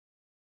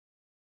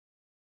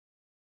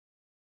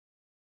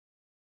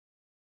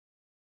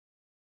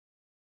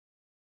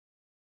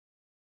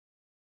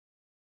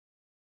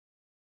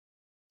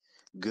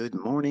Good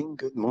morning.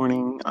 Good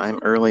morning. I'm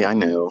early. I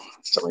know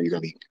some of you are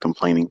going to be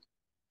complaining.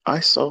 I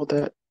saw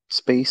that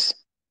space.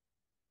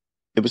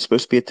 It was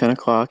supposed to be at 10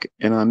 o'clock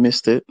and I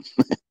missed it.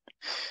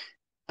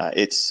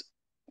 It's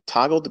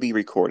toggled to be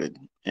recorded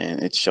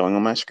and it's showing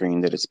on my screen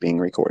that it's being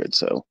recorded.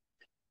 So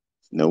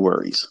no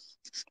worries.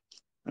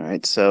 All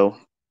right. So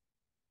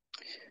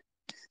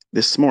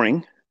this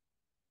morning,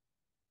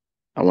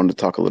 I wanted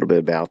to talk a little bit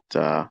about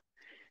how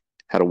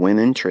to win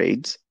in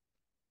trades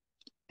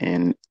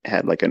and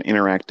had like an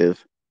interactive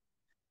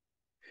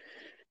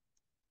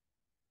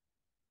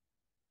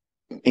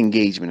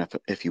engagement,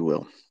 if you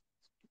will.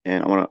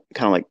 And I want to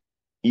kind of like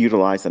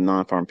utilize the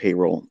non-farm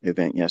payroll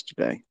event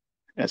yesterday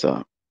as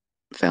a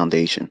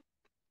foundation.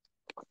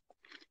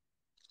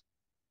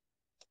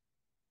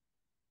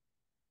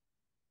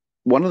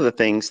 One of the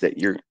things that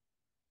you're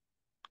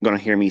going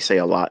to hear me say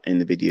a lot in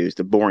the videos,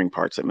 the boring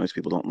parts that most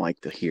people don't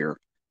like to hear,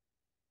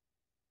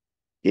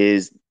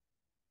 is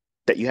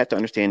that you have to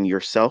understand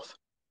yourself,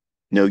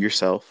 know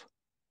yourself,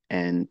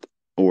 and,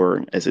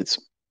 or as it's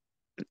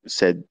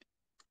said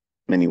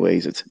many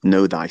ways, it's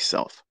know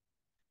thyself.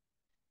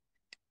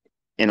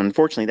 And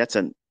unfortunately, that's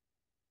an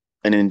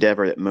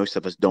endeavor that most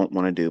of us don't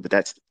want to do, but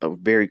that's a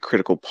very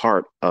critical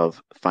part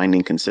of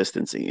finding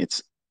consistency.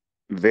 It's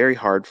very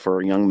hard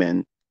for young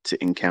men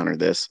to encounter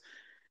this,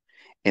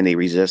 and they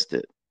resist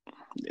it.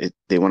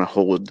 They want to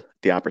hold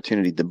the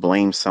opportunity to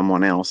blame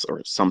someone else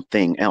or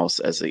something else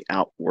as the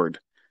outward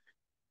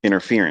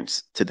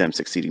interference to them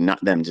succeeding,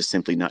 not them just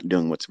simply not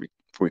doing what's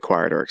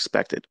required or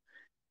expected.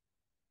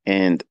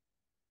 And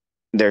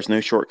there's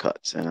no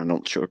shortcuts, and I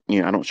don't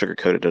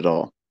sugarcoat it at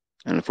all.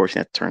 And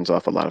unfortunately, that turns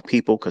off a lot of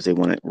people because they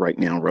want it right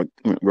now,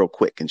 real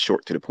quick and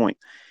short to the point.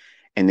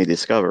 And they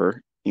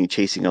discover,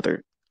 chasing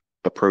other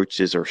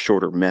approaches or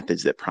shorter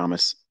methods that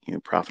promise,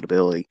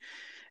 profitability.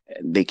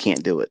 They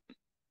can't do it.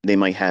 They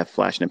might have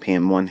flash in the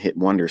pan one hit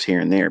wonders here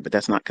and there, but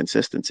that's not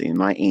consistency. And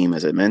my aim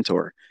as a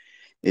mentor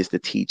is to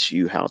teach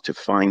you how to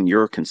find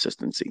your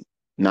consistency,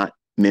 not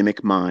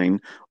mimic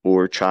mine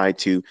or try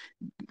to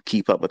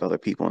keep up with other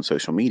people on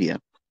social media,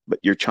 but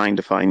you're trying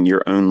to find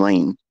your own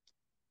lane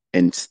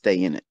and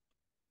stay in it.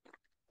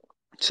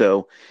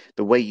 So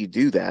the way you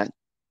do that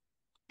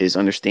is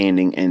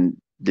understanding and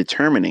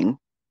determining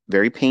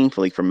very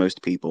painfully for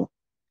most people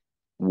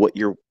what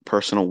your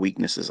personal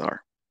weaknesses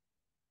are.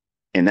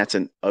 And that's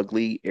an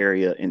ugly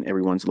area in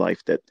everyone's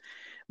life that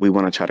we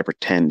want to try to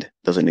pretend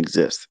doesn't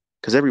exist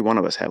because every one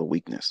of us have a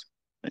weakness.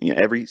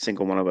 Every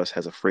single one of us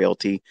has a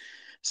frailty,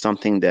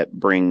 something that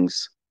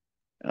brings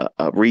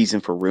a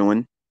reason for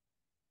ruin.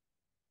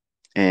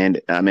 And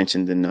I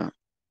mentioned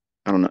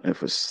I don't know if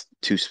it was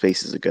two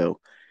spaces ago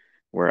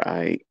where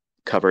I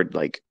covered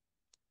like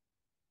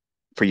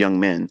for young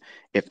men,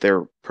 if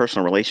their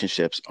personal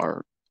relationships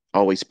are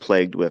always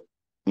plagued with,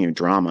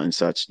 drama and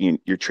such,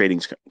 your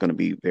trading's going to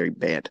be very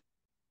bad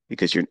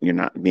because you're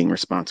not being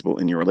responsible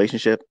in your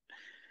relationship,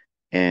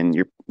 and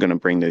you're going to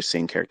bring those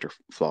same character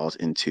flaws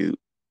into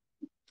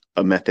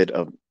a method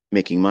of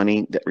making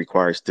money that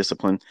requires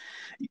discipline.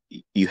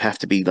 You have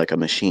to be like a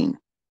machine.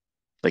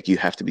 Like you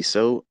have to be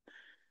so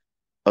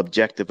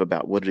objective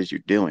about what it is you're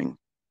doing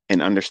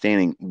and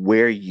understanding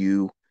where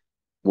you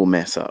will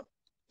mess up,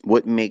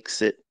 what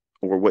makes it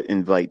or what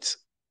invites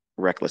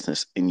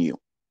recklessness in you.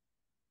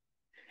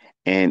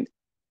 And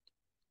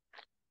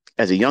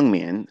as a young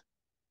man,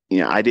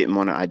 I didn't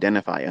want to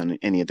identify on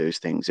any of those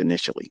things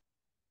initially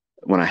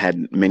when I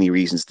had many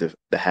reasons to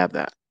have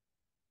that.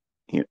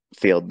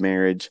 Failed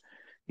marriage,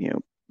 you know,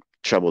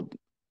 troubled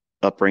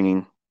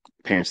upbringing,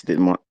 parents that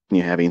didn't want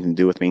have anything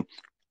to do with me.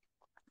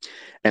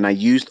 And I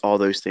used all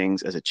those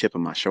things as a chip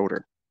on my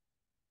shoulder.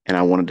 And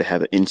I wanted to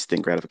have an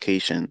instant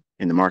gratification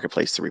in the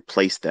marketplace to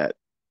replace that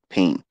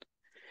pain.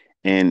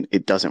 And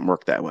it doesn't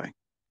work that way.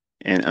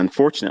 And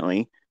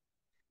unfortunately,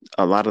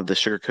 a lot of the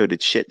sugar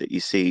coated shit that you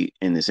see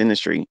in this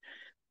industry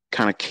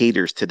kind of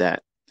caters to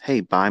that. Hey,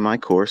 buy my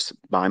course,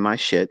 buy my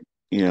shit.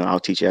 I'll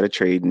teach you how to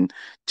trade in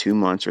 2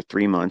 months or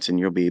 3 months, and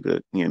you'll be able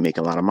to, make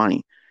a lot of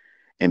money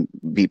and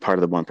be part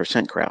of the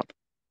 1% crowd.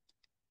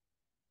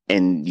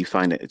 And you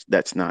find that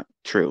that's not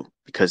true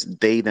because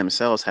they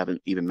themselves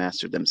haven't even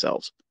mastered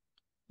themselves,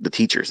 the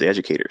teachers, the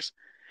educators,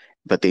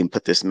 but they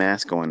put this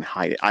mask on,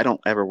 hide it. I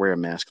don't ever wear a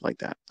mask like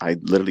that. I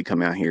literally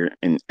come out here,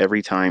 and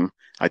every time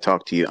I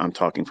talk to you, I'm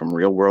talking from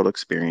real world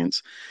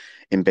experience,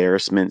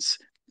 embarrassments,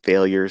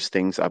 failures,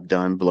 things I've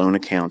done, blown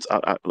accounts.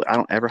 I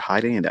don't ever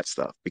hide any of that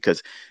stuff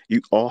because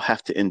you all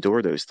have to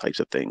endure those types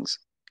of things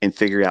and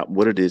figure out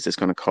what it is that's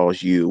going to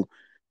cause you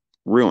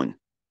ruin,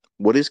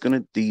 what is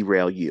going to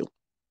derail you.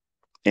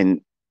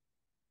 And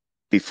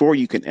before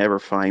you can ever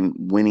find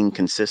winning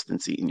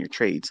consistency in your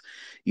trades,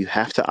 you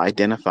have to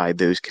identify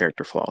those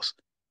character flaws.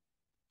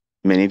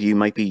 Many of you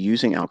might be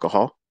using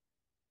alcohol.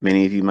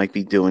 Many of you might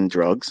be doing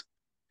drugs,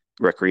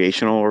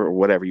 recreational or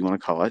whatever you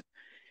want to call it.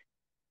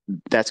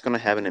 That's going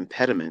to have an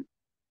impediment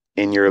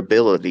in your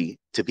ability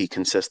to be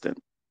consistent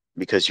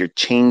because you're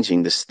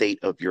changing the state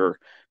of your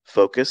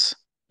focus,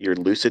 your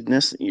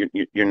lucidness.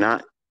 You're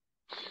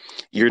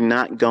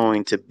not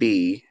going to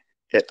be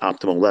at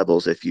optimal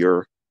levels if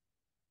you're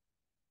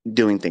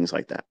doing things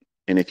like that.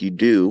 And if you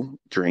do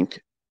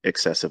drink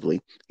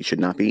excessively, you should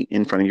not be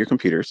in front of your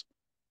computers.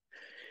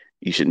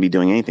 You shouldn't be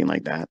doing anything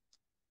like that.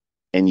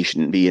 And you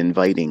shouldn't be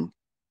inviting,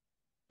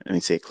 let me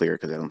say it clear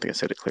because I don't think I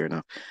said it clear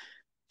enough.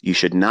 You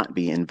should not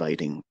be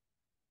inviting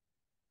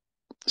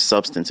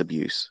substance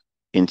abuse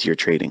into your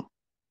trading.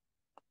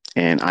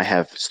 And I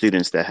have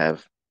students that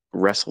have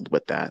wrestled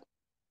with that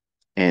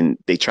and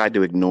they tried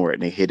to ignore it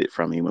and they hid it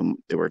from me when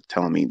they were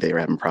telling me they were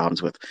having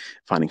problems with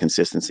finding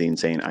consistency and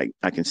saying,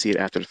 I can see it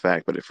after the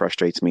fact, but it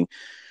frustrates me.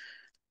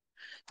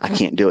 I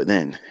can't do it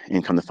then.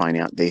 And come to find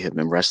out they have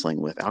been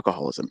wrestling with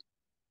alcoholism.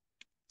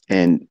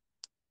 And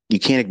you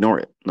can't ignore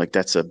it. Like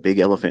that's a big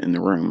elephant in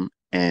the room.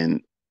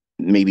 And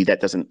maybe that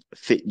doesn't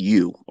fit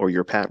you or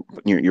your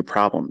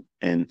problem.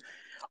 And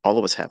all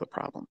of us have a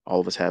problem.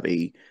 All of us have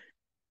a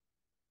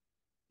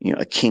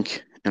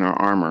kink in our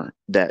armor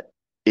that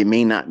it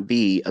may not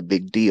be a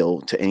big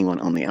deal to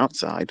anyone on the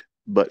outside,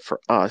 but for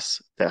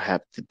us that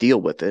have to deal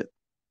with it,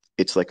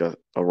 it's like a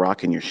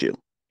rock in your shoe.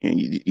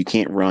 You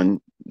can't run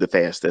the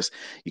fastest.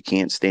 You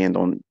can't stand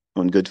on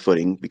good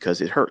footing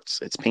because it hurts.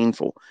 It's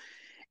painful.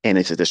 And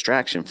it's a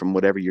distraction from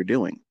whatever you're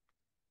doing.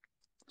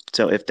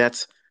 So if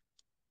that's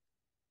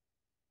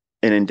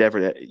an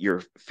endeavor that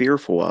you're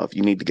fearful of,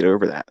 you need to get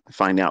over that.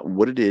 Find out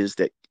what it is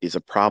that is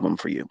a problem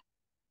for you.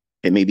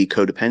 It may be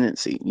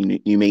codependency.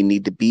 You may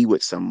need to be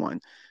with someone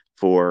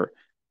for,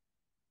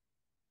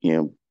 you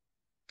know,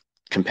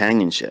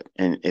 companionship.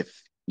 And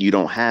if you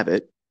don't have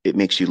it, it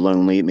makes you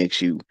lonely. It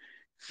makes you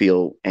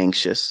feel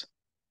anxious.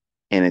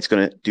 And it's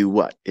going to do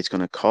what? It's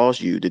going to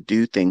cause you to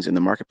do things in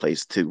the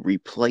marketplace to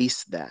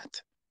replace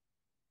that,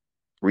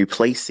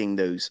 replacing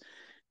those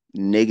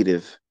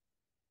negative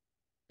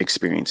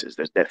experiences,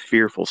 that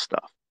fearful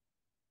stuff.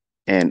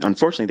 And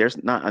unfortunately,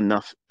 there's not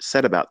enough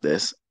said about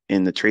this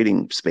in the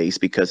trading space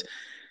because,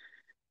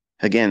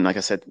 again, like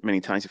I said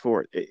many times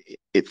before,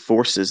 it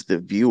forces the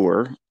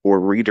viewer or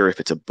reader, if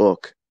it's a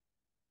book,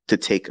 to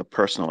take a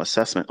personal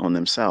assessment on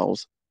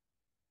themselves.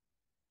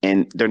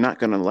 And they're not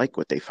going to like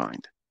what they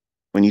find.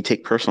 When you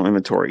take personal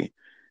inventory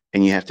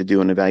and you have to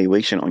do an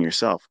evaluation on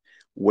yourself,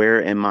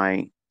 where am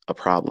I a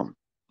problem?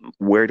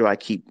 Where do I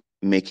keep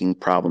making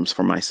problems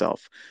for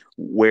myself?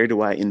 Where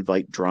do I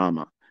invite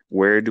drama?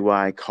 Where do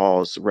I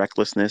cause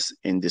recklessness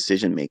in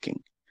decision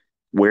making?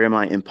 Where am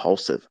I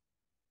impulsive?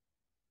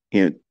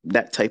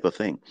 That type of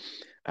thing.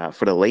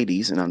 For the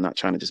ladies, and I'm not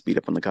trying to just beat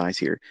up on the guys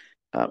here,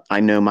 I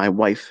know my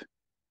wife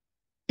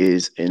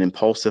is an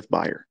impulsive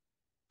buyer.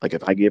 Like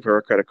if I give her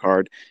a credit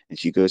card and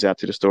she goes out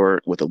to the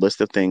store with a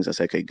list of things, I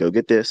say, okay, go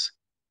get this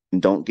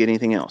and don't get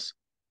anything else.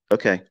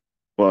 Okay.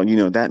 Well, you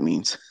know what that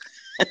means.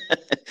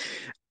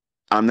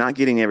 I'm not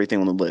getting everything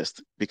on the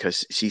list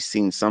because she's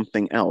seen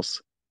something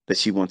else that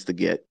she wants to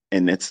get,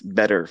 and it's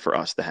better for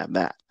us to have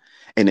that.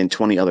 And then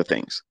 20 other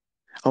things.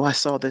 Oh, I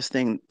saw this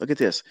thing. Look at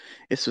this.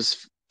 This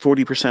was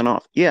 40%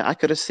 off. Yeah, I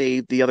could have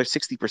saved the other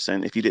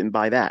 60% if you didn't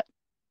buy that.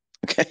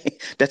 Okay.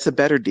 That's a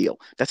better deal.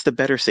 That's the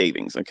better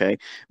savings. Okay.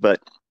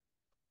 But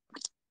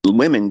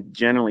women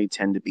generally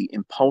tend to be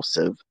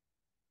impulsive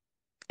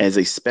as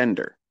a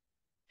spender.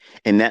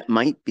 And that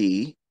might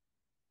be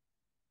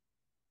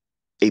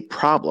a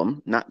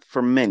problem, not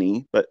for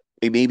many, but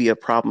it may be a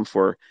problem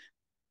for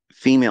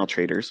female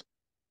traders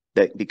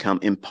that become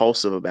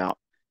impulsive about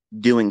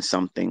doing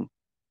something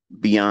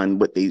beyond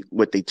what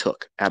they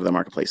took out of the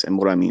marketplace. And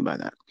what do I mean by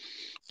that?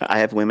 I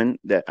have women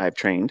that I've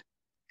trained,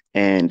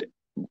 and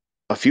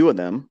a few of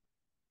them,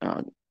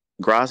 uh,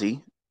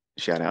 Grazi,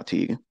 shout out to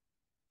you.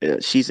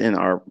 She's in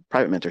our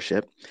private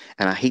mentorship,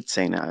 and I hate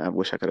saying that. I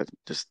wish I could have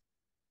just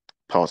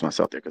paused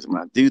myself there because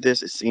when I do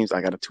this, it seems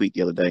I got a tweet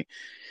the other day.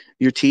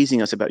 You're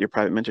teasing us about your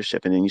private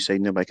mentorship, and then you say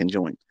nobody can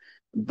join.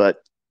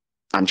 But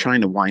I'm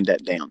trying to wind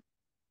that down.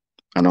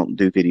 I don't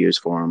do videos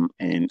for them,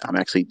 and I'm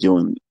actually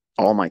doing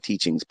all my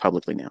teachings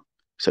publicly now.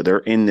 So they're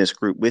in this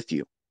group with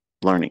you,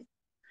 learning.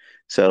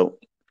 So,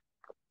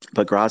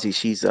 but Grazi,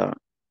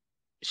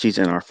 she's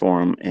in our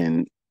forum,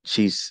 and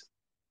she's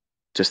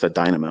just a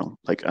dynamo.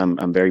 Like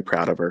I'm very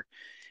proud of her.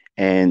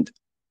 And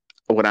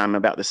what I'm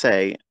about to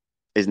say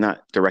is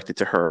not directed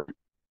to her.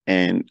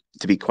 And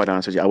to be quite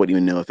honest with you, I wouldn't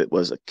even know if it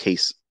was a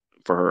case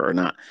for her or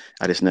not.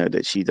 I just know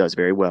that she does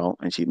very well,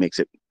 and she makes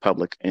it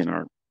public in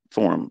our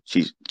forum.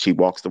 She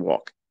walks the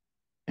walk,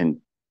 and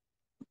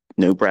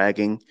no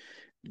bragging,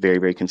 very,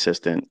 very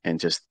consistent, and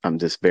just I'm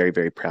just very,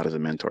 very proud as a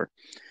mentor.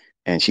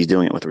 And she's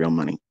doing it with real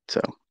money. So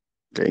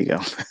there you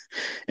go.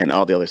 And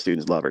all the other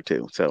students love her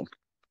too. So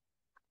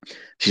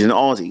she's an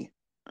Aussie,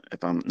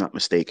 if I'm not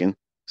mistaken.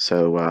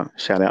 So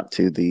shout out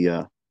to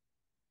the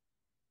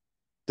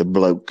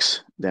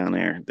blokes down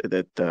there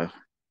that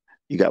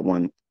you got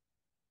one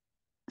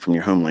from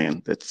your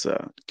homeland that's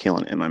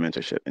killing it in my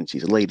mentorship, and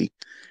she's a lady.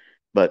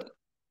 But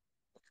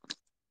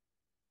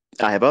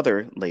I have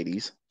other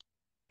ladies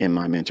in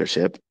my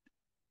mentorship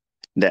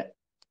that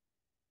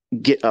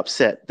get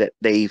upset that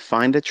they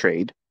find a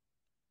trade,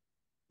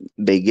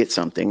 they get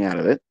something out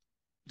of it,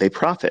 they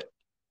profit,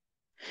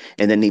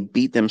 and then they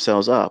beat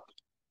themselves up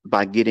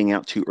by getting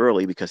out too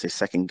early because they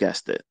second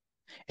guessed it.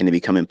 and they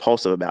become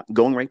impulsive about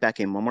going right back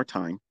in one more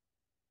time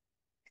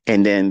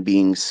and then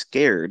being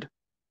scared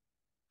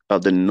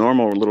of the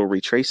normal little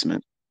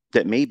retracement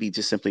that may be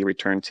just simply a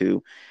return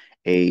to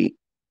a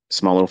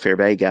small little fair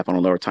value gap on a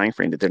lower time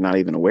frame that they're not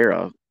even aware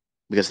of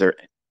because they're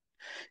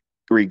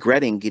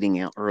regretting getting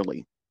out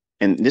early.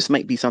 And this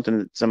might be something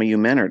that some of you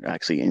men are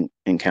actually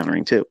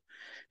encountering too,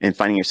 and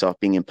finding yourself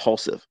being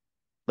impulsive.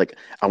 Like,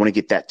 I want to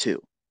get that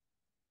too.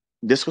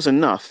 This was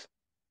enough,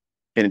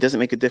 and it doesn't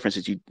make a difference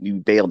that you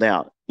bailed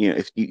out.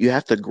 If you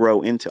have to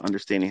grow into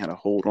understanding how to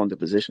hold on to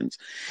positions,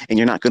 and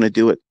you're not going to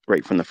do it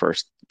right from the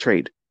first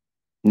trade.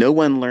 No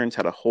one learns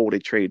how to hold a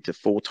trade to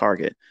full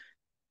target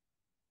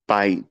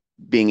by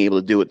being able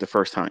to do it the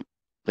first time.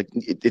 Like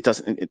it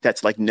doesn't.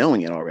 That's like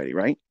knowing it already,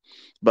 right?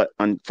 But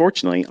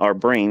unfortunately, our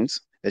brains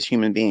as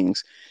human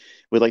beings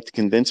would like to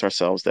convince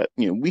ourselves that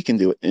we can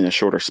do it in a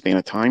shorter span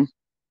of time.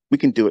 We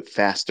can do it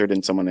faster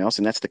than someone else,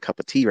 and that's the cup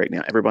of tea right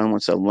now. Everybody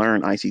wants to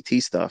learn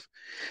ICT stuff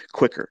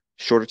quicker,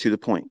 shorter to the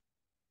point.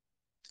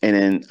 And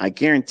then I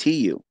guarantee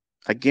you,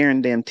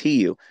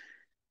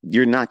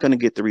 you're not going to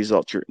get the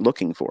results you're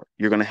looking for.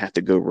 You're going to have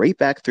to go right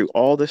back through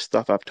all this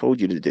stuff I've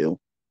told you to do,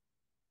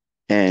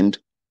 and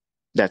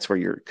that's where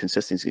your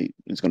consistency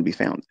is going to be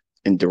found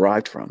and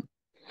derived from.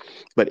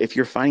 But if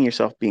you're finding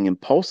yourself being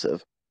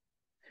impulsive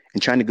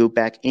and trying to go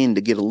back in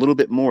to get a little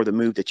bit more of the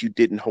move that you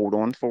didn't hold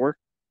on for,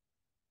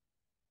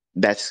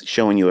 that's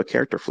showing you a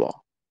character flaw.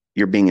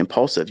 You're being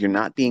impulsive. You're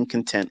not being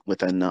content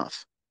with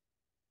enough.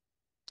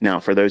 Now,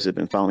 for those that have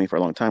been following me for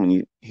a long time, when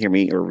you hear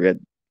me or read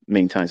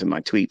many times in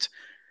my tweets,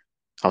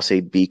 I'll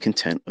say, be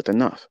content with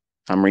enough.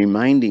 I'm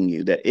reminding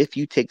you that if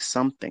you take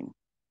something,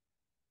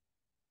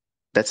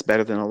 that's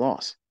better than a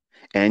loss.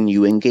 And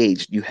you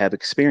engaged, you have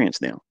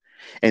experience now.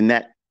 And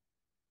that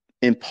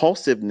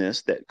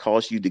impulsiveness that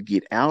caused you to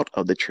get out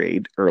of the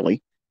trade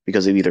early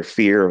because of either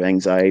fear or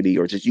anxiety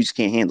or just you just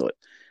can't handle it.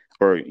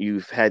 Or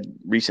you've had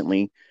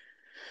recently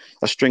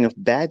a string of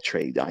bad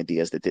trade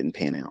ideas that didn't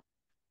pan out.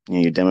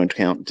 Your demo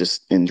account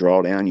just in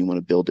drawdown, you want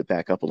to build it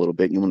back up a little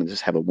bit, you want to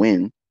just have a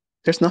win.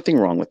 There's nothing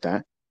wrong with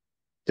that.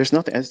 There's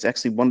nothing. It's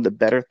actually one of the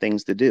better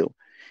things to do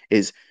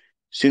is as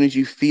soon as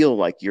you feel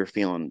like you're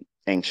feeling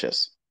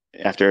anxious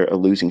after a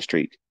losing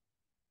streak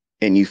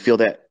and you feel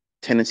that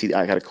tendency,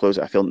 I got to close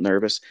it, I feel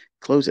nervous,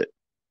 close it,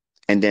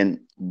 and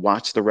then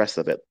watch the rest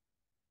of it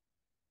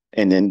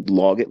and then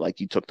log it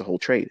like you took the whole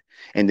trade.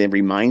 And then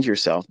remind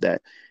yourself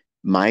that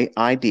my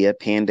idea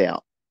panned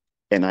out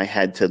and I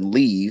had to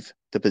leave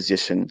the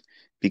position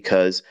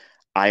because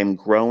I am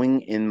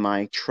growing in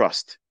my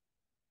trust.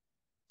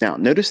 Now,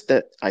 notice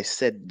that I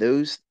said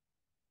those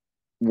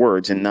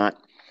words and not,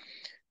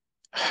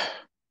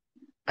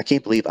 I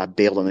can't believe I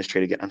bailed on this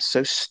trade again. I'm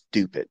so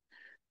stupid.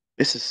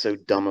 This is so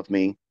dumb of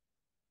me.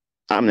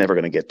 I'm never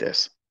going to get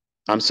this.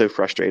 I'm so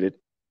frustrated.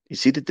 You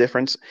see the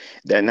difference?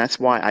 And that's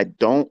why I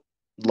don't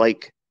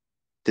like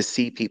to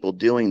see people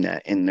doing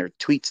that in their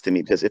tweets to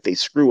me, because if they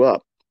screw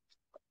up,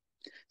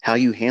 how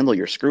you handle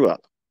your screw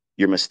up,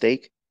 your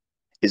mistake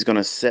is going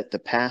to set the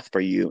path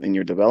for you in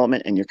your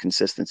development and your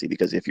consistency.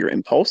 Because if you're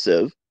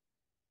impulsive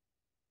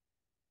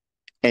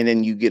and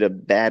then you get a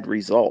bad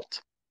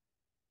result,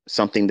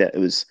 something that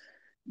was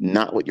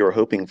not what you were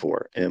hoping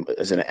for, and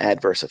as an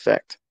adverse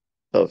effect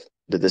of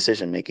the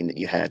decision making that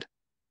you had,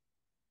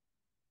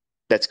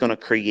 that's going to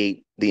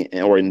create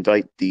or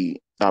invite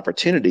the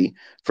opportunity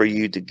for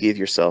you to give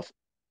yourself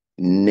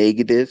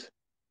negative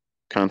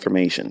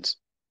confirmations.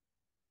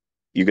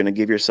 You're going to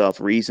give yourself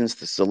reasons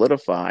to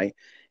solidify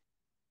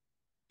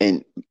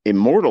and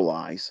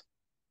immortalize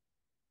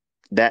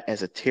that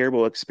as a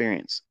terrible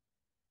experience.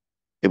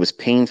 It was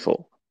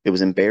painful. It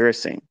was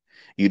embarrassing.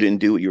 You didn't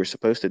do what you were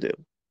supposed to do.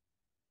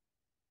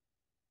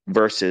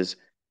 Versus,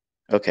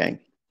 okay,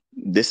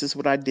 this is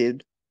what I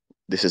did.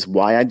 This is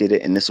why I did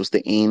it. And this was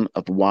the aim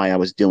of why I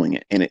was doing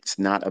it. And it's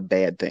not a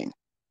bad thing.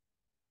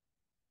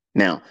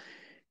 Now,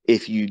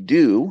 if you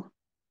do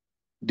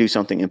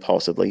something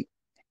impulsively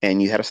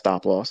and you had a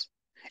stop loss,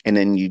 and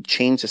then you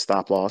change the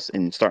stop loss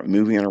and start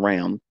moving it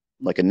around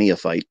like a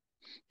neophyte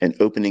and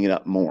opening it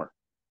up more.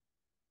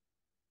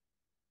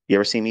 You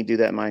ever see me do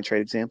that in my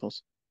trade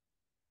examples?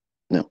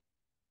 No.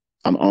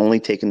 I'm only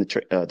taking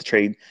the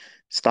trade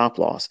stop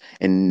loss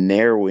and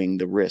narrowing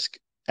the risk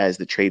as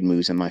the trade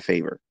moves in my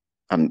favor.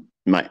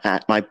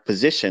 My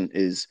position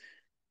is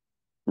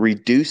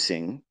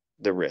reducing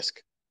the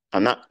risk.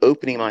 I'm not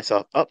opening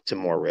myself up to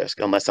more risk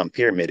unless I'm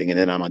pyramiding, and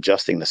then I'm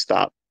adjusting the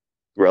stop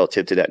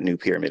relative to that new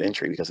pyramid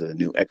entry because of the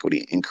new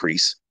equity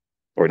increase,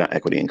 or not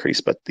equity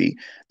increase, but the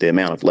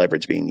amount of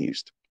leverage being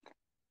used.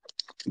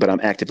 But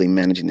I'm actively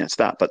managing that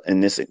stop. But in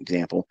this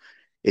example,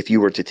 if you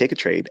were to take a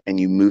trade and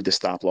you move the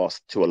stop loss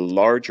to a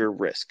larger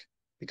risk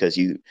because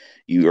you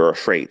are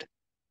afraid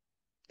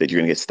that you're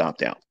going to get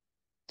stopped out,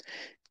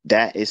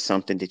 that is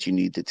something that you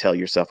need to tell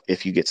yourself.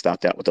 If you get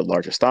stopped out with a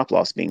larger stop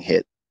loss being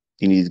hit,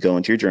 you need to go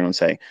into your journal and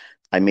say,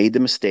 I made the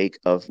mistake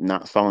of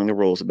not following the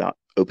rules about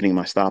opening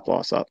my stop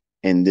loss up.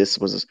 And this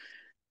was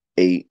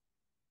a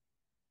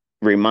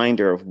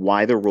reminder of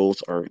why the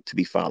rules are to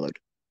be followed.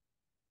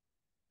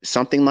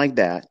 Something like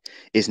that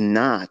is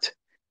not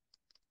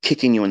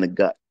kicking you in the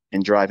gut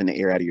and driving the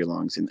air out of your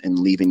lungs and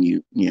leaving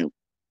you,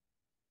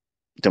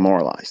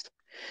 demoralized.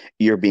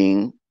 You're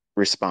being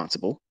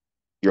responsible.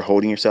 You're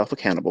holding yourself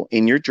accountable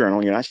in your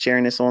journal. You're not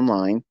sharing this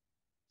online.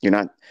 You're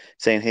not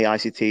saying, hey,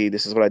 ICT,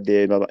 this is what I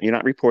did. Blah, blah. You're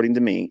not reporting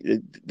to me.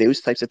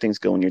 Those types of things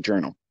go in your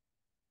journal.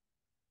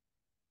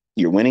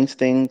 You're winning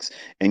things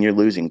and you're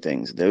losing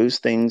things. Those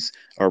things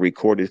are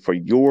recorded for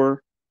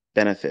your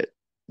benefit.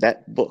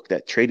 That book,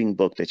 that trading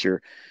book that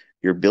you're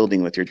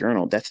building with your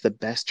journal, that's the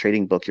best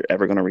trading book you're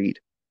ever going to read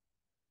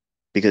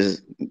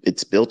because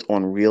it's built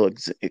on real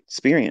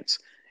experience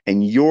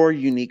and your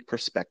unique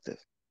perspective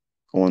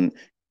on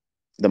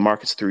the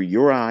markets through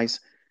your eyes,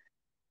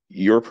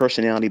 your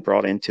personality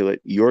brought into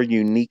it, your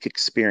unique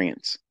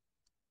experience.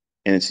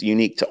 And it's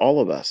unique to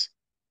all of us.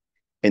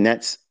 And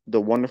that's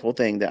the wonderful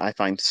thing that I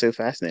find so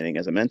fascinating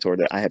as a mentor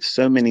that I have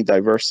so many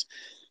diverse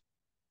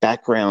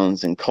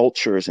backgrounds and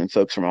cultures and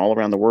folks from all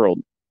around the world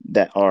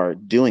that are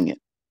doing it.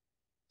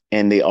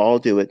 And they all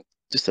do it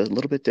just a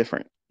little bit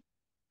different.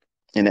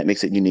 And that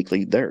makes it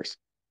uniquely theirs.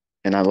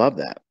 And I love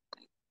that.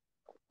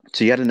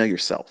 So you got to know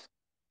yourself.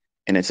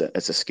 And it's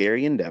a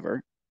scary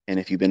endeavor. And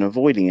if you've been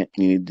avoiding it,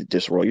 you need to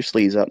just roll your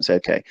sleeves up and say,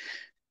 okay,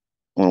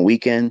 on a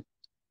weekend,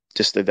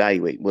 just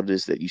evaluate what it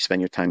is that you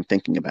spend your time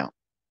thinking about.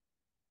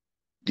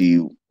 Do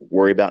you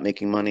worry about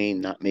making money,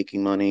 not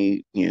making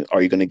money?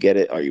 Are you going to get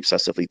it? Are you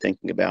obsessively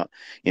thinking about,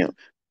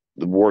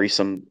 the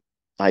worrisome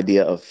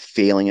idea of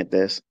failing at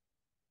this?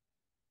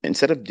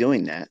 Instead of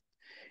doing that,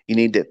 you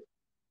need to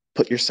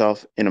put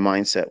yourself in a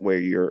mindset where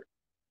you're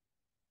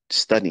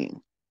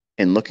studying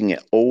and looking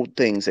at old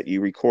things that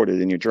you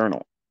recorded in your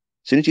journal.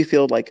 As soon as you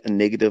feel like a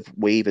negative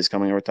wave is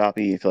coming over top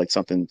of you, you feel like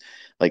something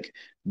like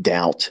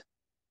doubt,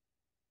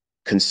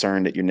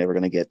 concern that you're never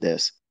going to get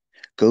this,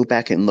 go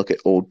back and look at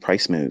old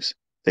price moves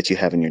that you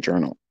have in your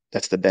journal.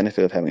 That's the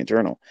benefit of having a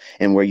journal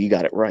and where you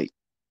got it right.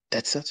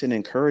 That's such an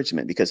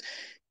encouragement because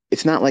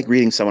it's not like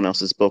reading someone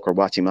else's book or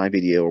watching my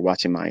video or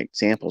watching my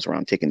examples where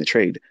I'm taking the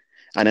trade.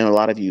 I know a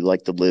lot of you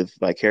like to live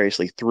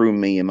vicariously through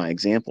me and my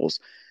examples,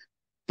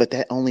 but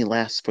that only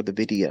lasts for the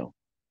video.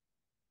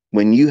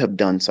 When you have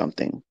done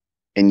something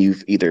and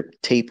you've either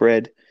tape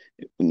read,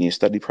 when you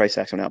study price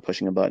action without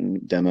pushing a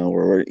button demo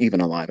or even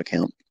a live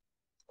account,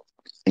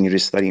 and you're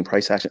just studying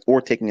price action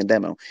or taking a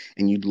demo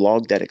and you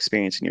log that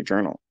experience in your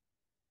journal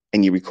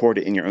and you record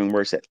it in your own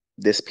words that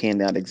this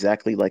panned out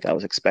exactly like I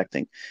was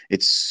expecting.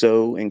 It's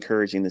so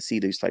encouraging to see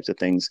these types of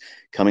things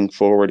coming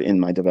forward in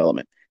my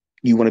development.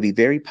 You want to be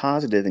very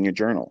positive in your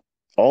journal.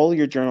 All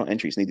your journal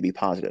entries need to be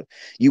positive.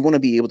 You want to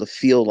be able to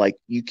feel like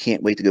you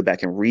can't wait to go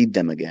back and read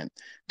them again.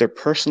 They're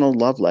personal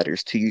love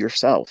letters to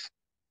yourself.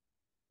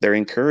 They're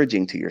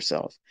encouraging to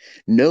yourself.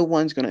 No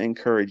one's going to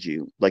encourage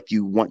you like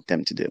you want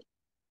them to do.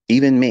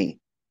 Even me.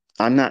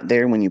 I'm not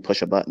there when you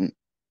push a button.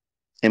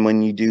 And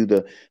when you do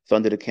the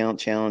funded account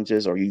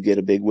challenges or you get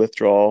a big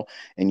withdrawal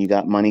and you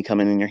got money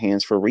coming in your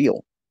hands for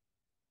real,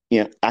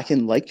 I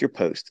can like your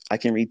post, I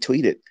can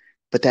retweet it,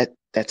 but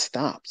that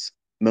stops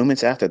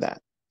moments after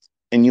that.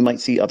 And you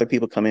might see other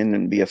people come in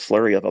and be a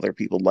flurry of other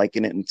people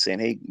liking it and saying,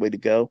 hey, way to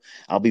go.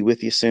 I'll be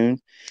with you soon.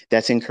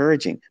 That's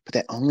encouraging, but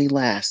that only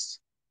lasts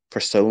for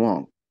so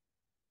long.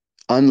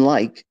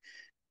 Unlike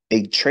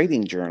a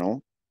trading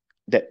journal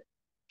that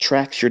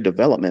tracks your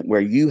development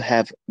where you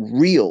have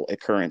real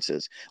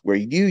occurrences, where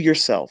you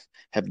yourself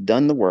have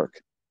done the work,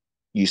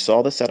 you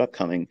saw the setup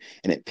coming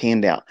and it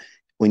panned out.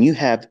 When you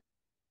have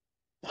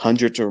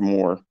hundreds or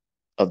more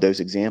of those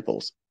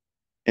examples,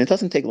 and it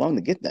doesn't take long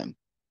to get them,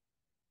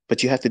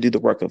 but you have to do the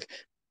work of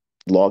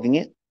logging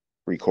it,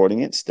 recording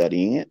it,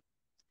 studying it,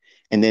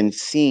 and then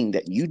seeing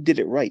that you did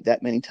it right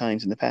that many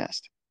times in the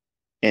past.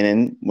 And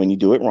then when you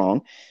do it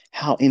wrong,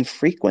 how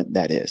infrequent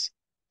that is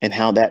and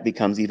how that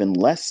becomes even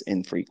less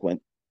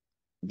infrequent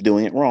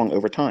doing it wrong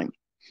over time.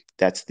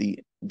 That's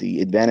the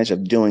advantage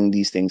of doing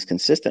these things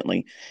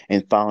consistently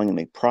and following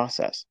a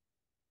process.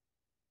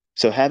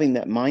 So having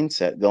that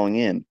mindset going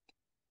in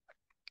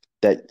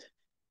that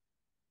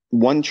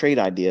one trade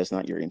idea is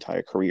not your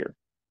entire career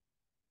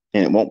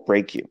and it won't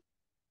break you,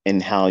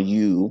 and how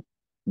you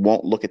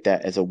won't look at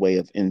that as a way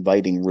of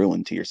inviting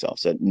ruin to yourself.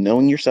 So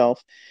knowing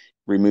yourself,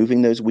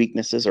 removing those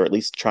weaknesses, or at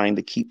least trying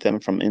to keep them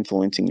from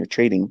influencing your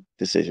trading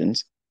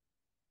decisions,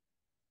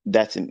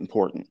 that's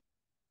important.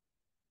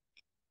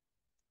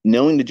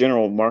 Knowing the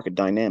general market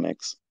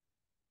dynamics,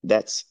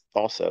 that's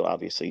also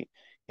obviously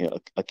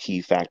a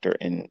key factor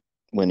in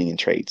winning in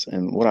trades.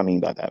 And what I mean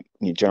by that,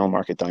 general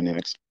market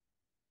dynamics,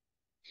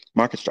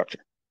 market structure.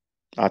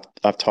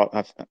 I've taught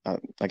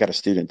I got a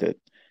student that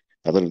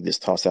I literally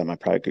just tossed out of my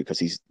private group because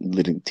he's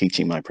literally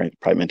teaching my private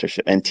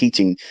mentorship and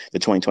teaching the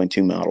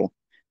 2022 model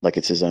like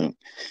it's his own,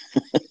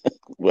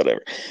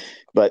 whatever.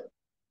 But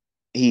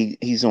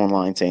he's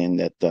online saying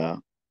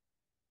that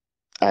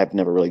I've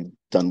never really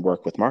done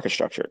work with market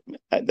structure.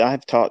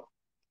 I've taught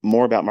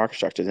more about market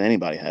structure than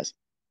anybody has.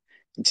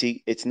 And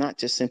see, it's not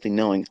just simply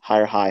knowing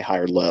higher high,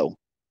 higher low.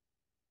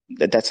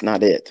 That's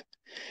not it.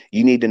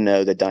 You need to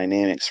know the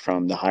dynamics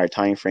from the higher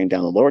time frame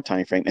down the lower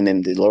time frame, and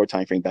then the lower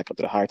time frame back up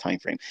to the higher time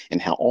frame,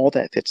 and how all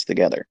that fits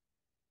together.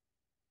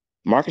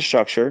 Market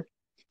structure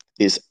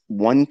is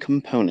one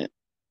component.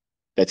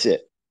 That's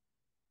it.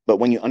 But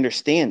when you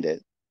understand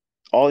it,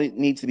 all it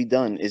needs to be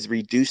done is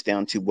reduced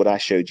down to what I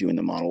showed you in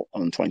the model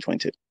on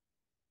 2022.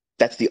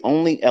 That's the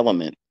only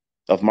element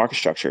of market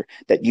structure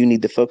that you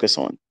need to focus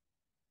on.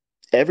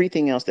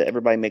 Everything else that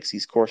everybody makes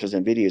these courses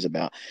and videos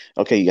about,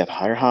 okay, you have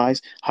higher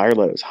highs, higher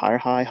lows, higher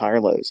high, higher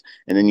lows,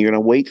 and then you're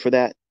going to wait for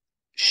that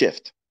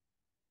shift.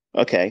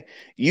 Okay,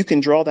 you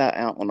can draw that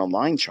out on a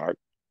line chart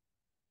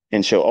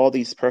and show all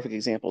these perfect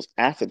examples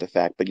after the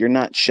fact, but you're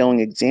not showing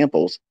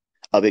examples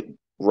of it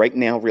right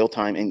now, real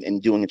time,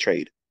 and doing a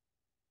trade.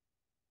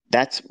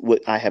 That's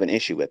what I have an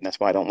issue with. And that's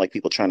why I don't like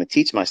people trying to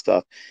teach my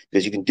stuff,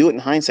 because you can do it in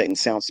hindsight and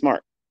sound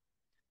smart,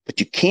 but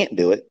you can't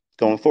do it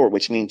going forward,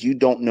 which means you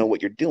don't know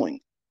what you're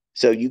doing.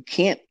 So you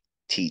can't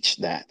teach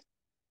that.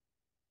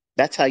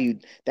 That's how you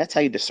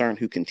discern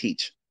who can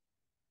teach.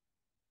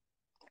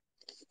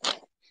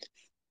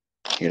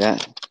 Hear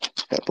that?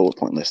 Got a bullet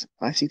point list.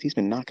 ICT's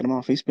been knocking them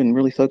off. He's been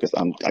really focused.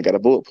 I got a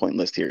bullet point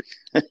list here.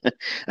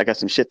 I got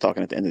some shit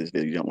talking at the end of this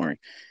video. Don't worry.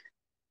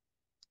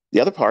 The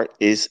other part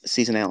is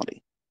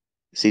seasonality,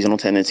 seasonal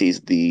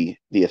tendencies, the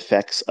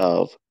effects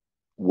of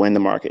when the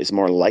market is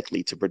more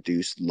likely to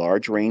produce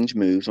large range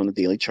moves on the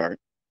daily chart.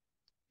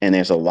 And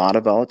there's a lot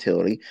of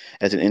volatility.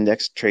 As an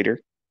index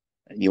trader,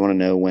 you want to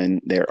know when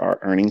there are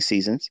earnings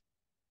seasons.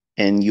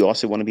 And you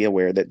also want to be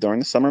aware that during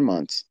the summer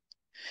months,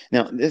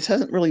 now this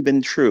hasn't really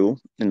been true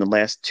in the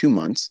last 2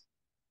 months.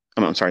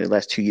 I'm sorry, the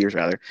last 2 years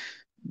rather.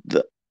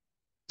 The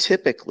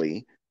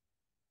typically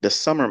the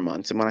summer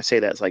months, and when I say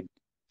that, it's like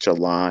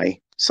July,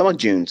 some of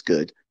June's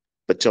good,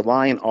 but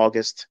July and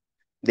August,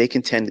 they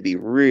can tend to be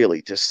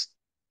really just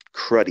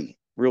cruddy,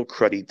 real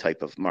cruddy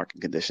type of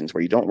market conditions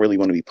where you don't really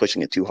want to be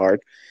pushing it too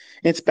hard.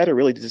 And it's better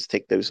really to just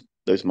take those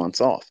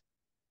months off.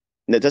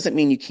 And that doesn't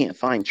mean you can't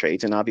find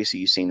trades, and obviously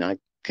you've seen I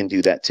can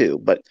do that too.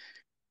 But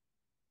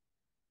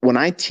when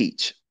I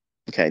teach,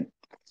 okay,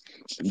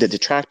 the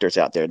detractors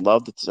out there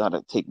love to try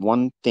to take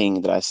one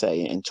thing that I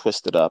say and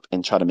twist it up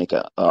and try to make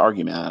an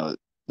argument out of it.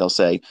 They'll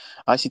say,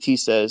 ICT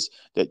says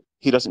that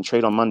he doesn't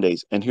trade on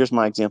Mondays. And here's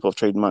my example of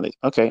trading Mondays.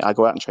 Okay, I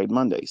go out and trade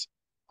Mondays.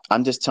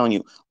 I'm just telling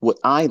you what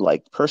I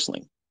like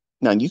personally.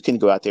 Now, you can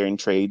go out there and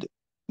trade,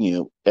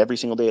 every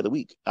single day of the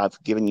week.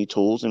 I've given you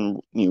tools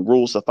and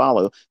rules to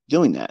follow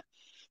doing that.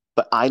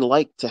 But I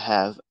like to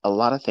have a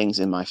lot of things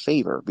in my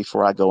favor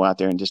before I go out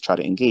there and just try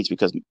to engage,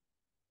 because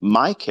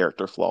my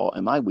character flaw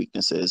and my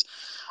weakness is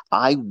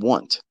I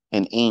want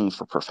and aim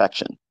for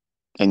perfection.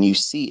 And you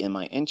see in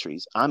my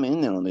entries, I'm in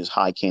there on those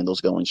high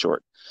candles going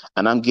short.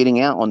 And I'm getting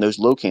out on those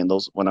low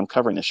candles when I'm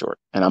covering the short.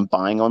 And I'm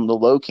buying on the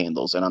low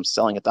candles and I'm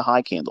selling at the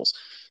high candles.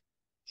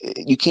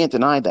 You can't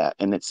deny that.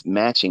 And it's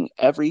matching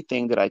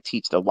everything that I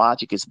teach. The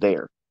logic is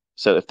there.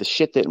 So if the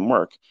shit didn't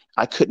work,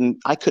 I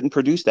couldn't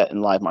produce that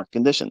in live market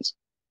conditions.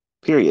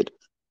 Period.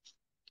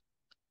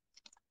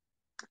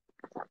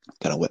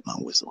 Gotta wet my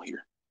whistle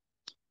here.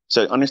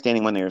 So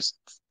understanding when there's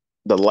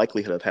the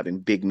likelihood of having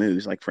big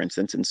moves, like for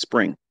instance in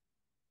spring,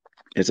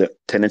 is a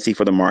tendency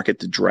for the market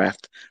to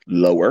draft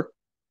lower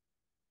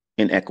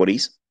in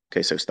equities.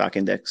 Okay, so stock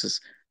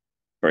indexes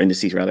or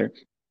indices rather,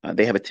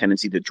 they have a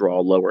tendency to draw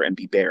lower and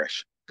be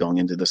bearish going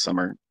into the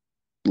summer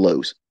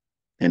lows,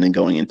 and then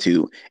going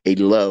into a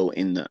low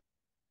in the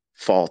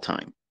fall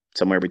time,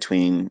 somewhere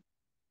between.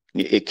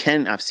 It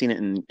can I've seen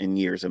it in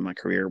years of my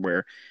career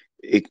where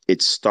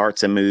it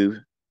starts a move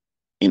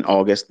in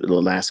August, the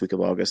last week of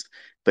August,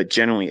 but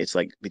generally it's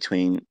like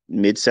between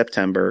mid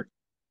September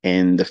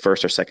and the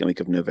first or second week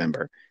of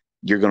November.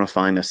 You're going to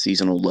find a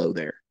seasonal low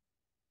there.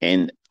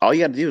 And all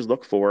you got to do is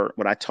look for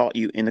what I taught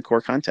you in the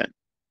core content.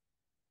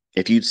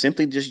 If you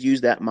simply just use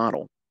that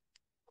model,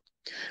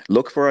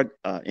 look for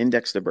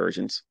index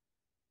divergence,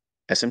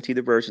 SMT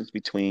divergence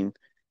between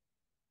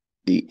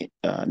the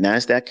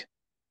NASDAQ,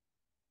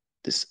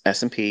 this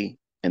S&P,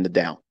 and the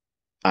Dow.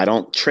 I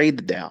don't trade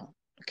the Dow.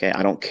 Okay.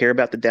 I don't care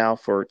about the Dow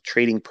for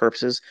trading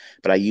purposes,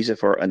 but I use it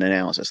for an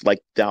analysis like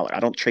dollar. I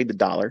don't trade the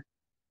dollar,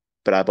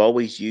 but I've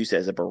always used it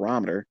as a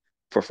barometer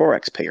for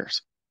Forex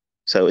pairs.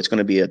 So it's going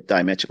to be a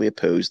diametrically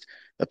opposed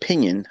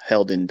opinion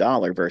held in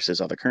dollar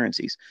versus other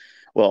currencies.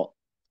 Well,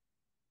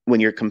 when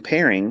you're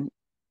comparing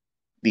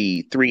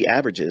the three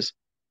averages,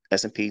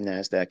 S&P,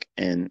 NASDAQ,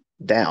 and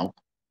Dow,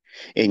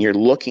 and you're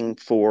looking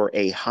for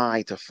a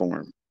high to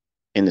form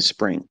in the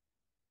spring,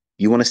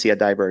 you want to see a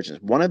divergence.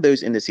 One of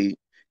those indices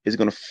is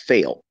going to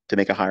fail to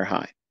make a higher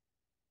high.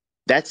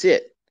 That's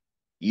it.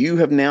 You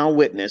have now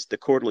witnessed the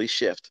quarterly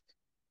shift.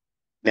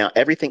 Now,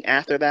 everything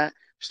after that,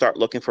 start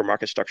looking for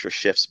market structure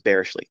shifts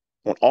bearishly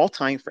on all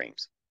time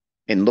frames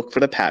and look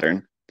for the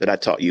pattern that I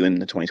taught you in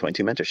the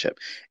 2022 mentorship.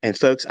 And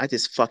folks, I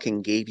just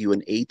fucking gave you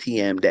an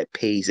ATM that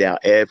pays out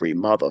every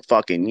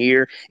motherfucking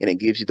year, and it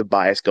gives you the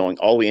bias going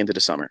all the way into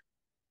the summer.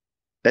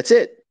 That's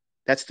it.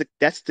 That's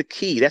the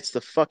key. That's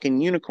the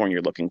fucking unicorn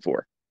you're looking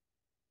for.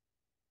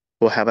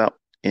 Well, how about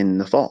in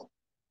the fall?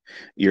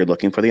 You're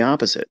looking for the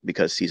opposite,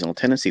 because seasonal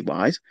tendency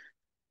wise,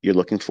 you're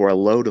looking for a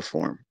low to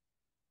form.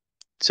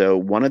 So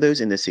one of those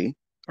indices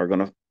are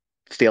going to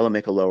fail to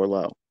make a lower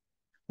low.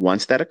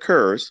 Once that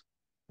occurs,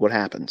 what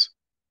happens?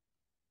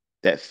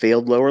 That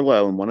failed lower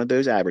low in one of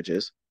those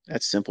averages,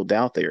 that's simple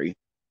Dow theory.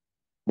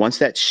 Once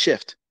that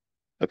shift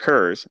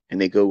occurs and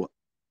they go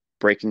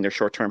breaking their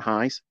short-term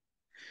highs,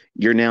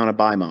 you're now in a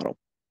buy model.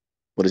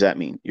 What does that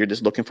mean? You're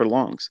just looking for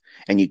longs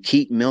and you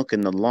keep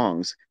milking the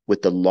longs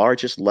with the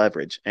largest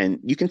leverage. And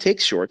you can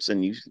take shorts,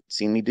 and you've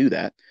seen me do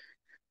that.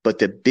 But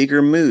the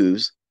bigger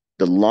moves,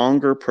 the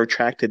longer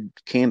protracted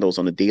candles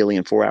on the daily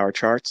and 4 hour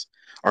charts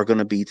are going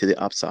to be to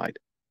the upside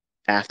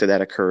after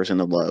that occurs in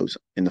the lows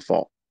in the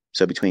fall.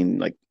 So between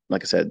like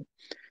I said,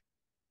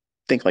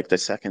 think like the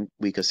second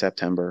week of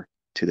September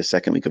to the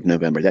second week of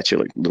November. That's your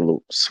like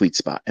little sweet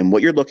spot. And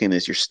what you're looking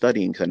is you're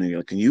studying. Kind of, you're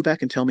like, can you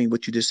back and tell me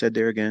what you just said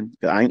there again?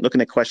 I ain't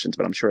looking at questions,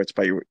 but I'm sure it's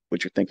probably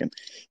what you're thinking.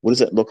 What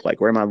does it look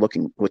like? Where am I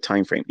looking? What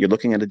time frame? You're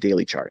looking at a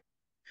daily chart.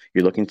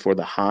 You're looking for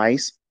the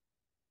highs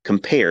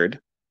compared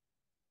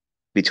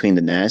between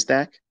the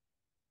NASDAQ,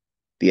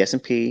 the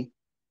S&P,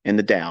 and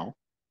the Dow.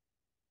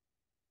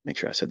 Make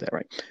sure I said that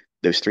right.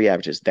 Those three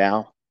averages,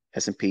 Dow,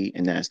 S&P,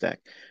 and NASDAQ.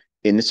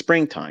 In the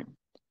springtime,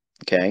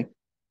 okay,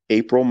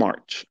 April,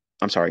 March,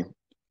 I'm sorry,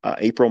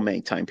 April,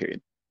 May time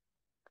period.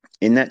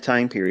 In that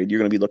time period, you're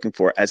going to be looking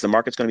for, as the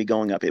market's going to be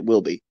going up, it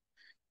will be.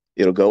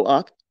 It'll go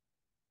up,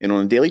 and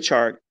on a daily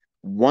chart,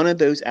 one of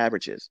those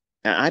averages,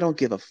 and I don't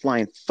give a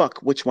flying fuck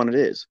which one it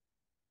is.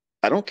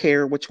 I don't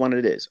care which one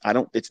it is.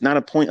 It's not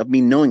a point of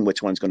me knowing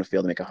which one's going to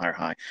fail to make a higher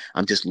high.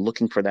 I'm just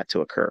looking for that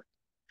to occur.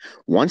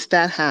 Once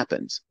that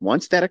happens,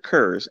 once that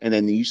occurs, and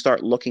then you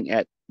start looking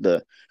at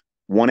the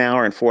 1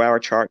 hour and 4 hour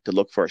chart to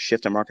look for a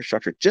shift in market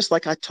structure, just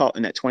like I taught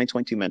in that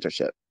 2022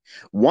 mentorship.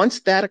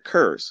 Once that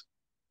occurs,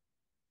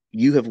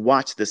 you have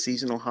watched the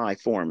seasonal high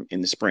form in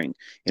the spring,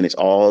 and it's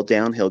all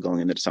downhill going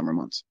into the summer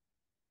months.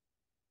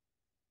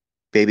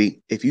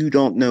 Baby, if you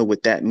don't know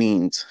what that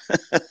means,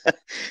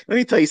 let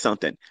me tell you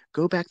something.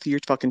 Go back to your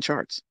fucking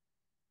charts.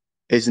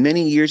 As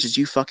many years as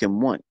you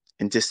fucking want,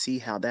 and just see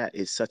how that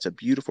is such a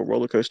beautiful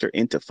roller coaster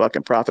into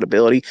fucking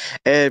profitability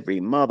every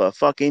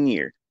motherfucking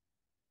year.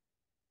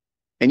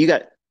 And you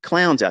got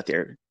clowns out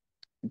there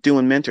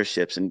doing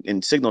mentorships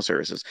and signal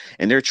services,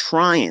 and they're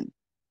trying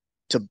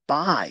to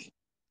buy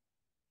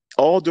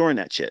all during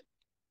that shit.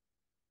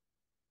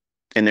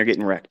 And they're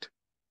getting wrecked.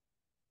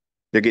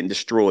 They're getting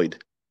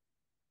destroyed,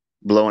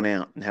 blowing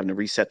out, and having to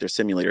reset their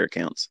simulator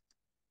accounts.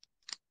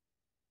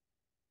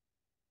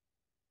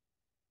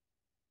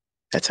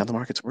 That's how the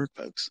markets work,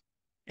 folks.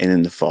 And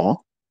in the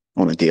fall,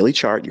 on a daily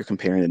chart, you're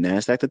comparing the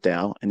NASDAQ, the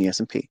Dow, and the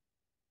S&P.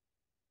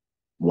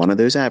 One of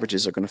those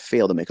averages are going to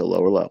fail to make a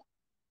lower low.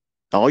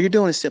 All you're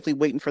doing is simply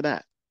waiting for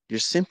that. You're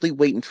simply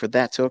waiting for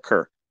that to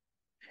occur.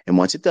 And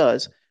once it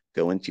does,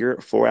 go into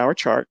your 4 hour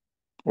chart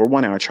or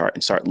 1 hour chart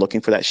and start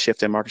looking for that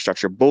shift in market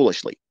structure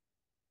bullishly.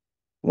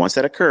 Once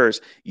that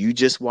occurs, you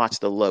just watch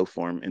the low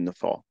form in the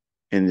fall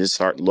and just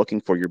start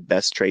looking for your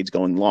best trades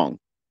going long.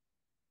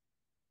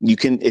 You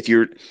can, if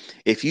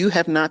you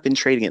have not been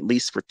trading at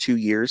least for 2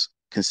 years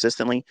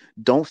consistently,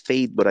 don't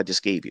fade what I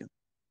just gave you.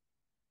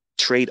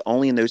 Trade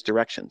only in those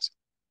directions.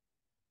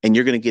 And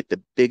you're going to get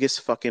the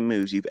biggest fucking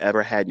moves you've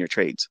ever had in your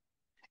trades.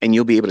 And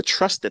you'll be able to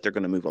trust that they're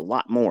going to move a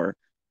lot more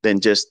than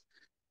just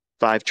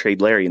 5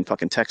 trade Larry in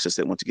fucking Texas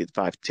that wants to get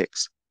 5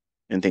 ticks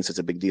and thinks it's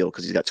a big deal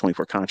because he's got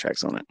 24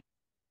 contracts on it.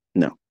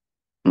 No.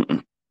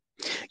 Mm-mm.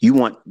 You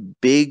want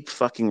big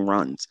fucking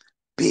runs,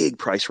 big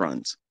price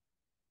runs.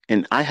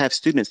 And I have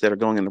students that are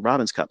going in the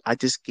Robbins Cup. I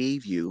just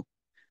gave you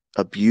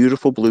a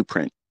beautiful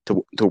blueprint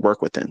to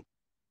work within.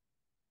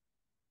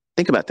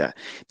 Think about that.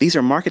 These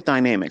are market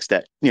dynamics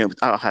that,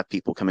 I'll have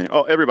people come in.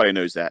 Oh, everybody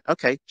knows that.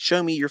 Okay,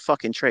 show me your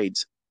fucking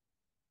trades.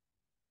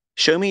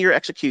 Show me your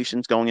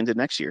executions going into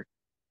next year.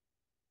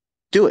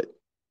 Do it,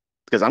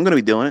 because I'm going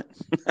to be doing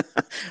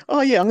it.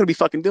 Oh, yeah, I'm going to be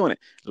fucking doing it.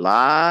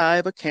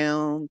 Live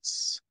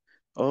accounts.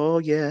 Oh,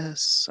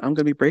 yes, I'm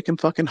going to be breaking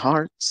fucking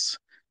hearts.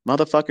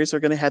 Motherfuckers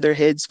are going to have their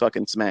heads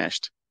fucking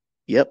smashed.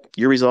 Yep,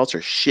 your results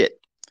are shit.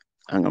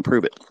 I'm going to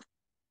prove it.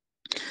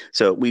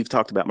 So we've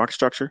talked about market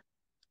structure,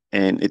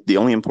 and the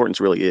only importance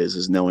really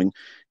is knowing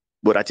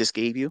what I just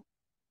gave you.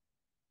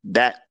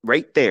 That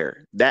right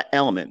there, that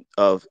element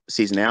of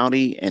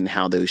seasonality and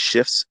how those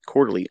shifts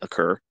quarterly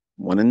occur,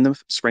 one in the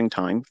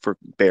springtime for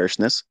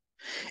bearishness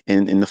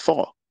and in the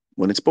fall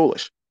when it's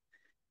bullish.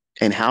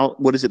 And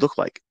what does it look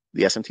like?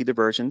 The S&T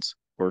divergence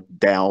or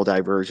Dow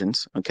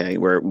divergence, okay,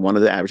 where one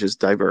of the averages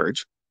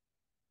diverge.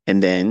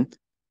 And then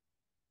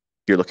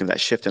you're looking at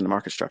that shift in the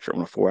market structure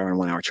on a 4 hour and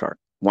 1 hour chart.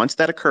 Once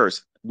that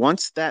occurs,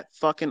 once that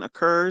fucking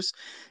occurs,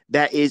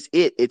 that is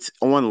it. It's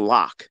on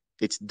lock.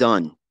 It's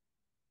done.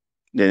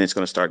 Then it's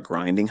going to start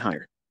grinding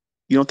higher.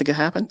 You don't think it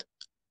happened?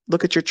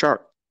 Look at your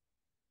chart.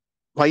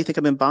 Why do you think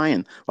I've been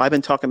buying? Well, I've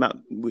been talking about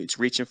it's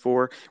reaching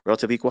for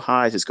relative equal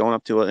highs. It's going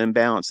up to an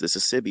imbalance. This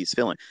is SIBI. It's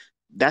filling.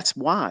 That's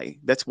why.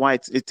 That's why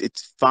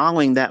it's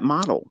following that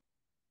model.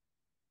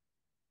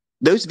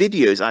 Those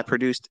videos I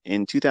produced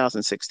in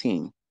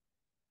 2016.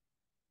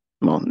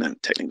 Well, no,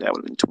 technically that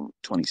would have been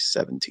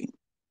 2017.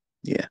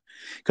 Yeah,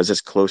 because it's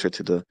closer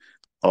to the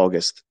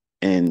August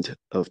end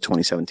of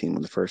 2017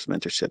 when the first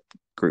mentorship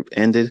group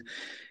ended.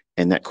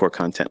 and that core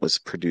content was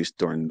produced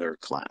during their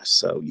class.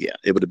 So yeah,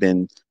 it would have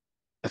been,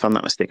 if I'm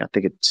not mistaken, I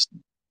think it's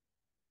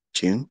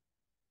June.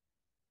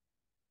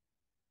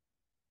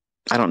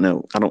 I don't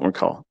know. I don't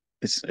recall.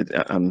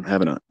 I'm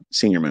having a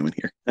senior moment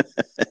here.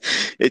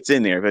 It's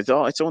in there, but it's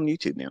on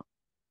YouTube now.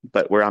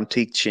 But where I'm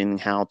teaching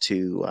how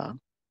to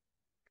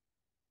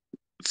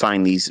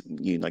find these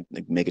like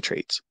mega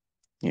trades.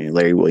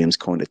 Larry Williams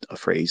coined a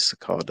phrase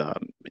called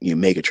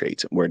mega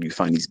trades, where you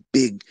find these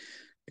big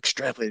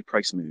extrapolated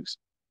price moves.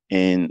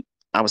 And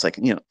I was like,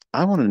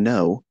 I want to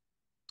know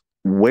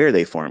where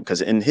they form,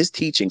 because in his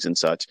teachings and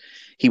such,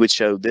 he would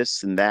show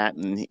this and that,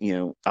 and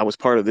I was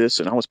part of this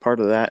and I was part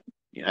of that,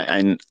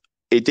 and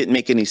it didn't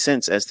make any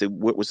sense as to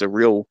what was the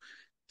real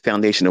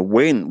foundation of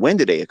when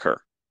did they occur.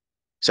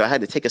 So I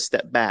had to take a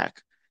step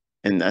back,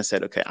 and I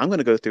said, okay, I'm going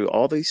to go through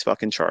all these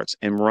fucking charts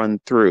and run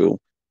through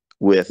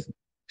with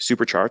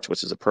Supercharts,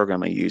 which is a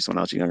program I used when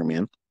I was a younger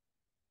man,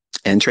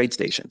 and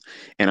TradeStation.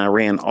 And I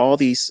ran all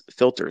these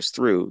filters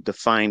through to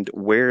find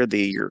where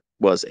there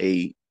was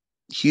a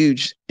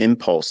huge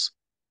impulse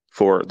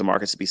for the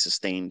markets to be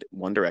sustained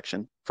one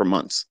direction for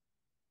months.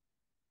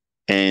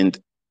 And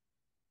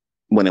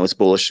when it was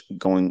bullish,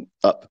 going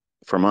up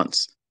for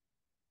months.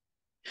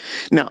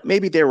 Now,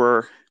 maybe there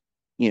were,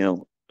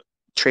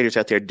 traders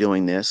out there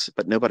doing this,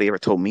 but nobody ever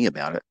told me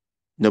about it.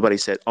 Nobody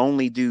said,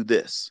 only do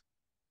this,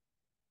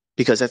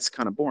 because that's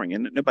kind of boring.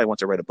 And nobody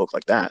wants to write a book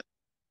like that.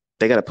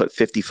 They got to put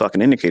 50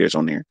 fucking indicators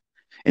on there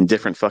and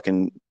different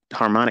fucking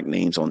harmonic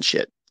names on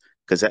shit,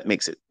 because that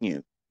makes it,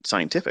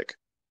 scientific.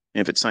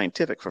 And if it's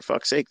scientific, for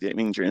fuck's sake, that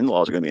means your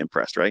in-laws are going to be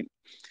impressed, right?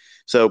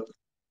 So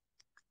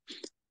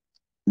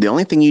the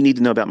only thing you need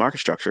to know about market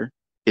structure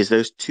is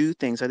those two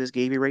things I just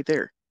gave you right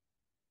there.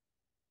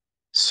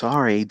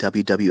 Sorry,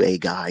 WWA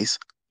guys,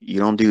 you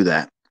don't do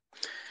that.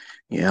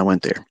 Yeah, I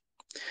went there.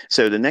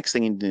 So the next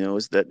thing you need to know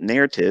is that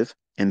narrative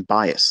and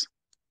bias.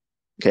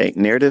 Okay,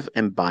 narrative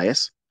and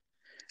bias,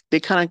 they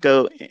kind of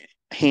go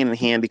hand in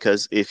hand,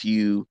 because if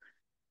you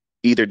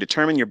either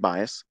determine your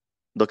bias,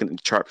 looking at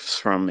the charts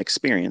from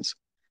experience,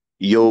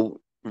 you'll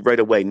right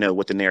away know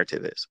what the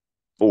narrative is.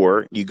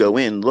 Or you go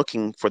in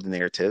looking for the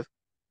narrative,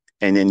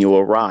 and then you'll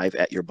arrive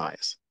at your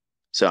bias.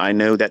 So I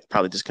know that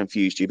probably just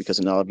confused you, because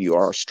a lot of you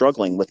are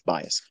struggling with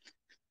bias.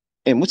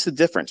 And what's the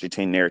difference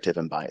between narrative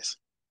and bias?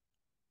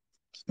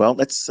 Well,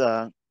 let's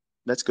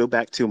go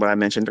back to what I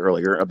mentioned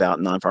earlier about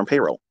non-farm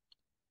payroll.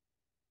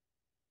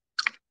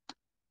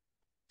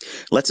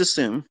 Let's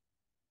assume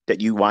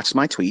that you watched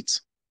my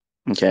tweets,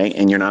 okay,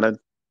 and you're not a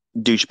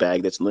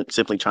douchebag that's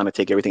simply trying to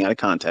take everything out of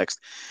context.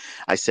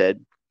 I said,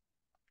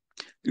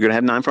 you're going to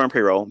have non-farm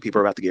payroll, and people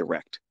are about to get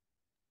wrecked.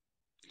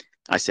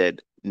 I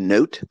said,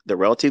 note the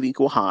relative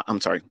equal high,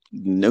 I'm sorry,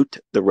 note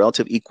the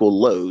relative equal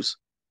lows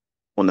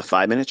on the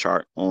 5-minute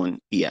chart on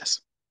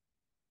ES.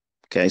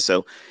 Okay,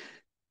 so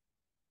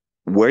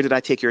where did I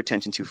take your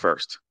attention to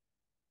first?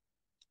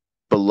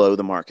 Below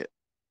the market.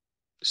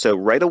 So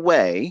right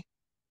away,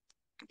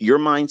 your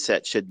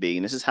mindset should be,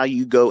 and this is how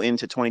you go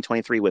into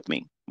 2023 with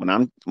me. When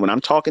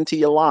I'm talking to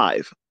you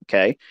live,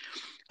 okay,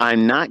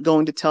 I'm not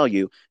going to tell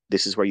you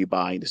this is where you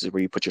buy, this is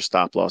where you put your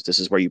stop loss, this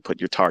is where you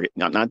put your target.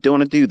 I'm not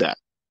going to do that.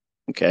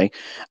 Okay,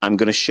 I'm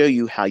going to show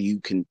you how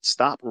you can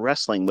stop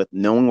wrestling with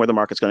knowing where the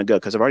market's going to go,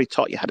 because I've already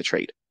taught you how to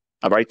trade.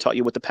 I've already taught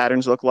you what the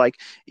patterns look like.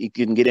 You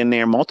can get in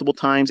there multiple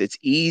times. It's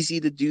easy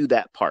to do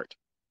that part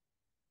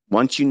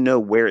once you know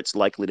where it's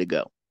likely to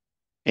go.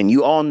 And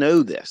you all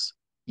know this.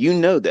 You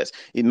know this.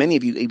 And many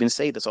of you even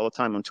say this all the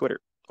time on Twitter,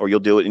 or you'll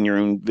do it in your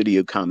own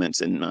video comments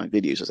and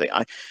videos. You'll say,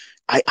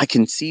 I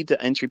can see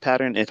the entry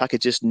pattern. And if I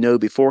could just know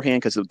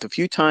beforehand, because the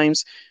few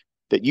times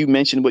that you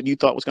mentioned what you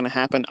thought was going to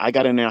happen, I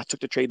got in there, I took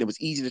the trade. It was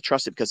easy to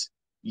trust it because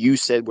you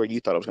said where you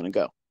thought it was going to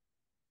go.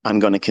 I'm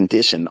going to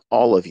condition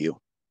all of you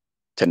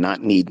to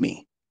not need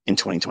me in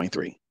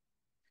 2023.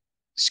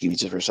 Excuse me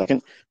just for a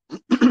second.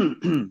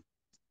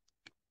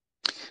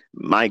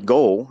 My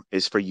goal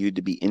is for you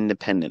to be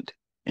independent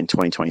in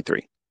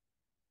 2023.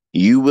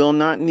 You will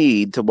not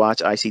need to watch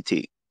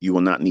ICT. You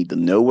will not need to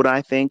know what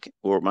I think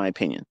or my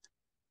opinion.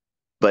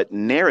 But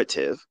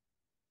narrative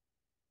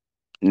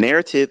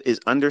is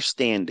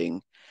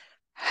understanding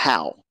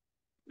how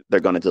they're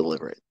going to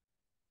deliver it.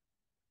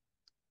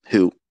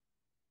 Who?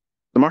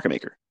 The market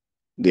maker.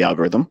 The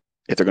algorithm,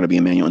 if they're going to be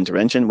a manual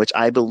intervention, which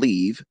I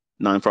believe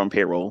non-farm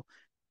payroll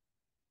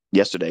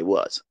yesterday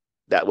was.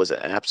 That was an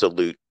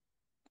absolute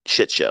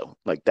shit show.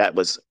 Like that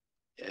was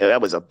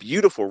a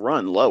beautiful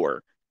run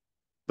lower,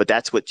 but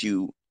that's what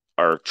you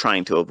are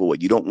trying to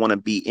avoid. You don't want to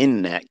be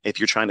in that if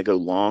you're trying to go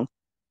long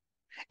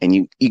and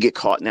you get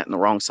caught in that in the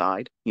wrong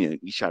side. You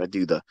try to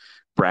do the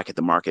bracket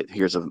the market.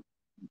 Here's a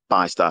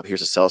buy stop,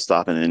 here's a sell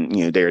stop, and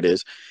then there it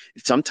is.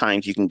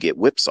 Sometimes you can get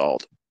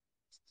whipsawed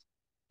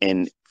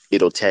and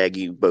it'll tag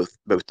you both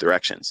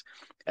directions.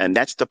 And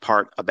that's the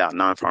part about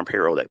non-farm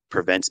payroll that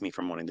prevents me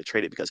from wanting to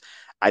trade it, because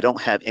I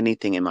don't have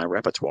anything in my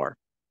repertoire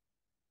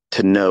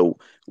to know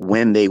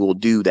when they will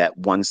do that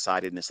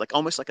one-sidedness, like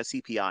almost like a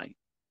CPI.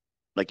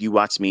 Like you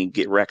watch me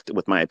get wrecked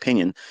with my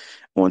opinion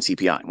on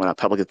CPI when I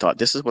publicly thought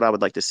this is what I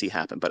would like to see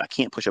happen, but I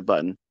can't push a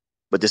button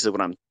but this is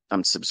what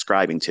I'm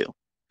subscribing to.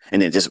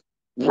 And then just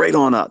right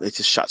on up, it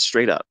just shot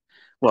straight up.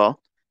 Well,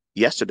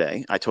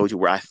 yesterday I told you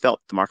where I felt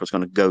the market was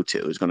going to go to.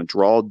 It was going to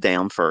draw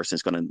down first. And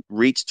it's going to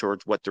reach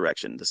towards what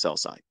direction? The sell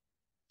side.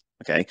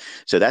 Okay,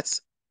 so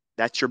that's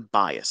your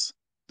bias.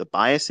 The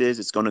bias is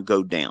it's going to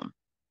go down,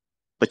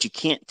 but you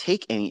can't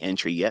take any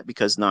entry yet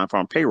because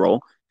non-farm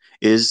payroll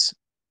is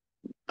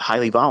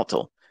highly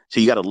volatile. So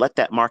you got to let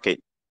that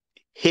market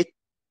hit,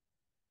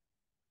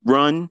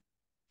 run,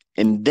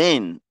 and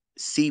then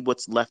see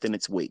what's left in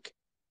its wake.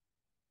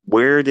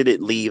 Where did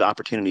it leave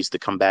opportunities to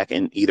come back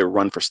and either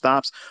run for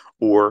stops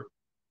or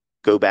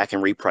go back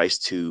and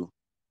reprice to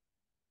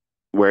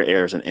where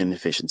there's an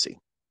inefficiency?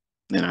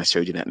 And I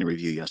showed you that in the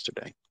review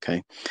yesterday.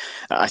 Okay.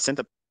 I sent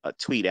a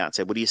tweet out and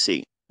said, what do you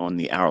see on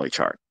the hourly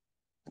chart?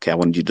 Okay. I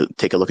wanted you to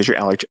take a look at your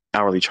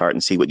hourly chart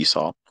and see what you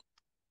saw.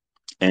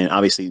 And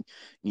obviously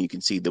you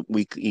can see the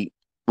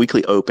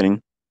weekly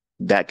opening,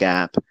 that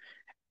gap,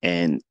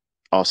 and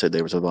also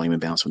there was a volume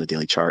imbalance from the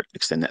daily chart,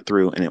 extend that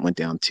through, and it went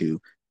down to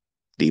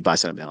the buy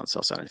side imbalance,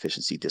 sell side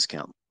inefficiency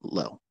discount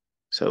low.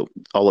 So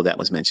all of that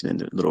was mentioned in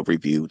the little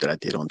review that I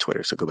did on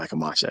Twitter. So go back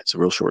and watch that. It's a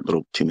real short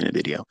little 2-minute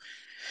video.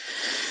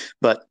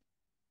 But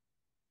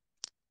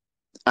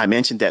I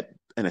mentioned that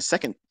in a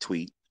second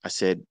tweet, I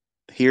said,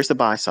 here's the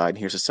buy side,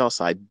 here's the sell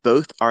side.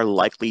 Both are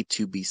likely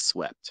to be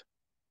swept.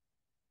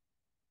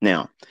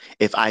 Now,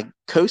 if I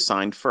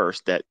co-signed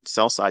first that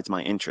sell side's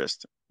my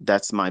interest,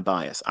 that's my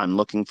bias. I'm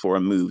looking for a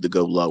move to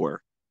go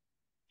lower.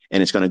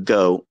 And it's going to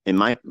go, in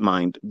my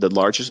mind, the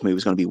largest move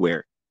is going to be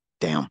where?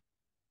 Down.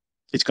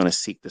 It's going to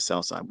seek the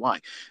sell side. Why?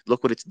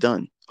 Look what it's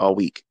done all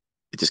week.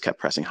 It just kept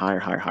pressing higher,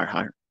 higher, higher,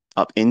 higher,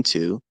 up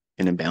into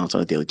an imbalance on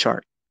the daily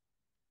chart.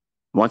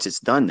 Once it's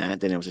done that,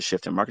 then there was a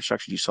shift in market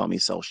structure. You saw me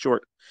sell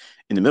short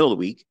in the middle of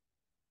the week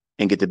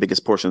and get the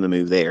biggest portion of the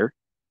move there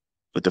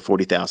with the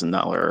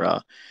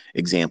 $40,000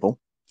 example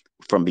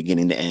from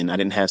beginning to end. I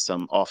didn't have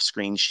some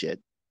off-screen shit,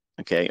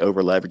 okay,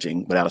 over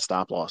leveraging without a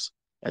stop loss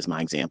as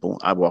my example.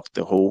 I walked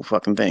the whole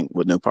fucking thing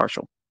with no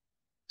partial.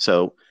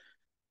 So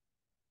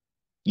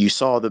you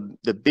saw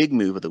the big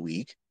move of the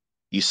week.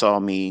 You saw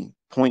me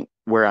point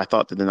where I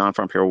thought that the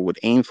non-farm payroll would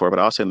aim for, but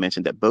I also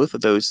mentioned that both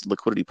of those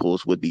liquidity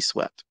pools would be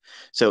swept.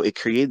 So it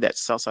created that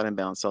sell side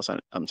imbalance, sell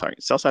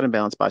side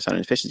imbalance, buy side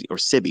inefficiency, or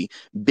SIBI,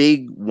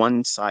 big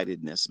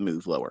one-sidedness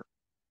move lower.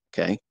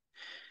 Okay.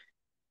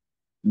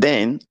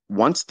 Then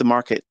once the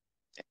market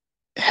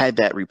had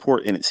that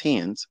report in its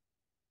hands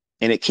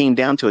and it came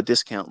down to a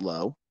discount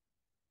low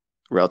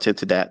relative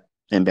to that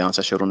imbalance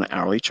I showed on the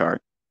hourly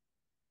chart,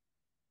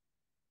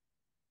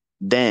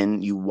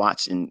 then you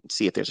watch and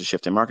see if there's a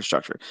shift in market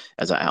structure,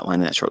 as I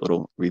outlined in that short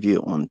little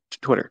review on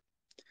Twitter.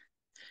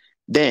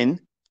 Then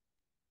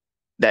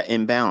that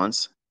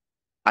imbalance,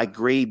 I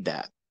grade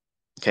that.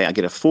 Okay, I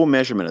get a full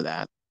measurement of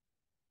that,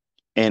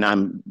 and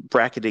I'm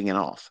bracketing it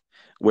off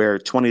where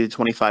 20 to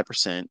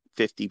 25%,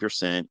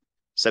 50%,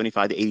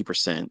 75 to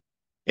 80%,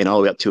 and all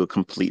the way up to a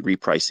complete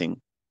repricing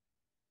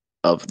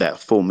of that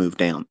full move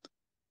down.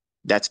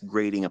 That's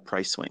grading a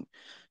price swing.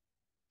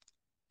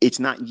 It's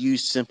not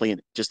used simply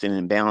just in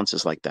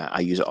imbalances like that.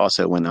 I use it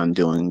also when I'm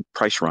doing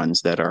price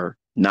runs that are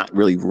not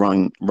really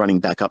running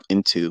back up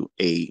into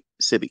a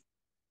SIBI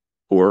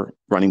or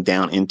running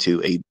down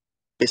into a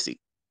BISI,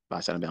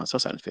 buy side imbalance, sell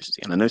side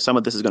efficiency. And I know some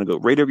of this is going to go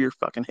right over your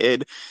fucking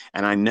head,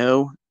 and I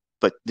know,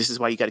 but this is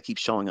why you got to keep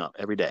showing up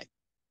every day.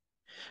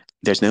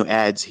 There's no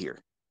ads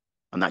here.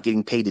 I'm not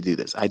getting paid to do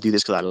this. I do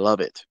this because I love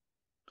it.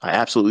 I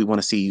absolutely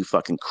want to see you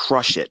fucking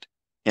crush it.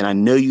 And I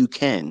know you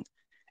can.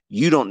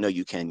 You don't know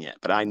you can yet,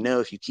 but I know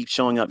if you keep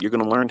showing up, you're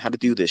going to learn how to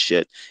do this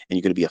shit, and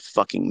you're going to be a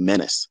fucking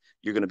menace.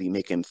 You're going to be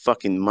making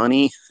fucking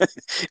money,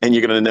 and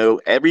you're going to know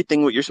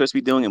everything what you're supposed to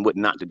be doing and what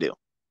not to do.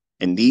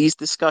 And these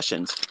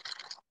discussions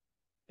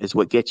is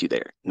what gets you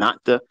there, not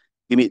the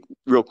give me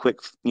real quick,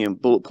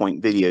 bullet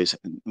point videos.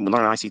 Learn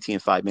ICT in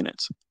 5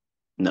 minutes.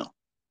 No.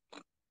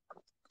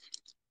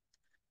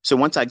 So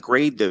once I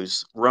grade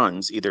those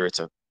runs, either it's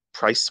a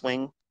price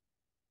swing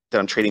that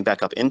I'm trading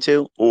back up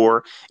into,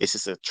 or it's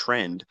just a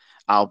trend,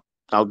 I'll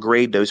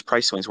grade those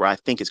price swings where I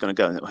think it's going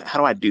to go. How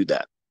do I do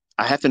that?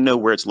 I have to know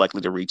where it's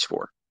likely to reach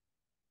for.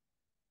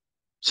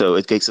 So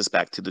it takes us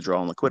back to the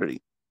draw on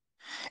liquidity.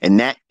 And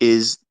that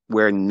is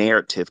where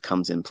narrative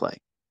comes in play.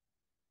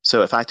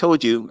 So if I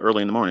told you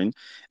early in the morning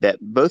that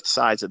both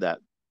sides of that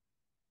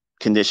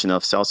condition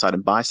of sell side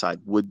and buy side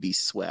would be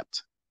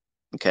swept,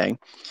 okay,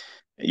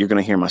 you're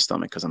going to hear my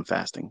stomach because I'm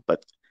fasting.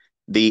 But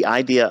the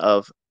idea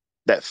of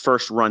that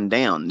first run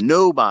down,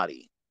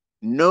 nobody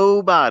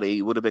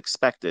would have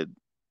expected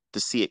to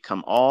see it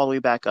come all the way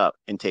back up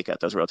and take out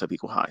those relative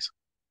equal highs.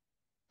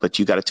 But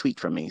you got a tweet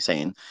from me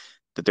saying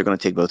that they're going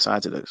to take both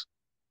sides of those.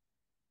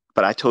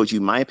 But I told you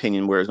my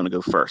opinion where it's going to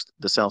go first,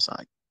 the sell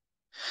side.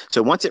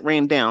 So once it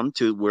ran down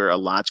to where a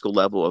logical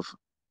level of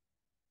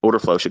order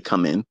flow should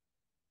come in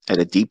at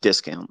a deep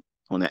discount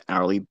on that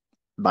hourly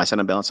buy side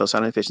imbalance, sell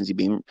side efficiency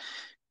being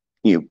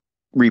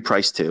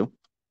repriced to,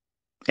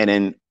 and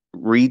then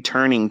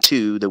returning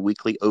to the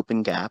weekly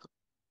open gap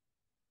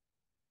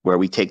where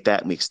we take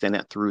that and we extend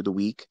that through the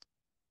week.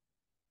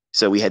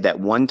 So we had that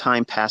one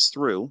time pass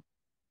through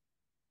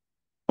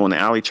on the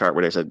hourly chart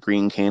where there's a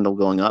green candle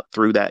going up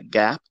through that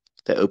gap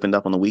that opened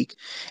up on the week.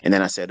 And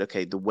then I said,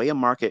 okay, the way a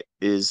market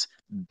is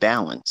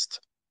balanced,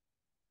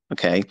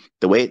 okay,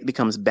 the way it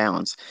becomes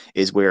balanced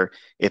is where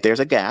if there's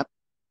a gap,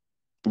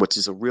 which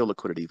is a real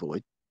liquidity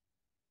void,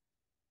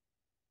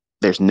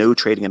 there's no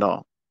trading at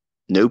all,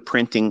 no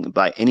printing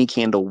by any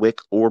candle wick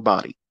or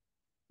body.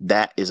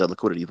 That is a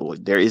liquidity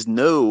void. There is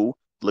no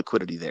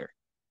liquidity there.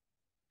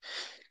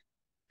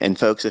 And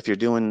folks, if you're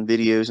doing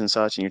videos and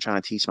such and you're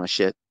trying to teach my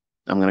shit,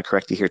 I'm going to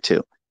correct you here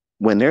too.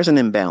 When there's an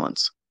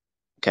imbalance,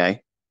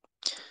 okay,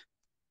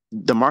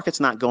 the market's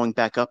not going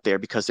back up there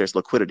because there's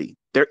liquidity.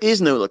 There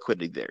is no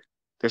liquidity there.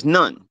 There's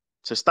none.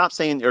 So stop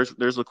saying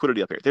there's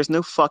liquidity up here. There's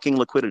no fucking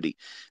liquidity.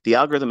 The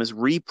algorithm is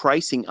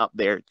repricing up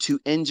there to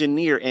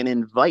engineer and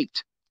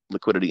invite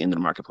liquidity into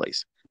the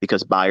marketplace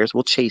because buyers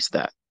will chase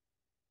that.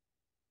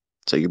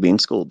 So you're being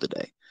schooled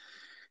today.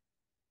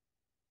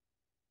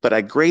 But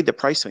I grade the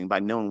price swing by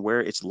knowing where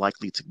it's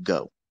likely to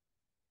go.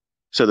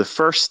 So the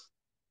first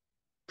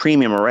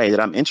premium array that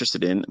I'm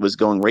interested in was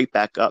going right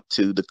back up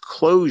to the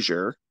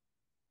closure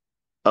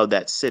of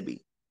that SIBI.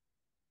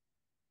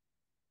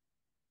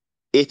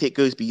 If it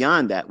goes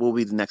beyond that, what will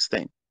be the next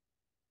thing?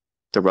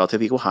 The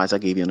relative equal highs I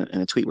gave you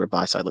in a tweet where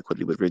buy side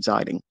liquidity was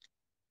residing.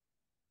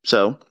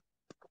 So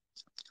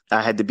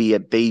I had to be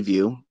at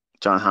Bayview,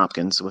 Johns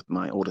Hopkins, with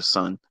my oldest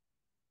son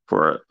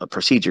for a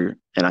procedure,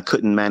 and I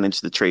couldn't manage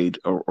the trade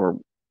or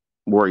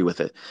worry with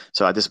it.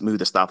 So I just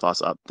moved the stop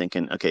loss up,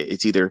 thinking, okay,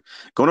 it's either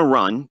going to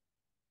run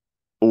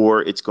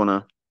or it's going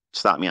to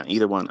stop me out.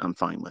 Either one I'm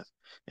fine with.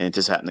 And it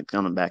just happened to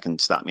come back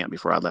and stop me out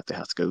before I left the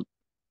house to go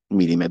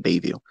meet him at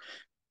Bayview.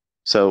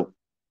 So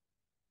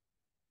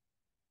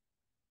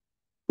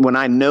when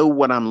I know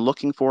what I'm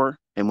looking for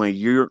and when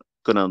you're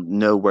going to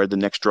know where the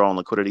next draw on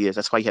liquidity is,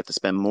 that's why you have to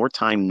spend more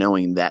time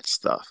knowing that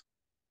stuff.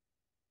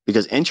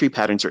 Because entry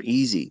patterns are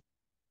easy.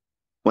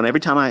 When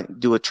every time I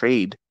do a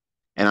trade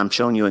and I'm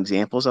showing you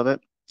examples of it,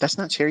 that's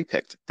not cherry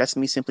picked. That's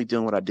me simply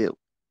doing what I do.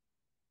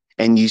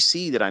 And you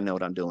see that I know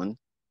what I'm doing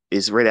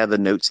is right out of the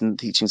notes and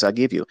teachings I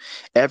give you.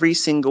 Every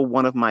single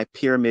one of my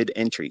pyramid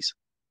entries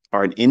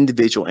are an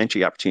individual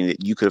entry opportunity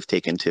that you could have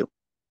taken too.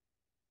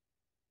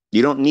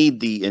 You don't need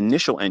the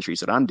initial entries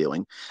that I'm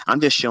doing.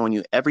 I'm just showing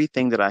you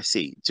everything that I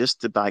see,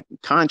 just to, by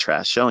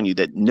contrast, showing you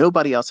that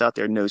nobody else out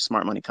there knows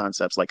smart money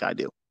concepts like I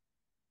do.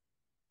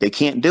 They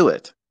can't do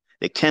it.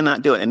 They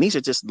cannot do it. And these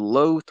are just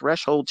low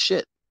threshold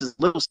shit. This is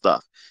little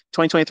stuff.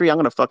 2023, I'm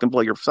going to fucking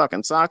blow your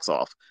fucking socks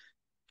off.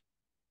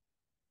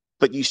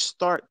 But you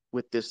start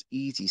with this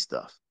easy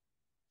stuff,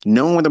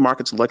 knowing where the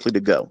market's likely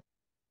to go,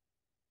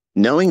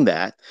 knowing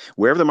that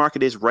wherever the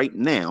market is right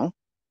now,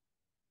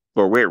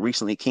 or where it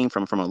recently came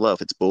from a low,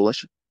 if it's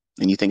bullish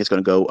and you think it's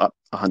going to go up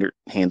 100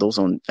 handles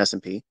on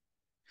S&P,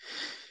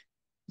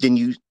 then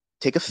you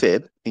take a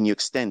fib and you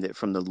extend it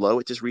from the low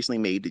it just recently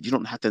made that you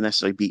don't have to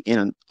necessarily be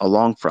in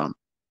along from.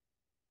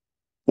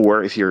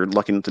 Or if you're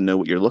lucky enough to know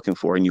what you're looking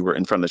for and you were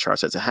in front of the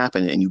charts as it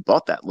happened and you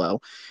bought that low,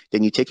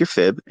 then you take your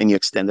fib and you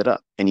extend it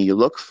up and you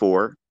look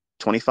for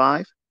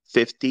 25,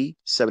 50,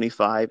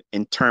 75,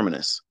 and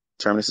terminus.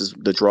 Terminus is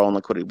the draw on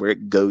liquidity, where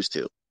it goes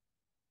to.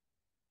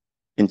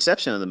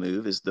 Inception of the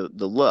move is the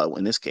low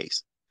in this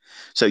case.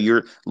 So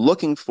you're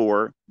looking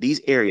for these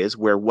areas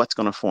where what's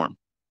going to form?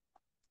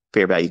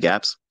 Fair value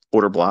gaps,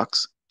 order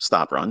blocks,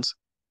 stop runs.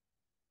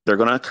 They're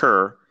going to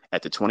occur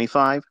at the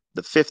 25,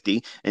 the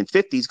 50, and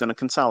 50 is going to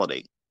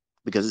consolidate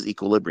because it's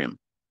equilibrium.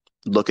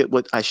 Look at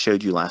what I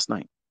showed you last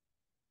night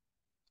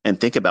and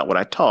think about what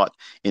I taught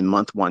in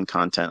month one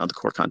content of the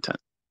core content,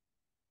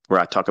 where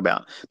I talk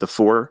about the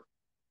 4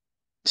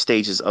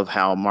 stages of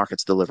how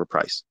markets deliver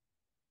price.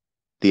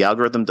 The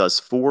algorithm does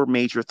 4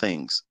 major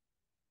things.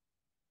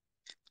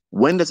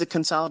 When does it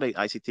consolidate,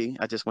 ICT?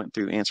 I just went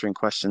through answering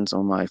questions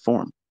on my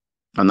forum.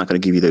 I'm not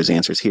going to give you those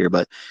answers here,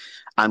 but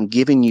I'm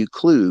giving you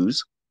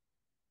clues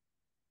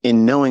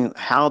in knowing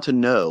how to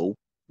know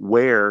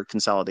where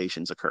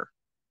consolidations occur.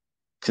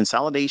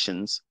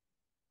 Consolidations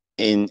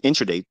in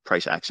intraday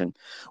price action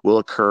will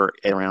occur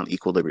around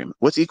equilibrium.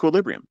 What's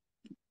equilibrium?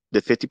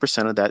 The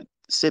 50% of that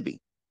SIBI.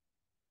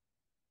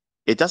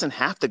 It doesn't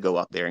have to go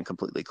up there and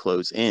completely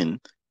close in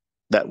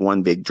that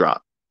one big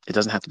drop. It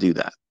doesn't have to do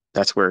that.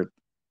 That's where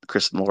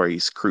Chris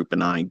Lorry's group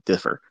and I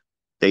differ.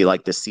 They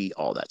like to see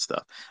all that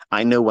stuff.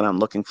 I know what I'm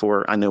looking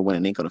for. I know when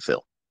it ain't going to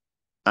fill.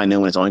 I know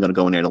when it's only going to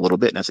go in there in a little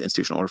bit, and that's an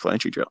institutional order flow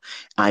entry drill.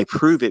 I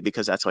prove it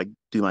because that's what I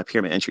do my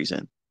pyramid entries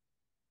in.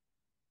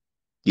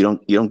 You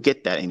don't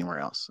get that anywhere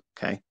else.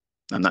 Okay,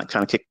 I'm not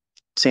trying to kick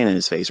sand in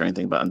his face or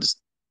anything, but I'm just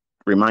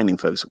reminding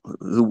folks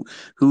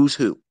who's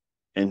who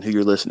and who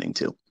you're listening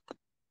to.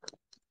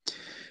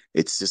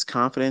 It's just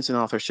confidence in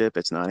authorship.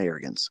 It's not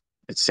arrogance.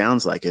 It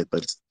sounds like it,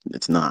 but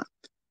it's not.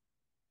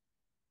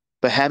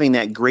 But having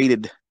that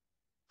graded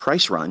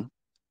price run,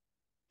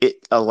 it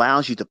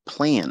allows you to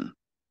plan.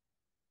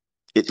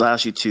 It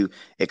allows you to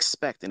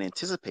expect and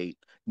anticipate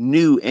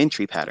new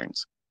entry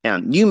patterns.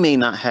 And you may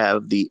not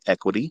have the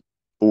equity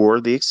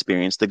or the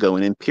experience to go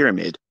in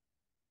pyramid.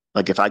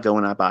 Like if I go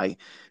and I buy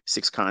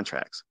 6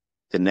 contracts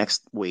the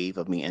next wave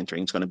of me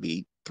entering is going to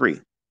be 3.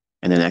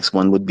 And the next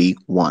one would be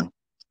 1.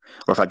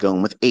 Or if I go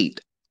in with 8,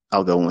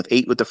 I'll go in with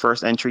 8 with the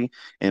first entry.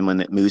 And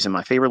when it moves in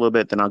my favor a little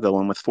bit, then I'll go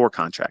in with 4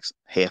 contracts,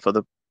 half of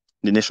the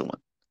initial one.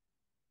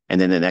 And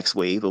then the next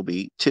wave will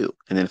be 2.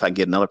 And then if I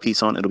get another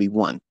piece on, it'll be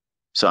 1.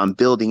 So I'm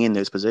building in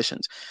those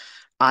positions.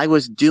 I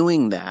was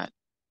doing that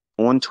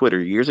on Twitter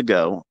years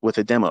ago with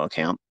a demo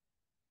account,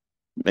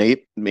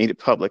 made it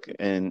public,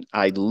 and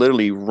I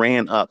literally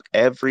ran up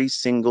every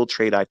single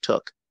trade I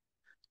took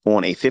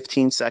on a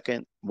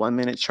 15-second,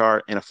 1-minute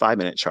chart, and a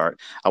 5-minute chart.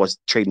 I was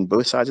trading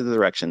both sides of the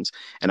directions,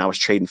 and I was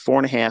trading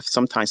 4.5%,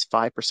 sometimes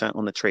 5%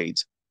 on the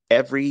trades.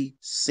 Every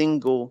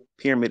single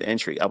pyramid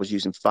entry, I was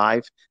using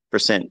 5%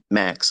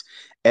 max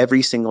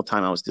every single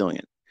time I was doing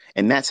it.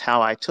 And that's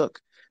how I took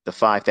the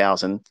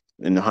 5,000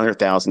 and the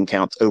 100,000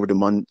 counts over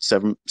to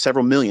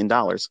several million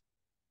dollars.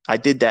 I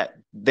did that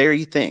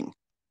very thing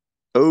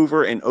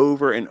over and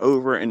over and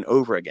over and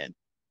over again.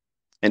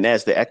 And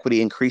as the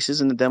equity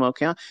increases in the demo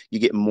account, you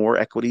get more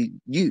equity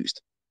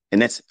used.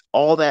 And that's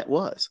all that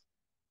was.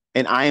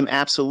 And I am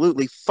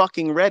absolutely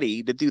fucking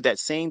ready to do that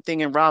same thing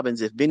in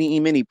Robbins if Vinny E.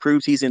 Mini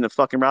proves he's in the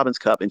fucking Robbins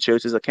Cup and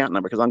shows his account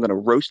number, because I'm going to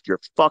roast your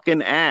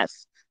fucking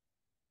ass,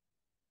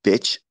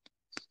 bitch.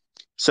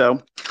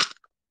 So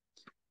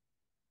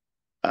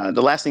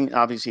the last thing,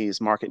 obviously,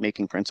 is market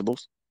making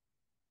principles.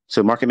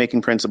 So market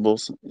making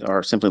principles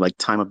are simply like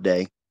time of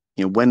day.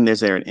 When is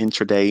there an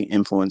intraday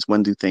influence?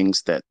 When do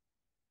things that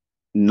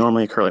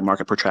normally occur, like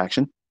market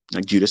protraction,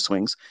 like Judas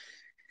swings?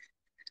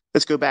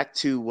 Let's go back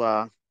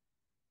to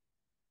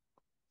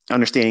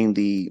understanding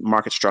the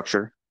market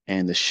structure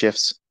and the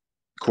shifts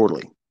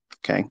quarterly.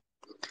 Okay.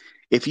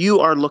 If you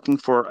are looking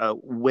for a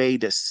way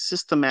to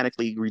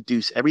systematically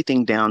reduce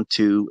everything down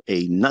to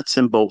a nuts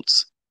and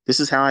bolts, this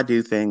is how I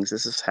do things,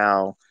 this is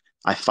how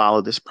I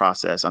follow this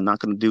process, I'm not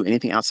going to do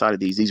anything outside of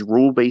these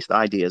rule-based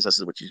ideas, this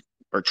is what you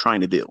are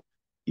trying to do.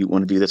 You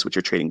want to do this with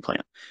your trading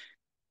plan.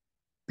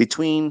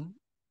 Between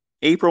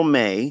April,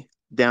 May,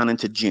 down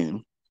into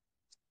June,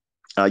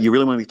 you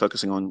really want to be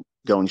focusing on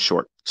going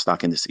short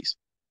stock indices.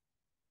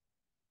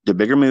 The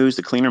bigger moves,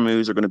 the cleaner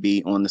moves are going to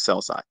be on the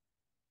sell side.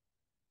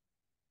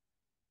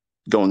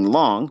 Going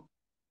long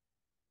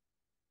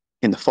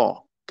in the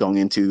fall, going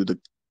into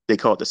they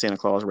call it the Santa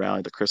Claus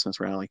rally, the Christmas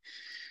rally,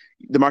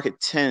 the market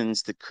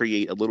tends to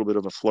create a little bit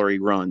of a flurry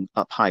run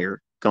up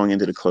higher going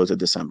into the close of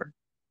December.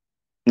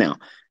 Now,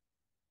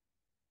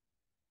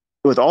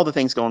 with all the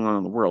things going on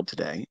in the world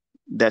today,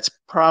 that's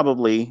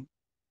probably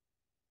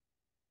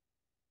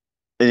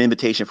an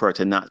invitation for it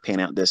to not pan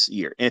out this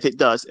year. And if it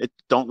does,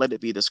 don't let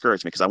it be a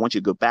discouragement, because I want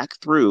you to go back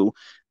through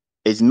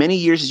as many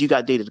years as you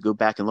got data to go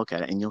back and look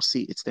at it, and you'll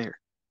see it's there.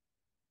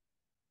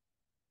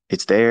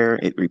 It's there.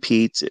 It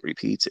repeats, it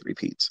repeats, it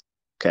repeats.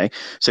 Okay.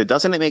 So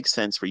doesn't it make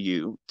sense for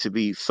you to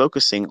be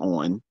focusing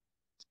on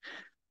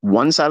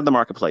one side of the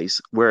marketplace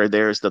where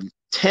there's the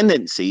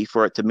tendency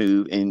for it to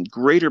move in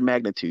greater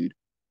magnitude,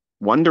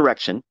 one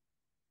direction,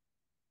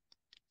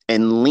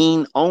 and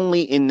lean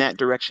only in that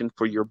direction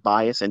for your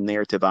bias and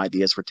narrative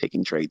ideas for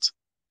taking trades?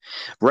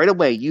 Right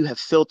away, you have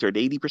filtered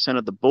 80%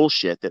 of the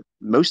bullshit that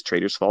most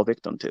traders fall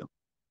victim to.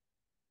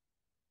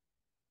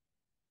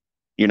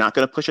 You're not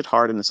going to push it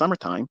hard in the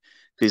summertime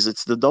because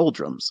it's the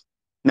doldrums.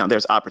 Now,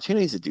 there's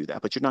opportunities to do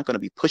that, but you're not going to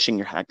be pushing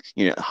your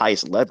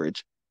highest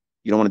leverage.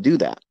 You don't want to do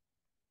that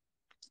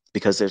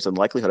because there's a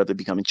likelihood of it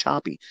becoming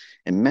choppy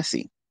and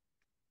messy.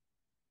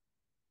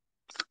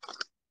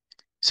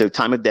 So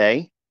time of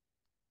day,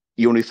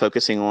 you want to be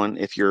focusing on,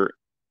 if you're,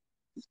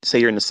 say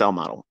you're in the sell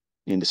model,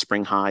 in the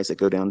spring highs that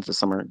go down to the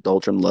summer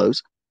doldrum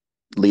lows,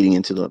 leading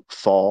into the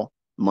fall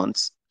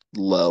months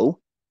low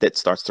that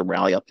starts to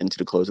rally up into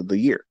the close of the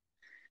year.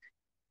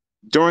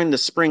 During the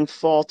spring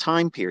fall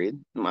time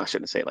period, I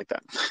shouldn't say it like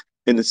that.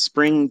 In the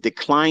spring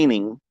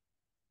declining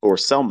or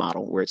sell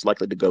model, where it's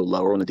likely to go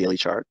lower on the daily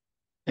chart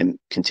and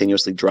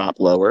continuously drop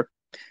lower,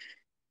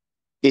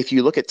 if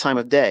you look at time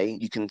of day,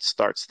 you can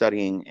start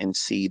studying and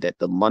see that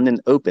the London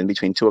Open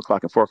between 2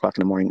 o'clock and 4 o'clock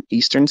in the morning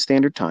Eastern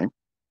Standard Time,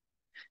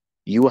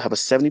 you will have a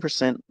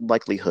 70%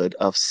 likelihood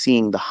of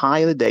seeing the high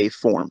of the day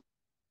form.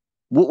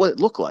 What will it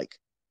look like?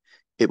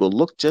 It will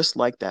look just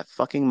like that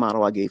fucking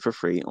model I gave for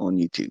free on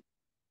YouTube.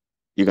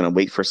 You're going to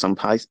wait for some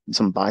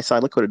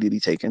buy-side liquidity to be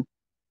taken.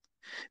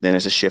 Then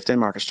there's a shift in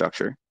market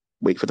structure.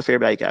 Wait for the fair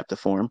value gap to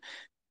form.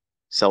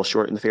 Sell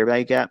short in the fair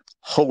value gap.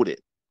 Hold it.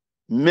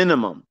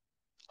 Minimum.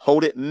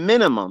 Hold it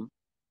minimum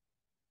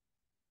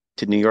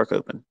to New York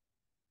Open.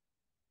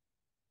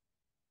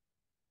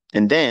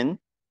 And then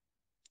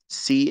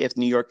see if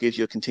New York gives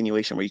you a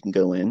continuation where you can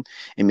go in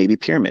and maybe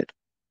pyramid.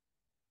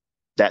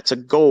 That's a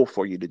goal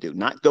for you to do.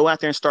 Not go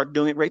out there and start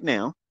doing it right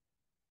now.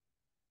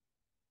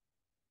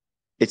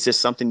 It's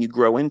just something you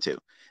grow into.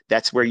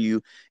 That's where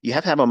you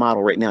have to have a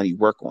model right now you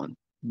work on.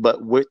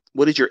 But what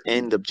is your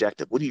end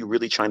objective? What are you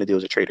really trying to do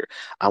as a trader?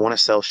 I want to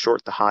sell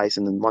short the highs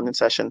in the London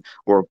session,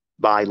 or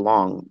buy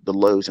long the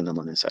lows in the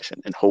London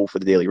session and hold for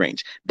the daily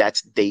range.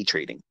 That's day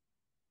trading.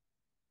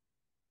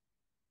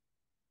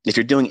 If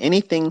you're doing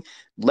anything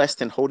less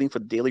than holding for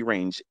the daily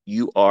range,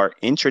 you are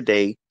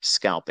intraday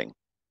scalping.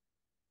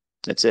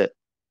 That's it.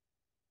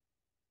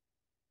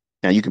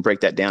 Now you can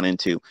break that down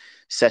into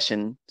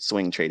session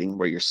swing trading,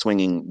 where you're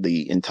swinging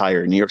the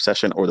entire New York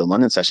session or the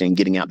London session and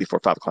getting out before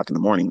 5 o'clock in the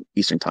morning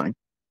Eastern time.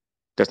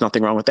 There's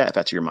nothing wrong with that if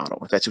that's your model,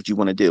 if that's what you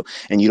want to do.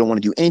 And you don't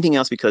want to do anything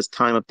else because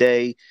time of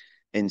day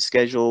and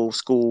schedule,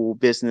 school,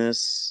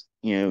 business,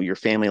 your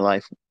family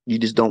life, you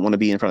just don't want to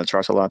be in front of the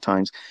charts a lot of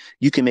times.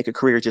 You can make a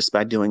career just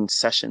by doing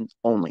session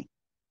only.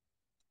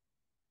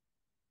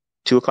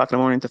 2 o'clock in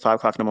the morning to 5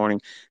 o'clock in the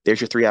morning.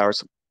 There's your 3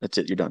 hours. That's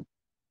it. You're done.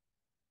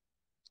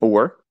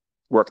 Or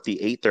work the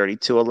 8:30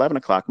 to 11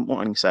 o'clock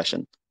morning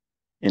session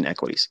in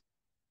equities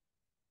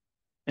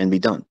and be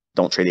done.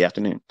 Don't trade the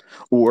afternoon.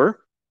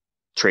 Or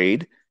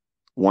trade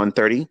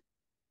 1:30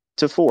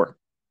 to 4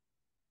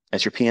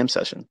 as your PM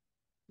session.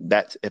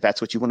 If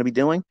that's what you want to be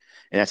doing,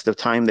 and that's the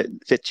time that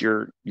fits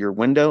your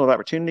window of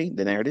opportunity,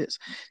 then there it is.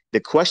 The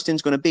question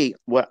is going to be,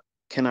 what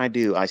can I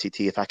do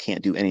ICT if I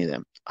can't do any of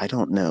them? I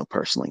don't know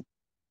personally.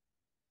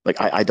 Like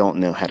I don't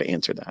know how to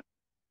answer that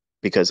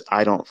because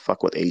I don't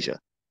fuck with Asia.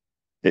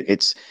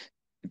 It's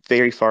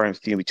very far and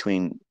few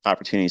between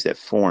opportunities that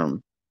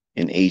form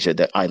in Asia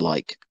that I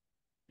like.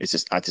 I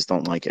just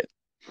don't like it.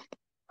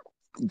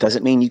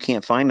 Doesn't mean you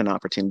can't find an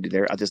opportunity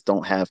there. I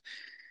don't have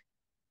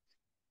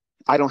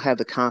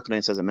the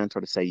confidence as a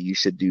mentor to say you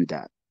should do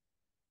that.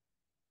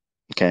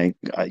 Okay.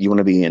 You want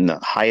to be in the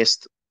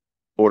highest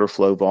order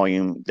flow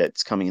volume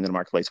that's coming into the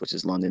marketplace, which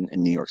is London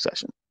and New York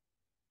session,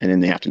 and in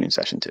the afternoon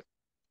session too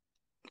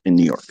in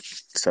New York.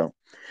 So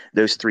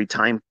those three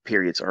time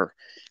periods are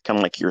kind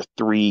of like your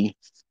three,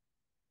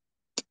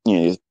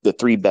 the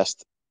three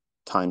best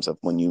times of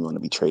when you want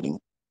to be trading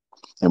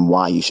and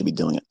why you should be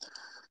doing it.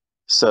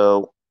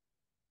 So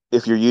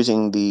if you're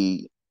using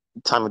the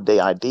time of day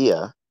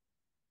idea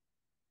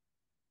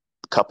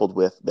coupled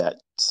with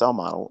that sell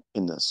model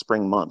in the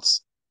spring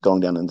months, going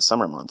down in the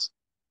summer months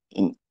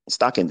in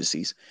stock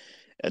indices,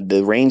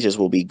 the ranges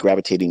will be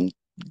gravitating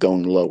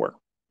going lower.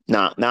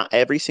 Not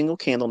every single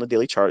candle in the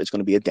daily chart is going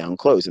to be a down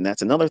close. And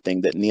that's another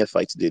thing that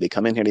neophytes do. They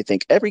come in here and they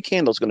think every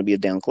candle is going to be a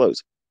down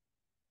close.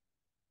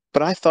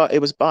 But I thought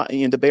it was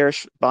the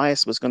bearish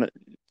bias was going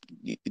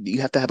to,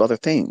 you have to have other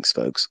things,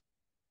 folks.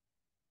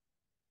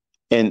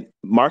 And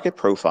market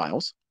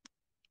profiles.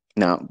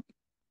 Now,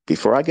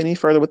 before I get any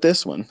further with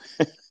this one,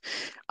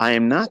 I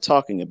am not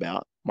talking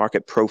about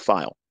market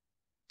profile,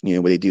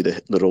 where they do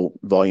the little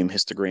volume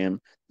histogram,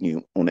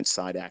 on its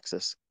side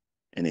axis,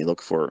 and they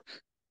look for,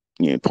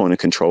 point of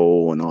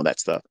control and all that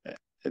stuff.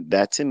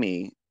 That to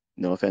me,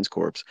 no offense,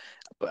 Corpse,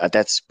 but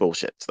that's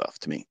bullshit stuff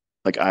to me.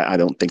 Like, I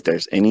don't think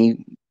there's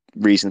any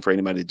reason for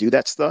anybody to do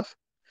that stuff.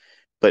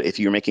 But if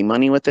you're making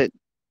money with it,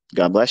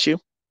 God bless you.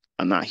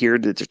 I'm not here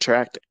to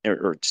detract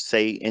or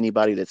say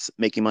anybody that's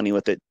making money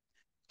with it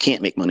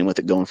can't make money with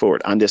it going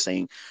forward. I'm just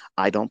saying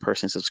I don't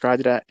personally subscribe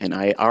to that, and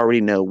I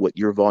already know what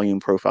your volume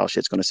profile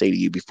shit's going to say to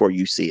you before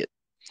you see it.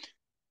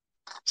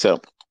 So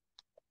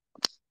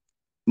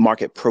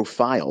market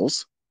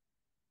profiles,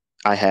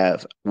 I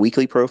have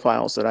weekly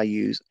profiles that I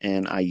use,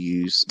 and I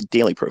use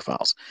daily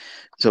profiles.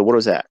 So what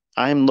is that?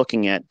 I'm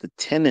looking at the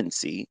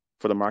tendency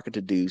for the market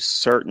to do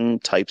certain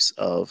types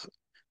of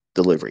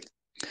delivery.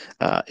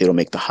 It'll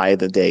make the high of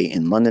the day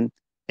in London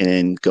and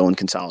then go in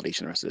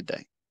consolidation the rest of the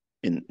day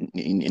in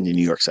the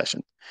New York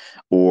session.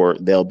 Or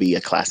there'll be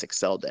a classic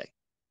sell day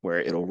where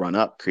it'll run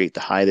up, create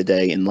the high of the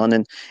day in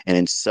London, and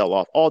then sell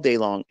off all day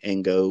long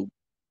and go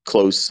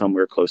close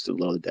somewhere close to the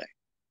low of the day.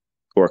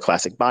 Or a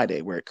classic buy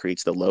day where it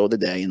creates the low of the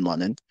day in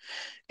London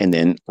and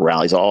then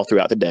rallies all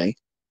throughout the day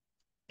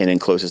and then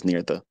closes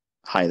near the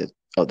high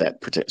of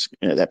that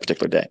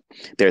particular day.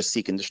 There's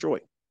seek and destroy,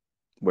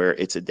 where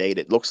it's a day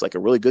that looks like a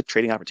really good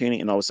trading opportunity,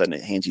 and all of a sudden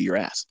it hands you your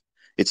ass.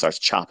 It starts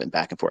chopping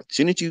back and forth. As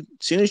soon as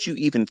you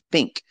even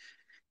think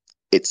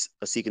it's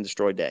a seek and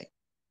destroy day,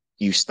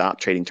 you stop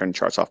trading, turn the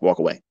charts off, walk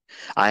away.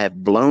 I have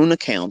blown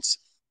accounts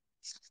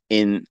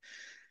in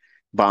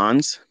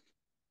bonds.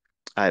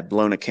 I have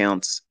blown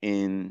accounts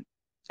in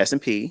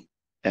S&P,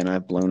 and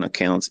I've blown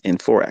accounts in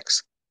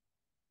Forex,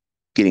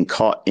 getting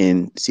caught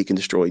in seek and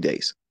destroy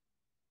days,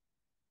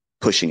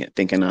 pushing it,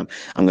 thinking I'm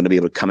going to be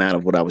able to come out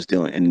of what I was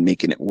doing and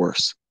making it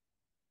worse.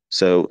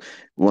 So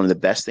one of the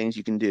best things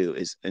you can do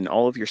is, in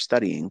all of your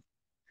studying,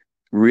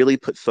 really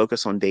put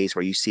focus on days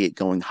where you see it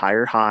going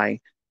higher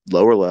high,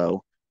 lower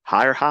low,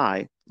 higher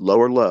high,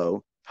 lower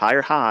low,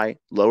 higher high,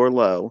 lower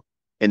low,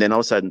 and then all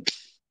of a sudden,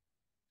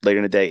 later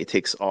in the day, it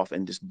takes off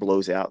and just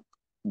blows out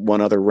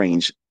one other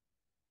range,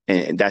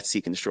 and that's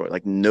seek and destroy.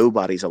 Like,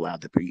 nobody's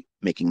allowed to be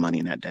making money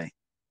in that day.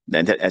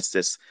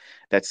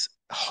 That's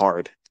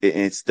hard.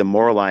 It's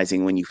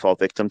demoralizing when you fall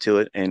victim to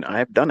it, and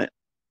I've done it.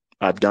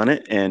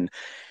 And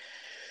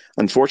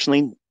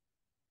unfortunately,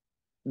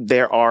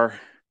 there are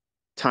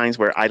times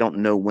where I don't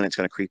know when it's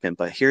going to creep in,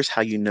 but here's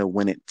how you know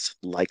when it's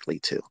likely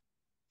to.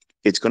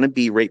 It's going to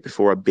be right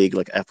before a big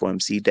like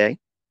FOMC day.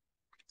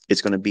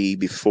 It's going to be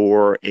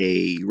before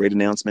a rate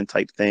announcement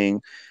type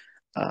thing,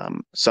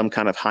 some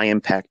kind of high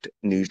impact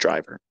news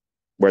driver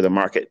where the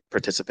market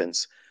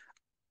participants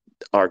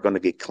are going to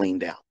get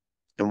cleaned out.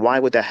 And why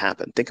would that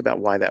happen? Think about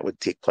why that would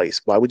take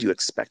place. Why would you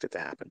expect it to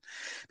happen?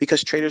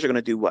 Because traders are going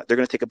to do what? They're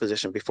going to take a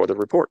position before the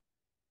report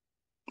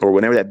or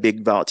whenever that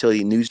big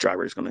volatility news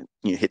driver is going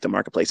to hit the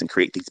marketplace and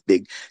create these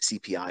big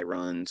CPI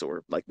runs,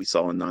 or like we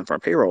saw in non-farm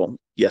payroll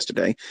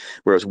yesterday,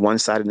 where it was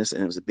one-sidedness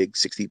and it was a big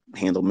 60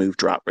 handle move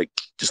drop, right,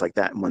 just like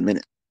that in 1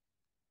 minute.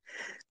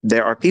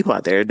 There are people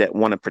out there that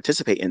want to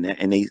participate in that,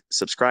 and they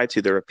subscribe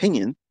to their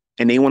opinion,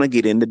 and they want to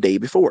get in the day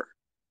before.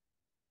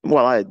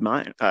 Well, I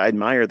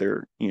admire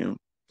their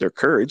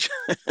courage.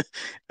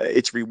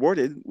 It's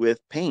rewarded with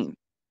pain,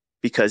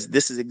 because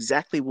this is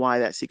exactly why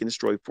that seek and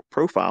destroy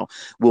profile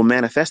will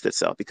manifest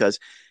itself, because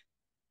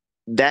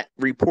that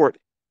report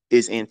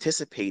is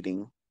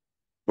anticipating,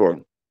 or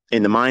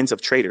in the minds of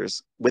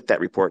traders with that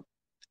report,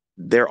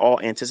 they're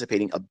all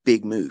anticipating a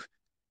big move,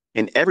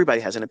 and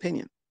everybody has an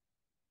opinion.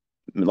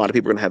 A lot of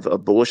people are going to have a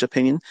bullish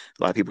opinion.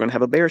 A lot of people are going to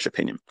have a bearish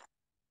opinion.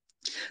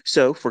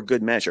 So for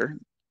good measure,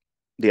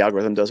 the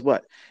algorithm does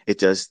what? It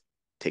just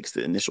takes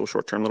the initial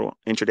short-term little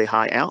intraday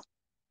high out,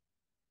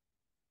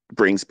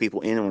 brings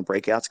people in on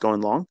breakouts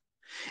going long,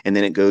 and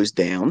then it goes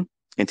down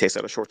and takes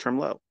out a short-term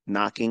low,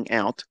 knocking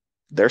out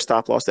their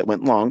stop loss that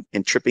went long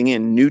and tripping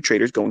in new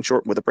traders going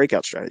short with a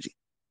breakout strategy.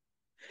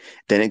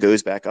 Then it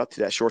goes back up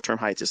to that short-term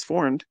high it just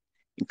formed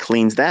and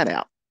cleans that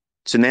out.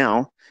 So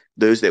now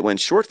those that went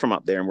short from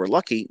up there and were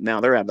lucky, now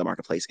they're out of the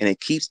marketplace. And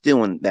it keeps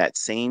doing that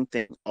same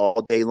thing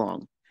all day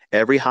long.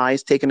 Every high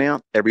is taken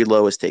out, every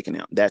low is taken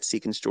out. That's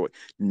seek and destroy.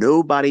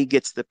 Nobody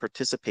gets to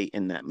participate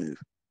in that move.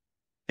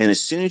 And as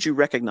soon as you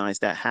recognize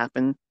that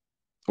happen,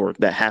 or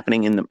that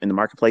happening in the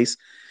marketplace,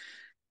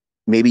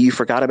 maybe you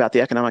forgot about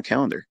the economic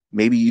calendar.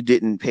 Maybe you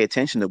didn't pay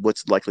attention to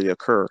what's likely to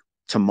occur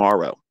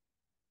tomorrow.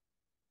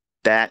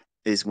 That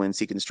is when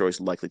seek and destroy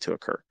is likely to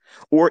occur.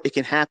 Or it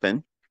can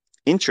happen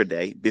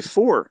intraday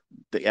before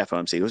the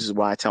FOMC. This is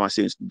why I tell my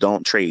students,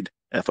 don't trade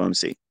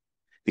FOMC,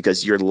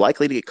 because you're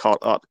likely to get caught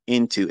up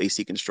into a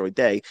seek and destroy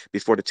day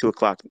before the 2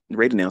 o'clock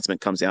rate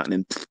announcement comes out, and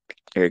then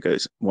there it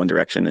goes one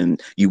direction,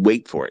 and you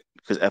wait for it,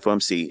 because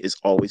FOMC is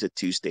always a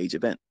two-stage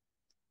event.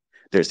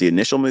 There's the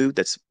initial move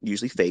that's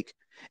usually fake,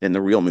 and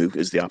the real move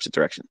is the opposite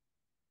direction.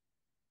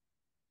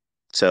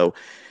 So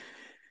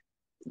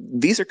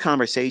these are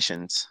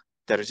conversations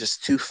that are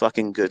just too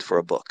fucking good for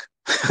a book.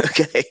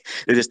 Okay?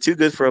 They're just too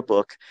good for a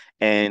book.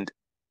 And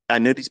I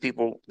know these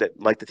people that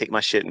like to take my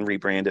shit and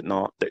rebrand it and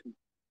all.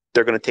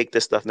 They're going to take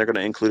this stuff and they're going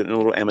to include it in a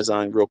little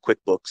Amazon real quick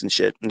books and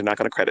shit. And they're not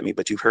going to credit me,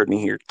 but you've heard me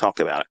here talk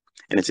about it.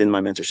 And it's in my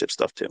mentorship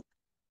stuff too.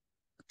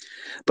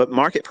 But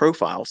market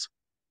profiles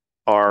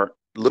are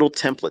little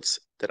templates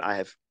that I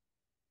have,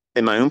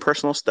 in my own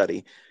personal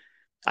study,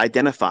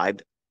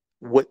 identified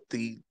what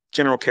the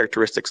general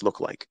characteristics look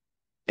like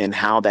and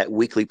how that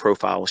weekly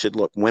profile should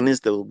look. When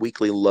is the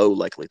weekly low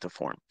likely to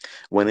form?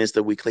 When is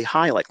the weekly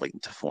high likely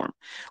to form?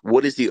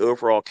 What is the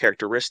overall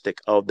characteristic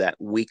of that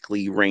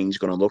weekly range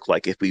going to look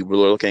like if we were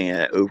looking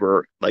at it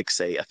over, like,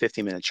 say, a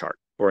 15-minute chart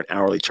or an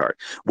hourly chart?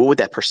 What would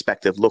that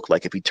perspective look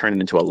like if we turn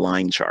it into a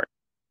line chart?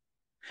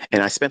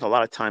 And I spent a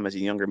lot of time as a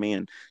younger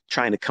man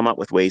trying to come up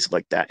with ways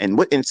like that. And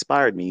what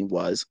inspired me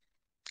was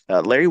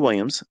Larry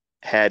Williams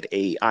had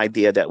an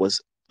idea that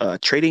was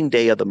trading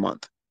day of the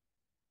month.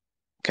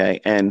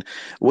 Okay. And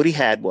what he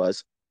had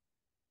was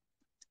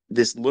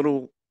this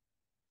little,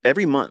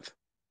 every month,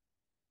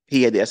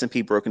 he had the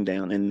S&P broken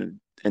down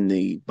and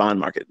the bond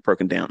market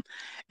broken down.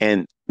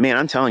 And man,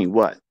 I'm telling you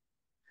what,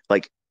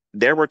 like,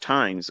 there were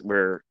times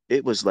where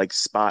it was like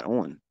spot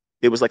on.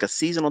 It was like a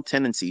seasonal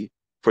tendency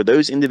for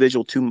those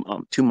individual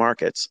two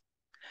markets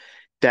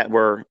that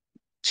were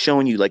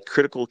showing you like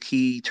critical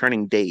key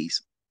turning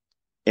days.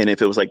 And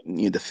if it was like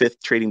the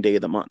fifth trading day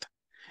of the month,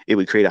 it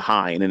would create a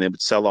high and then it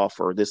would sell off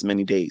for this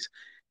many days.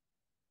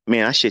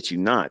 Man, I shit you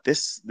not.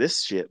 This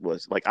shit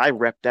was like, I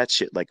repped that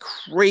shit like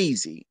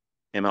crazy.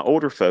 And my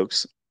older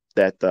folks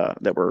that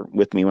were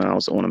with me when I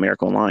was on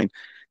America Online,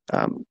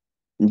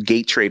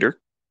 Gate Trader,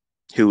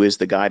 who is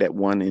the guy that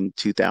won in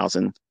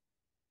 2000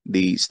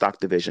 the stock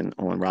division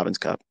on Robbins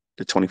Cup,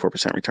 the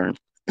 24% return,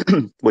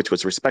 which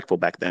was respectful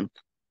back then.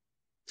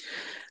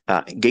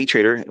 Gate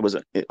Trader was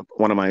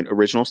one of my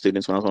original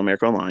students when I was on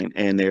America Online,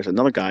 and there's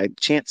another guy,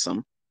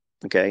 Chansum,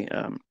 okay,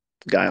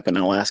 guy up in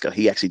Alaska.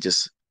 He actually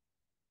just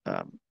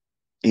I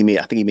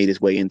think he made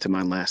his way into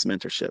my last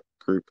mentorship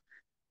group.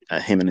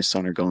 Him and his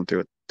son are going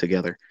through it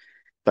together,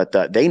 but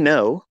they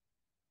know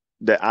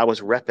that I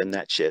was repping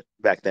that shit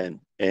back then,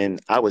 and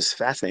I was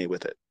fascinated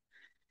with it,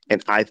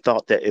 and I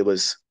thought that it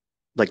was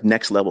like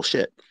next level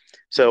shit.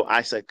 So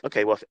I said,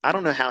 okay, well, I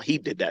don't know how he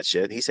did that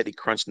shit. He said he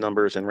crunched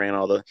numbers and ran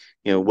all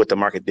the, what the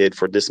market did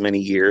for this many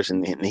years,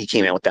 and he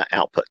came out with that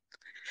output.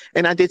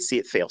 And I did see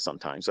it fail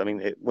sometimes. I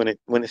mean, when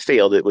it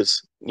failed, it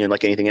was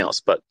like anything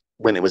else. But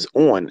when it was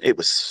on, it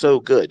was so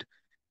good.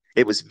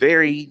 It was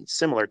very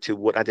similar to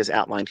what I just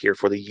outlined here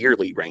for the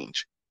yearly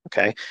range.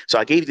 Okay, so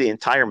I gave you the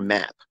entire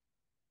map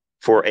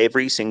for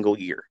every single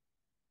year.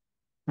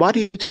 Why do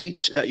you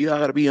teach that you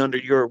got to be under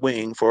your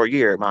wing for a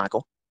year,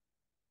 Michael?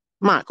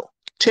 Michael,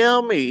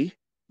 tell me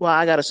why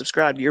I got to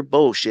subscribe to your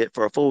bullshit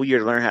for a full year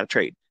to learn how to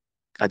trade.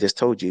 I just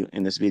told you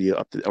in this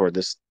video or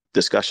this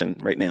discussion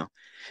right now.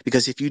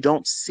 Because if you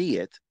don't see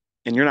it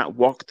and you're not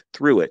walked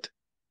through it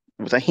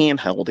with a hand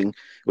holding,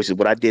 which is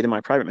what I did in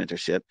my private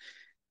mentorship,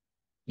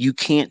 you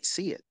can't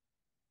see it.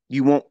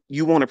 You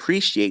won't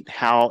appreciate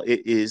how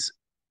it is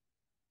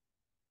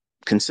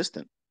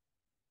consistent.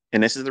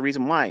 And this is the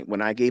reason why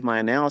when I gave my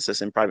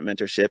analysis in private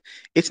mentorship,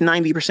 it's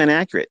 90%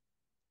 accurate.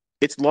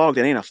 It's logged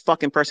and ain't a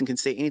fucking person can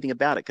say anything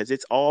about it because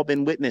it's all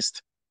been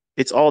witnessed.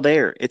 It's all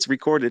there. It's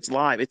recorded. It's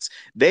live. It's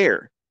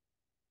there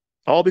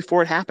all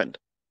before it happened.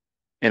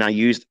 And I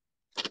used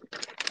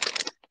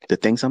the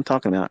things I'm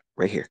talking about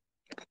right here.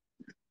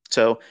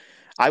 So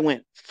I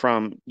went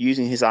from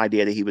using his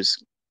idea that he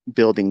was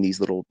building these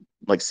little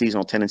like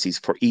seasonal tendencies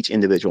for each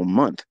individual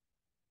month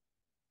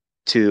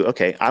to,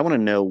 okay, I want to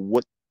know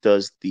what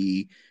does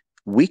the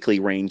weekly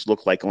range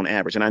look like on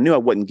average. And I knew I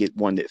wouldn't get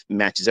one that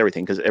matches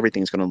everything because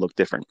everything's going to look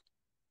different.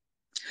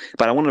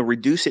 But I want to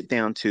reduce it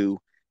down to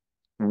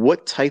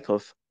what type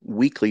of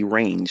weekly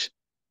range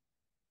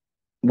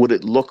would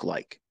it look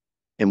like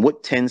and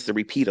what tends to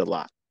repeat a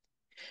lot.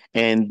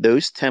 And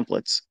those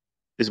templates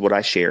is what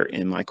I share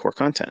in my core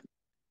content.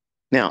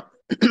 Now,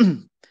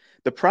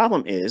 the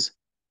problem is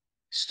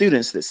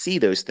students that see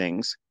those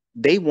things,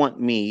 they want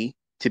me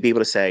to be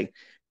able to say,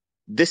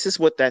 this is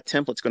what that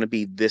template's going to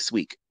be this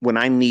week when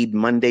I need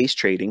Monday's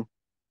trading.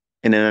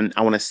 And then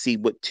I want to see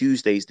what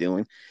Tuesday's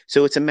doing.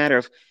 So it's a matter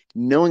of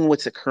knowing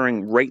what's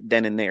occurring right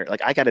then and there.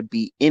 Like I got to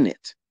be in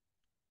it.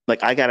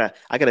 Like I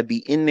gotta be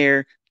in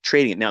there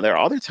trading it. Now there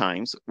are other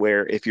times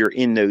where if you're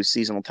in those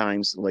seasonal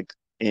times, like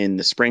in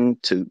the spring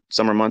to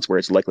summer months where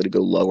it's likely to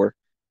go lower,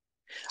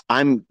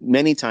 I'm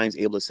many times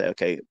able to say,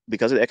 okay,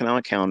 because of the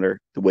economic calendar,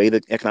 the way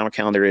the economic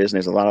calendar is, and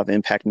there's a lot of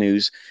impact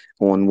news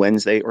on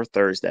Wednesday or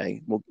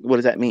Thursday. Well, what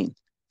does that mean?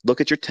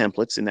 Look at your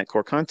templates in that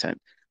core content.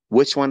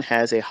 Which one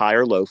has a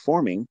higher low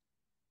forming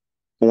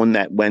on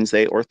that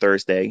Wednesday or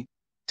Thursday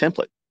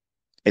template?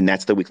 And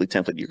that's the weekly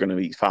template you're going to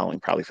be following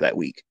probably for that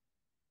week.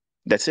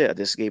 That's it. I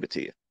just gave it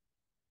to you.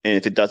 And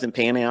if it doesn't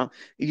pan out,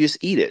 you just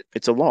eat it.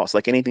 It's a loss,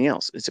 like anything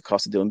else. It's a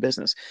cost of doing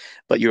business.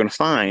 But you're going to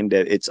find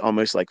that it's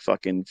almost like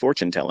fucking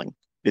fortune telling.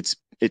 It's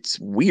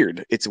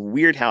weird. It's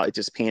weird how it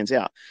just pans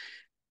out.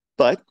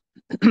 But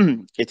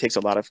it takes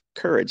a lot of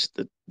courage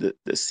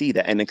to see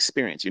that and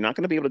experience. You're not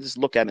going to be able to just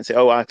look at it and say,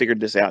 "Oh, I figured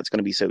this out. It's going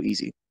to be so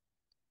easy."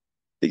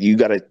 That you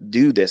got to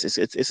do this.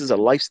 This is a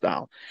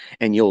lifestyle,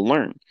 and you'll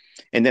learn.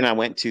 And then I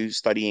went to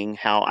studying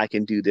how I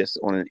can do this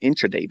on an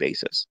intraday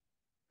basis.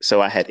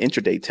 So I had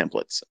intraday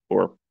templates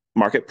or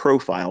market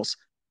profiles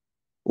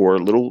or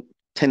little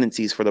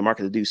tendencies for the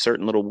market to do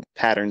certain little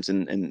patterns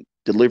and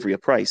delivery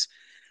of price.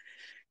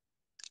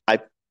 I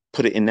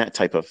put it in that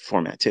type of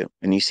format too.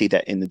 And you see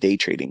that in the day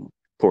trading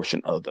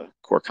portion of the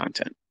core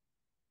content.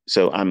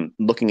 So I'm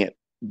looking at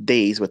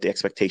days with the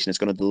expectation it's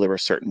going to deliver a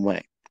certain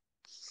way.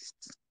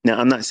 Now,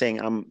 I'm not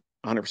saying I'm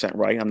 100%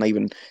 right. I'm not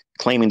even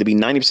claiming to be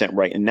 90%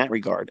 right in that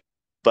regard.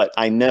 But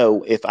I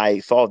know if I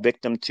fall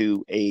victim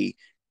to a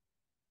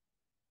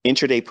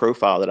intraday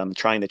profile that I'm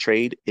trying to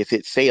trade, if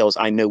it fails,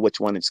 I know which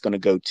one it's going to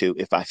go to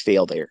if I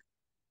fail there.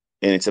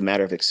 And it's a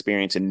matter of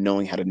experience and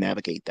knowing how to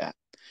navigate that.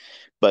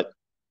 But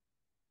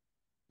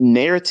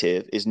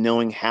narrative is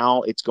knowing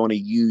how it's going to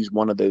use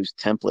one of those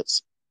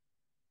templates.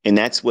 And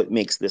that's what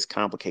makes this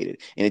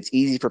complicated. And it's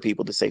easy for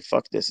people to say,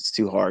 fuck this, it's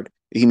too hard.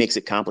 He makes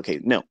it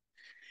complicated. No.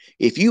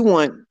 If you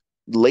want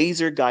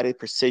laser guided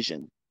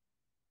precision,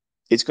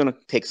 it's going to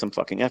take some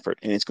fucking effort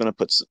and it's going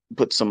to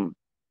put some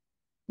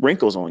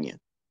wrinkles on you.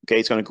 Okay.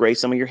 It's going to gray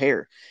some of your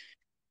hair.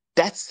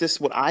 That's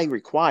just what I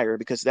require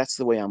because that's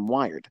the way I'm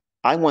wired.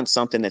 I want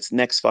something that's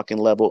next fucking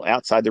level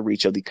outside the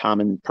reach of the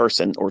common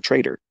person or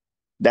trader.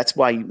 That's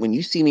why when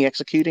you see me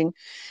executing,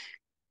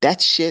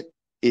 that shit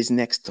is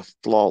next to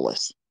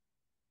flawless.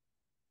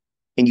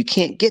 And you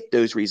can't get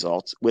those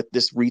results with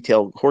this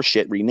retail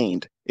horseshit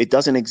renamed. It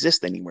doesn't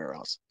exist anywhere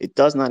else. It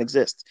does not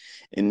exist.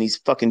 And these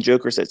fucking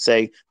jokers that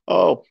say,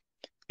 oh,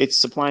 it's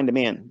supply and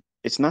demand.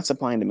 It's not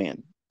supply and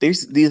demand. The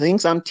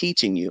things I'm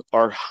teaching you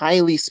are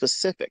highly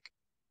specific.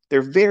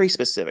 They're very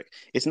specific.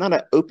 It's not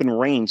an open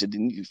range that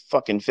you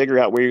fucking figure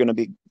out where you're going to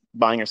be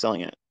buying or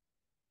selling at.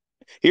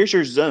 Here's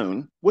your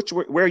zone.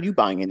 Where are you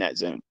buying in that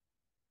zone?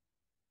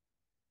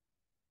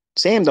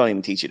 Sam don't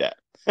even teach you that.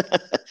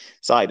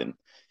 Sidon.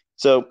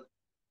 So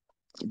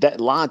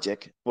that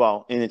logic,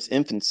 while in its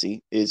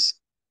infancy, is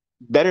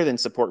better than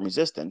support and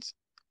resistance,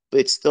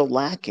 but it's still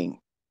lacking.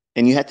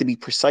 And you have to be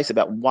precise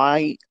about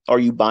why are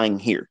you buying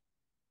here?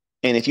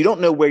 And if you don't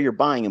know where you're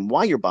buying and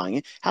why you're buying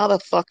it, how the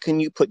fuck can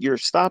you put your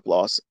stop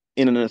loss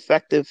in an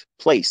effective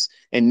place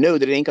and know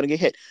that it ain't going to get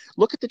hit?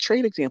 Look at the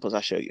trade examples I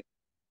show you.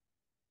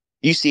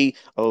 You see,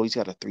 oh, he's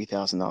got a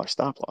 $3,000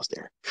 stop loss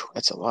there. Whew,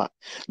 that's a lot.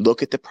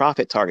 Look at the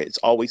profit target. It's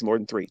always more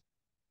than 3.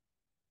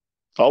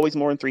 Always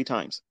more than 3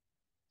 times.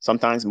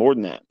 Sometimes more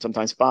than that.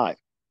 Sometimes 5.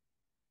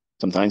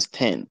 Sometimes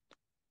 10.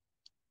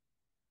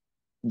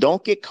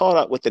 Don't get caught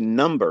up with the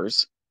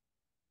numbers.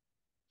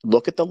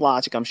 Look at the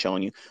logic I'm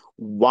showing you.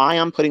 Why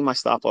I'm putting my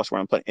stop loss where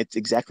I'm putting it. It's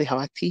exactly how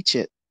I teach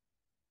it.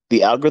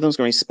 The algorithm's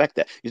going to respect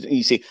that.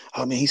 You see,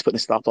 oh man, he's putting a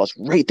stop loss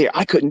right there.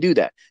 I couldn't do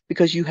that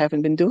because you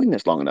haven't been doing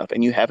this long enough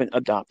and you haven't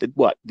adopted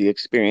what? The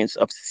experience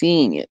of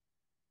seeing it.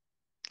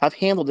 I've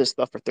handled this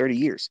stuff for 30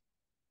 years.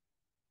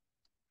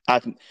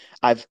 I've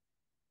I've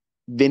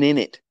been in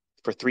it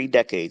for 3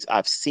 decades.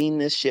 I've seen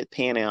this shit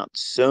pan out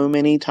so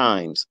many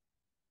times.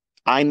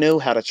 I know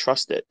how to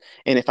trust it.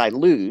 And if I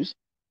lose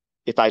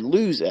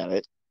at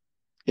it,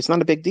 it's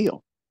not a big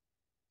deal.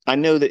 I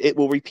know that it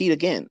will repeat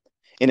again.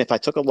 And if I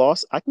took a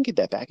loss, I can get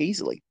that back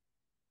easily.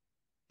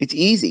 It's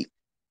easy.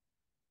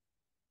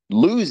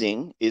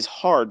 Losing is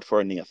hard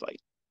for a neophyte.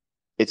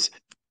 It's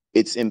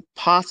it's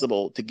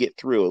impossible to get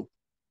through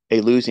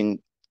a losing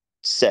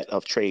set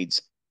of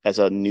trades as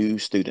a new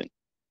student.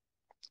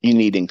 You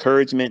need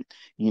encouragement.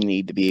 You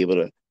need to be able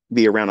to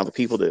be around other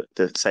people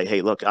to say,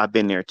 hey, look, I've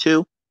been there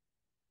too.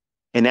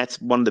 And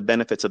that's one of the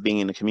benefits of being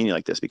in a community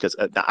like this, because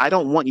I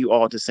don't want you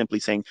all to simply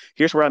saying,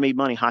 here's where I made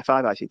money. High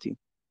five, ICT.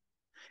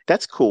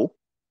 That's cool.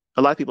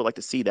 A lot of people like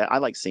to see that. I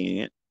like seeing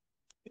it.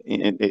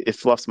 It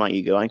fluffs my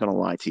ego. I ain't going to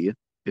lie to you.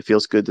 It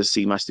feels good to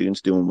see my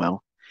students doing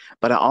well.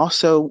 But I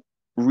also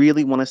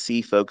really want to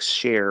see folks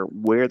share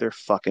where they're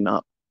fucking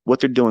up, what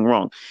they're doing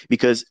wrong.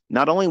 Because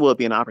not only will it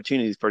be an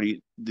opportunity for you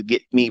to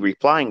get me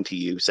replying to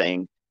you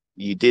saying,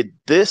 you did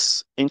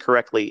this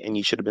incorrectly and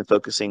you should have been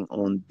focusing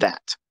on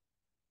that.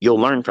 You'll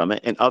learn from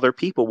it and other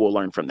people will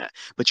learn from that.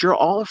 But you're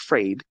all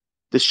afraid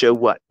to show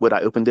what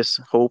I opened this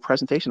whole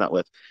presentation out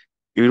with.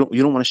 You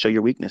don't want to show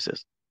your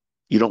weaknesses.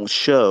 You don't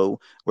show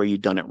where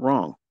you've done it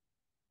wrong.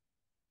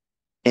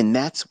 And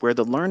that's where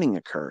the learning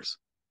occurs.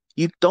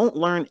 You don't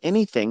learn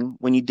anything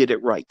when you did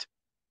it right.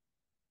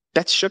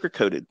 That's sugar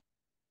coated.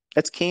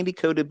 That's candy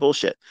coated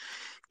bullshit.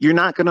 You're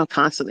not going to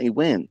constantly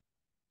win.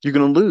 You're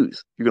going to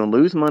lose. You're going to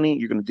lose money.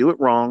 You're going to do it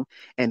wrong.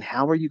 And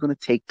how are you going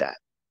to take that?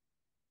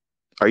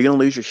 Are you going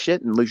to lose your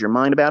shit and lose your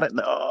mind about it?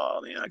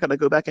 Oh, man, I got to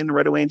go back in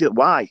right away and do it.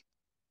 Why?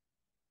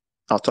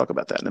 I'll talk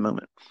about that in a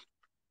moment.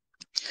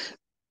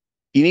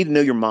 You need to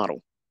know your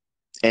model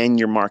and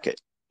your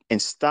market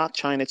and stop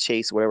trying to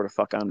chase whatever the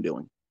fuck I'm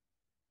doing.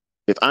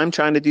 If I'm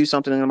trying to do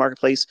something in the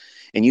marketplace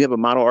and you have a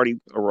model already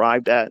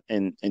arrived at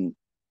and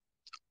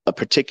a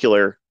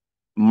particular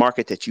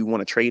market that you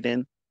want to trade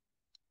in,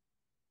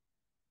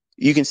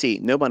 you can see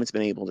nobody's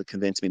been able to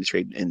convince me to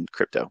trade in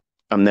crypto.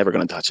 I'm never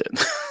going to touch it.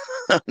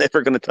 I'm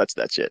never going to touch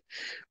that shit.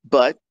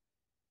 But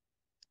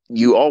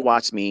you all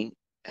watch me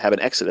have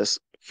an exodus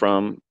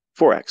from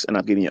Forex, and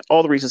I've given you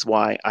all the reasons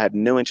why I have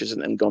no interest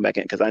in going back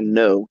in, because I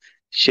know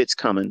shit's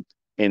coming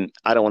and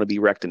I don't want to be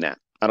wrecked in that.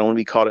 I don't want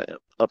to be caught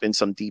up in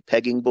some deep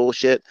pegging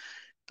bullshit.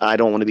 I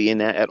don't want to be in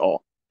that at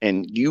all.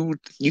 And you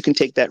can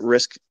take that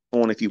risk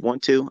on if you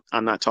want to.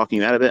 I'm not talking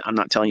you out of it. I'm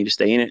not telling you to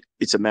stay in it.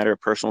 It's a matter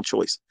of personal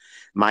choice.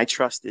 My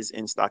trust is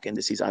in stock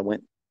indices. I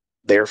went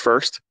there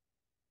first.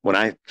 When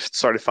I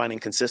started finding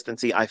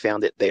consistency, I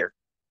found it there.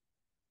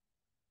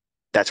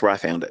 That's where I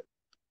found it.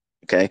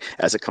 Okay.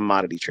 As a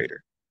commodity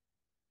trader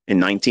in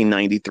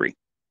 1993.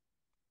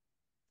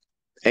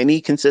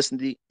 Any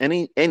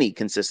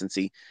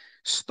consistency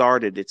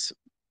started its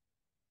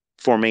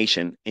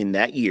formation in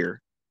that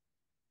year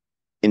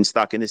in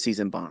stock indices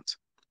and bonds.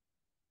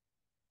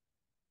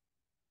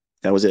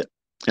 That was it.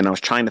 And I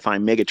was trying to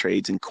find mega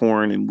trades in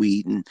corn and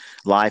wheat and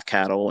live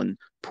cattle and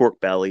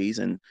pork bellies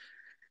and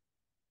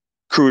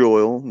crude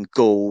oil and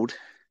gold,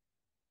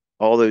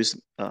 all those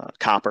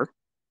copper,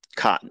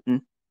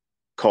 cotton,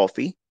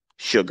 coffee,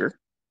 sugar.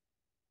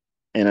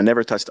 And I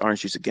never touched orange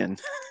juice again.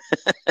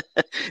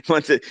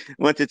 Once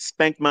it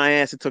spanked my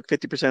ass, it took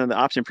 50% of the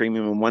option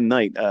premium in one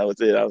night. Was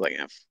it? I was like,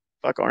 yeah,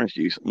 fuck orange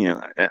juice.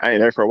 I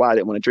there for a while. I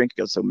didn't want to drink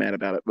it. I was so mad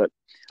about it. But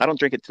I don't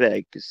drink it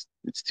today because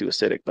it's too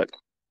acidic.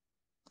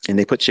 And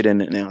they put shit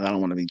in it now. I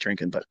don't want to be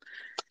drinking, but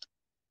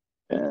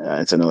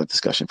it's another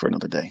discussion for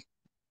another day.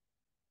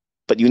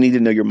 But you need to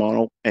know your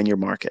model and your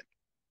market,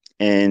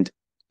 and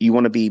you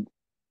want to be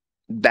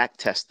back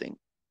testing.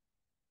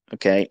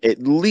 Okay,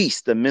 at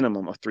least the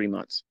minimum of 3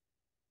 months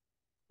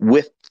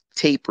with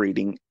tape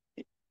reading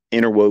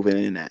interwoven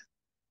in that.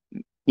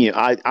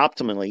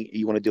 Optimally,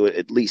 you want to do it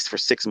at least for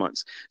 6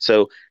 months.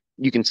 So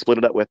you can split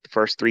it up with the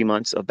first 3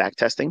 months of back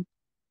testing,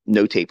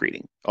 no tape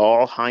reading,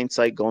 all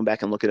hindsight, going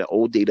back and looking at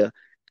old data,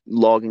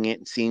 logging it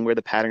and seeing where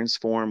the patterns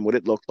form, what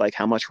it looked like,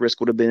 how much risk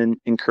would have been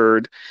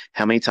incurred,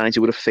 how many times it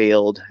would have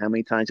failed, how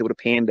many times it would have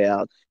panned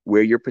out,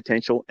 where your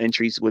potential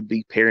entries would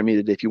be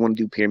pyramided if you want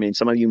to do pyramid.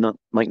 Some of you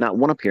might not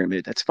want a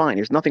pyramid. That's fine.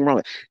 There's nothing wrong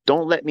with it.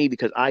 Don't let me,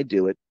 because I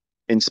do it,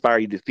 inspire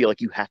you to feel like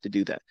you have to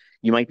do that.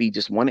 You might be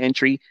just one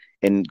entry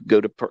and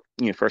go to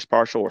first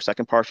partial or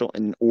second partial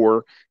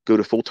or go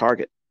to full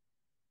target.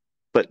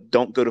 But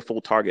don't go to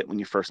full target when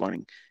you're first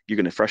learning. You're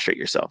going to frustrate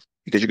yourself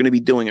because you're going to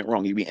be doing it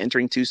wrong. You'll be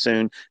entering too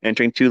soon,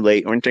 entering too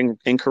late, or entering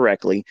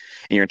incorrectly,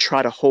 and you're going to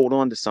try to hold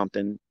on to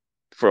something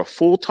for a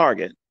full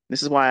target.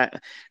 This is why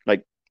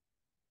I'm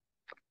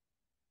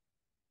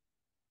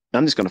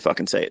just going to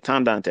fucking say it.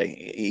 Tom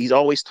Dante, he's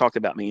always talked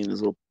about me in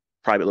his little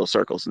private little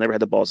circles, never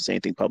had the balls to say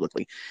anything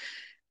publicly.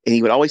 And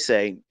he would always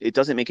say, it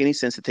doesn't make any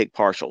sense to take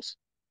partials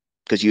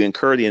because you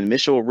incur the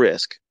initial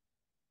risk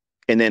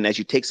And then as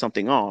you take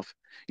something off,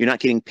 you're not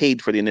getting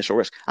paid for the initial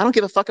risk. I don't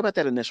give a fuck about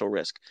that initial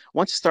risk.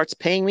 Once it starts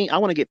paying me, I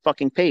want to get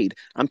fucking paid.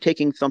 I'm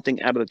taking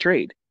something out of the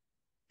trade.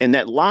 And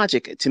that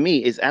logic to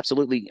me is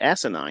absolutely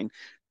asinine.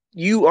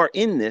 You are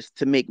in this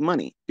to make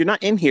money. You're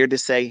not in here to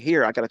say,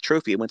 here, I got a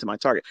trophy. It went to my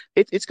target.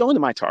 It's going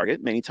to my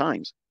target many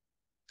times,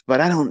 but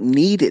I don't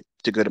need it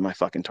to go to my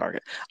fucking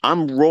target.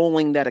 I'm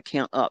rolling that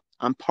account up.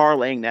 I'm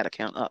parlaying that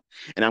account up.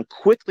 And I'm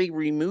quickly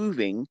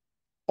removing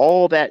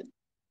all that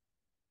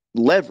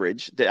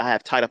leverage that I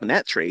have tied up in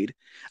that trade.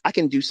 I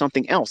can do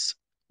something else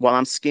while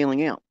I'm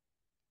scaling out.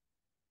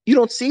 You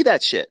don't see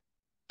that shit.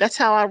 That's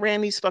how I ran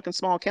these fucking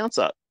small accounts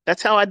up.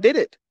 That's how I did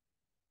it.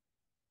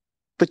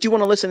 But you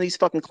want to listen to these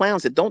fucking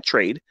clowns that don't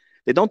trade,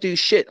 they don't do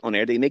shit on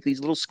there. They make these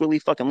little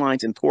squilly fucking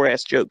lines and poor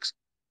ass jokes.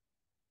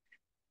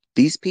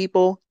 These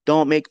people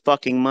don't make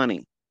fucking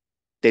money.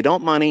 They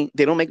don't money.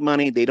 They don't make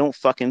money. They don't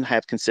fucking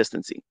have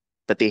consistency.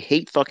 But they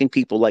hate fucking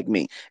people like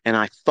me, and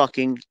I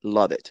fucking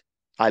love it.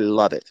 I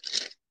love it.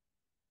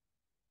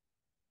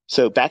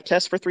 So back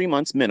test for 3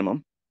 months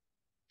minimum,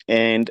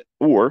 and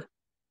or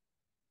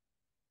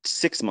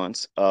 6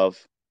 months of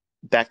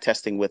back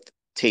testing with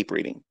tape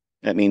reading.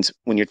 That means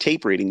when you're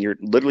tape reading, you're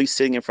literally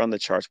sitting in front of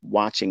the charts,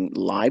 watching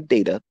live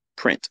data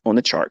print on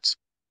the charts,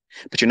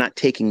 but you're not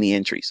taking the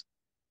entries.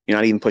 You're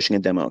not even pushing a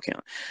demo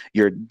account.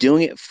 You're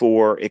doing it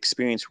for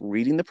experience,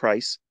 reading the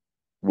price,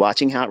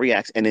 watching how it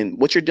reacts. And then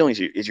what you're doing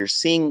is you're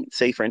seeing,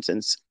 say, for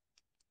instance,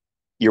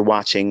 you're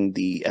watching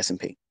the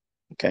S&P,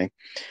 okay?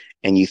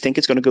 And you think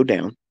it's going to go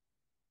down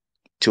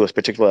to a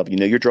particular level. You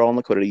know you're drawing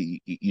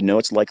liquidity. You know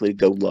it's likely to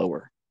go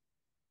lower.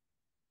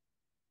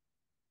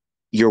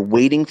 You're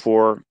waiting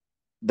for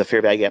the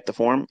fair value gap to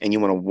form, and you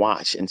want to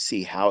watch and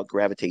see how it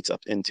gravitates up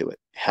into it.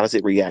 How does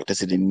it react?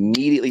 Does it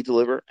immediately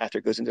deliver after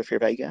it goes into a fair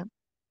value gap?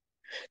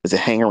 Does it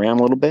hang around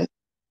a little bit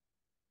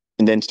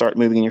and then start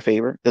moving in your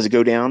favor? Does it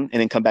go down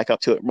and then come back up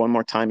to it one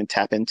more time and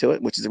tap into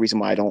it, which is the reason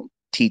why I don't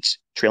teach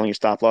trailing your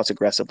stop loss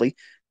aggressively,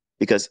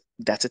 because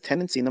that's a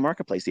tendency in the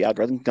marketplace. The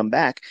algorithm can come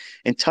back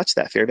and touch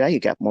that fair value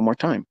gap one more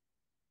time.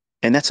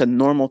 And that's a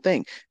normal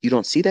thing. You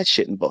don't see that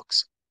shit in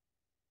books.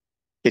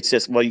 It's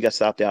just, well, you got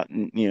stopped out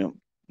and,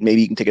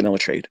 maybe you can take another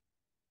trade.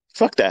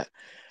 Fuck that.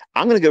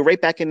 I'm going to go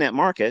right back in that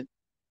market.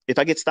 If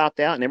I get stopped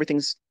out and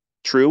everything's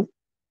true,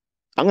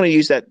 I'm going to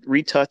use that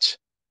retouch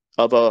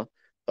of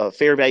a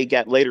fair value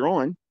gap later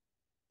on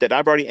that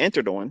I've already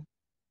entered on,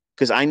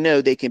 because I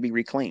know they can be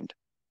reclaimed,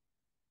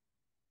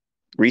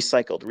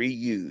 recycled,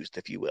 reused,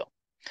 if you will,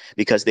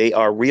 because they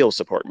are real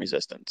support and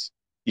resistance.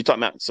 You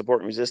talking about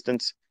support and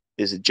resistance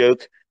is a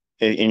joke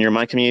in your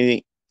mind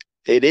community.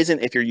 It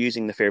isn't if you're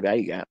using the fair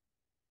value gap,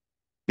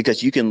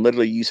 because you can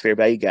literally use fair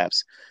value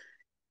gaps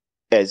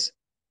as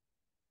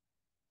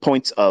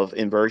points of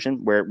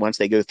inversion where once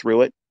they go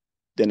through it,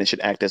 then it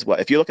should act as well.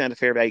 If you're looking at a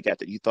fair value gap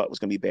that you thought was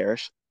going to be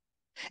bearish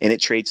and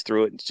it trades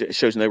through it,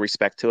 shows no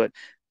respect to it,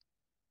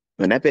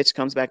 when that bitch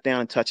comes back down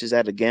and touches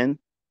that again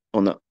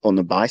on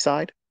the buy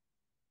side,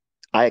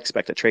 I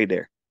expect a trade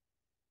there.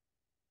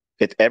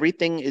 If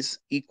everything is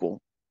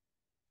equal,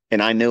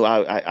 and I know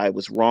I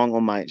was wrong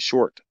on my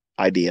short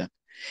idea,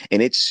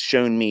 and it's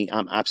shown me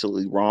I'm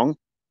absolutely wrong,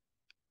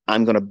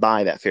 I'm going to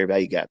buy that fair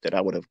value gap that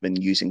I would have been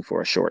using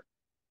for a short.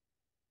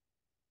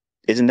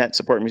 Isn't that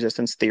support and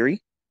resistance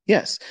theory?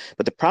 Yes.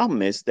 But the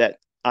problem is that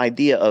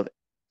idea of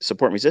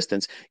support and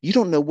resistance, you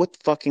don't know what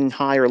fucking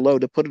high or low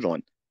to put it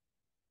on.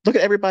 Look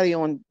at everybody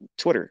on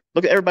Twitter.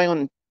 Look at everybody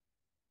on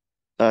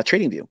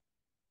TradingView,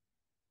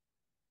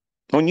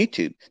 on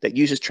YouTube that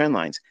uses trend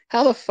lines.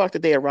 How the fuck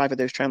did they arrive at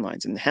those trend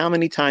lines? And how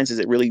many times is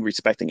it really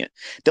respecting it?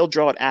 They'll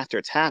draw it after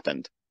it's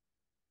happened.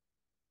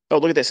 Oh,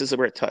 look at this. This is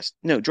where it touched.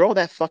 No, draw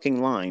that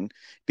fucking line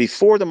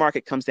before the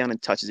market comes down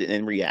and touches it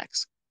and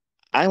reacts.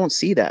 I don't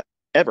see that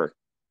ever.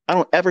 I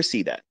don't ever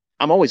see that.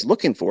 I'm always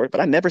looking for it,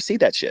 but I never see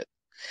that shit.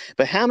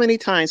 But how many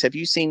times have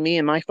you seen me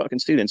and my fucking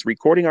students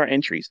recording our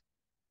entries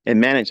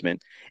in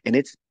management, and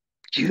it's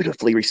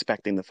beautifully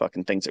respecting the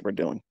fucking things that we're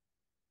doing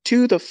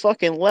to the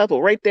fucking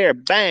level right there?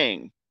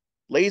 Bang.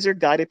 Laser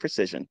guided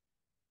precision.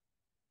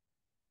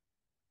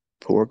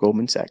 Poor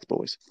Goldman Sachs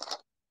boys.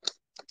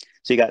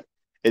 So you got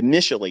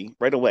initially,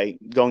 right away,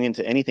 going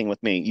into anything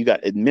with me, you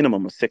got a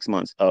minimum of 6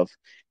 months of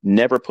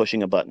never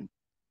pushing a button,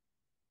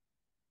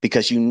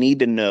 because you need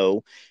to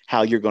know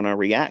how you're going to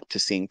react to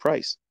seeing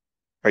price.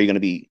 Are you going to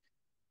be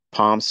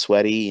palms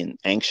sweaty and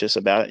anxious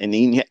about it? And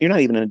you're not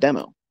even in a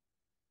demo,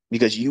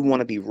 because you want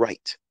to be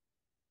right.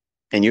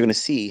 And you're going to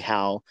see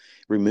how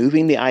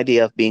removing the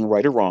idea of being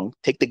right or wrong,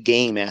 take the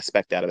game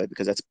aspect out of it,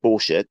 because that's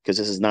bullshit, because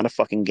this is not a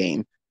fucking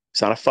game.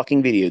 It's not a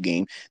fucking video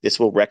game. This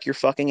will wreck your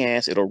fucking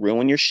ass. It'll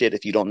ruin your shit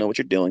if you don't know what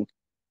you're doing.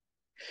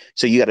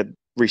 So you got to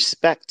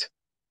respect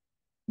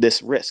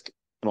this risk.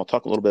 And I'll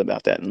talk a little bit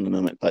about that in a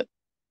moment. But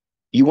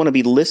you want to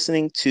be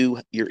listening to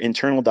your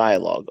internal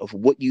dialogue of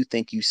what you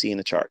think you see in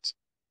the charts.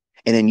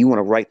 And then you want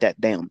to write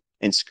that down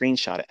and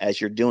screenshot it as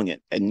you're doing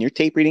it. And you're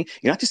tape reading.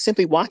 You're not just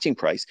simply watching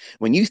price.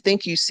 When you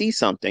think you see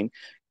something,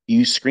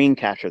 you screen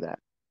capture that.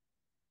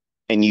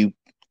 And you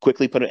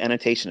quickly put an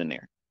annotation in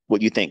there,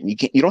 what you think.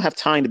 You don't have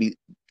time to be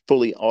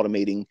fully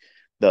automating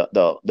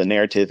the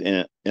narrative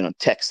in a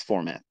text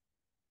format.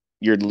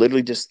 You're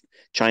literally just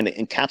trying to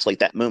encapsulate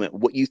that moment,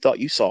 what you thought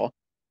you saw,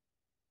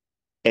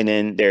 and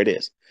then there it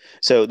is.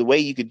 So the way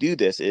you could do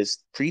this is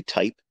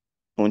pre-type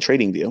on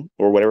TradingView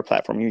or whatever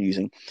platform you're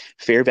using,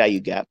 fair value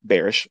gap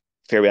bearish,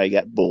 fair value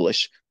gap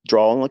bullish,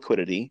 draw on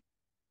liquidity,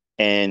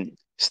 and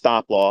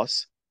stop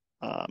loss,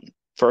 um,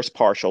 first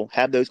partial.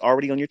 Have those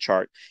already on your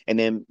chart, and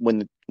then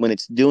when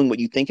it's doing what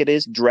you think it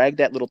is, drag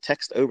that little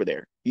text over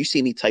there. You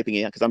see me typing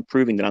it out because I'm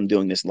proving that I'm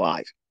doing this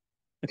live.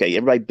 Okay,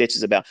 everybody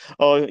bitches about,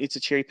 oh, it's a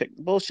cherry pick.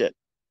 Bullshit.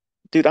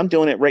 Dude, I'm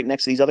doing it right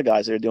next to these other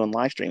guys that are doing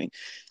live streaming.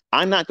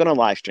 I'm not going to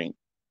live stream.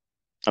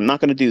 I'm not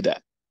going to do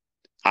that.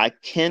 I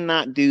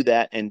cannot do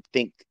that and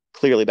think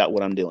clearly about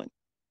what I'm doing.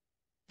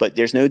 But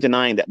there's no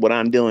denying that what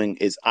I'm doing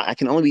is I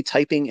can only be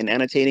typing and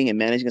annotating and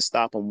managing a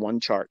stop on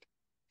one chart.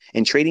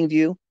 In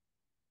TradingView,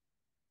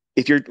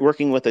 if you're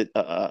working with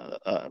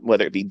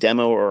whether it be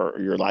demo or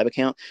your live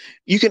account,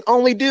 you can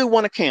only do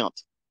one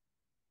account.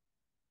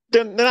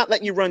 They're not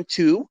letting you run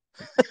two.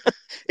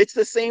 It's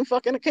the same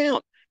fucking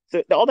account.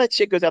 So all that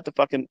shit goes out the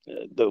fucking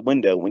the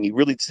window when you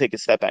really take a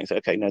step back and say,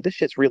 okay, no, this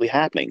shit's really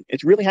happening.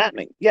 It's really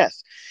happening.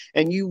 Yes.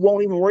 And you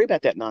won't even worry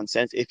about that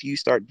nonsense if you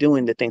start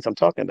doing the things I'm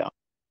talking about.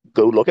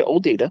 Go look at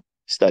old data,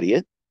 study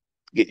it,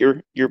 get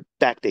your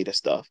back data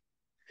stuff,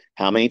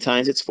 how many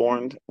times it's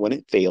formed, when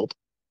it failed,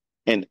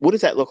 and what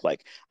does that look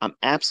like? I'm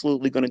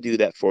absolutely going to do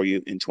that for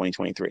you in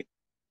 2023.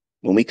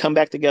 When we come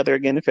back together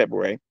again in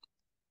February,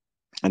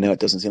 I know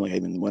it doesn't seem like I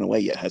even went away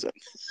yet, has it?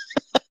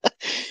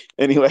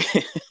 Anyway,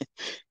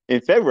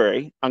 in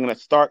February, I'm going to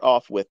start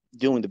off with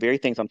doing the very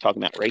things I'm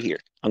talking about right here.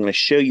 I'm going to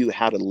show you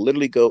how to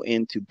literally go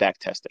into back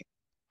testing.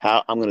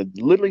 How I'm going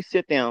to literally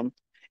sit down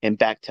and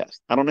back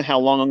test. I don't know how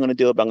long I'm going to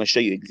do it, but I'm going to show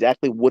you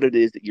exactly what it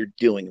is that you're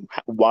doing,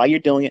 why you're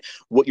doing it,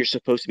 what you're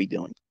supposed to be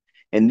doing.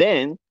 And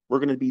then we're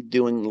going to be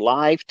doing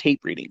live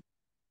tape reading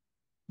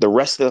the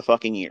rest of the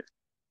fucking year.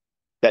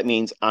 That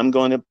means I'm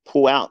going to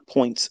pull out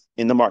points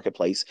in the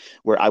marketplace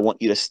where I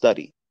want you to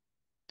study.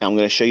 I'm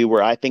going to show you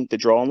where I think the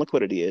draw on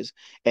liquidity is,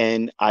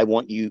 and I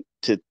want you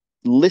to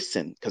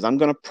listen because I'm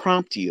going to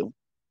prompt you.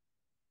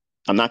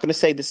 I'm not going to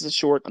say this is a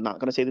short. I'm not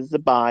going to say this is a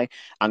buy.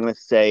 I'm going to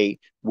say,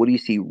 what do you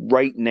see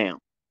right now?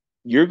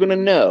 You're going to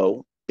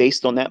know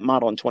based on that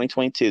model in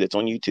 2022 that's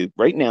on YouTube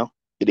right now.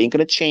 It ain't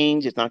going to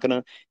change. It's not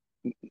going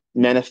to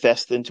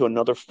manifest into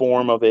another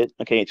form of it.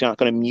 Okay, it's not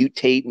going to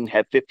mutate and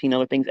have 15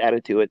 other things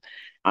added to it.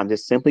 I'm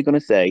just simply going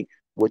to say,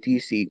 what do you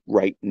see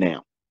right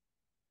now?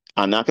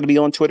 I'm not going to be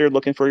on Twitter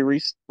looking for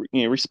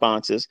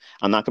responses.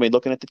 I'm not going to be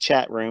looking at the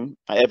chat room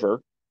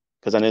ever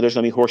because I know there's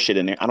going to be horseshit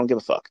in there. I don't give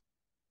a fuck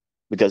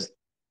because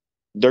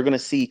they're going to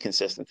see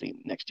consistency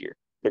next year.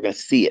 They're going to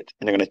see it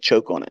and they're going to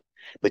choke on it.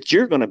 But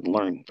you're going to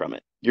learn from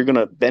it. You're going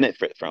to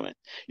benefit from it.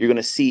 You're going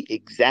to see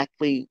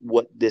exactly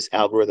what this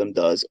algorithm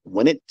does,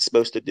 when it's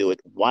supposed to do it,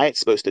 why it's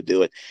supposed to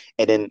do it,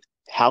 and then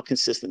how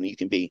consistent you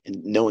can be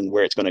in knowing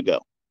where it's going to go.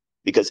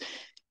 Because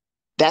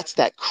that's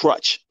that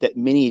crutch that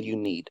many of you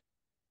need.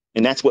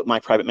 And that's what my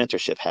private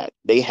mentorship had.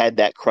 They had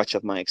that crutch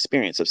of my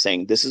experience of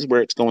saying, this is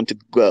where it's going to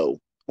go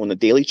on the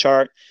daily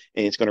chart,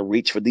 and it's going to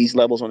reach for these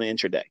levels on the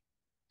intraday.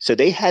 So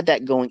they had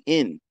that going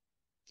in.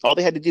 All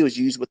they had to do is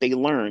use what they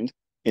learned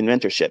in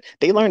mentorship.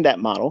 They learned that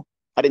model.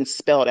 I didn't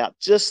spell it out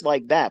just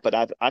like that, but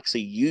I've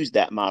actually used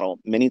that model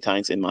many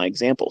times in my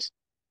examples.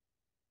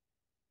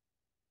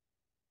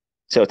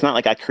 So it's not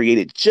like I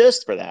created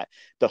just for that.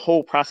 The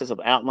whole process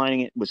of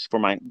outlining it was for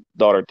my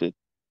daughter to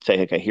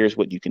say, okay, here's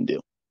what you can do.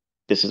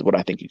 This is what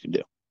I think you can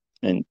do.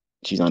 And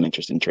she's not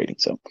interested in trading.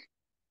 So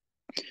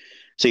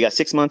you got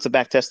 6 months of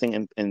back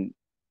testing and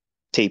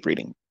tape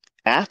reading.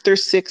 After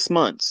 6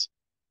 months,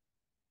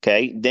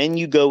 okay, then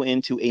you go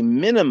into a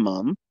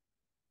minimum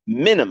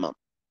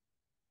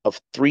of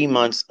 3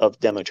 months of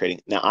demo trading.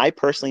 Now, I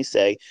personally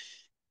say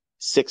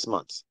 6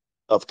 months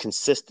of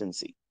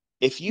consistency.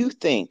 If you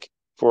think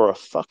for a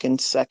fucking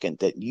second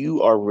that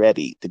you are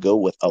ready to go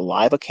with a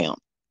live account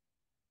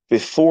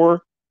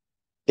before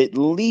at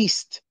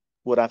least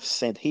what I've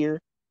said here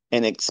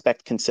and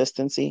expect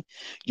consistency,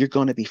 you're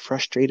going to be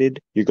frustrated.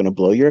 You're going to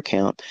blow your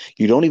account.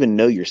 You don't even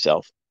know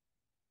yourself.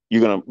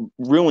 You're going to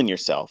ruin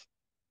yourself.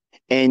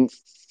 And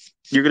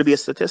you're going to be a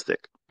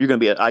statistic. You're going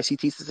to be an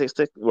ICT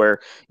statistic where,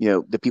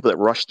 the people that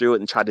rush through it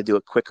and try to do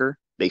it quicker,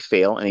 they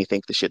fail and they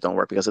think the shit don't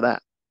work because of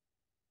that.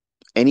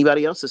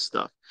 Anybody else's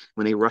stuff,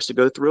 when they rush to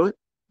go through it,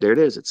 there it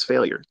is. It's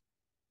failure.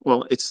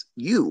 Well, it's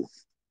you.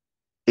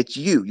 It's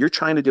you. You're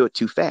trying to do it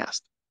too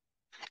fast.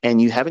 And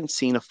you haven't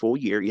seen a full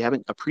year. You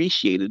haven't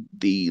appreciated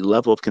the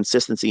level of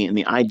consistency and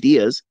the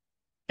ideas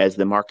as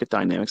the market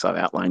dynamics I've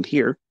outlined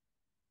here.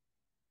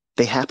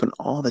 They happen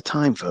all the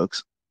time,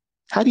 folks.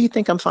 How do you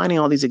think I'm finding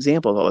all these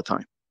examples all the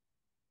time?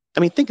 I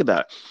mean, think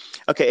about it.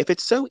 Okay, if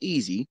it's so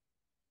easy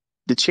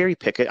to cherry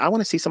pick it, I want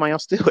to see somebody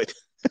else do it.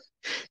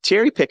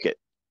 Cherry pick it.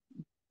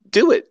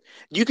 Do it.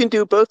 You can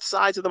do both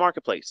sides of the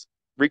marketplace.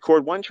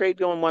 Record one trade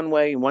going one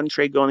way and one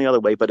trade going the other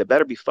way, but it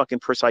better be fucking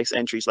precise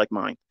entries like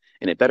mine.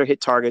 and it better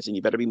hit targets, and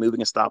you better be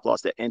moving a stop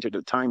loss that entered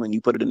the time when you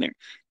put it in there.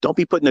 Don't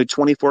be putting no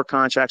 24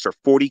 contracts or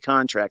 40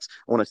 contracts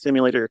on a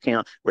simulator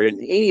account where it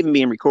ain't even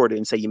being recorded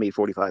and say you made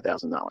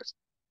 $45,000.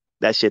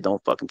 That shit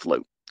don't fucking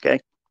float. Okay.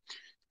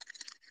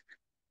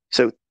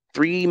 So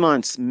 3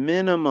 months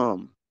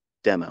minimum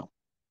demo,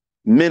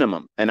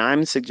 minimum. And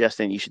I'm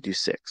suggesting you should do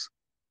 6.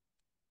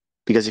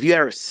 Because if you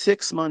are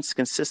 6 months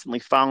consistently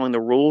following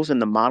the rules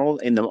and the model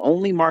in the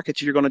only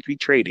markets you're going to be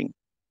trading,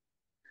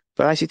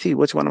 but ICT,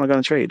 which one am I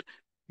going to trade?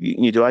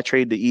 Do I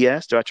trade the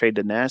ES? Do I trade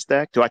the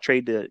NASDAQ? Do I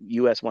trade the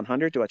US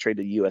 100? Do I trade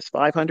the US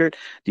 500,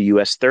 the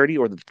US 30,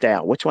 or the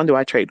Dow? Which one do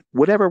I trade?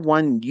 Whatever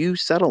one you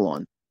settle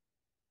on.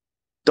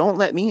 Don't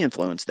let me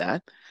influence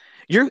that.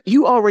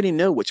 You already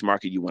know which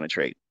market you want to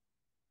trade.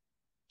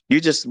 You're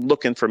just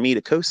looking for me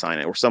to co-sign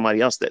it or somebody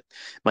else that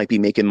might be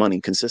making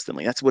money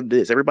consistently. That's what it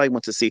is. Everybody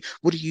wants to see,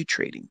 what are you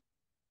trading?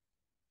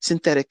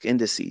 Synthetic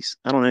indices.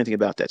 I don't know anything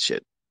about that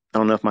shit. I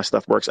don't know if my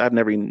stuff works. I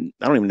don't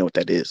even know what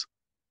that is.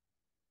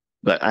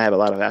 But I have a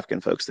lot of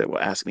African folks that will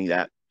ask me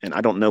that, and I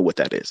don't know what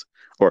that is.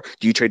 Or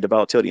do you trade the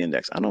volatility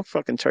index? I don't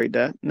fucking trade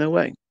that. No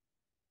way.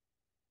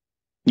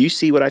 You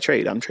see what I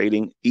trade. I'm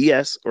trading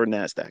ES or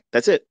NASDAQ.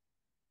 That's it.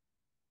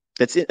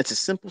 That's it. It's a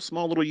simple,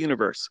 small little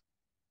universe.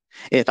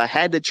 If I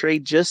had to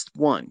trade just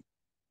one,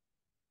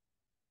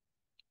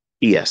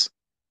 ES.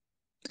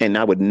 And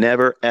I would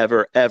never,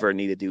 ever, ever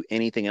need to do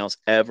anything else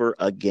ever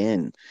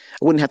again.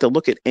 I wouldn't have to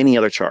look at any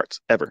other charts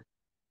ever.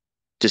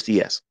 Just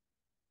ES.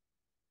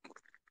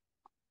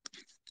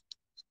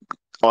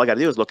 All I got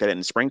to do is look at it in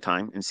the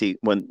springtime and see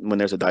when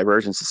there's a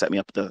divergence to set me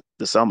up the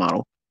sell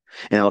model.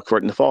 And I look for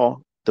it in the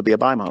fall to be a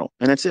buy model.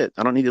 And that's it.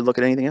 I don't need to look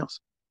at anything else.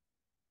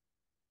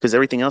 Because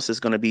everything else is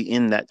going to be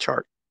in that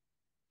chart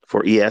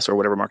for ES or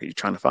whatever market you're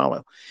trying to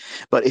follow.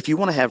 But if you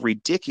want to have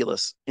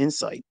ridiculous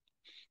insight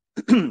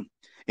and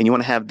you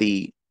want to have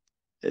the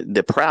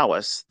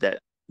prowess that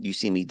you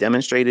see me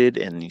demonstrated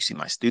and you see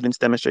my students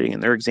demonstrating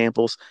in their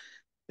examples,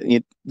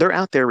 they're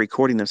out there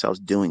recording themselves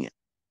doing it.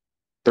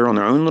 They're on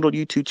their own little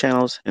YouTube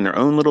channels in their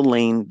own little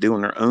lane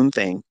doing their own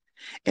thing.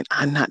 And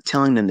I'm not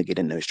telling them to get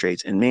in those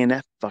trades. And man,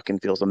 that fucking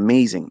feels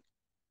amazing.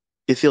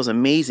 It feels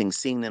amazing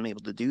seeing them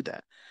able to do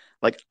that.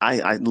 Like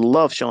I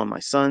love showing my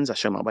sons. I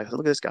show my wife, look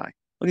at this guy.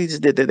 Look, he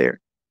just did that there.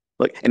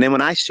 Look, and then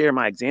when I share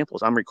my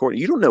examples, I'm recording.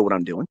 You don't know what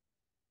I'm doing.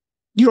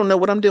 You don't know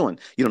what I'm doing.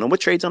 You don't know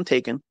what trades I'm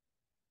taking.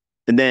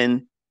 And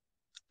then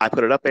I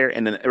put it up there,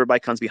 and then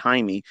everybody comes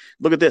behind me.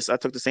 Look at this. I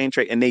took the same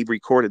trade, and they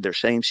recorded their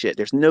same shit.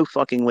 There's no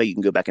fucking way you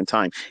can go back in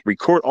time.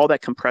 Record all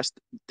that compressed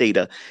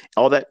data,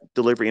 all that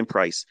delivery and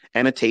price,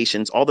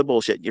 annotations, all the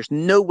bullshit. There's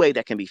no way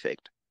that can be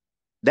faked.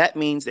 That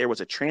means there was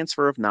a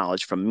transfer of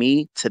knowledge from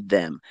me to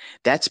them.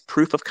 That's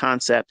proof of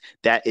concept.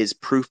 That is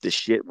proof the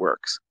shit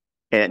works.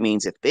 And it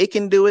means if they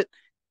can do it,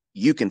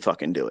 you can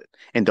fucking do it.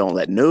 And don't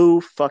let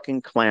no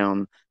fucking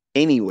clown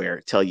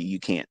anywhere tell you you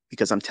can't,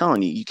 because I'm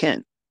telling you, you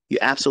can. You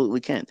absolutely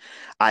can.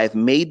 I have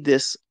made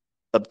this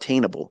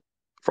obtainable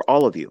for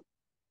all of you.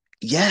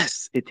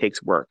 Yes, it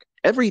takes work.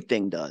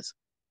 Everything does.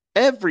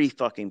 Every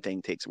fucking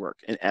thing takes work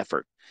and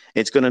effort.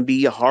 It's going to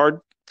be a hard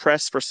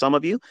press for some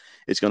of you.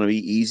 It's going to be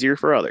easier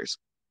for others.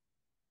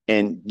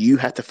 And you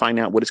have to find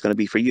out what it's going to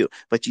be for you.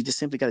 But you just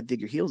simply got to dig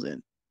your heels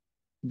in.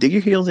 Dig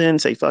your heels in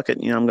and say, fuck it.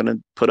 I'm going to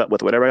put up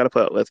with whatever I got to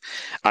put up with.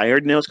 I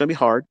already know it's going to be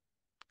hard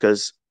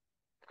because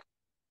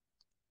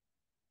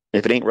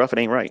if it ain't rough, it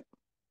ain't right.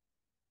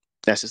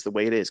 That's just the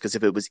way it is. Because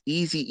if it was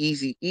easy,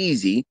 easy,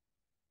 easy,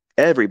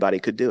 everybody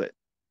could do it.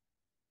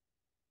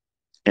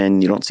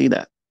 And you don't see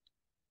that.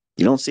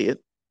 You don't see it.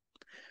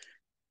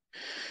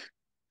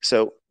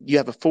 So you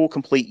have a full,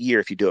 complete year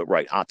if you do it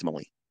right,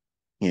 optimally.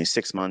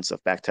 6 months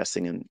of back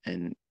testing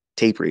and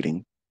tape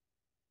reading,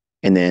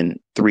 and then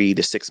 3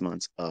 to 6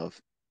 months of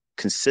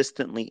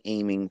consistently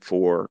aiming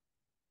for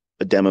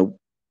a demo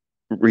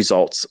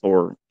results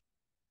or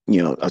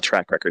a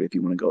track record, if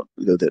you want to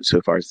go so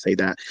far as to say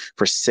that,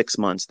 for 6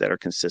 months that are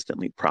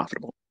consistently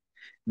profitable.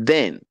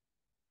 Then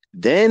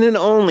and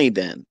only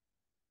then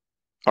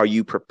are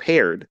you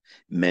prepared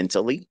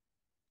mentally,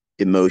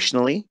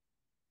 emotionally,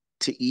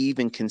 to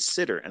even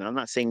consider, and I'm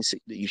not saying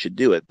that you should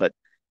do it, but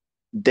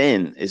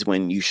then is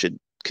when you should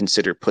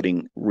consider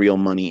putting real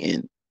money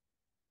in.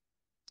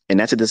 And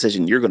that's a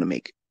decision you're going to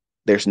make.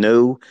 There's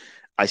no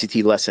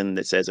ICT lesson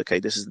that says, okay,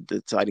 this is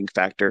the deciding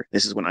factor.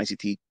 This is when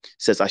ICT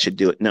says I should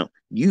do it. No,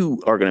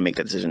 you are going to make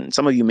that decision.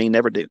 Some of you may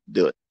never do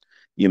it.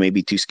 You may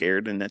be too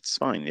scared, and that's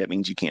fine. That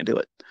means you can't do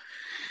it.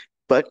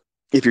 But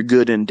if you're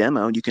good in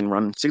demo, you can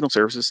run signal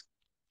services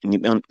and you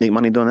make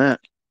money doing that.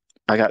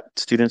 I got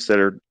students that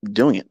are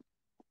doing it.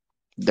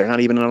 They're not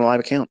even in a live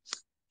account.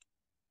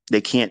 They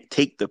can't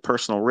take the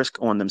personal risk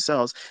on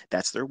themselves.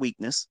 That's their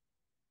weakness.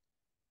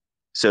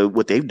 So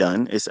what they've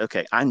done is,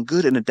 okay, I'm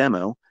good in a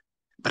demo,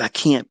 but I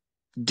can't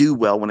do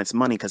well when it's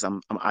money because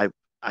I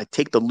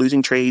take the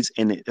losing trades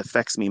and it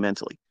affects me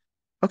mentally.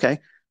 Okay,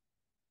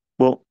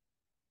 well,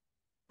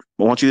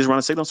 why don't you just run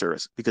a signal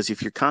service? Because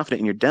if you're confident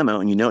in your demo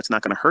and you know it's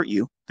not going to hurt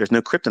you, there's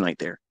no kryptonite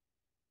there.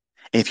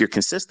 And if you're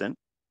consistent,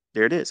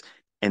 there it is.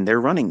 And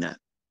they're running that.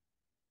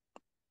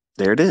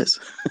 There it is.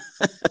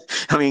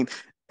 I mean,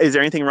 is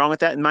there anything wrong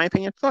with that? In my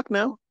opinion, fuck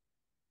no.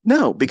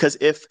 No, because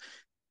if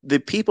the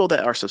people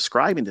that are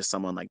subscribing to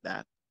someone like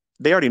that,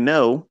 they already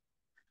know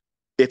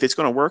if it's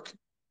going to work,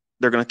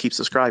 they're going to keep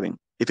subscribing.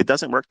 If it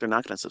doesn't work, they're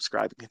not going to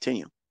subscribe and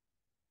continue.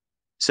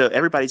 So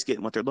everybody's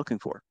getting what they're looking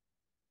for.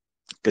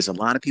 There's a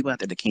lot of people out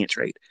there that can't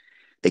trade.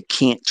 They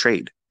can't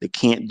trade. They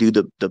can't do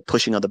the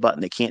pushing of the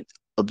button. They can't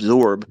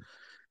absorb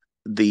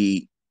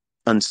the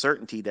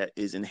uncertainty that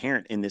is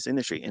inherent in this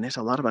industry. And there's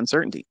a lot of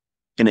uncertainty.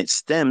 And it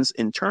stems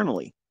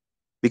internally.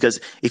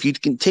 Because if you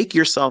can take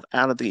yourself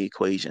out of the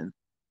equation,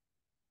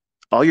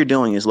 all you're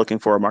doing is looking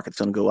for a market that's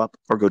going to go up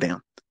or go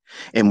down.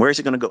 And where's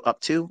it going to go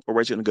up to or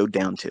where's it going to go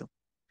down to?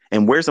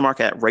 And where's the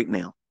market at right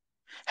now?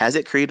 Has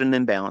it created an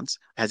imbalance?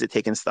 Has it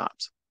taken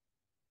stops?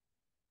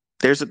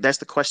 That's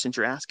the questions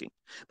you're asking.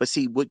 But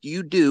see, what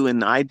you do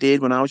and I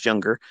did when I was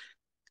younger,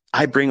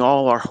 I bring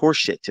all our horse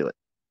shit to it.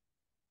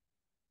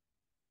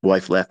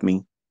 Wife left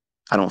me.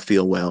 I don't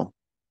feel well.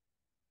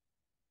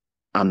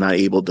 I'm not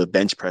able to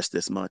bench press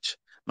this much.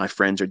 My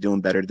friends are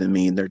doing better than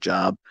me in their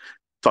job.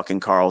 Fucking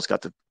Carl's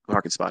got the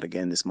market spot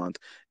again this month.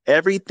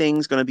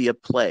 Everything's going to be a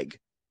plague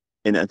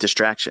and a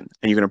distraction.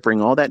 And you're going to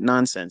bring all that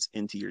nonsense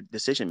into your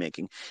decision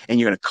making and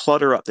you're going to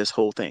clutter up this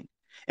whole thing.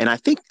 And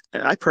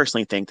I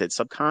personally think that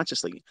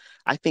subconsciously,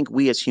 I think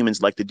we as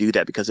humans like to do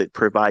that because it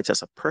provides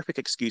us a perfect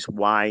excuse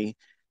why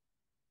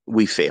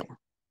we fail.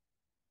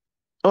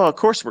 Oh, of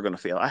course we're going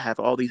to fail. I have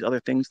all these other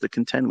things to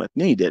contend with.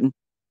 No, you didn't.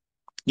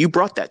 You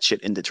brought that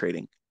shit into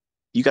trading.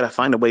 You got to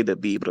find a way to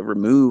be able to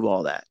remove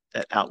all that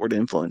outward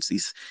influence,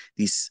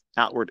 these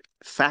outward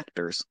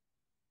factors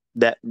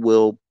that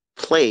will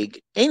plague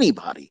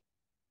anybody.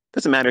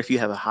 Doesn't matter if you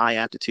have a high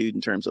aptitude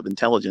in terms of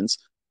intelligence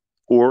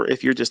or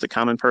if you're just a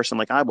common person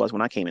like I was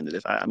when I came into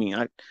this. I mean,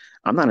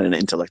 I'm not an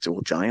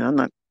intellectual giant.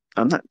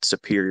 I'm not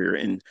superior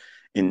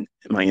in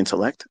my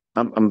intellect.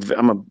 I'm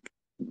a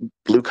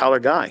blue collar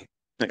guy.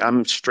 Like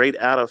I'm straight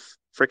out of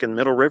freaking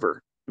Middle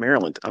River,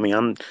 Maryland. I mean,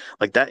 I'm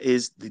like that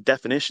is the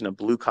definition of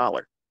blue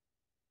collar.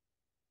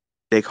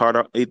 They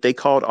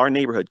called our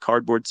neighborhood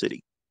Cardboard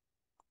City.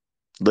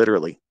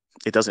 Literally,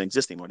 it doesn't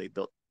exist anymore. They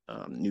built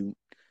new.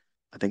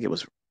 I think it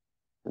was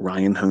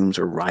Ryan Homes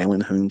or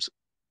Ryland Homes.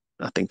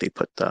 I think they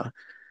put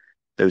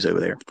those over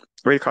there,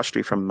 right across the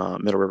street from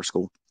Middle River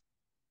School.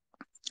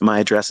 My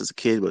address as a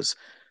kid was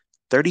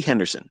 30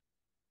 Henderson,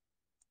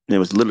 and it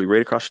was literally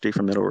right across the street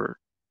from Middle River.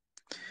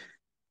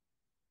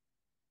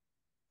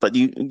 But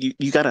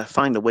you got to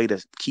find a way to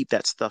keep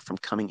that stuff from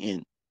coming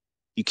in.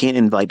 You can't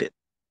invite it.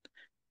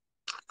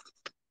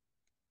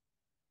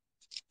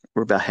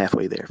 We're about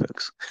halfway there,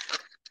 folks.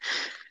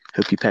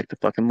 Hope you packed the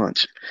fucking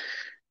lunch.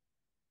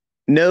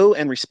 Know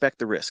and respect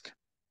the risk.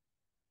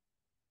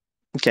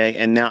 Okay,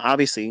 and now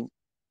obviously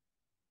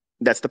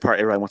that's the part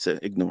everybody wants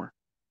to ignore.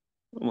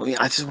 Well,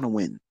 I just want to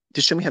win.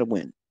 Just show me how to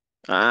win.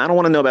 I don't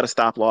want to know about a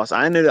stop loss.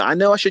 I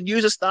know I should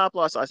use a stop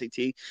loss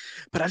ICT,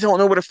 but I don't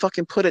know where to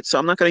fucking put it, so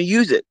I'm not going to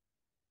use it.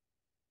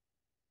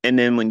 And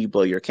then when you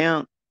blow your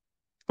account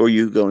or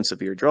you go in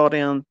severe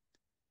drawdown,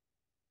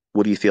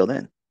 what do you feel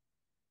then?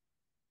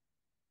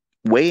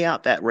 Weigh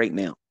out that right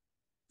now.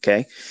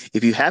 Okay.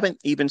 If you haven't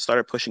even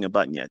started pushing a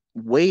button yet,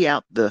 weigh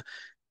out the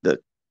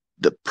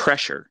the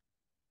pressure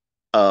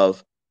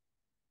of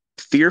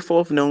fearful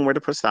of knowing where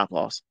to put a stop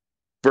loss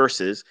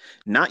versus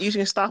not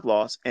using a stop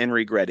loss and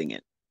regretting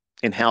it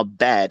and how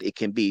bad it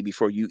can be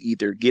before you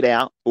either get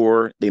out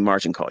or they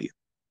margin call you.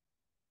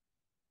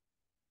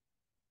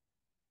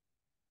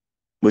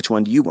 Which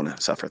one do you want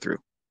to suffer through?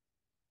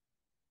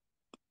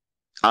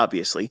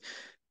 Obviously,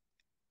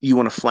 you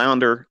want to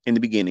flounder in the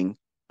beginning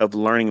of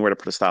learning where to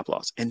put a stop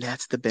loss. And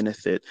that's the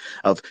benefit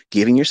of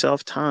giving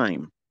yourself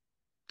time.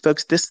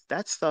 Folks,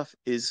 that stuff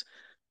is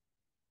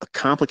a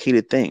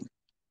complicated thing.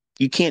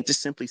 You can't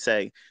just simply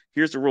say,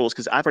 here's the rules,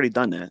 because I've already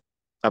done that.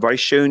 I've already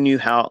shown you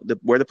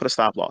where to put a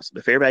stop loss.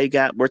 The fair value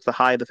gap, where's the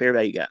high of the fair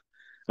value gap?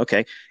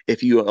 Okay.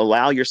 If you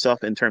allow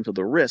yourself in terms of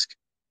the risk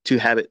to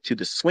have it to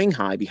the swing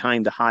high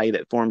behind the high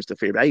that forms the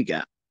fair value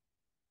gap,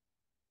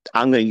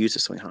 I'm going to use the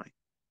swing high.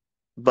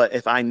 But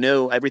if I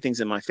know everything's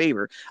in my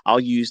favor, I'll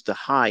use the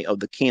high of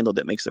the candle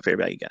that makes the fair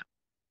value gap.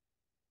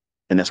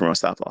 And that's where I'll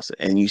stop loss it.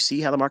 And you see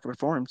how the market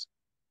performs.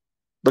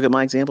 Look at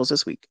my examples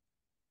this week.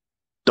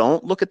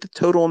 Don't look at the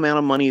total amount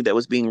of money that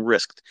was being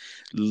risked.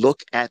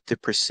 Look at the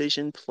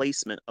precision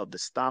placement of the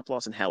stop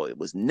loss and how it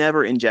was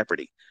never in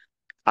jeopardy.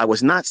 I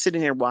was not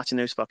sitting there watching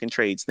those fucking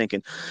trades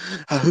thinking,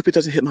 I hope it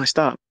doesn't hit my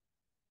stop.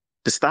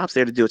 The stop's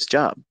there to do its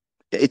job.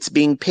 It's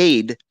being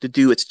paid to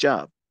do its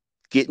job.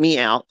 Get me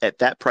out at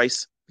that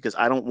price because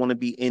I don't want to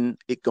be in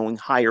it going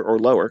higher or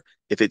lower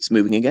if it's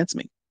moving against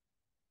me.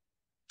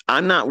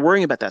 I'm not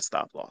worrying about that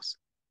stop loss.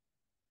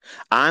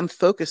 I'm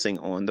focusing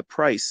on the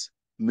price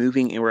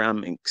moving where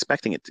I'm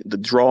expecting it to, the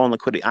draw on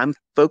liquidity. I'm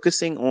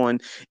focusing on,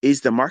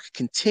 is the market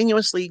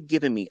continuously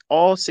giving me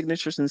all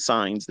signatures and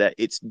signs that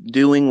it's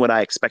doing what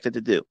I expect it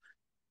to do?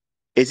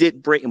 Is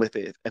it breaking with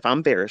it? If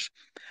I'm bearish,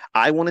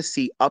 I want to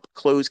see up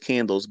close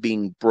candles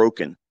being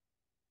broken.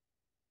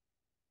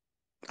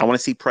 I want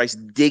to see price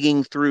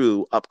digging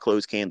through up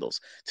close candles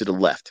to the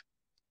left.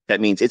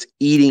 That means it's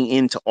eating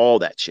into all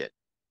that shit.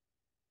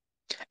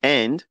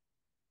 And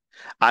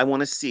I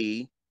want to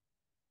see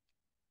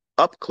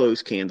up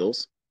close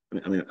candles. I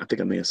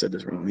think I may have said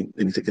this wrong.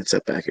 Let me take a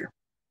step back here.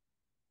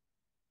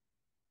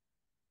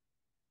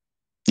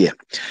 Yeah.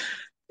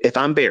 If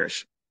I'm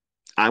bearish,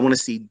 I want to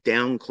see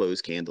down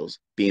close candles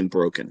being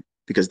broken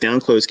because down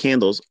close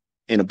candles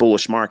in a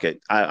bullish market,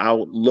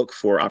 I'll look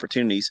for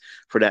opportunities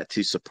for that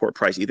to support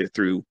price either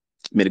through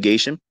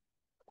mitigation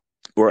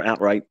or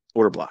outright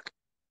order block.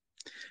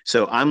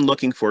 So I'm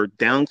looking for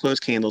down close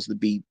candles to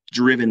be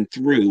driven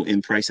through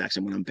in price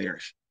action when I'm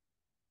bearish.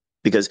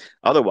 Because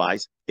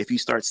otherwise, if you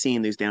start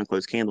seeing these down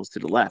close candles to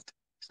the left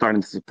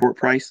starting to support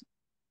price,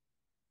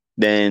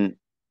 then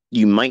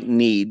you might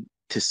need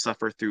to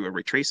suffer through a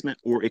retracement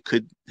or it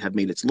could have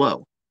made its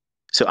low.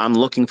 So I'm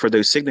looking for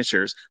those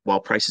signatures while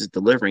price is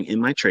delivering in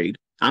my trade.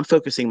 I'm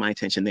focusing my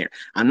attention there.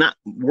 I'm not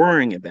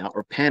worrying about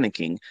or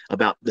panicking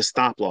about the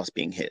stop loss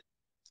being hit.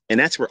 And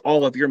that's where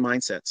all of your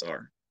mindsets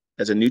are.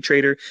 As a new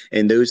trader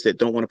and those that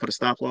don't want to put a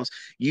stop loss,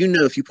 you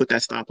know if you put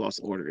that stop loss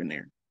order in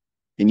there,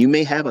 and you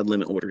may have a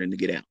limit order in to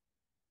get out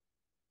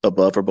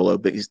above or below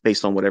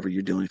based on whatever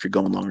you're doing if you're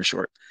going long or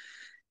short.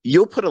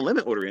 You'll put a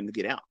limit order in to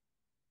get out,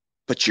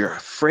 but you're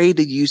afraid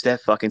to use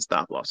that fucking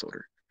stop loss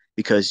order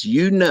because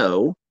you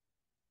know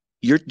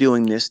you're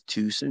doing this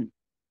too soon.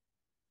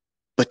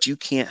 But you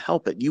can't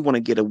help it. You want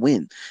to get a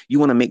win. You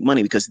want to make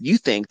money because you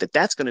think that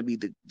that's going to be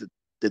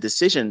the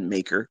decision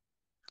maker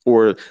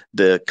or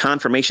the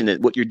confirmation that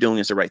what you're doing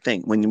is the right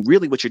thing. When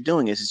really what you're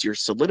doing is you're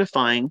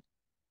solidifying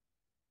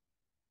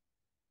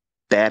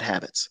bad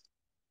habits.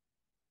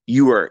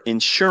 You are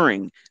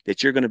ensuring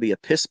that you're going to be a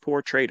piss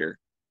poor trader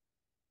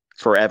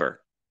forever.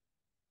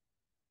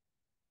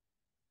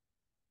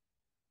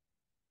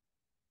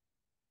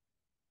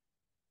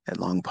 That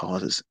long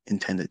pause is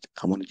intended.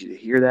 I wanted you to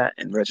hear that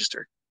and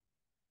register.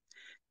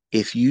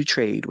 If you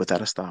trade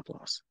without a stop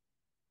loss,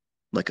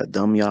 like a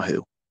dumb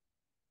Yahoo,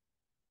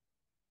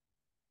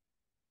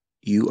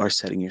 you are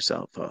setting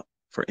yourself up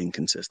for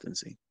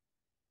inconsistency.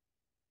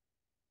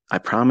 I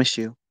promise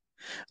you,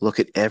 look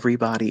at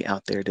everybody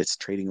out there that's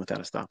trading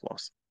without a stop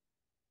loss.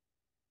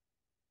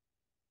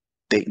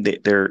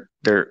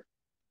 They're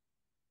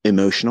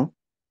emotional.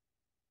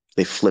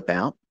 They flip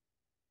out.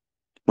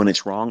 When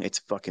it's wrong, it's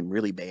fucking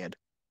really bad.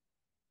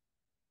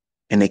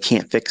 And they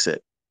can't fix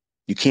it.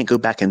 You can't go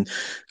back and,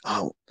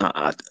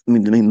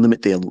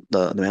 limit the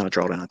amount of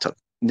drawdown I took.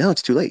 No,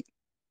 it's too late.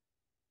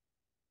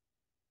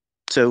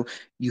 So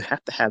you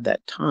have to have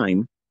that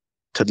time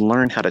to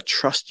learn how to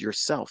trust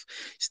yourself.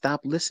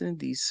 Stop listening to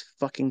these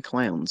fucking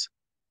clowns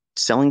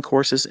selling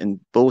courses and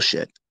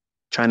bullshit,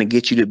 trying to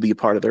get you to be a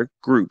part of their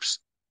groups,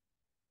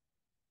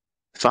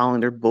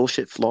 following their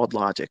bullshit flawed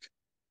logic.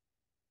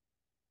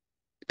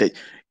 That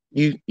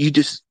you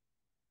just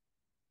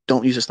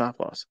don't use a stop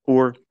loss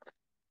or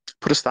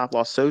put a stop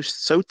loss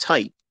so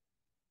tight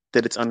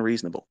that it's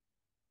unreasonable.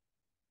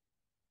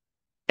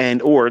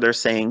 And or they're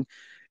saying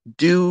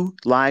do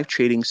live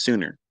trading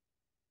sooner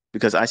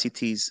because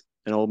ICT's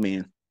an old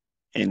man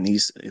and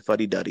he's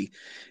fuddy duddy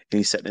and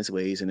he's set in his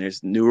ways and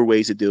there's newer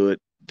ways to do it.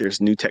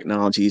 There's new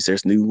technologies.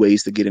 There's new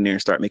ways to get in there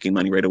and start making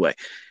money right away.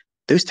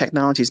 Those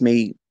technologies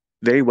may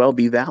very well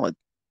be valid,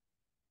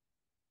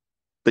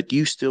 but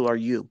you still are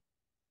you.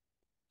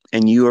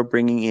 And you are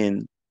bringing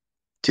in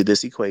to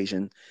this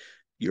equation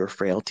your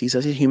frailties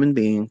as a human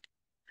being,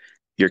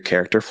 your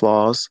character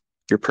flaws,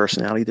 your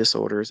personality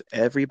disorders.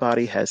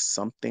 Everybody has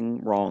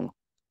something wrong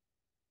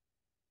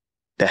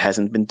that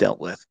hasn't been dealt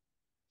with.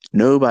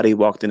 Nobody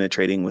walked into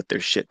trading with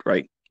their shit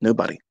right.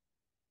 Nobody.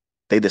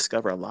 They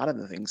discover a lot of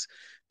the things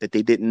that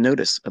they didn't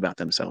notice about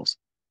themselves.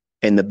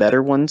 And the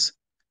better ones,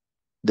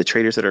 the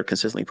traders that are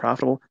consistently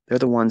profitable, they're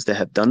the ones that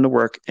have done the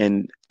work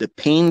and the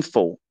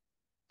painful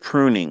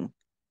pruning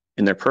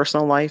in their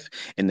personal life,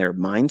 in their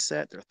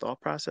mindset, their thought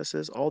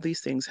processes. All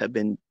these things have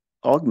been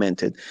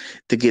augmented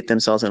to get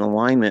themselves in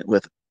alignment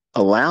with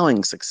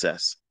allowing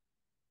success.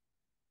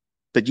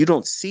 But you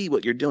don't see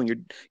what you're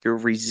doing. You're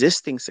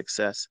resisting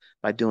success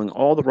by doing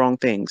all the wrong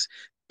things,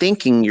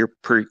 thinking you're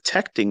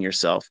protecting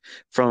yourself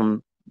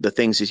from the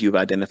things that you've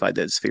identified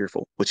that is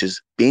fearful, which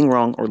is being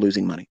wrong or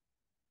losing money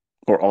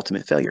or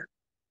ultimate failure.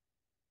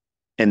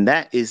 And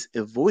that is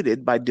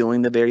avoided by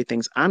doing the very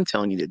things I'm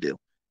telling you to do.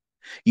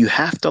 You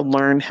have to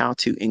learn how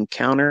to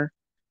encounter,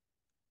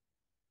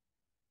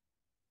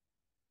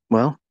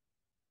 well,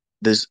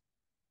 those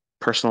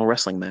personal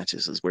wrestling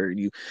matches is where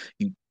you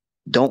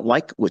don't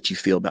like what you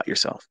feel about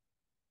yourself.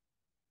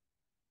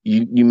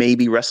 You may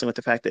be wrestling with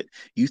the fact that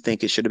you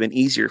think it should have been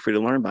easier for you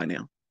to learn by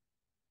now.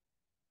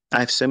 I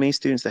have so many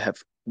students that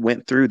have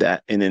went through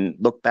that and then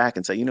look back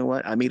and say, you know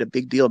what, I made a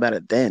big deal about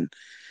it then.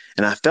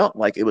 And I felt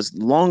like it was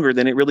longer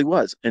than it really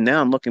was. And now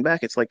I'm looking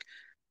back, it's like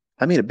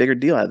I made a bigger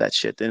deal out of that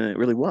shit than it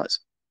really was.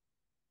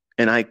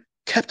 And I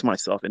kept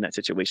myself in that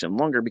situation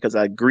longer because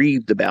I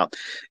grieved about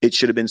it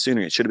should have been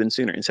sooner. It should have been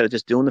sooner instead of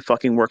just doing the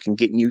fucking work and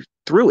getting you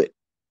through it.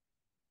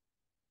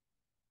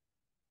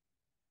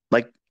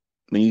 Like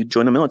when you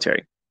join the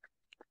military,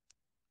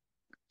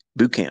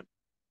 boot camp.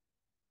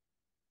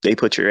 They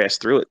put your ass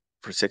through it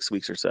for 6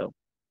 weeks or so.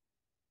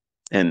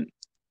 And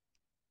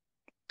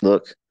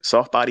look,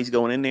 soft bodies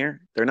going in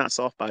there, they're not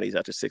soft bodies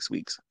after 6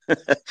 weeks.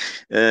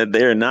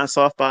 They're not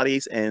soft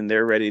bodies and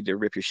they're ready to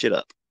rip your shit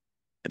up.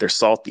 They're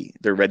salty.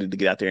 They're ready to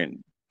get out there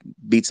and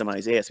beat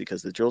somebody's ass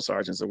because the drill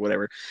sergeants or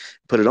whatever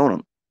put it on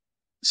them.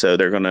 So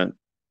they're going to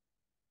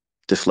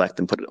deflect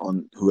and put it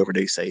on whoever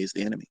they say is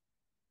the enemy.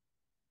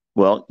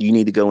 Well, you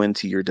need to go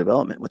into your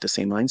development with the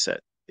same mindset.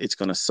 It's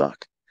going to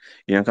suck.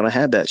 You're not going to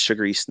have that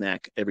sugary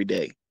snack every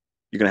day.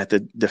 You're going to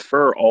have to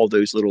defer all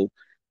those little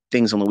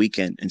things on the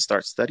weekend and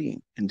start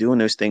studying and doing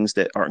those things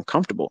that are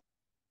uncomfortable,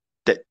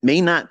 that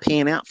may not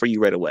pan out for you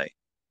right away,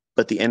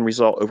 but the end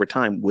result over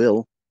time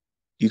will.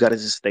 You got to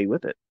just stay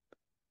with it.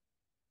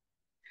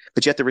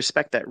 But you have to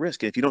respect that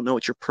risk. And if you don't know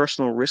what your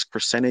personal risk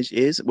percentage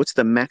is, what's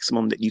the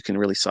maximum that you can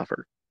really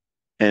suffer?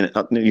 And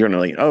you're going to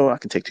like, oh, I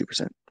can take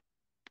 2%.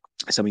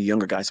 Some of you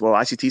younger guys, well,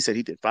 ICT said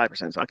he did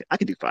 5%, so I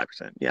could do 5%.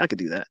 Yeah, I could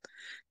do that.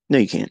 No,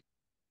 you can't.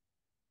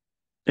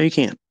 No, you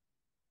can't.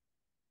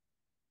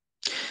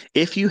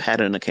 If you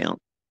had an account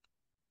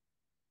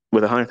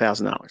with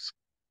 $100,000,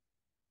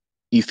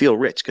 you feel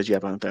rich because you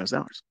have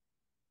 $100,000.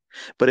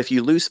 But if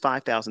you lose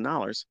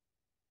 $5,000,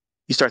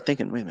 you start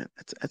thinking, wait a minute,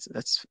 that's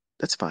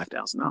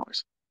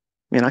 $5,000.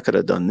 Man, I could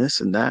have done this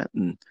and that,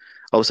 and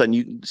all of a sudden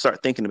you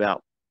start thinking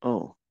about,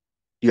 oh,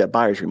 you got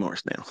buyer's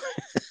remorse now.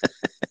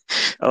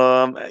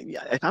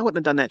 Yeah, if I wouldn't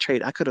have done that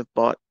trade, I could have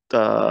bought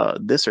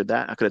this or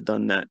that. I could have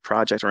done that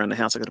project around the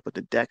house. I could have put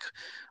the deck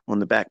on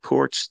the back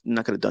porch, and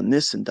I could have done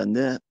this and done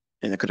that,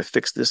 and I could have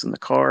fixed this in the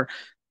car.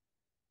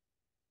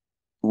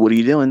 What are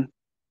you doing?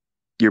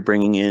 You're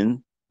bringing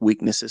in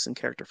weaknesses and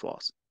character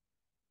flaws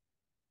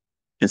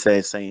instead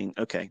of saying,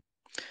 okay,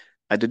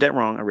 I did that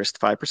wrong. I risked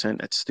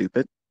 5%. That's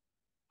stupid.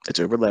 It's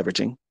over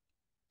leveraging.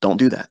 Don't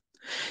do that.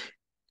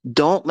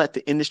 Don't let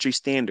the industry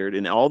standard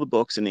in all the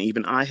books, and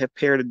even I have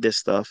parroted this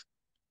stuff,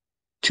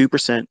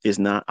 2% is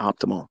not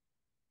optimal.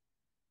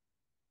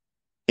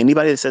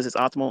 Anybody that says it's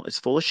optimal is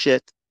full of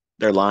shit.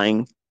 They're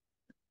lying,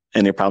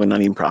 and they're probably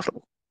not even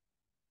profitable.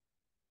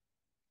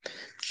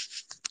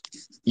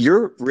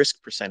 Your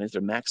risk percentage,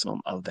 the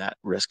maximum of that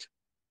risk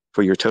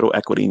for your total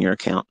equity in your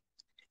account,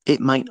 it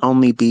might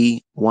only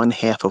be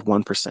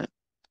 0.5%.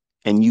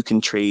 And you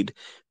can trade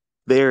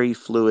very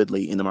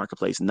fluidly in the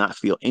marketplace, not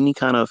feel any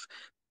kind of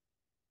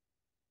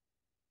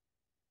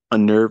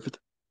unnerved,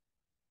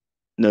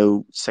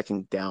 no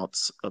second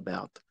doubts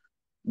about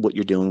what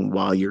you're doing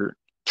while you're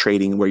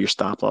trading, where your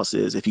stop loss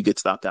is. If you get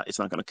stopped out, it's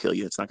not going to kill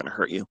you. It's not going to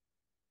hurt you.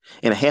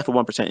 And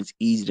 0.5% is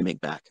easy to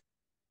make back.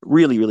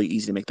 Really, really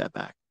easy to make that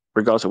back,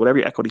 regardless of whatever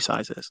your equity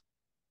size is.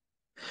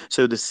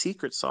 So the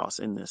secret sauce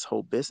in this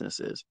whole business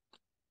is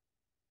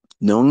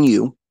knowing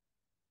you,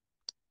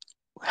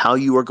 how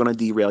you are going to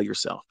derail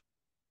yourself.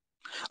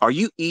 Are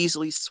you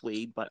easily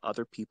swayed by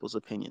other people's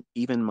opinion,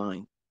 even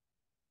mine?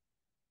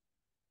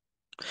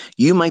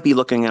 You might be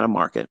looking at a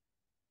market,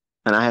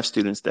 and I have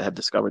students that have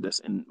discovered this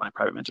in my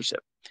private mentorship.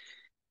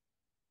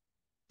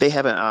 They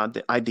have an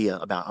idea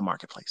about a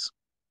marketplace,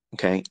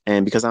 okay?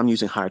 And because I'm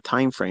using higher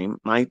time frame,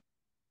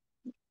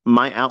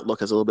 my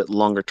outlook is a little bit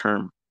longer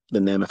term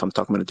than them if I'm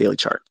talking about a daily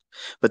chart.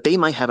 But they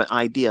might have an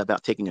idea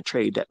about taking a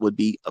trade that would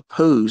be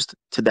opposed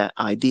to that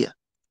idea.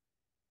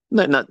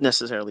 Not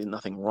necessarily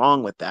nothing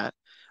wrong with that,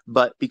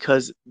 but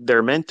because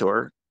their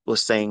mentor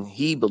was saying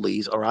he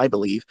believes, or I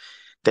believe,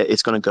 that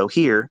it's going to go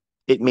here,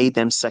 it made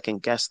them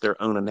second guess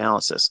their own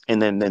analysis. And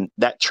then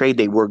that trade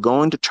they were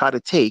going to try to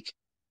take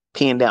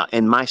panned out,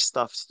 and my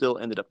stuff still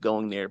ended up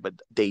going there, but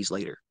days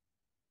later.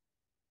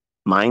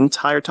 My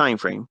entire time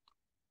frame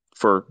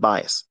for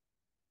bias.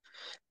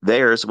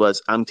 Theirs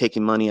was, I'm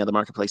taking money out of the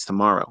marketplace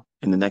tomorrow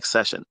in the next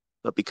session.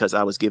 But because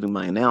I was giving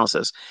my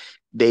analysis,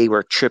 they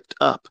were tripped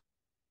up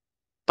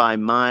by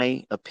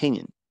my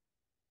opinion.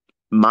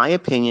 My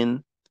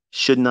opinion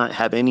should not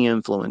have any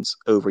influence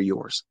over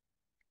yours.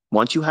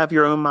 Once you have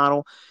your own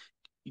model,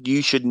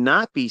 you should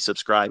not be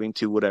subscribing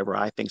to whatever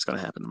I think is going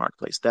to happen in the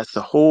marketplace. That's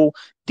the whole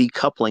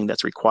decoupling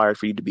that's required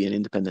for you to be an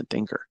independent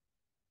thinker.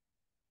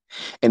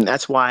 And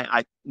that's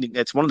why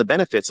that's one of the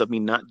benefits of me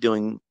not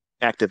doing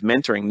active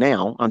mentoring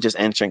now. I'm just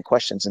answering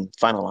questions and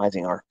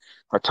finalizing our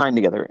time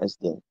together as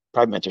the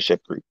private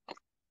mentorship group.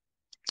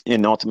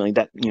 And ultimately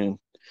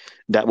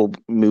that will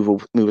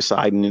move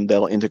aside, and then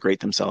they'll integrate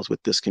themselves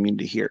with this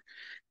community here.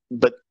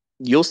 But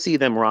you'll see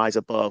them rise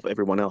above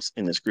everyone else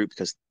in this group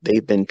because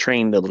they've been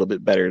trained a little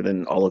bit better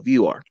than all of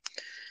you are.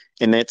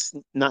 And that's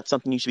not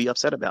something you should be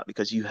upset about,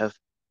 because you have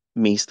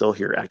me still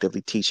here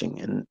actively teaching,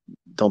 and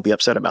don't be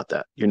upset about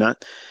that. You're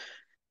not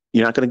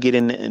going to get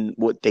in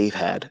what they've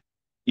had.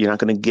 You're not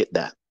going to get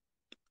that.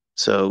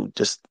 So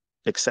just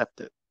accept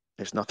it.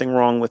 There's nothing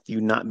wrong with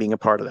you not being a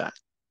part of that.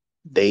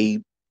 They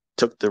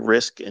took the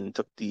risk and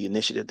took the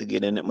initiative to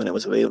get in it when it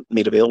was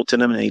made available to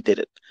them, and they did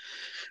it.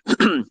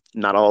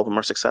 Not all of them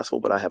are successful,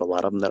 but I have a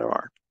lot of them that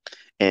are.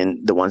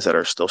 And the ones that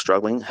are still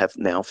struggling have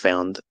now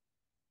found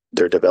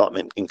their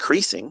development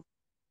increasing,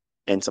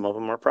 and some of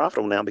them are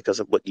profitable now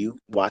because of what you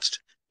watched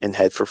and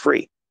had for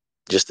free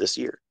just this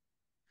year.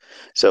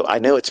 So I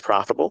know it's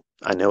profitable.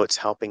 I know it's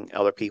helping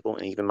other people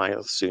and even my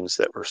other students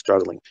that were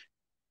struggling.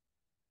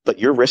 But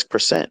your risk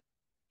percent,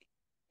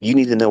 you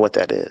need to know what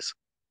that is.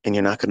 And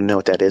you're not going to know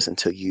what that is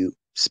until you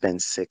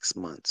spend 6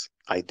 months,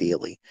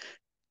 ideally,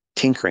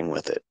 tinkering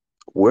with it.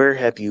 Where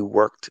have you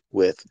worked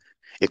with it?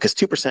 Because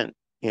 2%,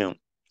 you know,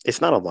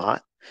 it's not a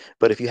lot,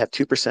 but if you have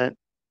 2% and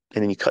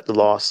then you cut the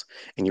loss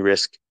and you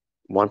risk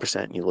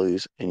 1% and you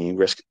lose and you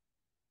risk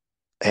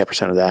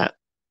 0.5% of that,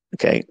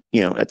 okay,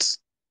 that's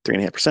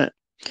 3.5%.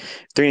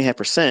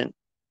 3.5%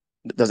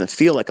 doesn't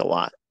feel like a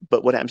lot,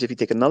 but what happens if you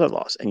take another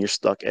loss and you're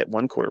stuck at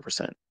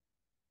 1/4%?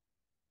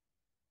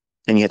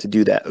 And you have to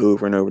do that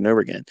over and over and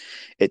over again.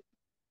 It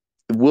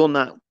will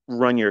not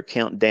run your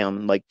account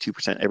down like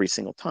 2% every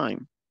single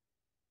time.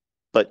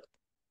 But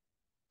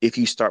if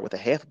you start with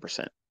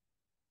 0.5%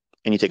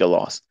 and you take a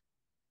loss,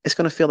 it's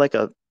going to feel like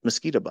a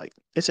mosquito bite.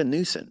 It's a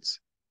nuisance.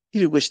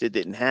 You wish it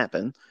didn't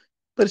happen,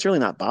 but it's really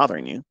not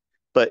bothering you.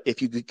 But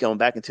if you keep going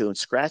back into it and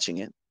scratching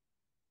it,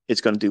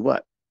 it's going to do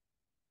what?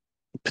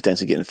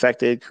 Potentially get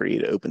infected,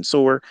 create an open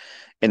sore.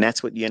 And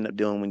that's what you end up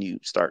doing when you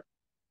start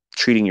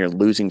treating your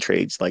losing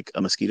trades like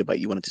a mosquito bite.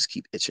 You want to just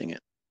keep itching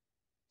it.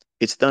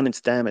 It's done, it's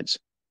damaged.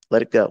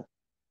 Let it go.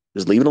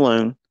 Just leave it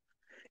alone,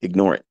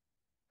 ignore it,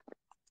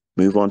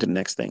 move on to the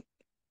next thing.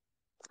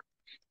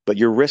 But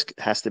your risk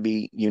has to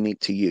be unique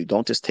to you.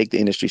 Don't just take the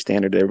industry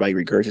standard that everybody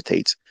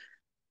regurgitates,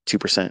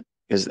 2%,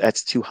 because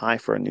that's too high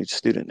for a new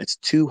student. It's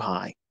too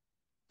high,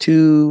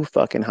 too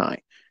fucking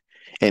high.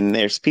 And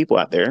there's people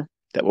out there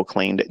that will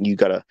claim that you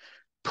got to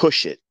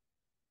push it.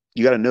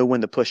 You got to know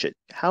when to push it.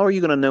 How are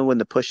you going to know when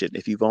to push it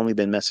if you've only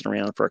been messing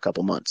around for a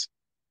couple months?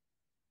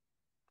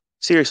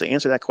 Seriously,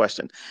 answer that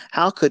question.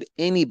 How could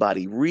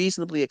anybody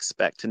reasonably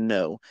expect to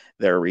know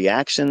their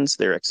reactions,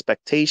 their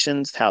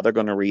expectations, how they're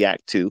going to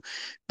react to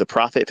the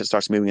profit if it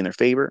starts moving in their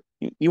favor?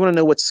 You want to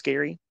know what's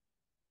scary?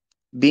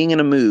 Being in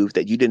a move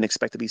that you didn't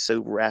expect to be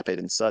so rapid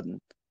and sudden,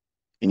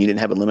 and you didn't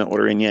have a limit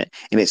order in yet,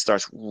 and it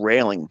starts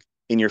railing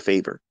in your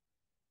favor.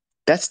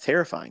 That's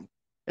terrifying.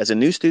 As a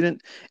new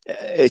student,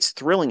 it's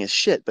thrilling as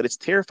shit, but it's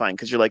terrifying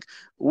because you're like,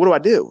 what do I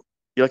do?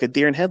 You're like a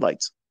deer in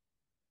headlights.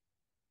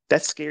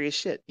 That's scary as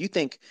shit. You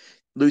think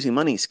losing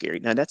money is scary.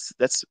 Now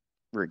that's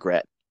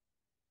regret.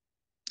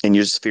 And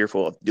you're just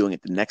fearful of doing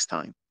it the next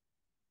time.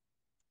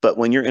 But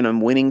when you're in a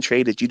winning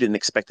trade that you didn't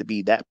expect to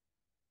be that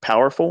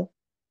powerful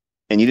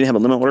and you didn't have a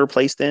limit order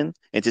placed in,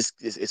 it's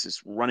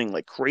just running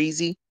like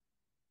crazy,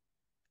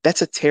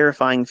 that's a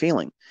terrifying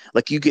feeling.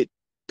 Like you get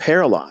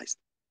paralyzed.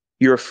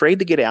 You're afraid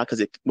to get out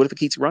because what if it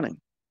keeps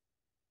running?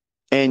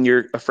 And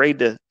you're afraid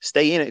to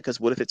stay in it because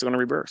what if it's going to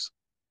reverse?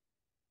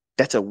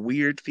 That's a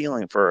weird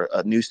feeling for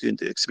a new student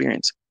to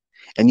experience.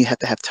 And you have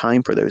to have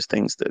time for those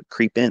things to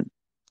creep in.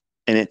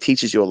 And it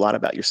teaches you a lot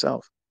about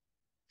yourself.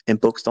 And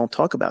books don't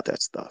talk about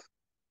that stuff.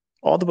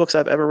 All the books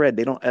I've ever read,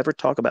 they don't ever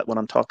talk about what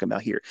I'm talking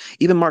about here.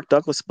 Even Mark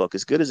Douglas' book,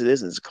 as good as it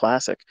is, it's a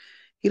classic.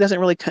 He doesn't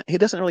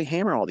really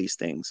hammer all these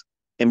things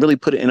and really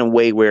put it in a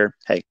way where,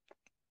 hey,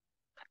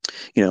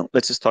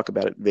 let's just talk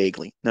about it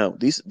vaguely. No,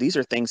 these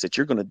are things that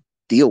you're going to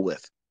deal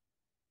with,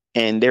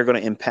 and they're going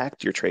to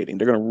impact your trading.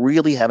 They're going to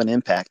really have an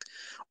impact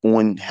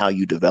on how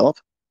you develop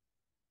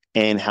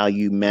and how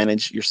you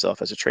manage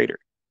yourself as a trader.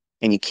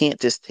 And you can't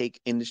just take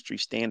industry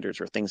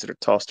standards or things that are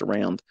tossed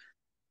around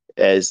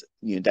as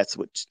that's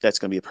going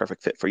to be a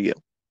perfect fit for you.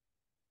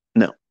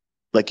 No,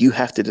 like you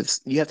have to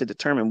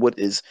determine what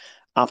is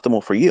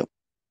optimal for you,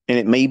 and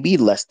it may be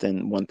less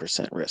than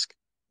 1% risk,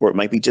 or it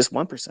might be just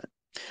 1%.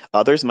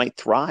 Others might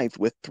thrive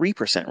with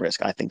 3%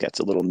 risk. I think that's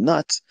a little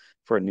nuts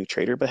for a new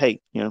trader, but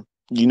hey, you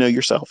know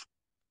yourself.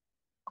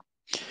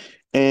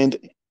 And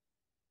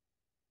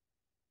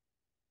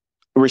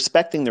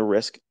respecting the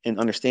risk and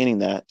understanding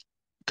that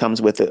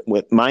comes with it.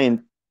 With my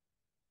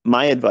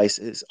advice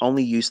is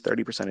only use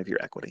 30% of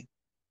your equity.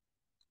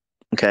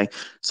 Okay.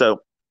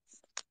 So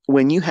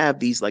when you have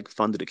these like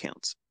funded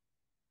accounts,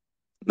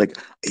 like,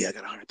 yeah, I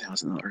got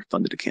 $100,000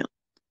 funded account.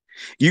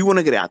 You want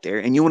to get out there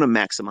and you want to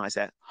maximize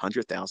that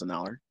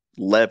 $100,000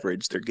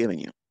 leverage they're giving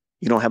you.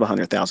 You don't have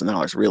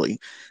 $100,000 really,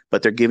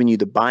 but they're giving you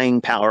the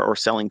buying power or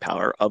selling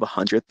power of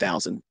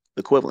 100,000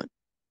 equivalent.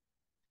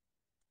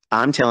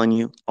 I'm telling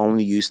you,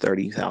 only use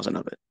 30,000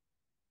 of it.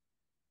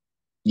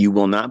 You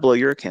will not blow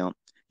your account.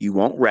 You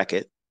won't wreck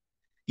it.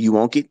 You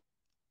won't get,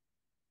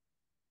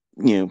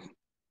 you know,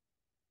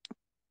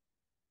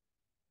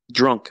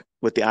 drunk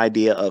with the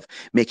idea of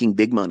making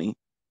big money.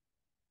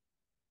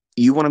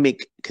 You want to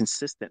make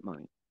consistent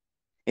money.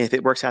 And if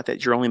it works out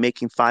that you're only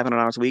making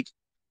 $500 a week,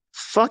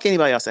 fuck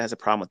anybody else that has a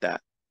problem with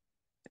that.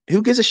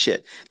 Who gives a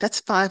shit?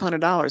 That's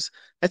 $500.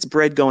 That's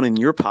bread going in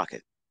your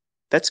pocket.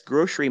 That's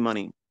grocery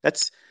money.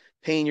 That's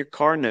paying your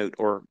car note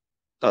or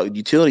a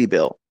utility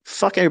bill.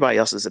 Fuck everybody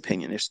else's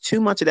opinion. There's too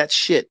much of that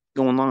shit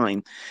going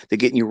on to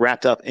getting you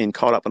wrapped up and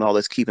caught up in all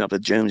this keeping up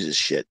with Joneses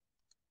shit.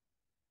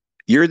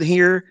 You're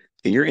here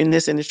and you're in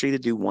this industry to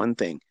do one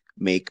thing,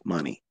 make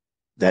money.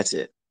 That's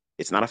it.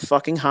 It's not a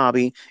fucking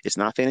hobby. It's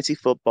not fantasy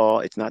football.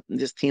 It's not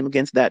this team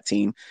against that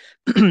team.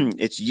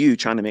 It's you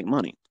trying to make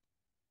money.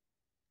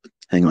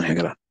 Hang on, I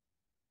gotta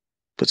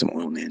Put some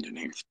oil in the engine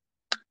here.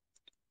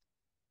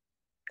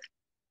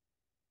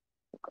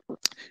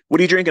 What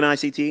are you drinking,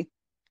 ICT?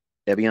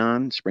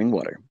 Evian spring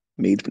water,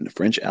 made from the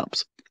French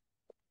Alps.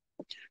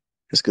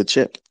 It's good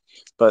shit.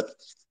 But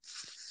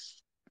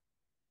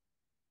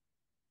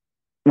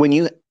when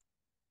you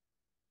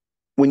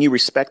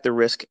respect the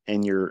risk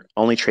and you're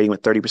only trading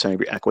with 30%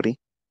 of your equity,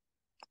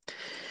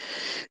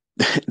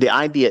 the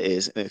idea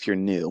is, if you're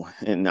new,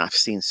 and I've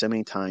seen so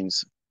many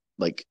times,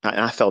 like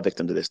I fell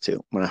victim to this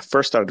too. When I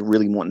first started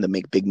really wanting to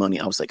make big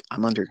money, I was like,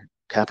 I'm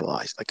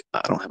undercapitalized. Like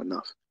I don't have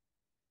enough.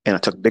 And I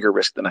took bigger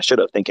risk than I should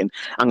have, thinking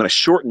I'm going to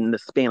shorten the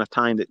span of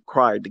time that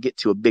required to get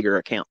to a bigger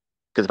account.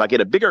 Because if I get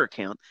a bigger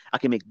account, I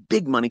can make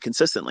big money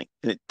consistently.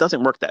 And it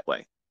doesn't work that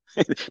way.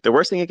 The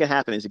worst thing that can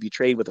happen is if you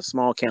trade with a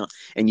small account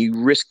and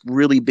you risk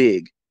really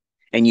big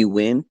and you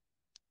win,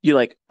 you're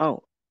like,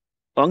 oh,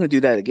 I'm going to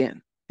do that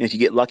again. And if you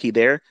get lucky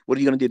there, what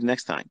are you going to do the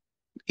next time?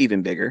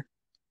 Even bigger.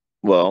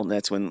 Well,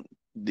 that's when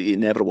the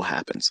inevitable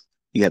happens.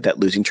 You have that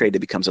losing trade that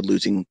becomes a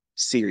losing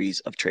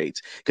series of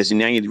trades because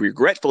now you're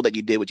regretful that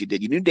you did what you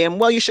did. You knew damn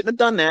well you shouldn't have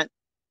done that.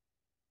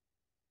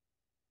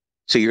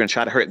 So you're going to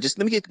try to hurt it. Just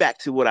let me get back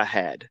to what I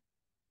had.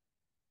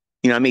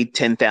 I made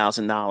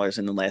 $10,000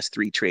 in the last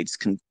three trades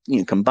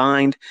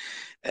combined,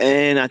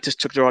 and I just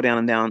took drawdown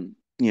and down,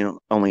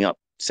 only up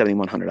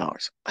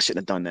 $7,100. I shouldn't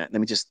have done that. Let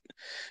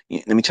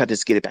me try to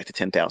just get it back to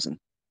 10,000.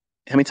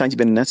 How many times you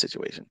been in that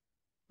situation?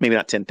 Maybe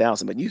not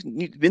 10,000, but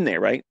you've been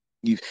there, right?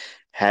 You've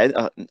had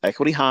an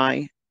equity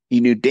high. You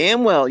knew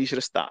damn well you should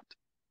have stopped.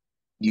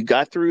 You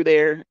got through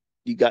there.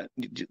 You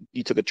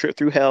took a trip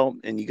through hell,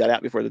 and you got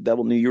out before the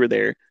devil knew you were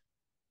there.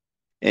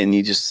 And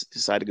you just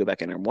decided to go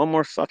back in there one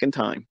more fucking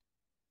time,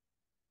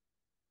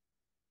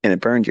 and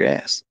it burned your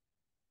ass.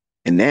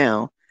 And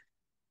now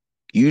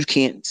you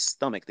can't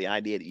stomach the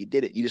idea that you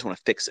did it. You just want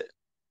to fix it.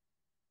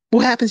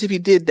 What happens if you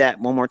did that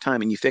one more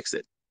time and you fix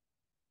it?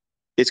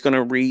 It's going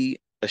to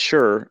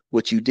reassure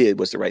what you did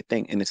was the right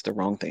thing, and it's the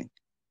wrong thing.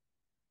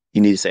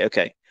 You need to say,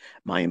 okay,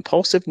 my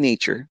impulsive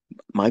nature,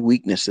 my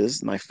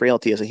weaknesses, my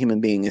frailty as a human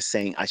being is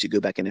saying I should go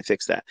back in and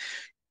fix that.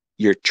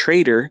 Your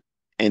trader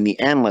and the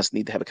analyst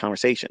need to have a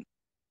conversation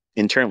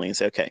internally and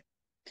say, okay,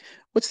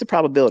 what's the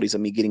probabilities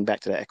of me getting back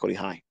to that equity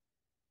high?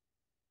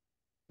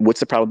 What's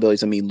the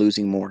probabilities of me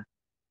losing more?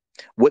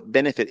 What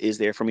benefit is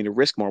there for me to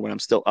risk more when I'm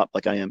still up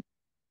like I am?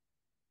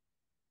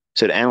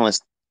 So the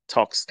analyst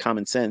talks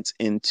common sense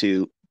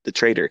into the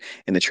trader.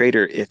 And the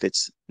trader, if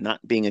it's not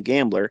being a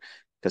gambler,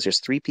 because there's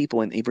three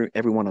people in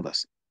every one of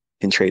us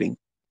in trading: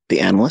 the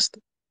analyst,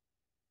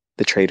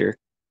 the trader,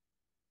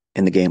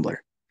 and the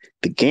gambler.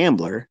 The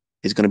gambler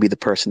is going to be the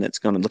person that's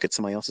going to look at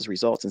somebody else's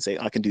results and say,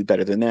 I can do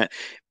better than that.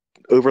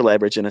 Over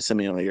leverage in a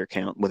simulator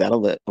account without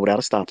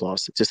a stop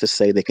loss, just to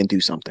say they can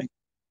do something.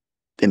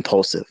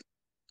 Impulsive.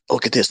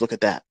 Look at this, look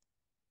at that.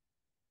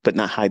 But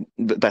not hide,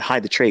 but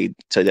hide the trade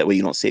so that way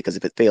you don't see it. Because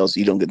if it fails,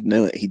 you don't get to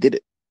know it. He did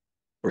it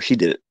or she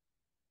did it.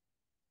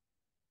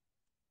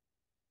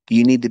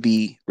 You need to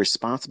be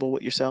responsible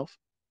with yourself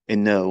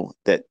and know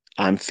that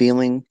I'm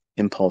feeling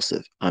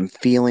impulsive. I'm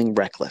feeling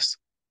reckless.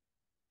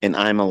 And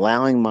I'm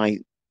allowing my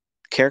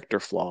character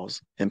flaws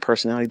and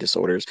personality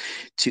disorders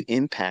to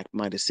impact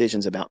my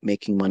decisions about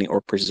making money or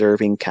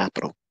preserving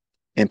capital.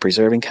 And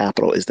preserving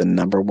capital is the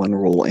number one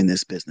rule in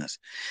this business.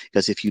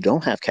 Because if you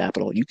don't have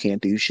capital, you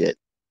can't do shit.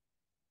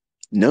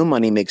 No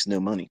money makes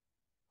no money.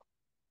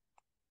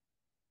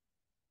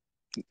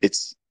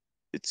 It's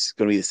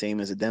going to be the same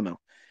as a demo.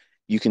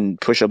 You can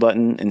push a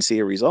button and see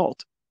a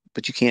result,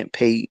 but you can't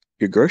pay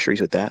your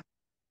groceries with that.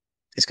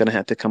 It's going to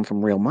have to come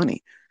from real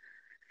money.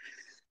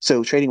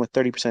 So trading with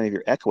 30% of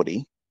your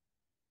equity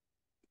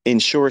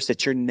ensures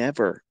that you're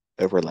never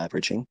over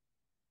leveraging.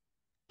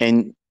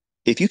 And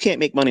if you can't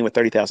make money with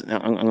 30,000,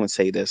 I'm going to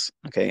say this,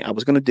 okay? I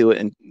was going to do it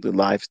in the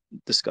live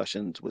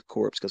discussions with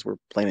Corps because we're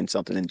planning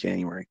something in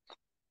January.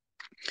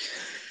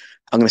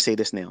 I'm going to say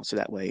this now, so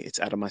that way it's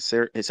out of my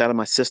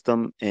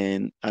system,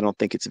 and I don't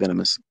think it's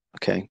venomous,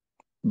 okay?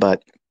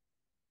 But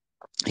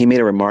he made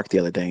a remark the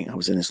other day. I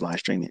was in his live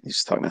stream. He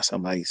was talking about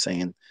somebody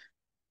saying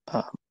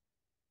a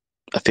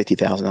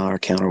 $50,000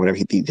 account or whatever.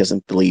 He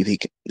doesn't believe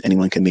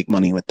anyone can make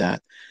money with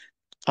that.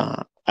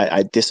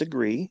 I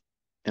disagree,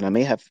 and I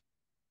may have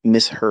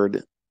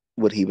misheard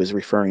what he was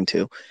referring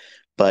to.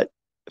 But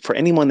for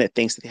anyone that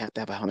thinks that they have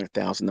to have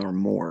 100,000 or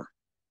more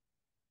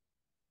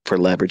for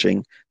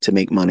leveraging to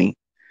make money,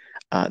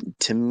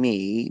 to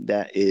me,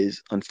 that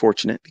is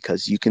unfortunate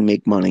because you can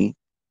make money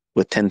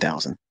with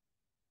 10,000.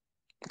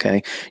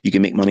 Okay. You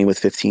can make money with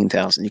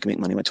 15,000. You can make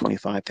money with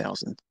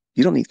 25,000.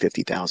 You don't need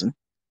 50,000.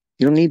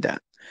 You don't need that.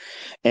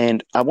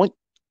 And I want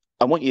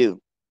you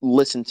to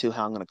listen to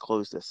how I'm going to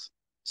close this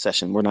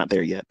session. We're not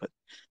there yet, but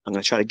I'm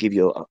going to try to give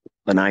you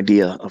an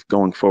idea of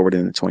going forward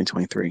into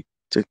 2023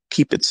 to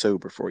keep it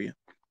sober for you.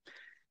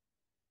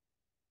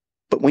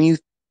 But when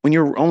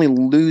you're only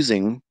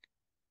losing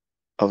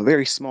a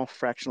very small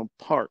fractional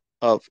part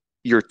of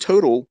your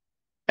total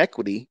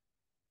equity,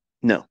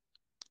 no,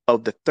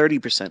 of the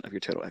 30% of your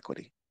total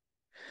equity.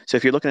 So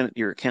if you're looking at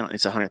your account,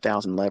 it's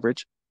 100,000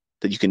 leverage.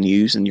 that you can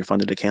use in your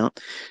funded account.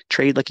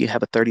 Trade like you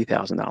have a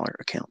 $30,000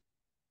 account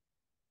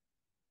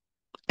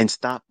and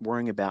stop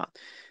worrying about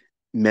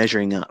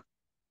measuring up.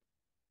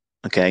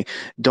 Okay.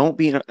 Don't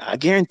be, I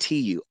guarantee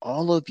you,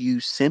 all of you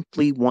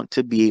simply want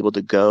to be able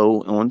to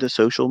go onto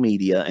social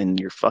media and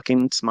you're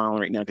fucking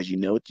smiling right now because you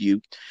know it's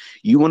you.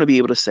 You want to be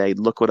able to say,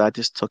 look what I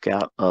just took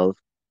out of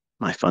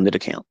my funded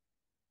account.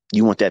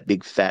 You want that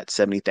big fat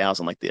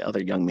 70,000 like the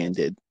other young man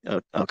did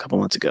a couple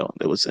months ago.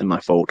 That was in my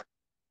fold.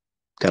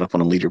 Got up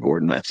on a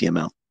leaderboard in the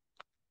FCML.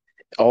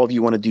 All of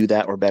you want to do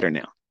that or better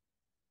now.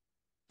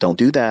 Don't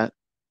do that.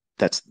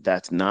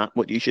 That's not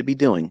what you should be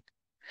doing.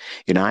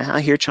 You're not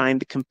out here trying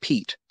to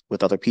compete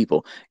with other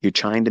people. You're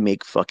trying to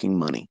make fucking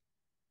money.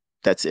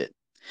 That's it.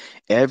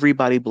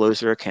 Everybody blows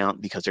their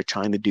account because they're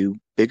trying to do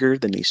bigger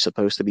than they're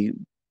supposed to be,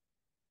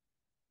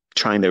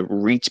 trying to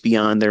reach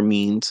beyond their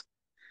means,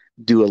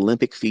 do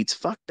Olympic feats.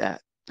 Fuck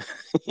that.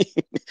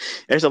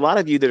 There's a lot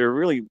of you that are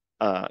really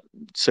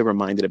sober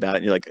minded about it.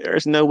 And you're like,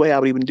 there's no way I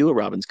would even do a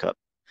Robbins Cup.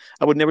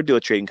 I would never do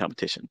a trading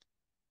competition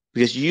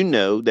because you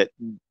know that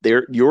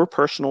your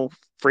personal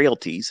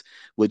frailties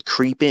would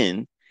creep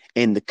in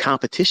and the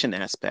competition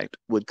aspect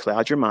would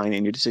cloud your mind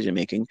and your decision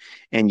making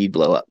and you'd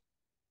blow up.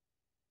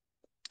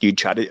 You'd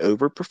try to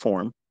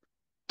overperform,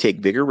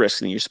 take bigger risks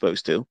than you're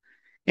supposed to,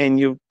 and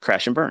you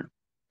crash and burn.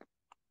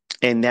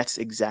 And that's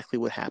exactly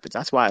what happens.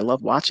 That's why I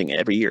love watching it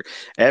every year.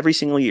 Every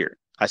single year,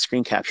 I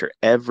screen capture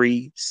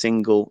every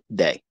single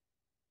day,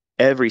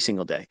 every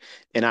single day.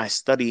 And I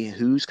study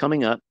who's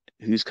coming up,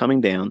 who's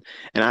coming down.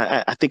 And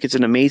I think it's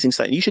an amazing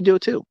study. You should do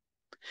it too.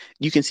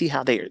 You can see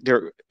how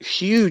they're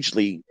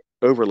hugely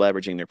over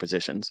leveraging their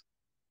positions.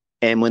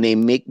 And when they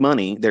make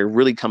money, they're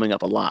really coming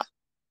up a lot.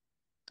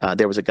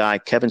 There was a guy,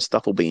 Kevin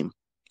Stufflebeam,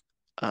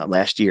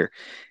 last year.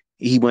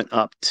 He went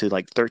up to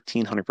like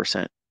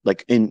 1,300%,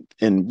 like in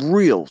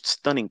real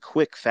stunning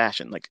quick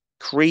fashion, like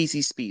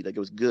crazy speed, like it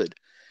was good.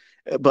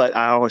 But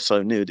I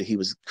also knew that he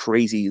was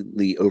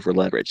crazily over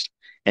leveraged.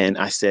 And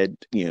I said,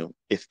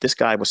 if this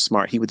guy was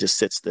smart, he would just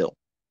sit still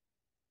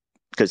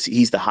because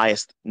he's the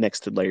highest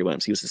next to Larry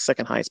Williams. He was the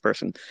second highest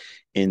person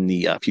in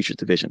the futures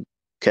division,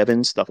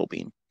 Kevin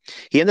Stufflebeam.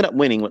 He ended up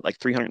winning with like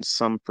 300 and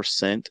some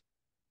percent,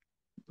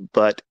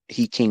 but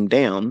he came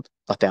down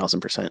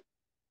 1,000%.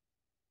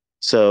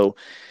 So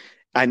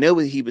I know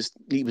he was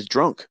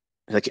drunk.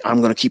 Like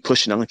I'm gonna keep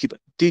pushing. I'm gonna keep.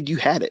 Dude, you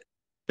had it.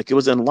 Like it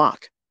was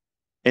unlock,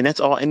 and that's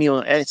all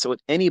anyone. And so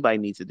what anybody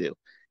needs to do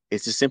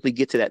is to simply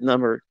get to that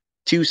number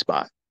two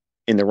spot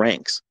in the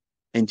ranks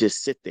and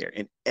just sit there,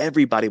 and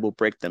everybody will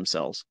break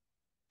themselves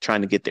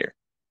trying to get there.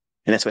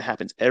 And that's what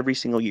happens every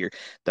single year.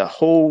 The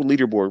whole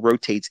leaderboard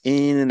rotates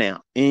in and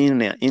out, in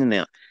and out, in and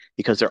out,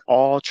 because they're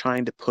all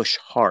trying to push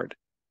hard,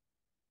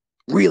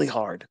 really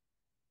hard,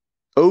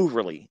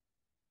 overly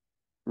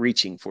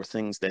reaching for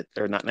things that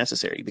are not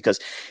necessary because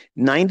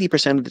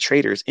 90% of the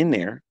traders in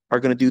there are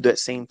going to do that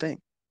same thing.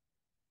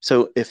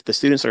 So if the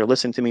students that are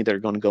listening to me that are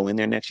going to go in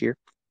there next year,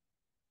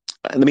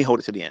 let me hold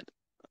it to the end.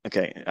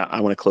 Okay.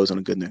 I want to close on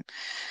a good note.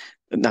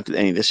 Not that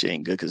any of this shit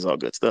ain't good because it's all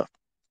good stuff.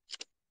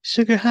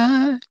 Sugar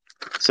high.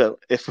 So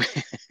if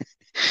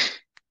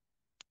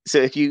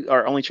you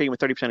are only trading with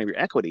 30% of your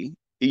equity,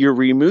 you're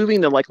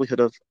removing the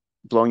likelihood of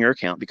blowing your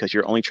account because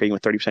you're only trading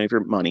with 30% of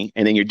your money.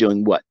 And then you're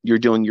doing what? You're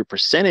doing your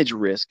percentage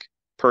risk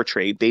per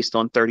trade based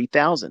on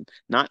 30,000,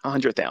 not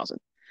 100,000.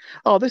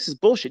 Oh, this is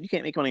bullshit. You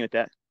can't make money with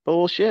that.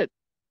 Bullshit.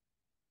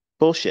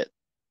 Bullshit.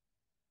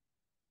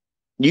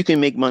 You can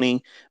make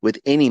money with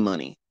any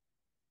money.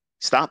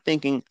 Stop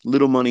thinking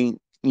little money,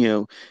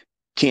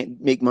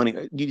 can't make money.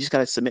 You just got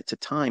to submit to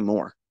time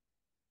more.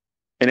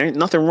 And there's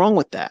nothing wrong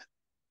with that.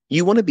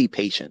 You want to be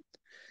patient.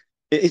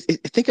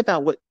 Think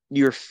about what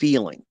you're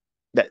feeling,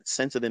 that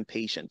sense of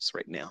impatience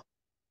right now.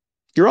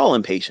 You're all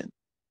impatient.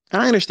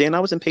 And I understand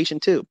I was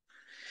impatient too.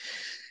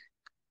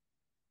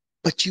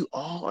 But you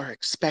all are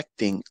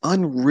expecting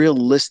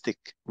unrealistic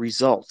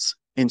results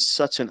in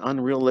such an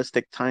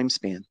unrealistic time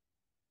span.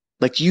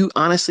 Like you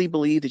honestly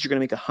believe that you're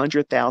going to make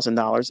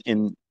 $100,000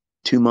 in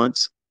 2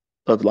 months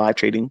of live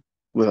trading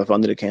with a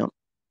funded account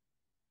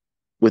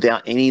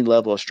without any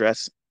level of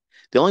stress.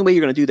 The only way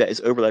you're going to do that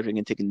is over leveraging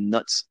and taking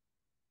nuts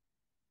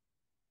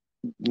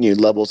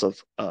levels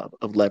of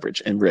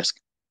leverage and risk.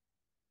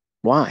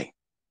 Why?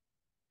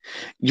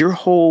 Your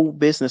whole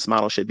business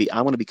model should be,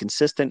 I want to be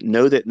consistent,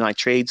 know that my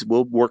trades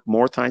will work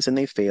more times than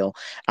they fail.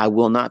 I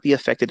will not be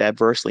affected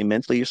adversely,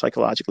 mentally or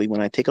psychologically.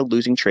 When I take a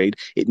losing trade,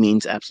 it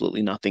means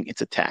absolutely nothing.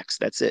 It's a tax.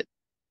 That's it.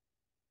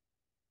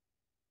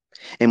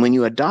 And when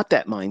you adopt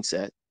that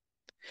mindset,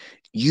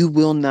 you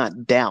will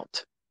not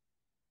doubt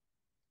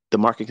the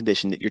market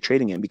condition that you're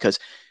trading in because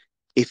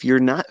if you're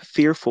not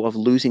fearful of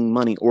losing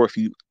money, or if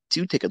you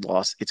do take a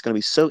loss, it's going to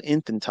be so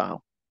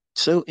infantile,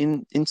 so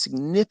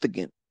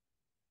insignificant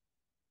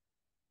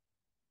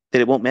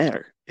that it won't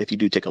matter if you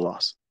do take a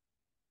loss.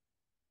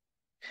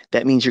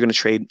 That means you're going to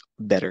trade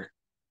better.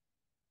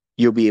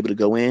 You'll be able to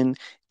go in,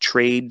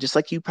 trade just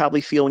like you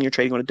probably feel when you're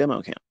trading on a demo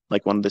account,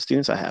 like one of the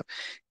students I have.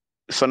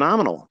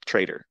 Phenomenal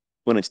trader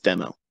when it's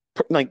demo.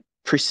 Like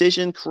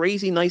precision,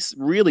 crazy, nice,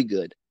 really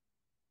good.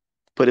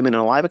 Put him in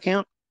a live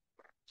account,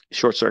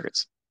 short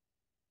circuits,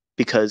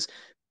 because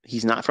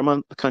he's not from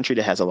a country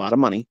that has a lot of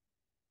money,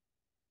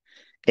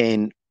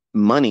 and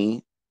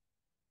money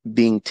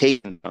being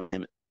taken from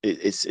him,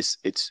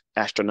 it's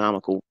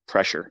astronomical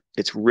pressure.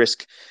 It's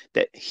risk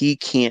that he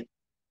can't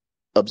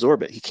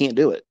absorb it. He can't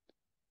do it.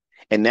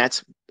 And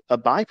that's a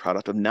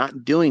byproduct of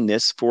not doing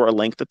this for a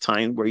length of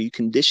time where you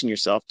condition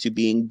yourself to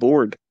being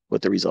bored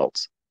with the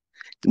results.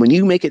 When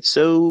you make it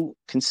so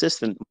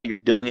consistent, you're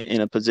doing it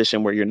in a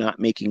position where you're not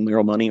making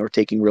real money or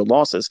taking real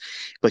losses,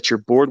 but you're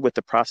bored with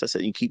the process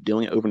that you keep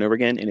doing it over and over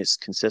again, and it's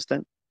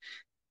consistent.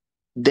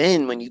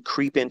 Then when you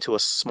creep into a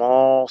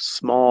small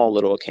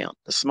little account,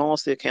 the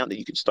smallest account that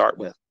you can start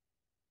with,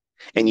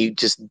 and you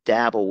just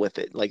dabble with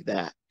it like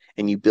that,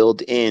 and you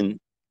build in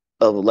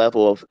a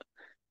level of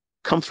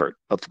comfort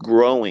of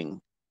growing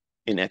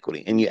in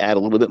equity, and you add a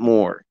little bit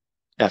more.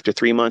 After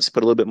 3 months,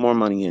 put a little bit more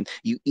money in.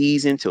 You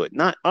ease into it.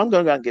 Not, I'm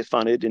going to get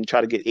funded and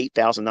try to get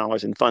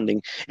 $8,000 in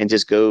funding and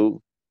just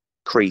go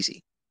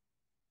crazy.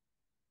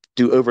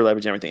 Do over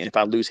leverage everything. And if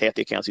I lose half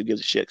the accounts, who gives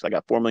a shit? Because I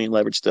got 4 million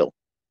leverage still.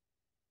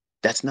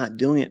 That's not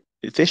doing it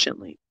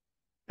efficiently.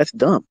 That's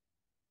dumb.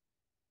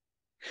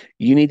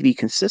 You need to be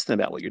consistent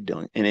about what you're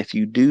doing. And if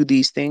you do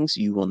these things,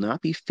 you will not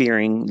be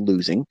fearing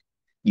losing.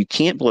 You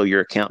can't blow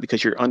your account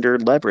because you're under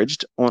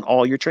leveraged on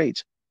all your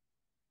trades.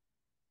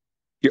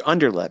 You're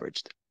under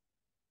leveraged.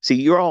 See,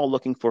 you're all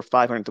looking for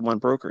 500 to 1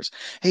 brokers.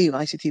 Hey,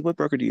 ICT, what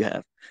broker do you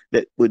have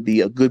that would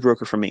be a good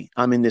broker for me?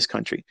 I'm in this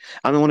country.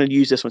 I don't want to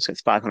use this one since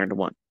 500 to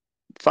 1.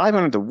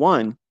 500 to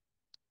 1,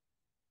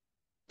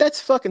 that's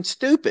fucking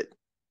stupid.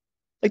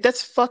 Like,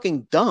 that's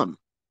fucking dumb.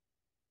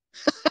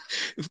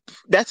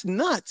 That's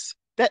nuts.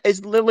 That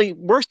is literally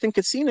worse than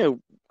casino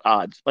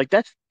odds. Like,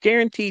 that's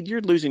guaranteed you're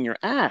losing your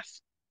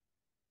ass.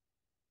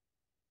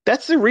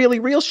 That's the really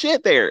real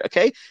shit there,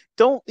 okay?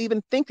 Don't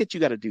even think that you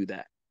got to do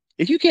that.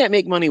 If you can't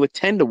make money with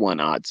 10 to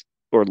 1 odds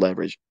or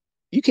leverage,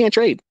 you can't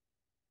trade.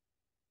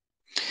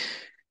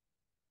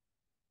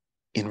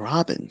 In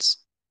Robbins,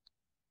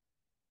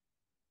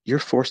 you're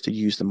forced to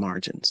use the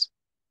margins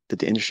that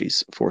the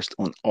industry's forced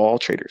on all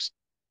traders.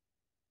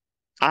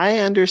 I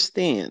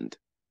understand,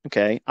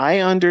 okay? I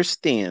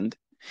understand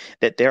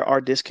that there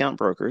are discount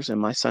brokers, and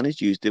my son has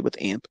used it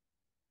with AMP.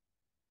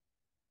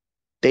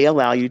 They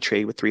allow you to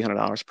trade with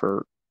 $300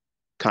 per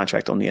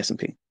contract on the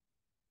S&P.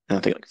 And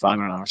I think like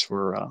 $500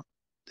 for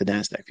the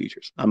NASDAQ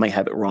futures. I might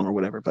have it wrong or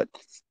whatever, but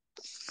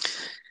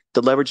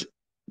the leverage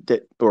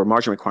that or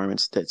margin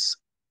requirements that's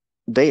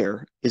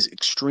there is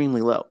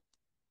extremely low.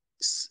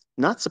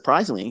 Not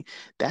surprisingly,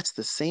 that's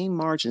the same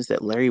margins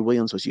that Larry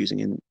Williams was using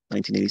in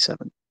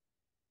 1987.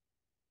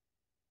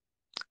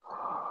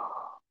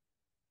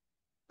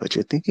 Put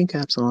your thinking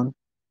caps on.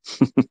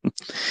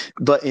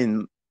 But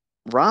in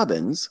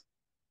Robbins,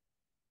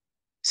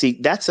 see,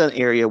 that's an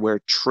area where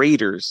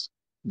traders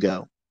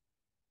go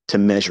to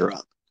measure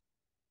up.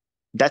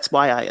 That's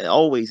why I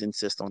always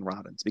insist on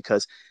Robbins,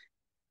 because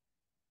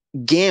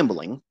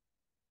gambling,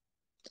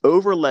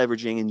 over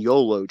leveraging, and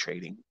YOLO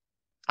trading,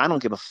 I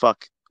don't give a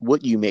fuck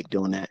what you make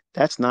doing that.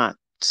 That's not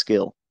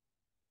skill.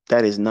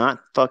 That is not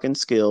fucking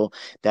skill.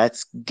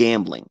 That's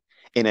gambling.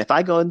 And if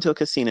I go into a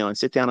casino and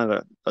sit down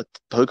at a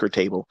poker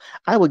table,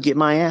 I would get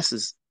my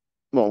asses,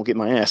 well, get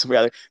my ass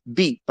rather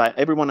beat by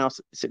everyone else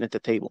sitting at the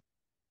table,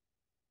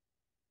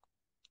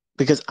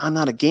 because I'm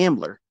not a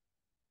gambler.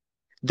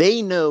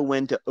 They know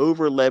when to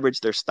over leverage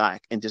their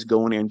stock and just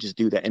go in there and just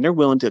do that. And they're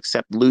willing to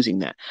accept losing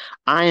that.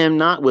 I am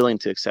not willing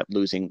to accept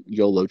losing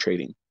YOLO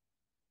trading.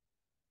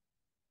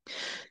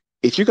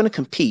 If you're going to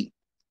compete,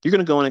 you're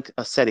going to go in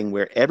a setting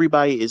where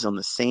everybody is on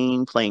the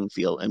same playing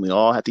field and we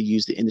all have to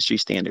use the industry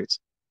standards.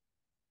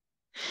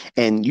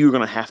 And you're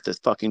going to have to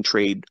fucking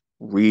trade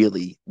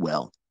really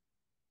well.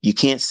 You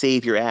can't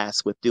save your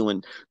ass with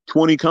doing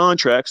 20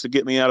 contracts to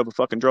get me out of a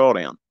fucking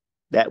drawdown.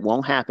 That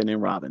won't happen in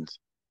Robbins.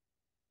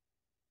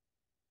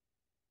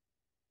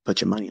 Put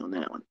your money on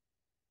that one.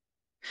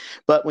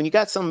 But when you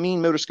got some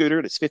mean motor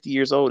scooter that's 50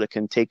 years old that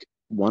can take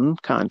one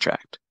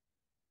contract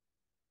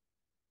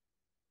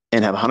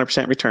and have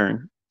 100%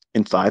 return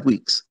in 5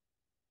 weeks,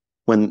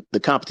 when the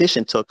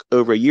competition took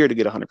over a year to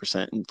get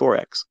 100% in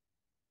Forex,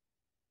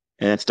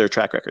 and that's their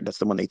track record, that's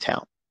the one they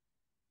tout.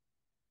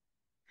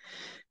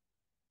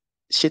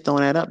 Shit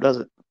don't add up, does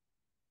it?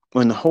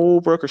 When the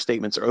whole broker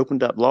statements are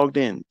opened up, logged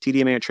in, TD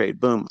Ameritrade,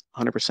 boom,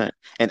 100%.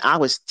 And I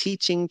was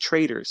teaching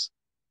traders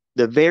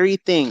the very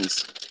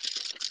things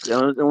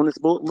on this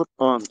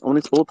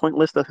bullet point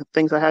list of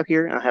things I have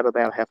here. And I have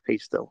about a half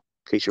page still,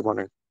 in case you're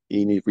wondering.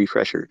 You need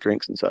refresher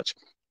drinks and such.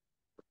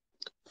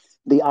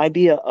 The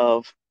idea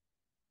of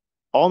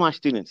all my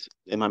students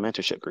in my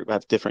mentorship group, I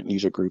have different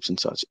user groups and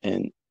such.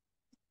 And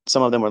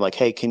some of them were like,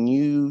 hey, can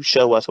you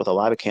show us with a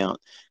live account,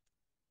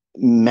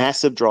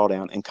 massive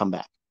drawdown and come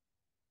back?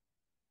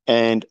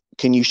 And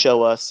can you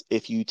show us,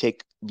 if you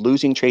take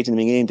losing trades in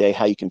the beginning of the day,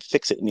 how you can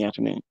fix it in the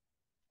afternoon?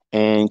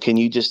 And can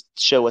you just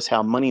show us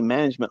how money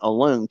management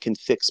alone can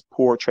fix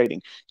poor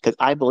trading? Because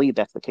I believe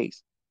that's the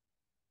case.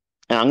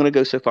 And I'm going to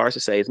go so far as to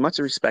say, as much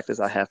respect as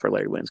I have for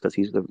Larry Williams, because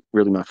he's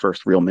really my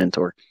first real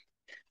mentor,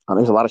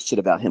 There's a lot of shit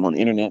about him on the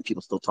internet.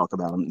 People still talk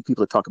about him.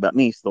 People that talk about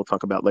me still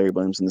talk about Larry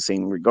Williams in the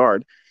same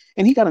regard.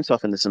 And he got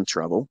himself into some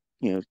trouble.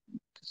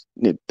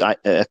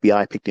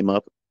 FBI picked him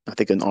up, I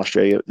think in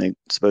Australia. They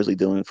supposedly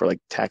doing it for like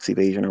tax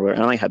evasion or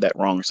whatever. And I had that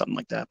wrong or something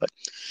like that. But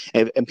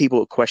and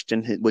people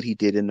questioned what he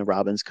did in the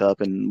Robbins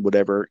Cup and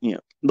whatever.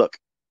 Look,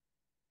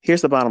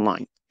 here's the bottom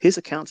line. His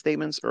account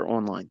statements are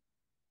online.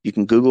 You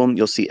can Google them.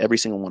 You'll see every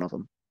single one of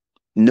them.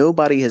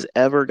 Nobody has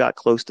ever got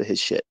close to his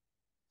shit,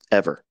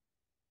 ever.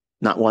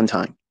 Not one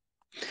time.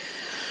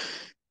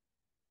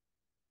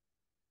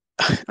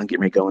 I'm getting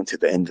ready to go into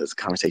the end of this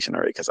conversation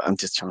already because I'm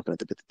just chomping at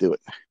the bit to do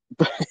it.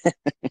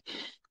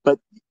 But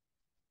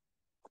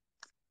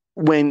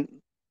when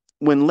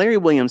Larry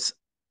Williams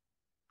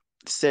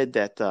said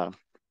that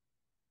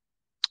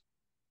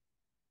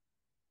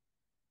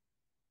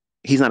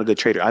he's not a good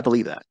trader, I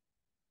believe that.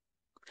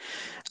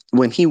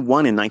 When he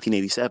won in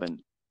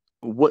 1987,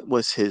 what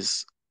was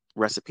his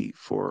recipe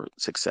for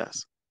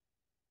success?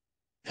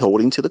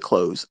 Holding to the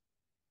close.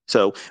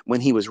 So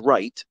when he was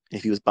right,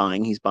 if he was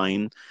buying, he's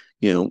buying,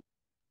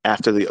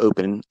 after the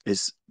open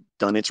is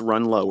done its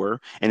run lower,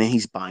 and then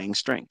he's buying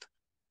strength.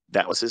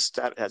 That's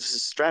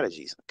his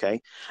strategies.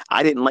 Okay.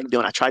 I didn't like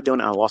doing it. I tried doing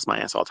it. I lost my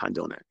ass all the time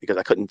doing it because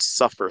I couldn't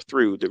suffer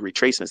through the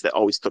retracements that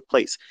always took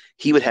place.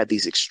 He would have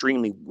these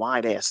extremely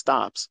wide ass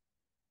stops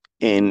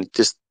and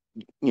just,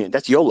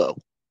 that's YOLO.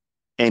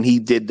 And he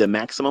did the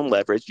maximum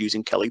leverage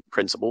using Kelly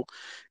principle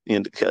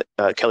and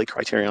Kelly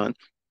criterion,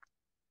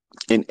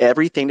 and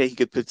everything that he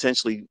could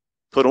potentially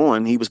put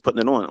on, he was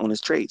putting it on his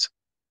trades.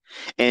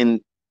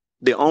 And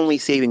the only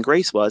saving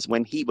grace was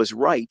when he was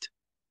right,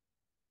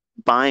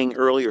 buying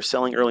early or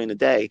selling early in the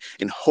day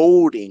and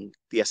holding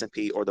the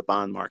S&P or the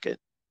bond market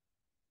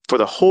for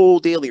the whole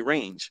daily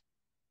range.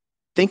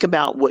 Think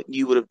about what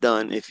you would have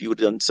done if you would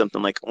have done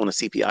something like on a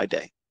CPI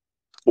day,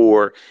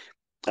 or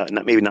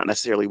maybe not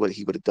necessarily what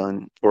he would have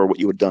done or what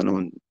you would have done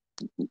on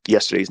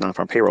yesterday's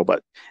non-farm payroll,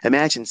 but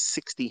imagine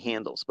 60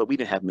 handles. But we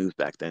didn't have moves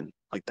back then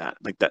like that.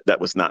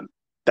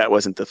 That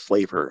wasn't the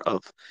flavor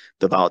of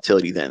the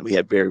volatility then. We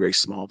had very, very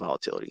small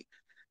volatility.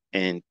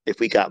 And if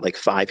we got like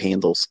 5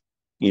 handles,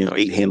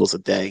 8 handles a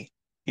day,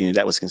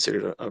 that was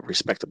considered a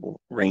respectable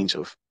range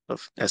of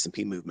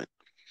S&P movement.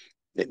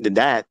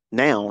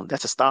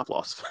 That's a stop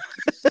loss.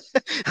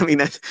 I mean,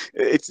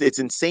 it's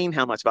insane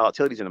how much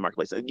volatility is in the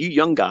marketplace. You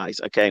young guys,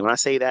 okay, when I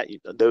say that,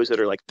 those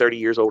that are like 30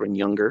 years old and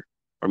younger,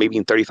 or maybe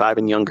in 35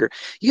 and younger,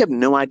 you have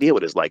no idea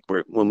what it's like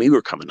when we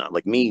were coming up.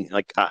 Like me,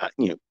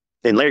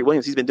 and Larry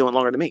Williams, he's been doing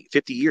longer than me,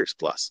 50 years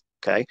plus.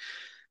 Okay.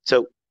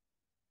 So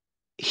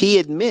he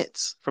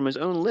admits from his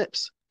own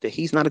lips that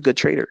he's not a good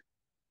trader,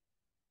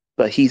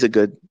 but he's a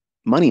good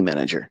money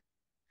manager.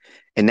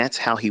 And that's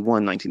how he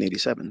won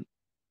 1987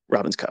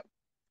 Robbins Cup.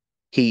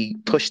 He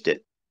pushed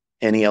it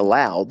and he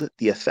allowed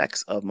the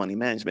effects of money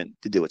management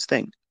to do its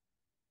thing.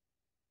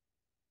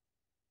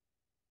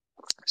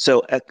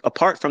 So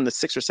apart from the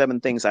 6 or 7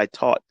 things I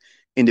taught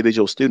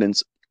individual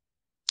students,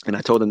 and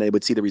I told them they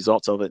would see the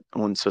results of it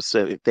on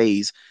specific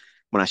days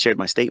when I shared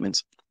my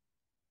statements,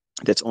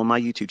 that's on my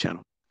YouTube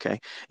channel. Okay.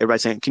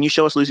 Everybody's saying, can you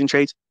show us losing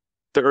trades?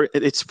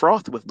 It's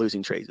fraught with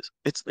losing trades.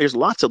 There's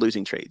lots of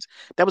losing trades.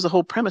 That was the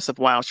whole premise of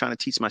why I was trying to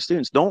teach my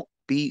students. Don't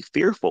be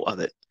fearful of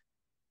it.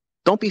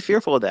 Don't be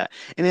fearful of that.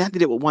 And they had to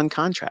do it with one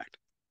contract,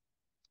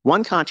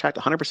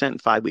 100% in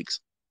 5 weeks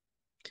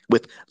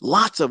with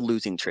lots of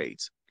losing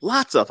trades,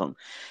 lots of them.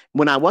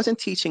 When I wasn't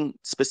teaching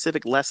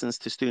specific lessons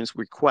to students'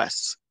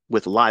 requests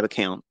with live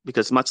account,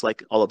 because much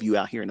like all of you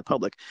out here in the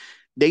public,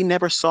 they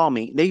never saw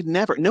me.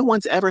 No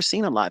one's ever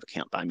seen a live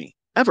account by me,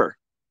 ever.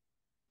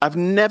 I've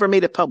never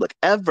made it public,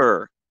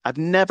 ever. I've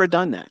never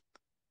done that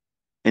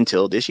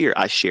until this year.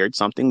 I shared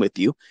something with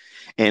you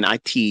and I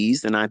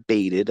teased and I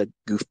baited a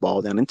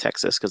goofball down in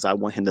Texas because I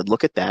want him to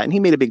look at that. And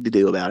he made a big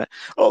to-do about it.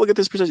 Oh, look at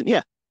this precision.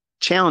 Yeah,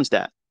 challenge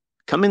that.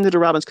 Come into the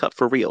Robbins Cup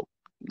for real.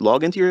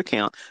 Log into your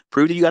account.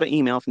 Prove that you got an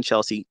email from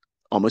Chelsea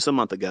almost a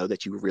month ago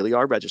that you really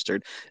are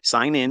registered.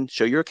 Sign in.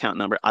 Show your account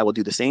number. I will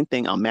do the same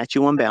thing. I'll match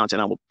you on bounds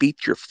and I will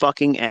beat your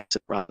fucking ass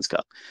at Robbins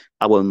Cup.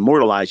 I will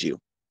immortalize you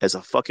as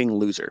a fucking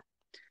loser.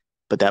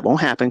 But that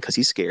won't happen because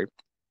he's scared.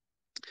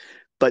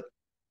 But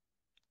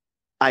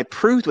I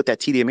proved with that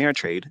TD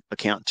Ameritrade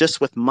account,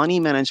 just with money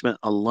management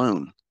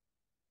alone,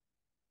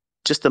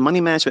 just the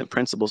money management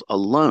principles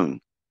alone,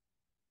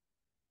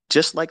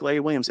 just like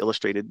Larry Williams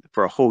illustrated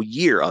for a whole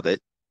year of it,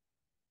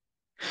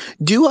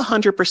 do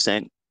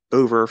 100%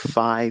 over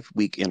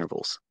 5-week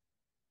intervals.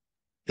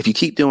 If you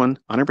keep doing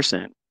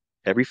 100%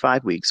 every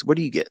 5 weeks, what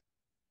do you get?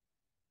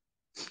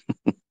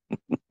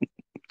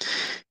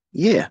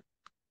 Yeah,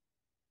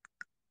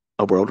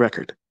 a world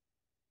record.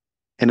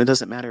 And it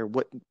doesn't matter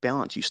what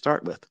balance you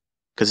start with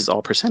because it's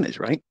all percentage,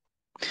 right?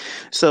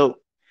 So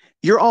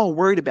you're all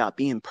worried about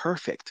being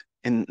perfect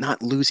and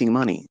not losing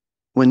money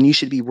when you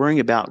should be worrying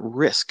about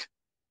risk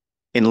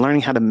and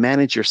learning how to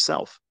manage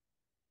yourself.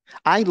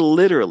 I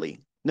literally,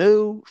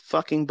 no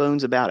fucking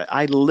bones about it,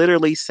 I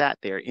literally sat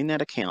there in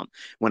that account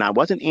when I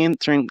wasn't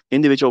answering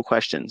individual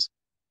questions.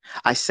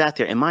 I sat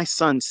there and my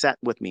son sat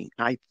with me.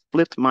 I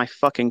flipped my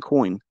fucking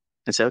coin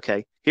and said,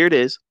 okay, here it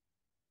is.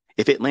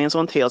 If it lands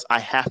on tails, I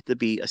have to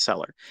be a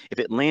seller. If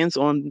it lands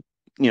on,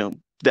 the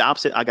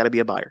opposite, I got to be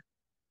a buyer.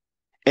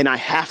 And I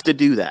have to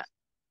do that.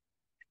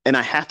 And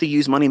I have to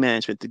use money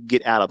management to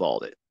get out of all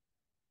of it.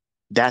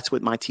 That's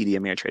what my TD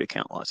Ameritrade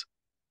account was.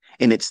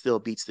 And it still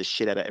beats the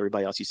shit out of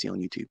everybody else you see on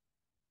YouTube.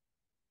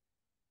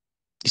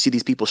 You see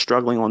these people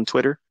struggling on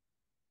Twitter?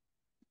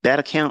 That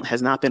account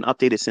has not been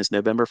updated since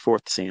November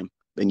 4th, Sam.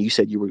 And you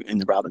said you were in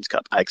the Robins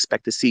Cup. I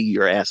expect to see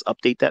your ass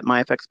update that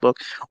MyFX book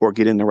or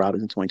get in the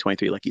Robins in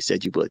 2023 like you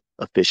said you would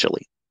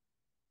officially.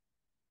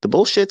 The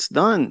bullshit's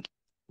done.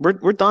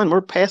 We're done.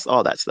 We're past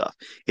all that stuff.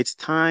 It's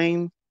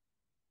time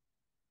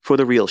for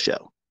the real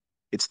show.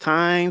 It's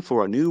time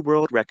for a new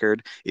world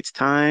record. It's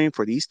time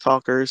for these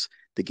talkers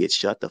to get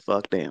shut the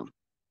fuck down.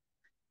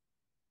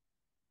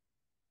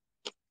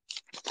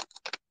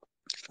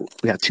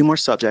 We have 2 more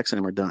subjects and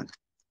then we're done.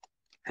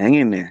 Hang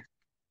in there.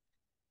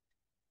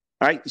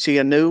 All right, so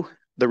you know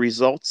the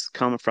results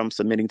come from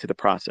submitting to the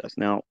process.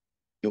 Now,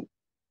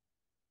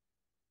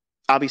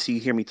 obviously you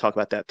hear me talk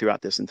about that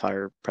throughout this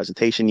entire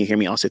presentation. You hear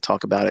me also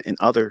talk about it in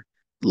other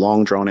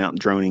long drawn out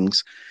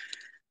dronings.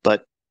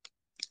 But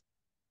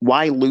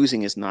why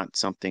losing is not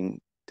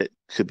something that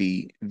could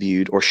be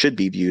viewed or should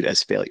be viewed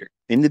as failure.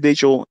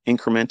 Individual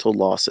incremental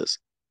losses.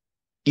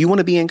 You want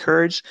to be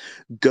encouraged?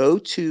 Go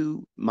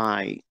to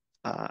my,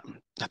 I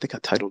think I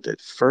titled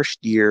it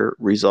First Year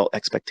Result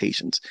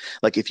Expectations.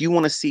 Like if you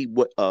want to see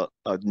what a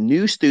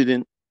new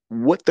student,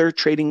 what their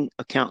trading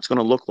account's going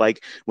to look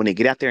like when they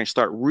get out there and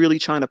start really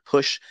trying to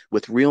push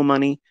with real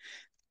money,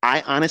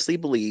 I honestly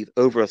believe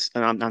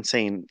and I'm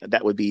saying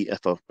that would be a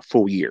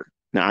full year.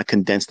 Now, I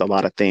condensed a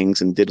lot of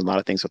things and did a lot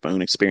of things with my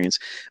own experience,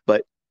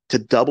 but to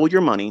double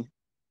your money,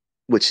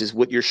 which is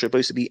what you're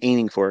supposed to be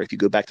aiming for, if you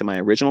go back to my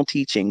original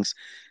teachings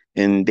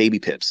in Baby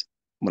Pips,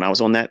 when I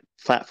was on that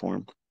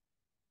platform,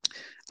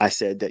 I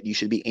said that you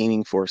should be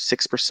aiming for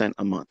 6%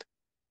 a month.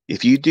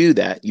 If you do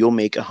that, you'll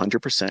make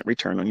 100%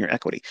 return on your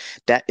equity.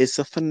 That is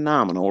a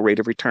phenomenal rate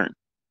of return.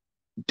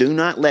 Do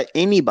not let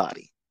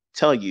anybody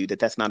tell you that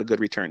that's not a good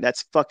return.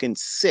 That's fucking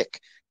sick.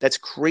 That's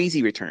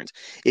crazy returns.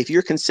 If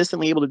you're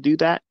consistently able to do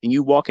that and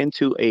you walk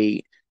into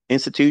a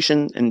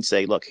institution and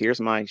say, look, here's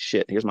my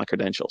shit, here's my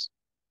credentials.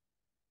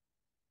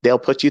 They'll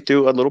put you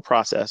through a little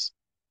process,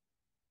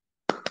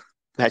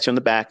 pat you on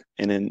the back,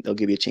 and then they'll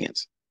give you a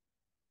chance.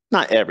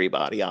 Not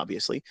everybody,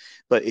 obviously,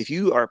 but if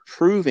you are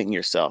proving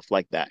yourself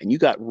like that and you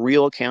got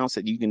real accounts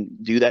that you can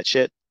do that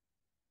shit,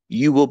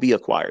 you will be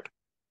acquired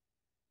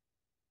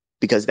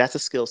because that's a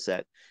skill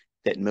set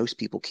that most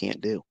people can't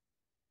do.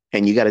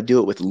 And you got to do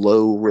it with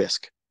low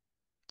risk.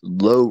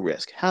 Low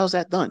risk. How's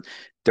that done?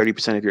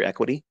 30% of your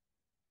equity,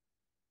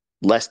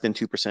 less than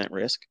 2%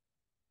 risk,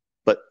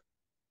 but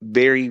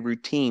very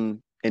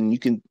routine. And you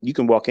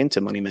can walk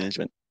into money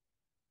management,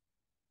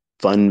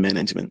 fund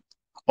management,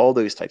 all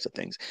those types of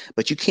things.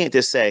 But you can't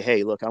just say,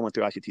 hey, look, I went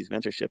through ICT's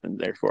mentorship and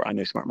therefore I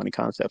know smart money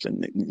concepts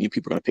and you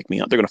people are going to pick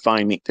me up. They're going to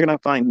find me. They're going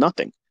to find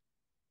nothing.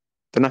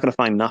 They're not going to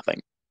find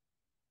nothing.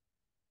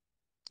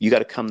 You got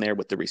to come there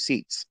with the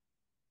receipts.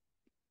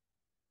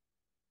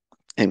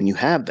 And when you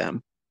have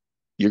them,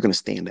 you're going to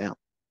stand out.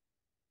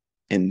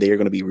 And they're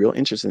going to be real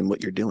interested in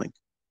what you're doing.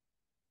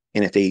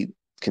 And if they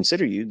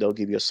consider you, they'll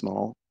give you a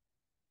small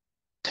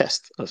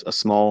test, a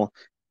small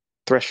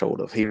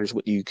threshold of here's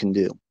what you can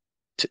do.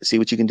 To see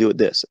what you can do with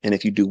this. And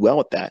if you do well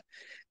with that,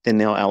 then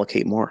they'll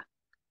allocate more.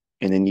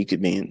 And then you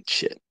could be in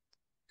shit.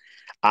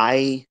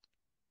 I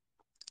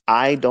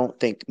don't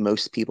think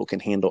most people can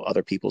handle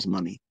other people's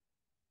money.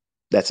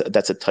 That's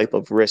a type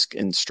of risk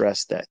and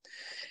stress that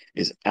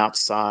is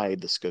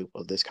outside the scope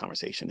of this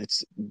conversation.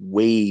 It's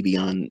way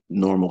beyond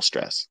normal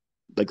stress.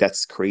 Like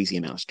that's crazy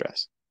amount of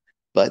stress.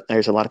 But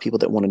there's a lot of people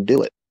that want to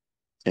do it.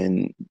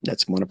 And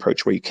that's one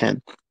approach where you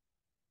can.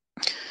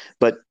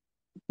 But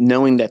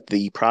knowing that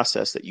the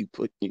process that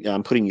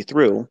I'm putting you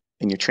through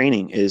in your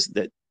training is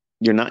that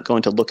you're not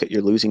going to look at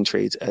your losing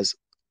trades as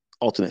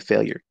ultimate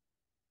failure.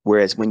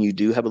 Whereas when you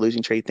do have a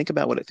losing trade, think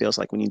about what it feels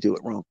like when you do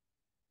it wrong.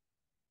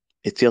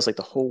 It feels like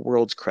the whole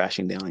world's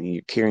crashing down and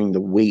you're carrying the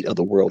weight of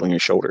the world on your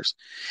shoulders.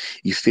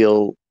 You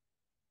feel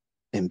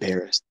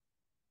embarrassed.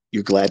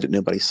 You're glad that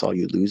nobody saw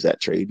you lose that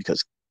trade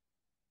because,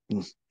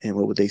 and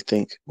what would they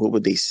think? What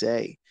would they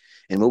say?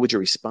 And what would your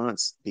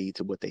response be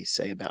to what they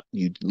say about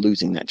you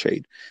losing that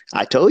trade?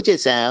 I told you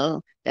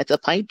so. That's a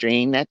pipe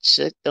dream. That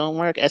shit don't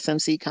work.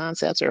 SMC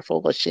concepts are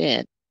full of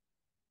shit.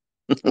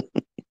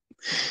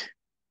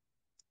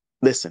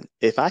 Listen,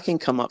 if I can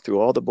come up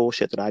through all the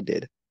bullshit that I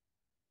did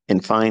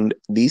and find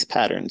these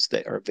patterns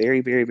that are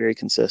very, very, very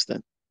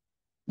consistent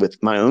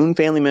with my own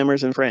family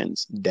members and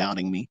friends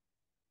doubting me,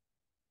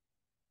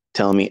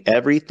 telling me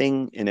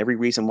everything and every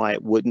reason why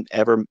it wouldn't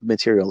ever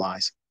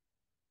materialize,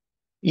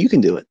 you can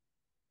do it.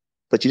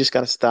 But you just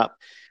got to stop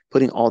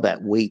putting all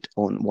that weight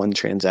on one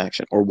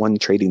transaction or one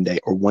trading day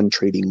or one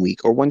trading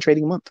week or one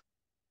trading month.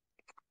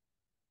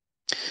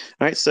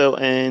 All right. So,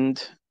 and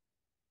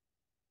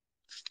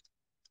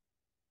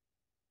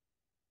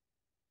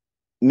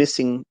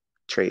missing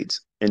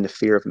trades and the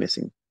fear of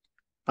missing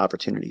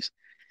opportunities.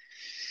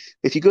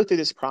 If you go through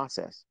this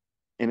process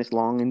and it's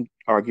long and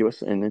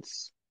arduous and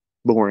it's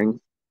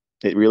boring.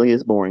 It really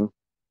is boring.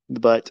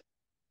 But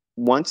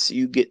once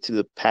you get to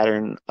the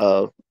pattern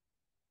of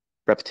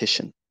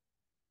repetition,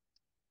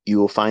 you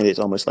will find it's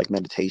almost like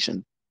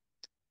meditation,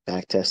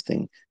 back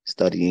testing,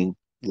 studying,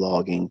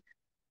 logging,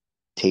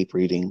 tape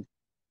reading,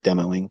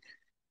 demoing.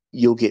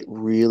 You'll get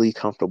really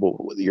comfortable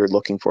with what you're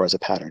looking for as a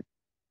pattern.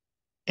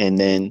 And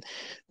then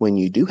when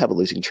you do have a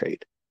losing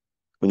trade,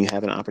 when you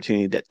have an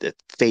opportunity that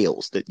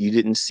fails, that you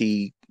didn't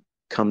see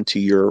come to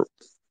your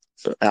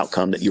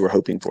outcome that you were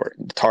hoping for,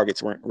 the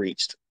targets weren't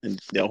reached, and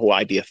the whole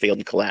idea failed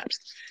and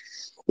collapsed.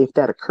 If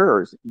that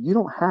occurs, you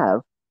don't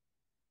have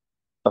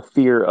a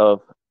fear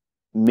of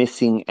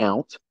missing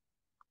out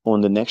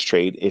on the next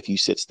trade if you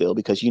sit still,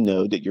 because you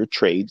know that your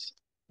trades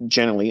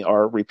generally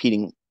are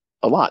repeating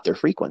a lot. They're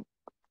frequent,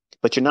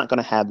 but you're not going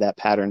to have that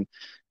pattern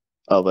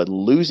of a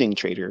losing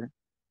trader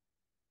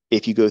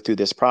if you go through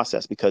this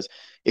process. Because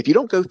if you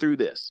don't go through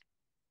this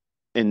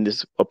and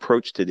this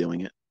approach to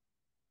doing it,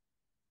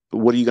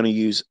 what are you going to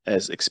use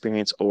as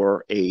experience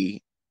or a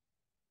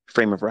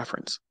frame of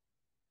reference?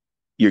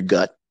 Your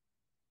gut,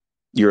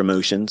 your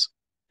emotions,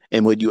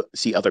 and what you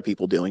see other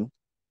people doing.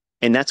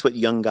 And that's what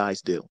young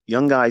guys do.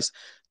 Young guys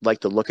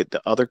like to look at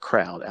the other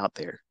crowd out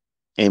there,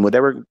 and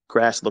whatever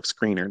grass looks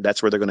greener,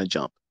 that's where they're going to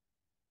jump.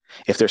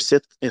 If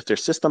they're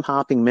system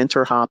hopping,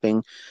 mentor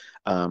hopping,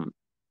 um,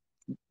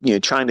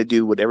 trying to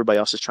do what everybody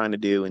else is trying to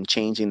do and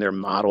changing their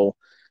model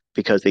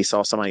because they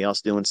saw somebody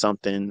else doing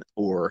something,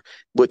 or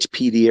which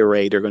PD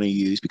array they're going to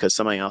use because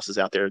somebody else is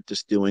out there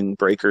just doing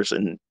breakers,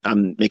 and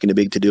I'm making a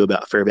big to do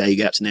about fair value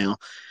gaps now.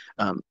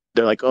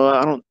 They're like,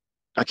 oh,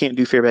 I can't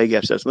do fair value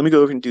gaps. Let me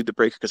go over and do the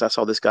breaker because I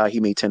saw this guy. He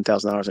made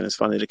 $10,000 in his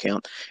funded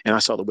account, and I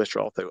saw the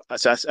withdrawal through.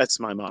 That's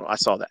my model. I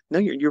saw that. No,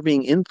 you're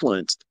being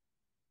influenced.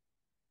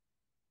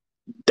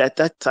 That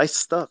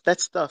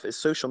stuff is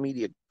social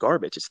media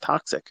garbage. It's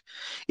toxic.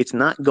 It's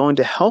not going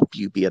to help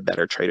you be a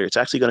better trader. It's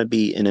actually going to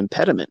be an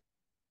impediment.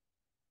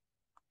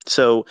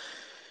 So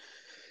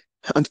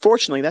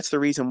unfortunately, that's the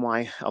reason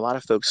why a lot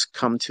of folks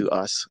come to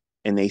us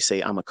and they say,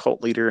 I'm a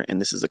cult leader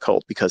and this is a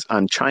cult, because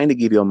I'm trying to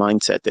give you a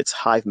mindset that's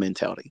hive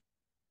mentality.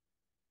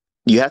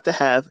 You have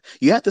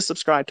to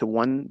subscribe to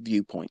one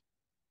viewpoint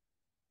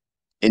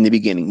in the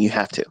beginning. You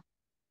have to.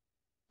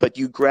 But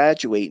you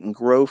graduate and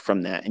grow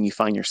from that, and you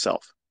find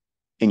yourself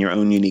in your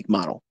own unique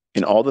model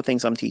in all the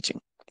things I'm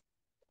teaching.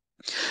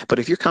 But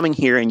if you're coming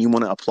here and you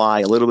want to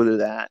apply a little bit of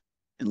that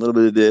and a little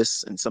bit of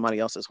this and somebody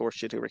else's horse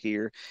shit over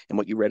here and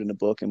what you read in the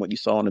book and what you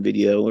saw in a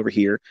video over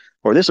here,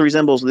 or this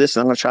resembles this,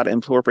 and I'm going to try to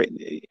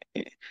incorporate,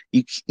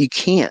 you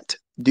can't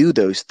do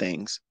those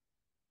things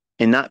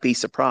and not be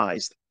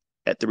surprised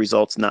at the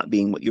results not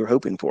being what you're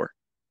hoping for.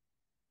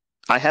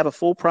 I have a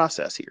full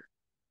process here,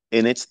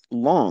 and it's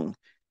long,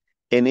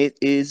 and it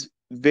is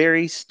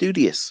very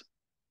studious,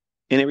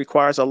 and it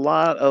requires a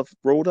lot of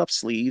rolled up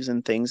sleeves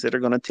and things that are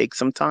going to take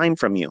some time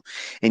from you.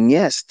 And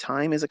yes,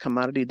 time is a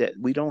commodity that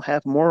we don't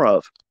have more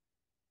of.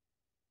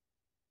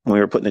 When we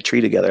were putting the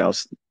tree together, I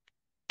was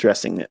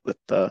dressing it with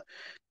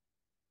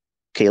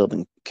Caleb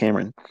and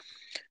Cameron.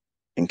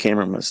 And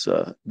Cameron was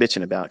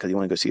bitching about it because he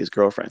wanted to go see his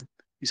girlfriend.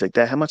 He's like,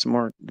 Dad, how much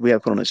more do we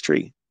have to put on this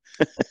tree?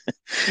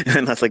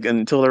 And I was like,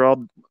 until they're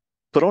all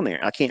put on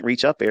there. I can't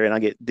reach up there, and I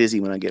get dizzy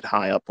when I get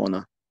high up on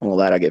a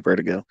ladder. I get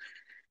vertigo.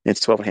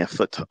 It's 12.5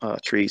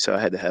 foot tree, so I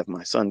had to have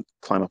my son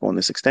climb up on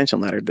this extension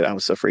ladder that I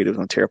was so afraid it was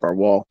going to tear up our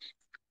wall.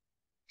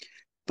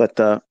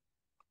 But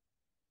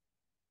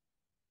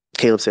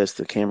Caleb says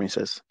to Cameron, he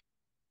says,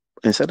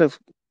 instead of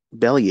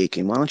belly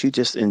aching, why don't you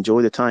just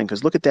enjoy the time?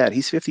 Because look at that.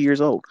 He's 50 years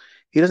old.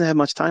 He doesn't have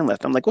much time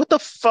left. I'm like, what the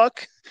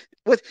fuck?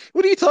 What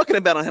are you talking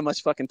about? I don't have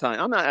much fucking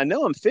time. I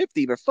know I'm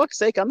 50, but fuck's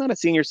sake, I'm not a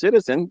senior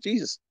citizen.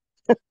 Jesus.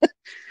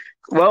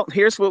 Well,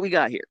 here's what we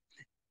got here.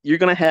 You're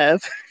gonna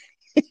have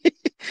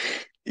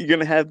you're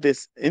gonna have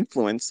this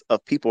influence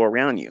of people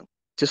around you,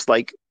 just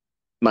like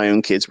my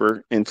own kids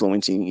were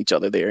influencing each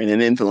other there, and it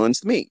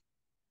influenced me.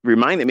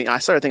 Reminded me, I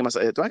started thinking to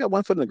myself, do I got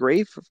one foot in the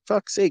grave? For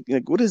fuck's sake,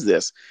 like, what is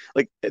this?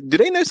 Like, do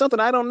they know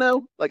something I don't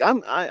know? Like,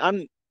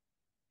 I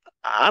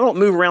don't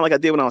move around like I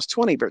did when I was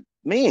 20, but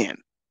man,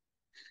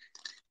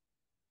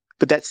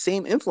 but that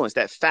same influence,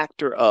 that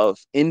factor of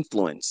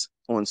influence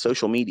on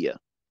social media.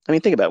 I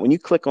mean, think about it. When you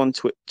click on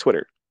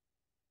Twitter,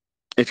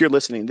 if you're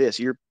listening to this,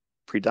 you're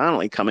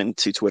predominantly coming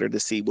to Twitter to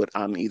see what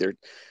I'm either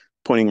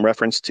pointing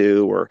reference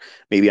to, or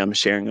maybe I'm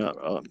sharing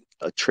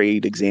a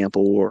trade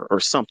example, or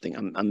something.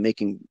 I'm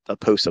making a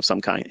post of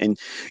some kind, and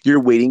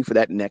you're waiting for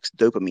that next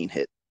dopamine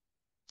hit.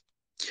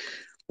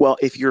 Well,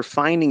 if you're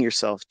finding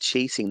yourself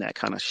chasing that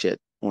kind of shit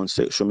on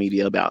social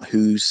media about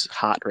who's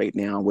hot right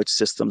now, which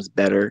system's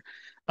better,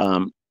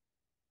 um,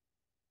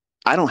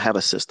 I don't have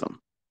a system.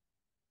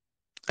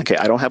 Okay,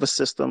 I don't have a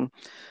system.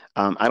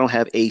 I don't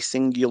have a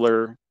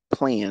singular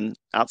plan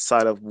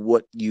outside of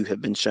what you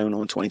have been shown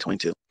on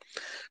 2022.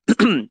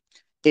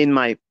 In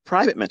my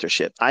private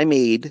mentorship, I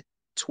made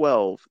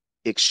 12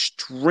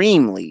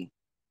 extremely,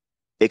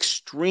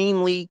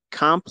 extremely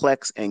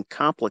complex and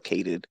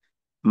complicated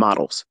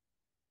models.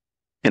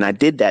 And I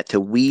did that to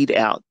weed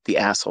out the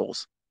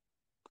assholes.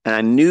 And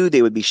I knew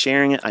they would be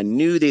sharing it. I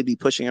knew they'd be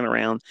pushing it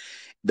around.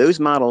 Those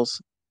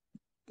models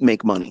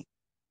make money,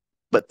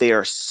 but they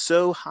are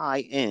so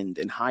high end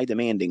and high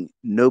demanding,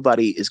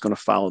 nobody is going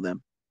to follow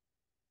them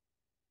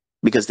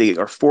because they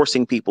are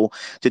forcing people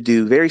to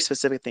do very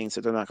specific things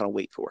that they're not going to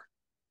wait for.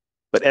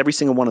 But every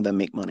single one of them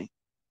make money.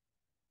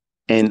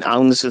 And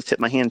I'll just tip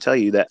my hand and tell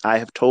you that I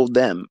have told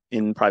them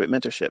in private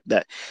mentorship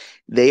that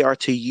they are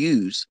to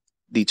use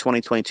the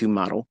 2022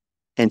 model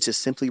and to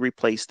simply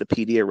replace the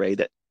PD array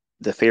that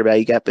the fair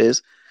value gap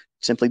is,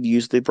 simply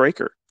use the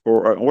breaker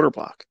or an order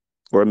block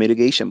or a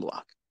mitigation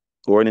block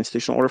or an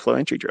institutional order flow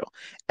entry drill.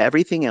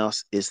 Everything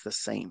else is the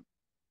same.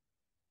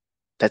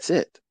 That's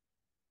it.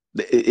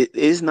 It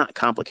is not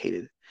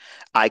complicated.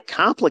 I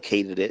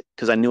complicated it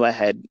because I knew I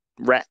had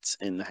rats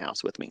in the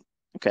house with me.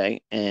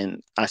 Okay.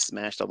 And I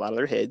smashed a lot of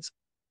their heads,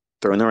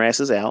 throwing their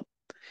asses out.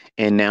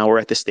 And now we're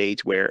at the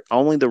stage where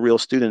only the real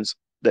students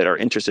that are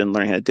interested in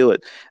learning how to do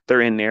it,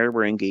 they're in there,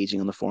 we're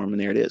engaging on the forum, and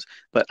there it is.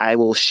 But I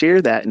will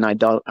share that and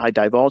I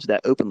divulge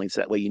that openly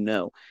so that way you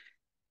know.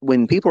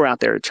 When people are out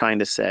there trying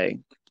to say,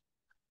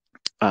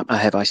 I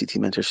have ICT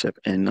mentorship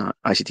and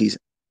ICT's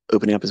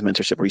opening up his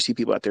mentorship, or you see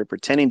people out there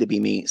pretending to be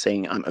me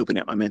saying, I'm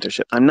opening up my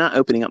mentorship. I'm not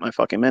opening up my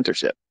fucking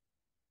mentorship.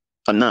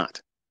 I'm not.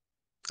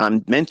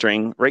 I'm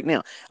mentoring right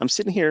now. I'm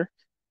sitting here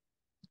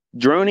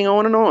droning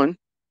on and on,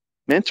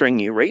 mentoring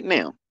you right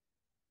now,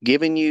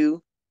 giving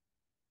you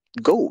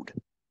gold.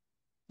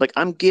 Like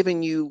I'm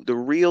giving you the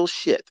real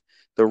shit,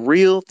 the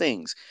real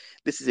things.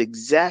 This is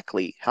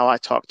exactly how I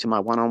talked to my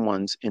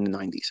one-on-ones in the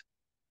 90s.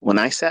 When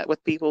I sat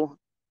with people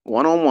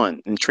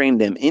one-on-one and trained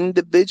them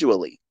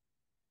individually,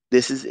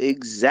 this is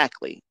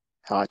exactly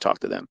how I talk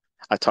to them.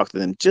 I talk to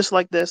them just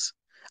like this.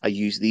 I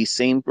use these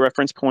same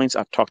reference points.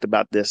 I've talked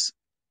about this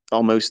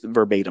almost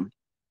verbatim.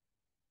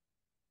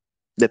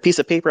 The piece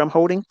of paper I'm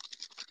holding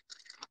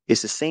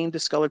is the same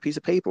discolored piece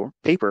of paper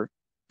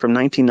from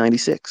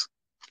 1996.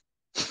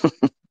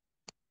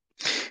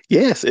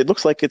 Yes, it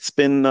looks like it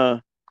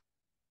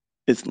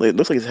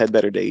looks like it's had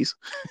better days.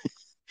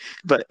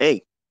 But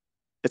hey,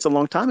 it's a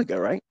long time ago,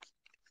 right?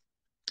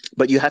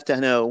 But you have to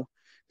know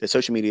that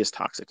social media is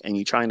toxic and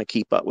you're trying to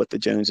keep up with the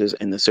Joneses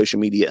and the social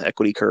media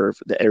equity curve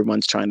that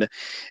everyone's trying to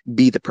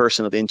be the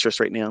person of interest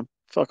right now.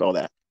 Fuck all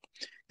that.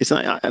 It's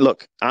not,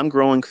 look, I'm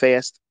growing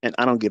fast and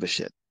I don't give a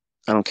shit.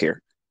 I don't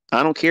care.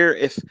 I don't care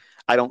if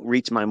I don't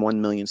reach my 1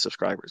 million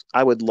subscribers.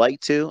 I would like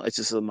to. It's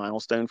just a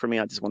milestone for me.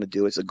 I just want to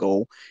do it as a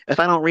goal. If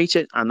I don't reach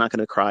it, I'm not going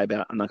to cry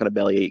about it. I'm not going to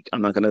bellyache.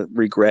 I'm not going to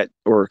regret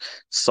or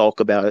sulk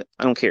about it.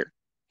 I don't care.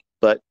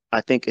 But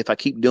I think if I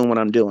keep doing what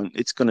I'm doing,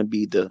 it's going to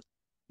be the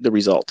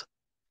result.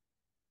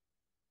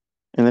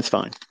 And that's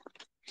fine.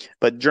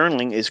 But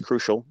journaling is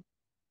crucial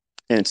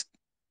and it's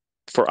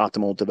for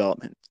optimal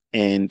development.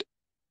 And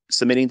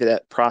submitting to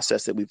that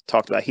process that we've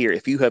talked about here,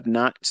 if you have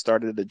not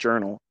started a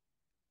journal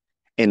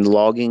and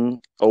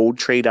logging old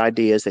trade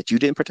ideas that you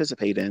didn't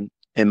participate in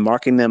and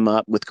marking them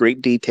up with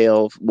great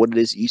detail of what it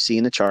is you see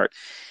in the chart,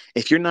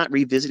 if you're not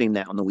revisiting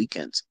that on the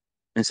weekends,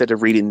 instead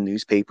of reading the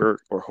newspaper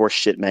or horse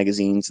shit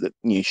magazines that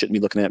you shouldn't be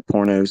looking at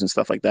pornos and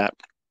stuff like that,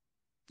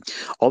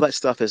 all that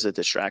stuff is a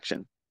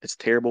distraction. It's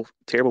terrible,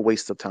 terrible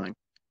waste of time.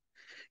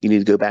 You need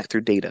to go back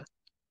through data,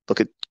 look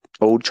at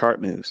old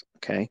chart moves.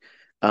 Okay.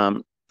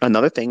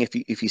 Another thing,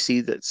 if you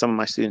see that some of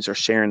my students are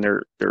sharing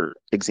their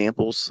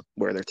examples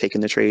where they're taking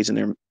the trades and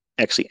they're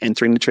actually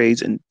entering the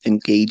trades and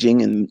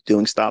engaging and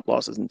doing stop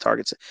losses and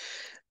targets,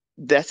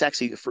 that's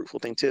actually a fruitful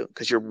thing too,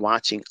 because you're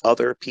watching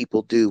other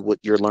people do what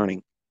you're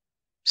learning.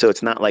 So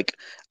it's not like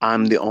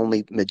I'm the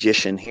only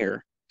magician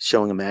here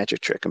showing a magic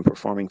trick and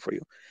performing for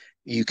you.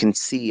 You can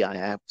see I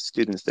have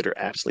students that are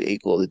absolutely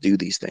able to do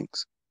these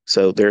things.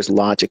 So there's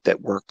logic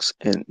that works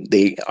and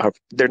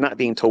they're not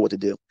being told what to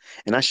do.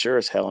 And I sure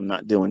as hell am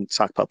not doing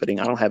sock puppeting.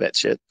 I don't have that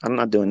shit. I'm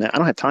not doing that. I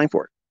don't have time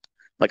for it.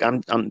 Like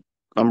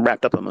I'm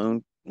wrapped up in my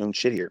own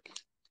shit here.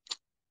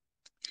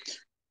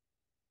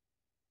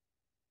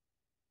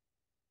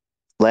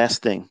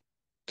 Last thing.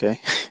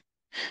 Okay.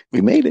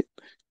 We made it.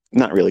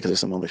 Not really, because there's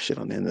some other shit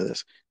on the end of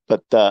this.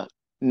 But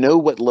know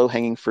what low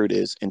hanging fruit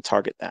is and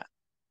target that.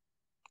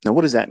 Now,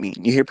 what does that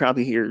mean?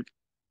 Probably hear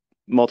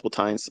multiple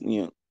times,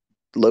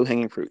 low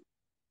hanging fruit,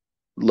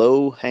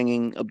 low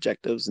hanging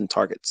objectives and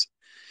targets.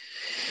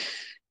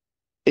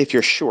 If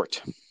you're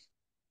short,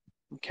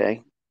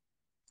 okay,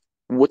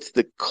 what's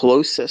the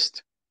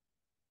closest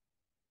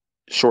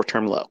short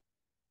term low?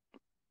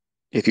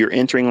 If you're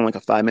entering on like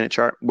a 5 minute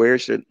chart,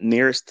 where's the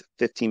nearest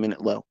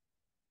 15-minute low?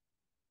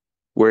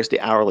 Where's the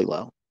hourly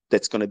low?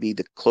 That's going to be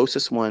the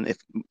closest one if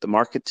the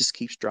market just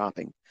keeps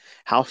dropping.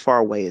 How far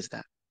away is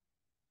that?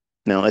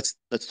 Now let's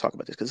talk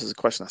about this because this is a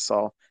question I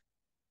saw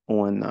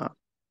on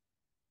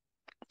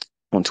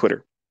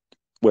Twitter,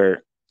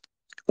 where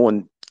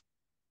on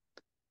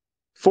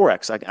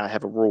Forex I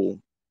have a rule,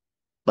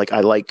 like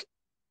I like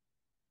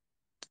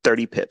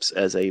 30 pips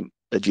as a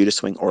Judas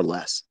swing or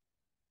less.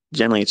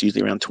 Generally, it's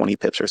usually around 20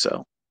 pips or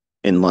so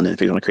in London.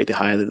 If you're going to create the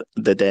high of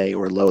the day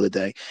or low of the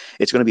day,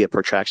 it's going to be a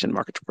protraction,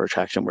 market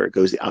protraction, where it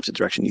goes the opposite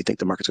direction you think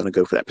the market's going to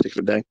go for that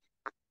particular day.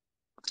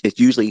 It's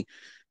usually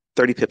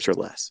 30 pips or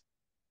less.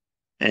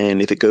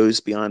 And if it goes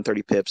beyond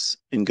 30 pips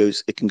and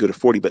goes, it can go to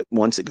 40. But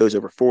once it goes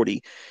over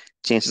 40,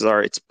 chances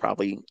are it's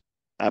probably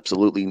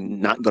absolutely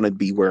not going to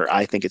be where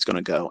I think it's going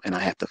to go. And I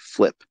have to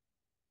flip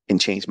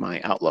and change my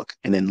outlook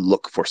and then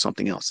look for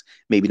something else.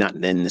 Maybe not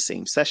then in the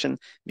same session,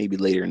 maybe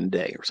later in the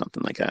day or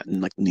something like that,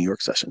 in like the New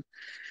York session.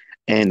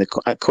 And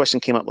the question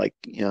came up like,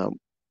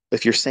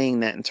 if you're saying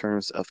that in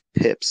terms of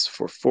pips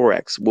for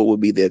Forex, what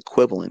would be the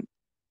equivalent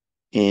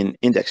in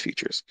index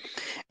futures?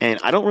 And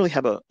I don't really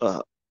have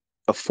a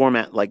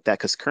format like that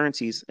because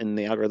currencies and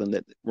the algorithm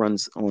that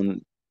runs on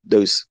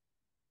those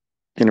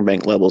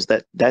interbank levels,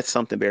 that's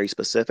something very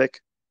specific.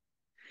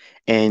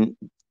 And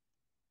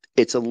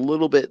it's a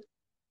little bit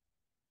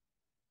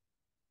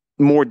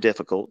more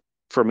difficult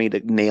for me to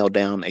nail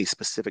down a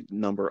specific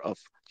number of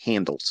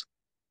handles.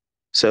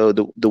 So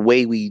the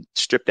way we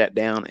strip that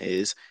down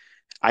is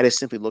I just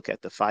simply look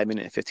at the 5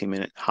 minute and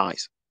 15-minute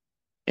highs.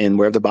 And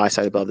wherever the buy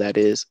side above that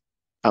is,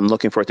 I'm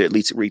looking for it to at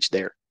least reach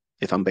there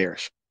if I'm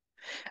bearish.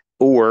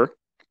 Or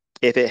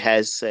if it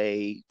has,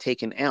 say,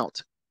 taken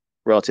out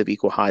relative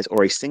equal highs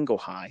or a single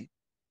high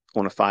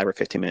on a 5 or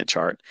 15-minute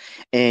chart,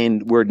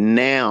 and we're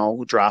now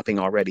dropping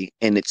already,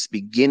 and it's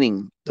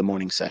beginning the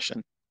morning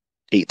session,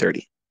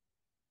 8:30,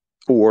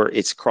 or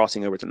it's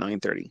crossing over to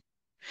 9:30,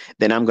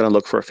 then I'm going to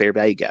look for a fair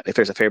value gap. If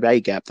there's a fair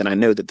value gap, then I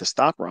know that the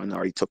stop run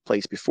already took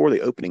place before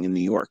the opening in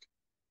New York.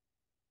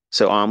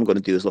 So all I'm going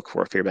to do is look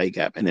for a fair value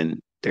gap, and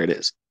then there it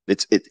is.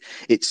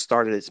 It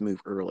started its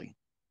move early.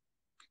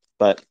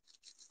 But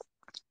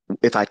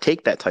if I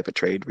take that type of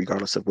trade,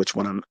 regardless of which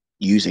one I'm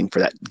using for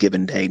that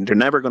given day, they're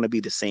never going to be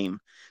the same.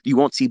 You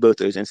won't see both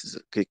those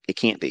instances. It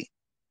can't be.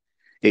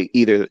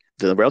 Either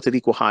the relative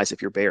equal highs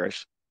if you're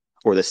bearish,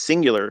 or the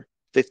singular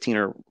 15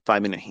 or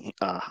 5 minute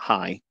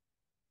high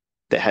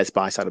that has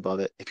buy side above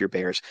it if you're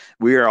bearish.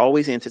 We are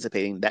always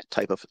anticipating that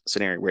type of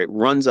scenario where it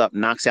runs up,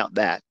 knocks out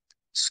that,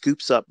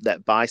 scoops up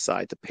that buy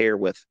side to pair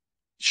with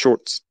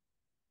shorts,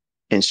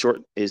 and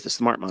short is the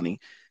smart money.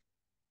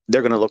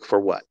 They're going to look for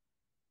what?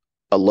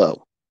 A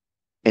low.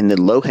 And the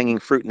low hanging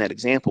fruit in that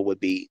example would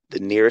be the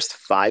nearest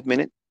 5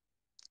 minute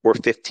or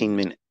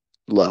 15-minute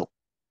low.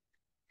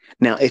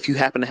 Now, if you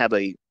happen to have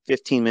a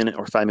 15-minute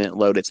or 5 minute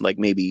low that's like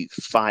maybe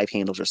 5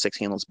 handles or 6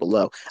 handles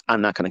below,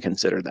 I'm not going to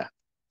consider that.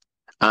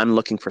 I'm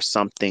looking for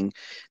something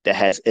that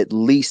has at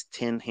least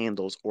 10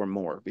 handles or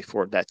more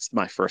before that's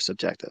my first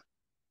objective.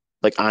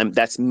 Like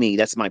that's me.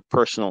 That's my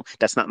personal,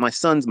 that's not my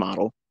son's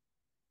model.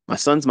 My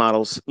son's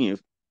models, if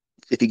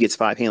he gets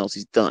 5 handles,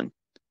 he's done.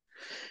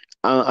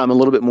 I'm a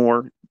little bit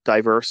more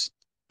diverse,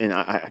 and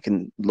I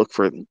can look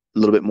for a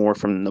little bit more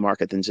from the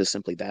market than just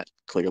simply that,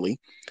 clearly.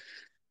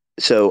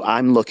 So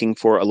I'm looking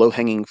for a low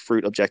hanging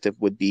fruit objective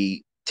would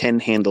be 10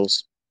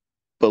 handles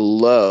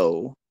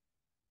below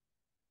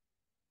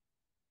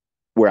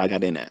where I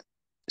got in at.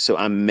 So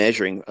I'm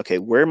measuring, okay,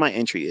 where my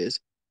entry is.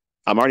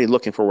 I'm already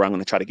looking for where I'm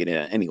going to try to get in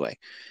at anyway.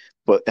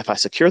 But if I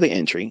secure the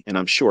entry and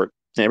I'm short,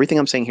 and everything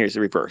I'm saying here is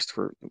reversed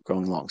for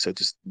going long. So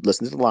just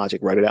listen to the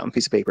logic, write it out on a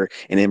piece of paper,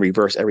 and then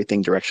reverse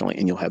everything directionally,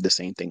 and you'll have the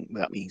same thing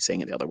without me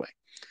saying it the other way.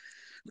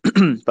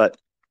 But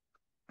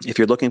if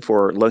you're looking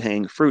for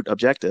low-hanging fruit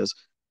objectives,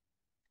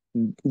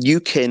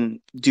 you can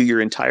do your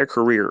entire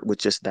career with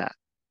just that.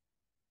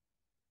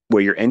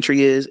 Where your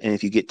entry is, and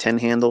if you get 10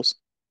 handles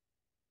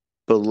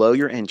below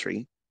your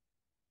entry,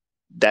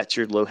 that's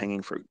your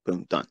low-hanging fruit.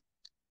 Boom, done.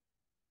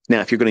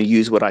 Now, if you're going to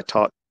use what I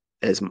taught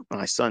as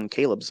my son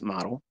Caleb's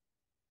model,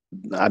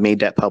 I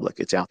made that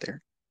public. It's out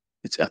there.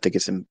 I think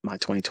it's in my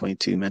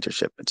 2022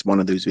 mentorship. It's one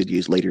of those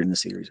videos later in the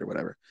series or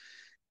whatever.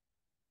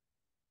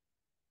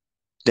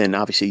 Then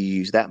obviously you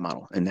use that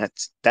model, and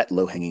that's that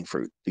low hanging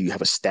fruit. You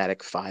have a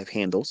static 5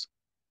 handles,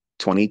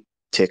 20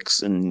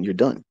 ticks, and you're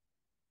done.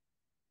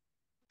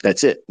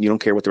 That's it. You don't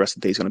care what the rest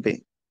of the day is going to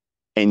be.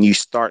 And you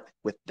start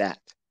with that.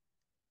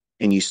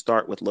 And you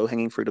start with low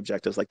hanging fruit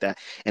objectives like that,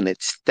 and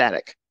it's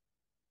static.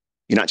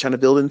 You're not trying to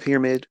build in the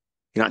pyramid.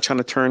 You're not trying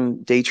to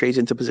turn day trades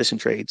into position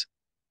trades.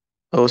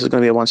 Oh, this is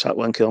going to be a one shot,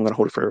 one kill. I'm going to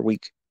hold it for a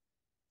week.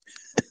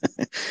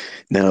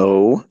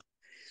 No,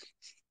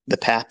 the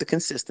path to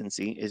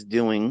consistency is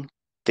doing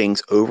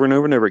things over and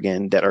over and over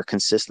again that are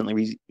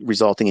consistently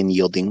resulting in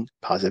yielding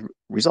positive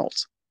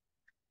results.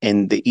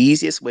 And the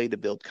easiest way to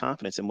build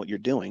confidence in what you're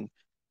doing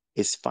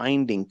is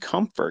finding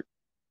comfort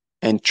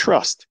and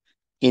trust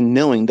in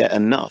knowing that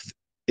enough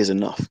is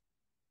enough.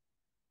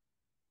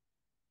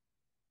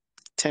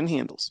 10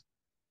 handles.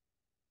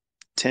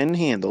 10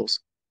 handles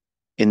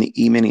in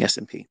the E-mini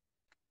S&P.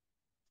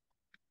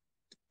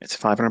 It's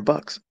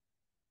 $500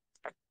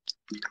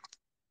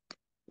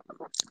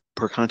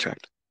 per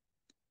contract.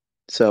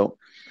 So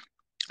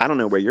I don't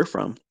know where you're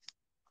from,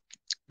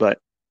 but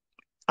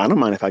I don't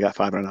mind if I got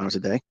 $500 a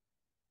day.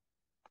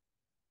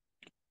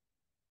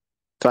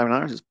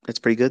 $500 it's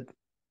pretty good.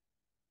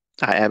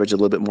 I average a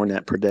little bit more than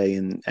that per day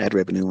in ad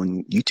revenue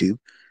on YouTube.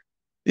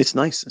 It's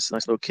nice. It's a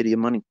nice little kitty of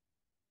money.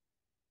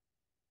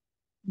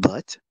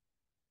 But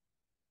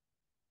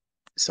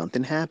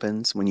something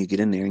happens when you get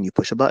in there and you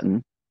push a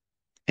button,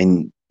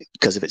 and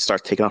because if it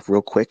starts taking off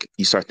real quick,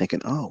 you start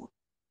thinking, oh,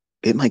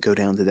 it might go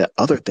down to that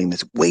other thing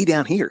that's way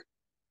down here.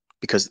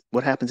 Because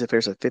what happens if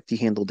there's a 50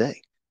 handle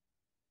day?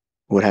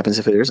 What happens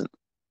if it isn't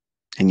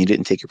and you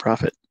didn't take your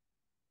profit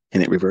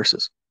and it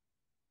reverses?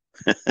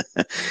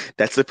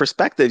 That's the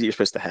perspective you're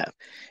supposed to have.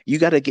 You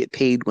got to get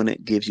paid when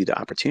it gives you the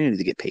opportunity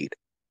to get paid.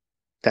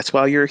 That's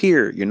why you're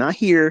here. You're not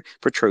here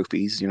for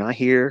trophies. You're not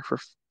here for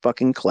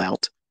fucking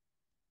clout.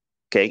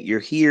 Okay. You're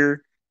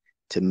here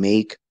to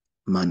make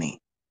money.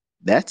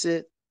 That's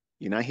it.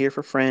 You're not here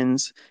for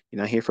friends.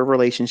 You're not here for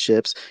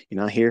relationships.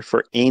 You're not here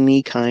for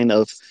any kind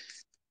of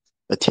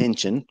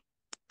attention.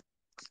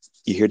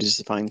 You're here to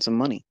just find some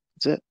money.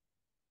 That's it.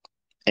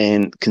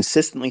 And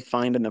consistently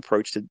find an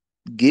approach that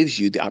gives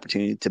you the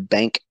opportunity to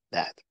bank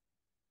that.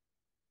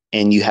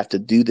 And you have to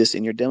do this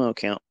in your demo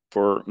account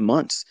for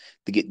months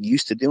to get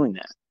used to doing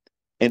that.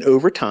 And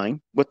over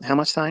time, how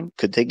much time?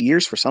 Could take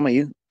years for some of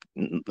you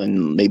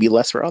and maybe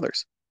less for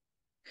others.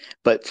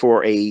 But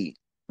for a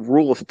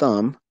rule of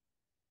thumb,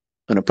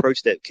 an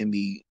approach that can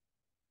be,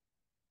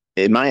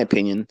 in my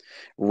opinion,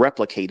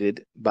 replicated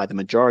by the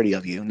majority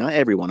of you, not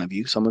every one of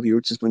you. Some of you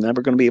are just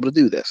never going to be able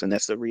to do this, and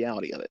that's the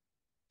reality of it.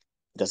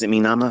 Doesn't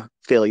mean I'm a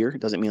failure.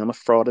 It doesn't mean I'm a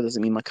fraud. It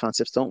doesn't mean my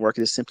concepts don't work.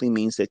 It just simply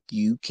means that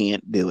you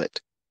can't do it.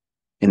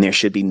 And there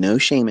should be no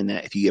shame in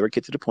that. If you ever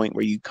get to the point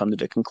where you come to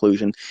the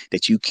conclusion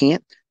that you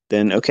can't,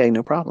 then okay,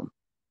 no problem.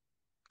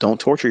 Don't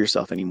torture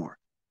yourself anymore.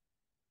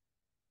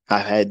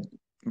 I've had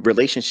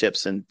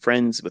relationships and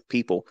friends with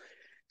people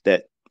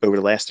that over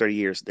the last 30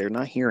 years, they're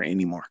not here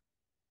anymore.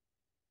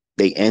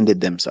 They ended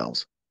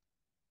themselves,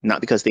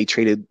 not because they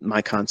traded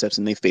my concepts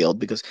and they failed,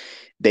 because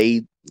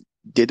they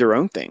did their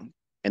own thing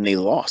and they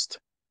lost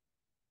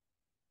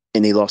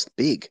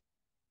big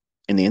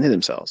and they ended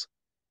themselves.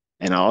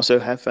 And I also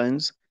have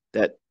friends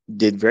that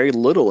did very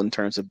little in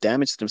terms of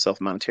damage to themselves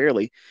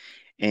monetarily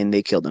and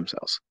they killed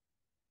themselves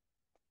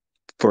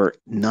for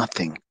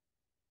nothing.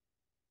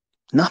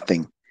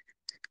 Nothing.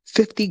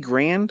 50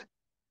 grand?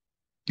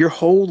 Your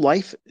whole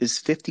life is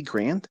 50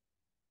 grand?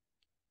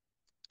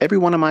 Every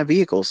one of my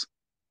vehicles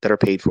that are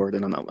paid for,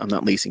 and I'm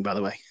not leasing, by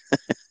the way.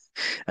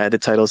 The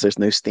titles, there's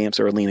no stamps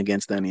or a lien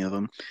against any of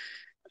them.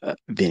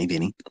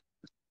 Vinny.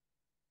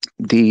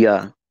 The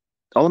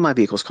all of my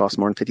vehicles cost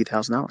more than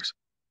 $50,000.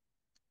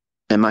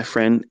 And my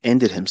friend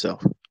ended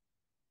himself.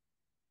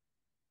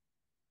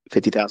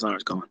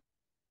 $50,000 gone.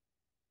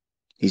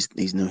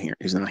 He's no here.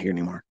 He's not here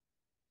anymore.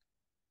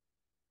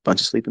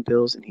 Bunch of sleeping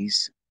pills, and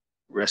he's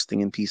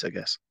resting in peace, I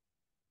guess.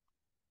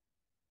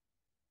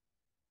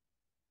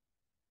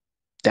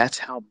 That's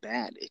how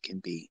bad it can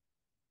be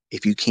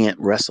if you can't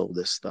wrestle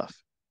this stuff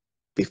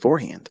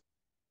beforehand.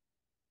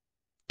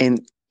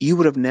 And you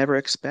would have never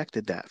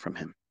expected that from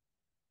him.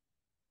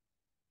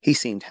 He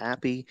seemed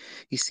happy.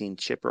 He seemed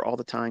chipper all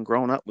the time.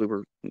 Growing up, we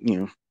were,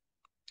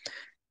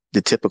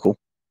 the typical.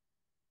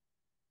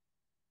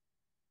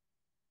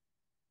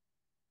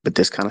 But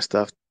this kind of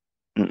stuff,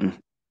 mm-mm,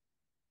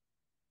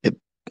 it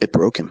it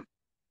broke him.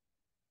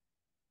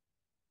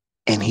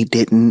 And he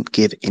didn't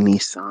give any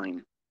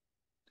sign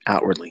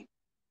outwardly.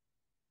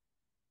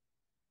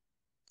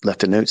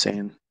 Left a note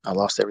saying, "I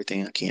lost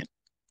everything. I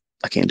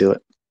can't do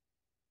it."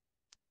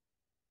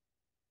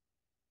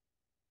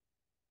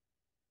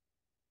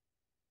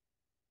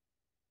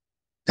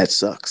 That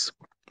sucks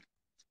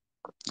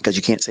because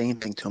you can't say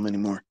anything to him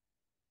anymore.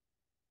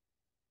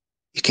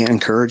 You can't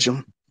encourage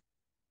him.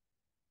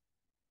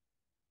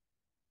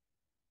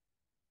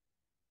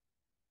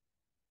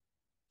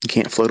 You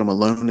can't float him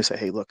alone to say,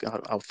 "Hey, look,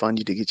 I'll fund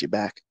you to get you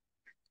back."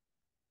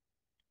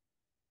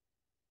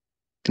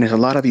 And there's a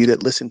lot of you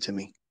that listen to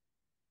me.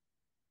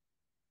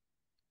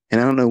 And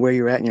I don't know where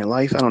you're at in your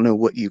life. I don't know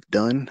what you've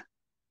done,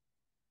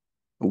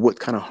 what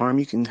kind of harm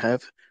you can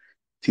have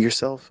to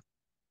yourself.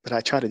 But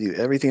I try to do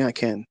everything I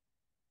can.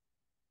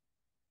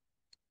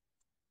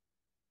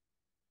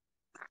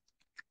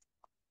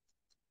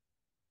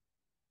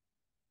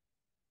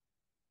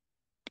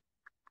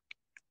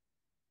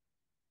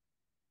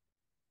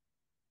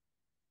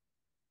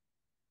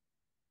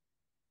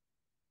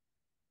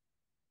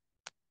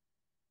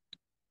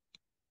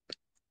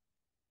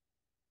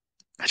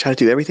 I try to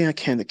do everything I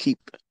can to keep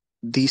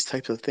these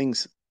types of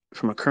things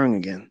from occurring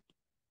again.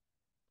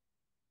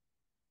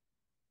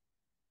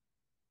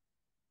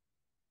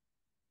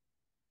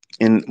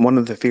 And one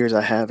of the fears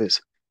I have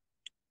is,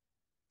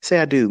 say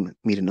I do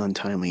meet an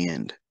untimely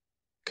end.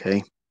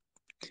 Okay.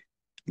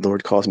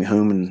 Lord calls me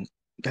home and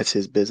that's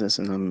his business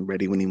and I'm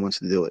ready when he wants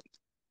to do it.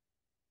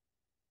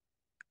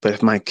 But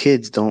if my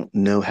kids don't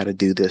know how to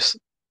do this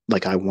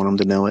like I want them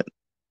to know it,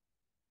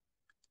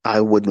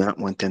 I would not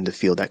want them to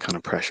feel that kind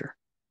of pressure.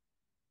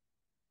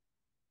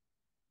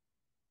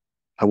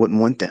 I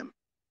wouldn't want them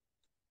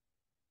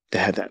to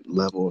have that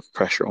level of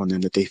pressure on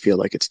them that they feel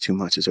like it's too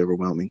much, it's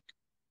overwhelming.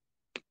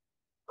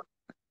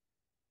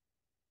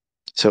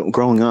 So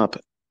growing up,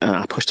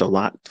 I pushed a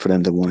lot for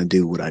them to want to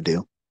do what I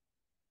do,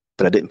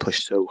 but I didn't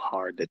push so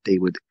hard that they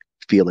would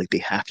feel like they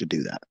have to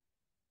do that.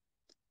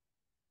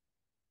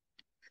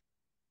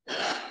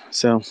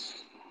 So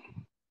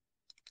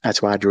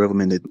that's why I drove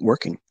them into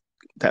working.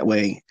 That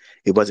way,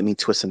 it wasn't me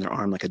twisting their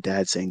arm like a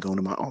dad saying, "Go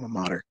to my alma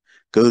mater,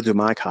 go to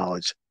my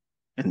college,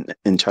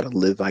 and try to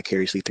live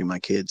vicariously through my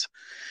kids.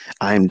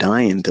 I am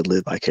dying to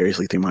live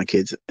vicariously through my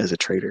kids as a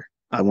trader.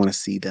 I want to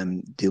see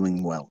them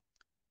doing well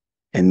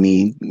and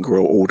me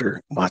grow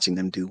older watching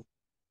them do,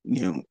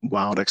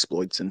 wild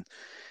exploits and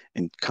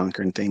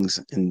conquering things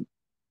and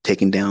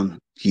taking down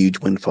huge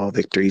windfall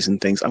victories and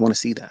things. I want to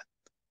see that,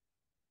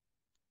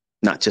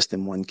 not just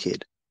in one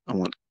kid. I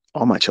want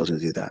all my children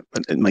to do that,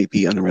 but it might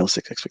be an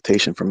unrealistic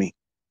expectation for me.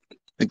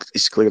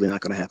 It's clearly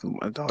not going to happen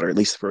with my daughter, at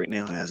least for right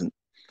now, it hasn't.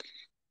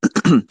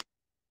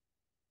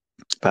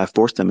 But I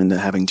forced them into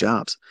having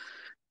jobs,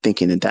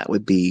 thinking that that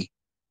would be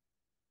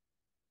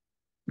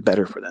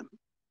better for them.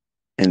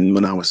 And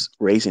when I was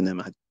raising them,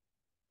 I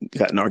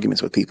got in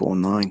arguments with people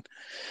online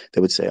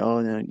that would say,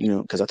 "Oh,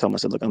 because I told them, I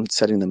said, look, I'm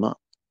setting them up.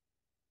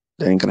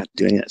 They ain't gonna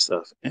do any of that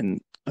stuff." And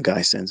a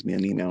guy sends me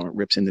an email or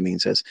rips into me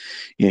and says,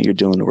 "You're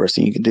doing the worst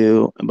thing you can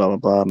do," and blah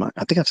blah blah.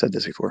 I think I've said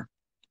this before.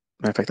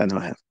 Matter of fact, I know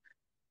I have.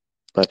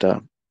 But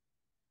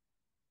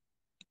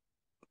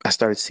I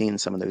started seeing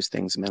some of those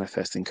things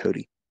manifest in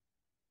Cody,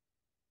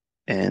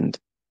 and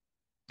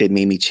it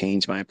made me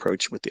change my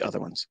approach with the other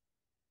ones.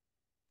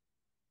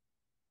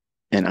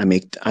 And I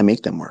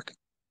make them work.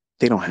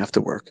 They don't have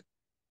to work,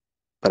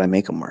 but I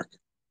make them work.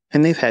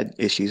 And they've had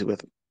issues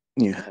with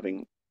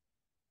having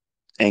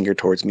anger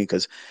towards me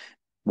because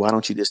why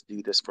don't you just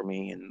do this for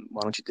me, and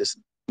why don't you just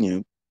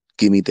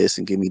give me this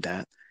and give me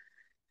that.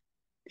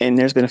 And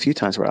there's been a few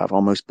times where I've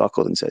almost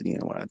buckled and said, you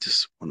know what, I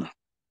just want to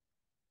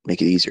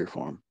make it easier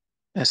for them.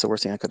 That's the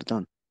worst thing I could have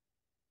done.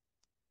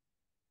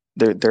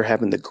 They're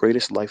having the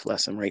greatest life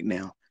lesson right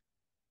now,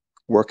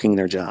 working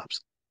their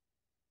jobs.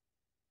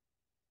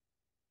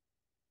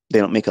 They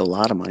don't make a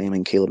lot of money. I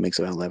mean, Caleb makes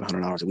about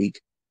 $1,100 a week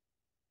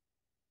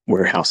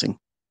warehousing,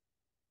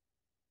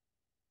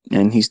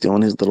 and he's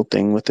doing his little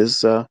thing with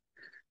his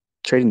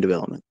trading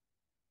development.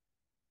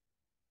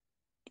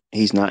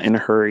 He's not in a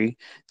hurry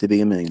to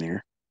be a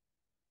millionaire.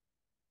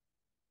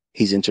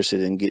 He's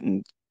interested in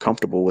getting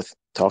comfortable with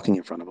talking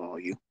in front of all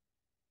of you.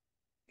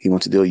 He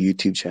wants to do a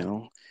YouTube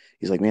channel.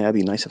 He's like, man, that'd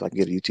be nice if I could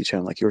get a YouTube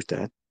channel like yours,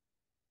 Dad.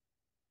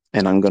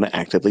 And I'm going to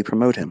actively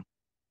promote him.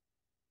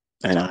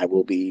 And I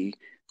will be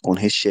on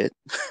his shit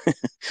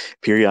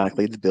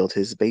periodically to build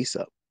his base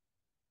up.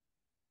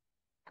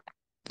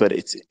 But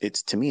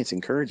it's to me, it's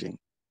encouraging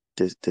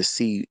to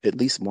see at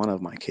least one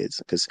of my kids,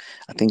 because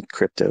I think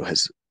crypto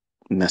has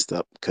messed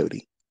up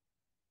Cody.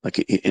 Like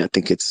I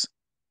think it's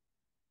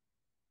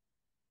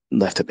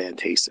left a bad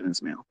taste in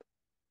his mouth.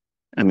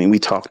 I mean, we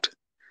talked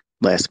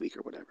last week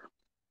or whatever,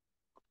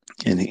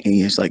 and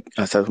he's like,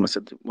 I said to him, I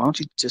said, why don't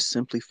you just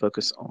simply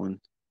focus on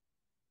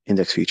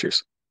index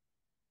futures?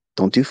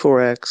 Don't do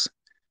forex.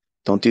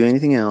 Don't do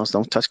anything else.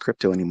 Don't touch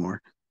crypto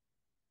anymore.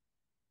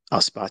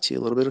 I'll spot you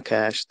a little bit of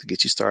cash to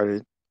get you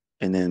started,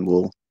 and then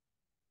we'll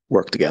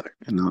work together.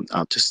 And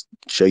I'll just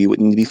show you what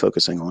you need to be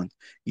focusing on.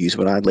 Use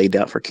what I laid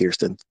out for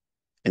Kirsten,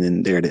 and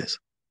then there it is.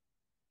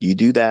 You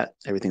do that,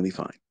 everything will be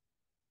fine.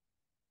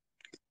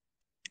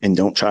 And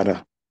don't try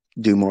to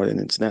do more than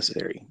it's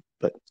necessary.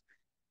 But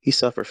he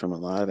suffers from a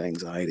lot of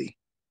anxiety,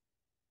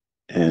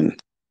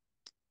 and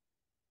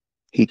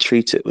he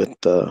treats it with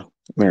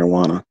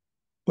marijuana,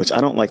 which I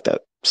don't like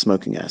that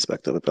smoking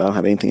aspect of it, but I don't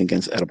have anything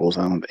against edibles.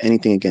 I don't have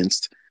anything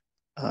against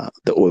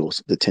the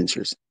oils, the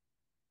tinctures.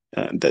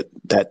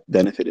 That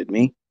benefited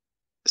me.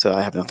 So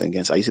I have nothing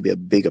against. I used to be a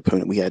big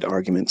opponent. We had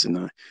arguments, and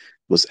I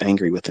was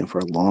angry with him for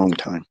a long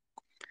time.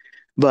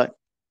 But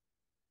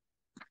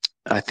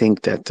I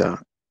think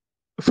that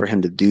for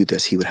him to do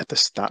this, he would have to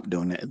stop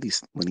doing it, at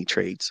least when he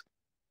trades,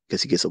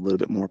 because he gets a little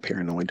bit more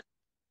paranoid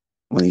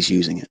when he's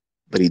using it.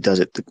 But he does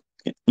it to,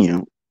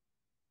 in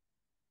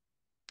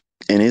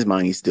his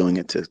mind, he's doing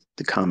it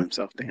to calm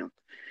himself down.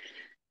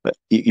 But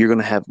you're going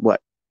to have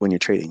what when you're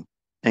trading?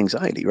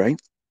 Anxiety,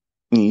 right?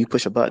 You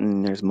push a button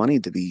and there's money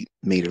to be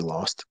made or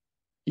lost.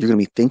 You're going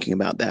to be thinking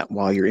about that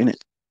while you're in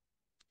it.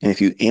 And if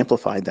you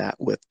amplify that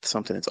with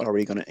something that's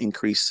already going to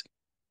increase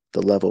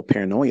the level of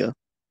paranoia,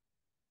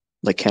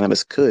 like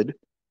cannabis could,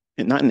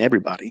 and not in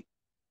everybody.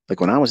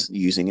 Like when I was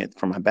using it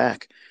for my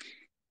back,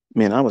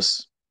 man, I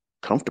was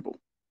comfortable.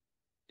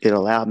 It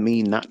allowed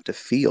me not to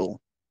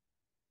feel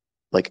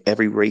like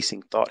every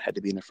racing thought had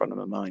to be in the front of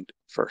my mind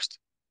first,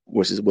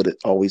 which is what it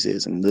always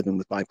is. And living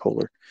with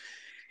bipolar,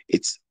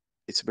 it's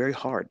it's very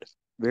hard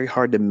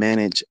to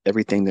manage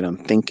everything that I'm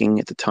thinking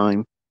at the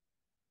time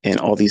and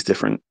all these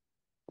different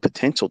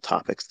potential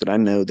topics that I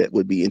know that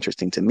would be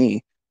interesting to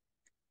me.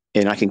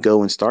 And I can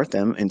go and start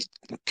them and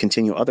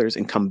continue others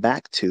and come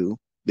back to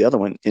the other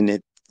one.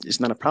 And it's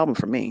not a problem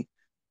for me,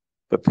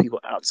 but people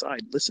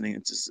outside listening,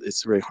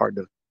 it's very hard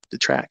to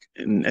track.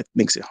 And it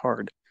makes it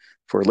hard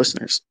for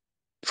listeners,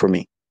 for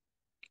me,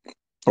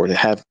 or to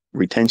have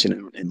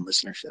retention and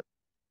listenership.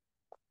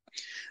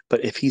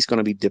 But if he's going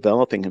to be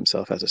developing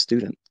himself as a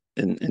student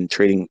and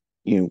trading,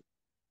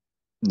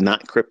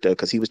 not crypto,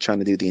 because he was trying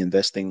to do the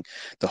investing,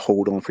 the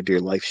hold on for dear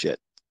life shit.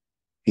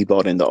 He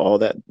bought into all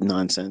that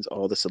nonsense,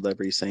 all the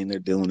celebrities saying they're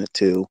doing it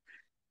too,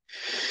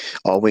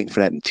 all waiting for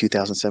that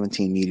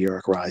 2017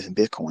 meteoric rise in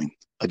Bitcoin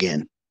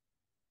again,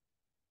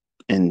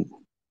 and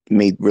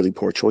made really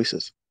poor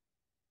choices.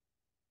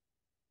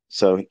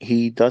 So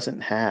he does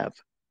not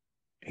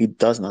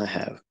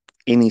have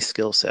any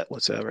skill set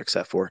whatsoever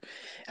except for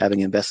having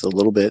invested a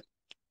little bit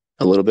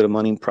of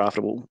money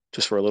profitable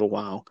just for a little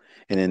while.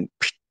 And then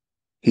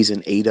he's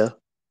in ADA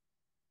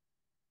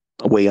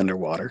way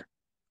underwater.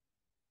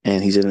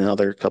 And he's in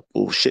another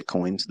couple shit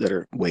coins that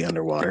are way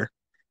underwater.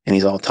 And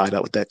he's all tied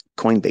up with that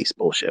Coinbase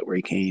bullshit where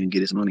he can't even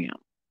get his money out.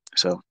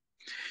 So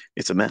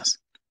it's a mess.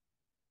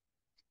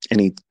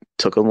 And he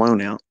took a loan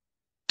out,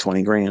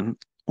 20 grand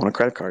on a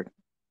credit card.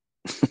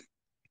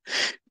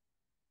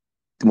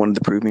 He wanted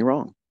to prove me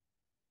wrong.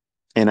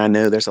 And I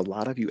know there's a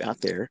lot of you out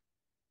there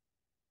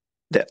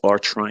that are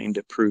trying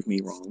to prove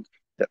me wrong,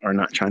 that are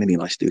not trying to be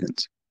my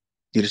students.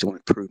 You just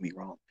want to prove me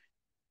wrong.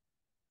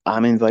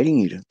 I'm inviting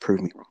you to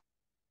prove me wrong.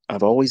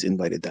 I've always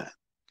invited that.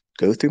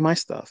 Go through my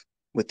stuff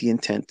with the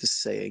intent to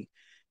say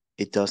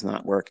it does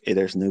not work.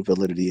 There's no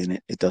validity in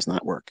it. It does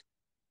not work.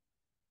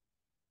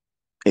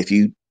 If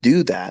you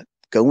do that,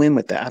 go in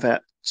with that. I've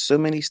had so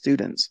many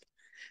students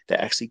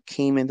that actually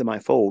came into my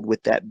fold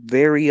with that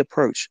very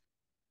approach.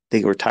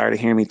 They were tired of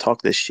hearing me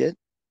talk this shit.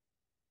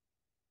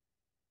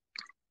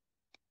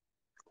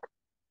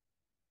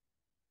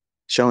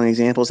 Showing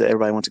examples that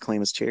everybody wants to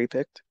claim is cherry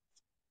picked.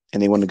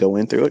 And they want to go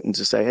in through it and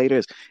just say, hey, it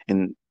is.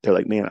 And they're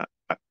like, man,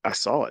 I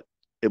saw it.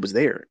 It was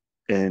there.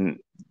 And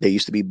they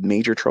used to be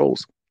major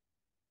trolls.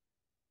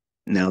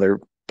 Now they're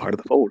part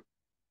of the fold.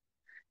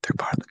 They're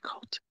part of the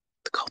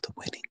cult of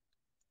winning.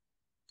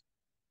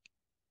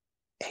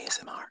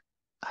 ASMR,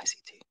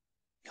 ICT.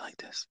 You like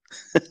this?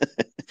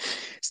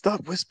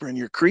 Stop whispering.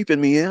 You're creeping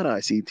me out,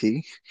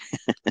 ICT.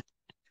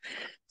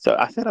 So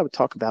I thought I would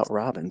talk about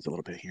Robbins a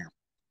little bit here.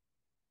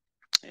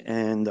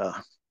 And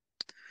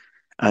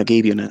I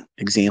gave you an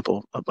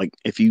example of like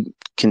if you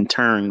can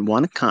turn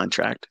one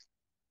contract,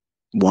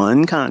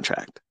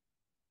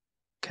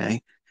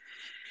 okay?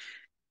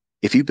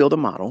 If you build a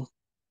model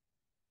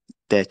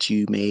that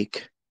you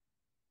make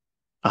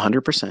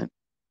 100%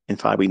 in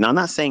 5 weeks. Now, I'm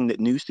not saying that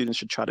new students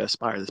should try to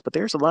aspire to this, but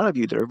there's a lot of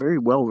you that are very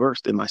well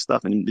versed in my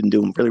stuff and been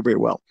doing really, very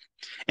well.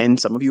 And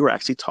some of you are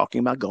actually talking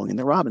about going in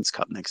the Robbins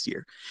Cup next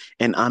year.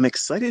 And I'm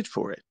excited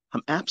for it.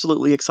 I'm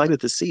absolutely excited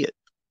to see it.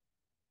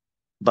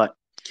 But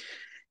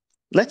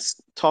let's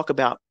talk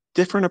about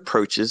different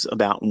approaches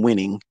about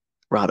winning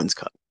Robbins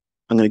Cup.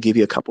 I'm going to give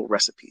you a couple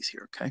recipes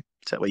here, okay?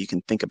 So that way you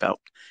can think about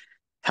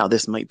how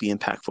this might be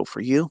impactful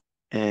for you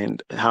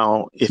and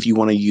how, if you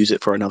want to use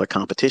it for another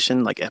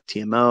competition like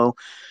FTMO,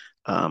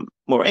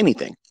 or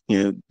anything,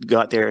 go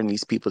out there and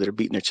these people that are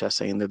beating their chest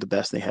saying they're the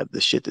best, they have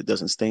the shit that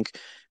doesn't stink.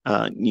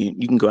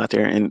 You can go out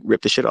there and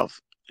rip the shit off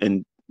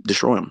and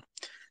destroy them.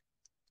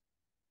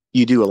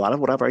 You do a lot of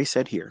what I've already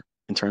said here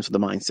in terms of the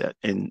mindset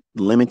and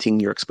limiting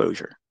your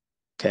exposure.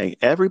 Okay.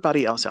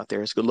 Everybody else out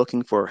there is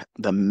looking for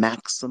the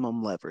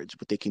maximum leverage,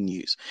 what they can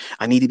use.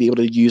 I need to be able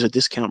to use a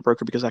discount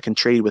broker because I can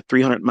trade with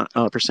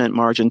 300%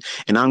 margin.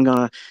 And I'm going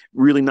to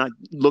really not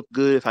look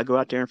good if I go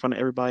out there in front of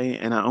everybody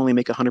and I only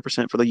make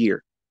 100% for the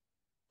year.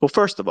 Well,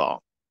 first of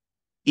all,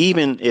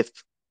 even if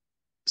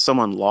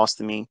someone lost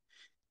to me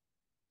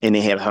and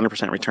they had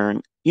 100%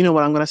 return, you know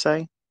what I'm going to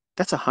say?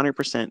 That's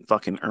 100%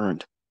 fucking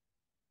earned.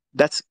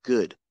 That's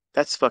good.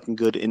 That's fucking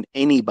good in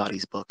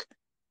anybody's book.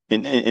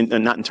 And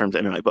not in terms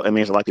of MMA, but I mean,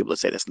 there's a lot of people that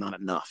say that's not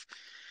enough.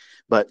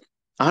 But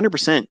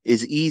 100%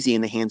 is easy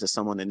in the hands of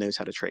someone that knows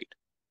how to trade.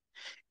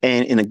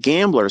 And in a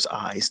gambler's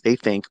eyes, they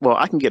think, well,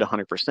 I can get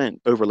 100%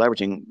 over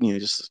leveraging,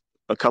 just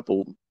a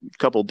couple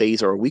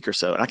days or a week or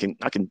so, and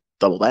I can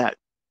double that.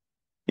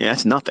 Yeah,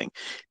 that's nothing.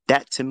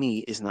 That to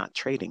me is not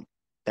trading.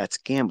 That's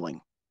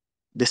gambling.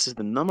 This is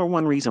the number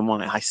one reason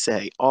why I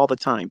say all the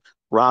time,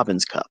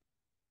 Robbins Cup.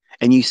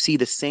 And you see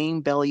the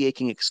same belly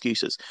aching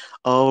excuses.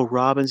 Oh,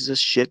 Robbins is a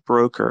shit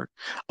broker.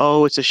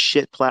 Oh, it's a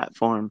shit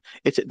platform.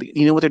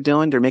 You know what they're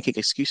doing? They're making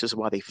excuses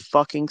why they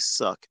fucking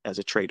suck as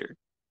a trader.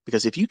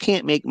 Because if you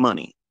can't make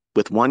money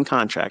with one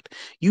contract,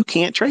 you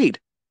can't trade.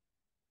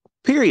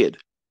 Period.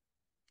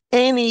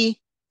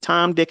 Any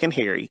Tom, Dick, and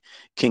Harry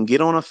can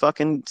get on a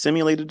fucking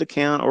simulated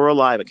account or a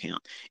live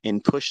account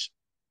and push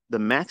the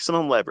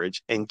maximum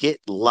leverage and get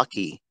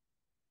lucky.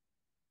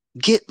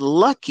 Get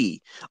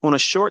lucky on a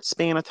short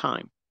span of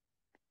time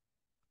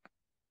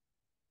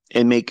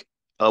and make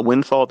a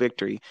windfall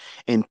victory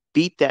and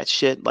beat that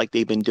shit like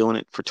they've been doing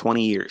it for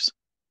 20 years.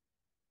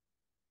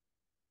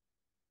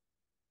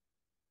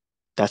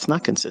 That's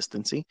not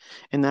consistency,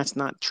 and that's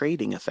not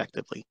trading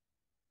effectively.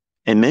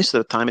 And most of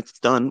the time, it's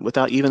done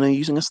without even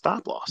using a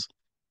stop loss.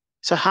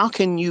 So how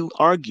can you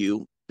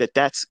argue that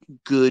that's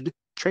good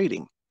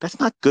trading? That's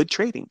not good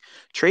trading.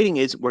 Trading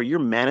is where you're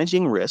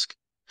managing risk,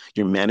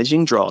 you're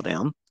managing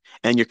drawdown,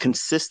 and you're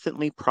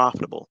consistently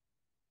profitable.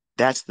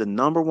 That's the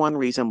number one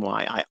reason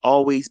why I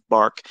always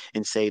bark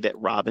and say that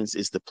Robbins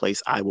is the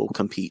place I will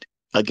compete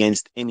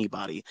against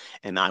anybody,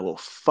 and I will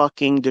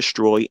fucking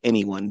destroy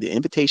anyone. The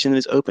invitation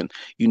is open.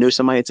 You know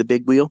somebody that's a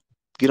big wheel?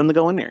 Get them to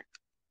go in there.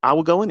 I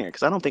will go in there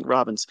because I don't think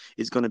Robbins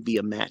is going to be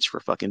a match for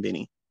fucking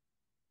Benny.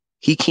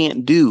 He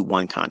can't do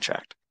one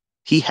contract.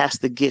 He has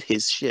to get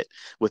his shit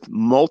with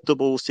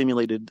multiple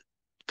simulated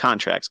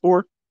contracts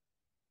or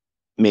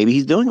Maybe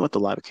he's doing it with the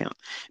live account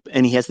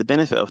and he has the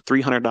benefit of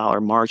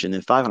 $300 margin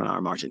and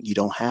 $500 margin. You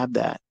don't have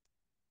that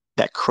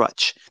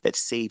crutch that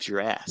saves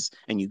your ass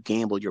and you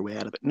gamble your way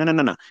out of it. No, no,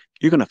 no, no.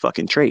 You're going to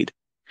fucking trade.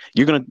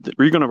 You're going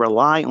to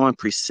rely on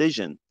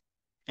precision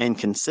and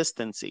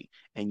consistency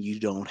and you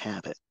don't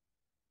have it.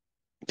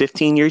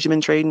 15 years you've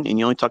been trading and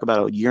you only talk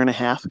about a year and a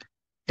half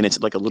and it's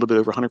like a little bit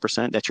over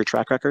 100%. That's your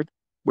track record.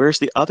 Where's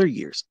the other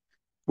years?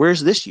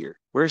 Where's this year?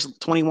 Where's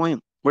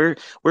 21?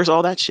 Where's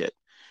all that shit?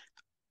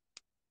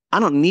 I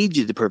don't need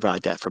you to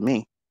provide that for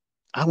me.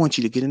 I want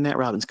you to get in that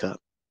Robbins Cup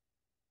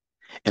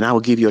and I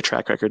will give you a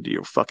track record that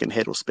your fucking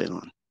head will spin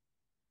on.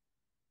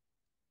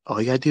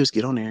 All you gotta do is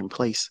get on there and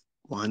place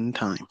one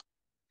time.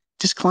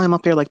 Just climb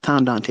up there like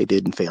Tom Dante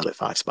did and failed at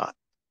 5 spot.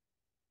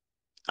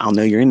 I'll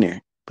know you're in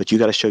there, but you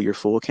got to show your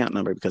full account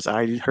number because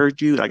I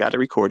heard you. I got it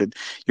recorded.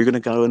 You're going to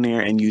go in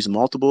there and use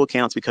multiple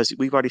accounts because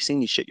we've already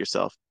seen you shit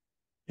yourself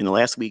in the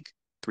last week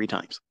 3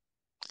 times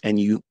and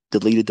you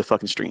deleted the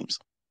fucking streams.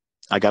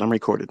 I got them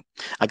recorded.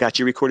 I got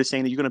you recorded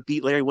saying that you're going to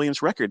beat Larry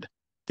Williams' record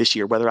this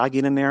year, whether I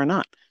get in there or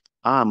not.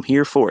 I'm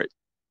here for it.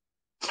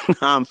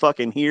 I'm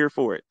fucking here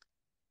for it.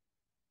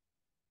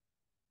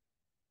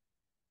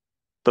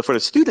 But for the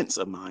students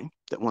of mine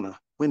that want to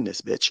win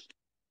this bitch,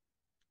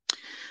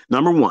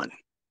 number one,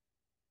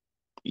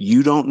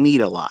 you don't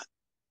need a lot.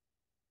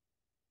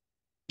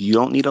 You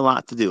don't need a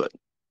lot to do it.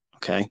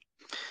 Okay.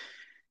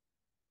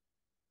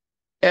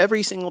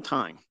 Every single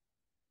time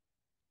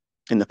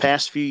in the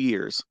past few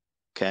years,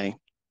 okay,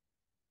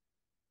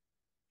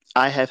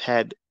 I have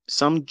had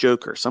some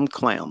joker, some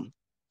clown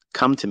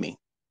come to me,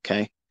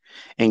 okay,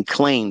 and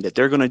claim that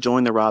they're going to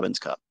join the Robbins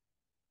Cup.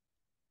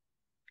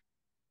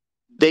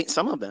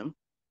 Some of them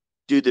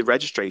do the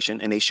registration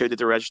and they show that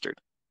they're registered.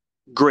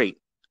 Great.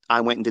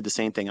 I went and did the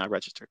same thing. I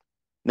registered.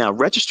 Now,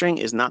 registering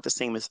is not the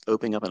same as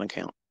opening up an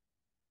account.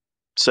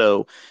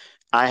 So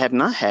I have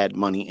not had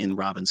money in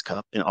Robbins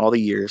Cup in all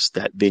the years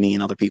that Vinny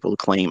and other people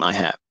claim I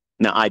have.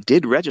 Now, I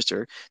did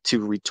register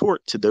to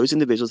retort to those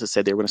individuals that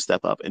said they were going to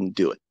step up and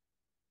do it,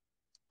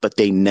 but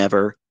they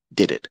never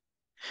did it.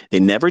 They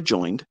never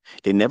joined,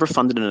 they never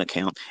funded an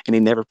account, and they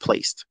never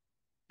placed.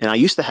 And I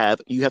used to have,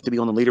 you have to be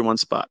on the leader one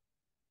spot.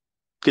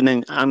 And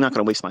then I'm not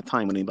going to waste my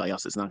time with anybody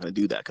else that's not going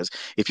to do that. Because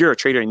if you're a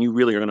trader and you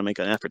really are going to make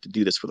an effort to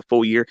do this for the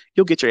full year,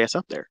 you'll get your ass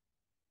up there.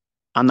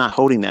 I'm not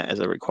holding that as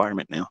a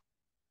requirement now,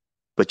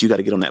 but you got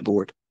to get on that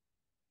board.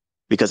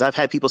 Because I've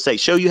had people say,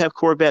 show you have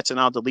Corvettes and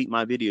I'll delete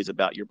my videos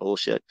about your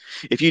bullshit.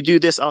 If you do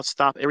this, I'll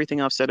stop everything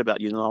I've said about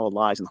you and all the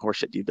lies and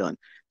horseshit you've done.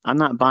 I'm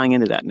not buying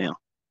into that now.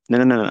 No,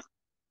 no, no, no.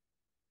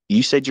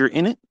 You said you're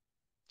in it.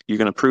 You're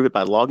going to prove it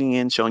by logging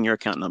in, showing your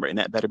account number. And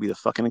that better be the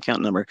fucking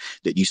account number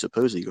that you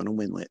supposedly are going to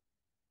win with.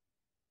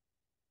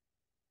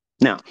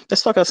 Now,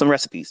 let's talk about some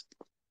recipes.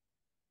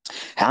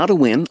 How to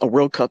win a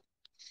World Cup,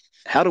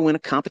 how to win a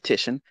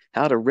competition,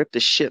 how to rip the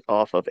shit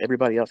off of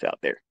everybody else out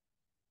there.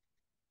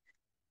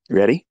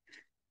 Ready?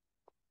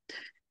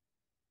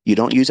 You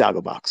don't use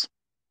AlgoBox.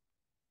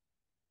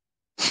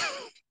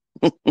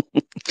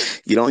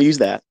 You don't use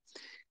that.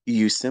 You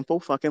use simple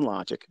fucking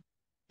logic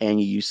and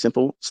you use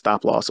simple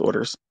stop loss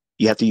orders.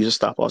 You have to use a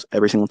stop loss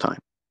every single time.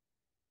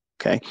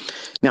 Okay.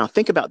 Now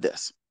think about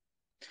this.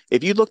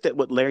 If you looked at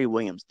what Larry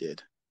Williams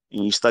did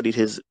and you studied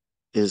his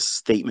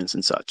statements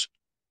and such,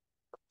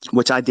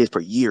 which I did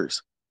for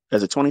years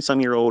as a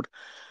 20-some-year-old,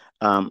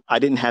 I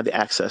didn't have the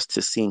access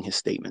to seeing his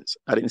statements.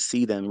 I didn't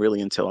see them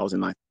really until I was in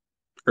my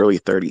early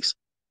 30s.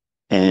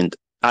 And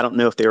I don't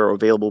know if they were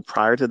available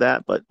prior to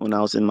that, but when I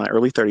was in my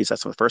early 30s,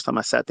 that's the first time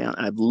I sat down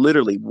and I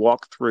literally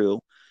walked through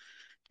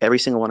every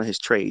single one of his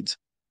trades.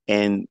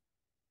 And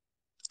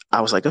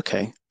I was like,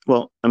 okay,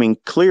 well, I mean,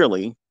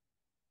 clearly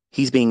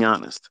he's being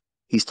honest.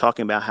 He's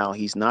talking about how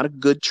he's not a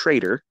good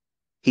trader.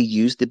 He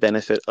used the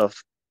benefit of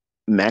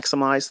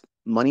maximized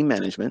money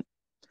management.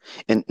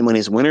 And when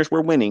his winners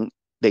were winning,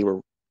 they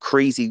were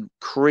crazy,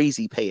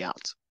 crazy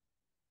payouts.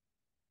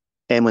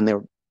 And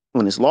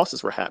when his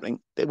losses were happening,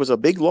 it was a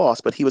big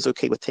loss, but he was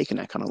okay with taking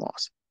that kind of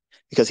loss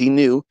because he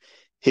knew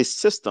his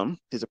system,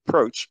 his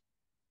approach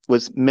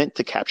was meant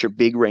to capture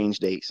big range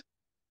days.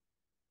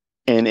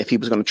 And if he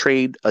was going to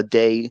trade a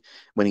day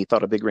when he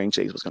thought a big range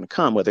day was going to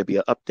come, whether it be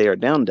an up day or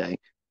down day,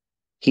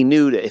 he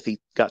knew that if he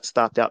got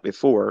stopped out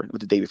before,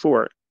 the day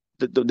before,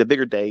 the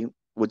bigger day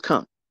would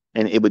come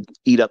and it would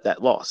eat up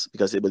that loss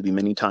because it would be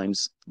many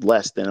times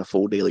less than a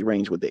full daily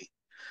range would be.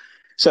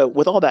 So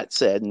with all that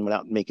said, and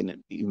without making it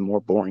even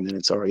more boring than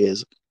it already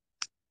is,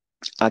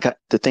 I got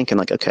to thinking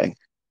like, okay,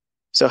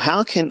 so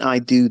how can I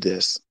do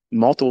this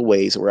multiple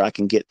ways where I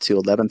can get to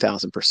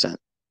 11,000%?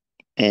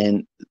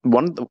 And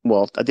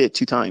I did it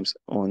 2 times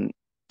on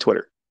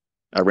Twitter.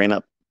 I ran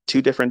up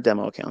 2 different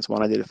demo accounts.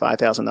 One I did a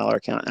 $5,000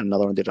 account and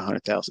another one did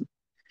 100,000.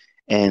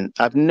 And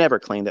I've never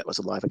claimed that was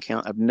a live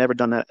account. I've never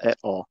done that at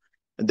all.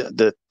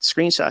 The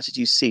screenshots that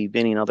you see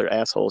Vinny and other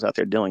assholes out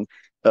there doing,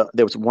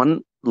 there was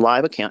one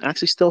live account. I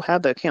actually still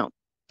have the account.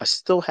 I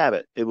still have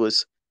it. It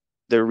was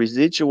the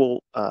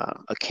residual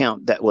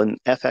account that when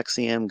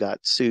FXCM got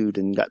sued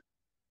and got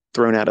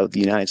thrown out of the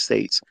United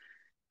States,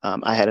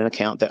 I had an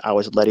account that I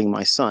was letting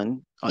my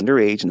son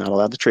underage, not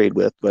allowed to trade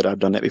with, but I've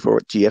done that before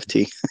with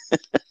GFT.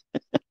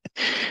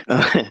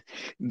 uh,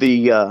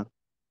 the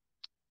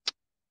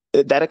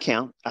That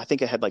account, I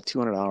think I had like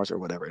 $200 or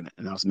whatever in it,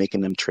 and I was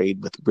making them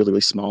trade with really,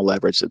 really small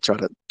leverage to try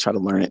to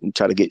learn it and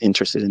try to get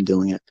interested in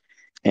doing it.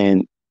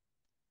 And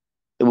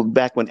it was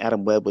back when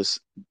Adam Webb was,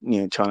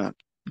 trying to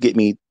get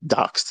me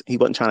doxxed. He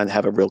wasn't trying to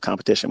have a real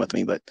competition with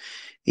me, but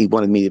he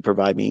wanted me to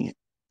provide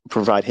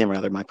him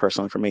rather my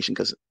personal information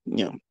because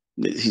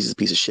he's a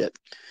piece of shit.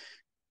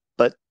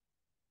 But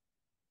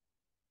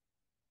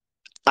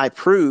I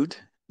proved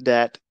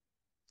that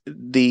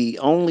the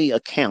only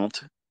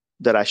account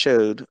that I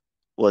showed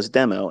was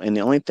demo, and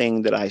the only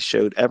thing that I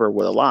showed ever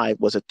with a live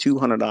was a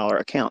 $200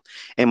 account.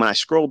 And when I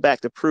scrolled back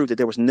to prove that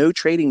there was no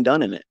trading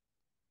done in it,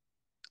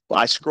 well,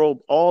 I scrolled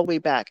all the way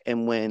back,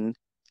 and when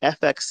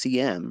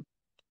FXCM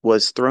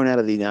was thrown out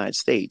of the United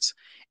States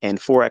and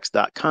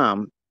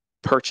Forex.com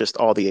purchased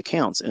all the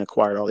accounts and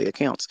acquired all the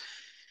accounts,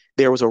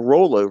 there was a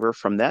rollover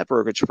from that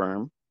brokerage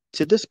firm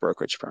to this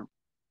brokerage firm.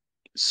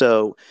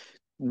 So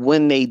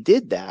when they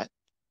did that,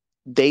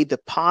 they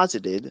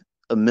deposited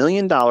 $1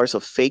 million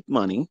of fake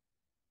money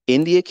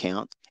in the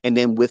account and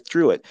then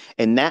withdrew it.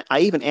 And that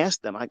I even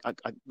asked them, I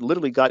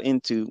literally got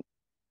into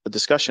a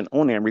discussion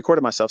on there and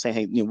recorded myself saying,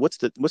 hey, what's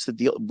the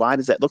deal? Why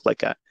does that look like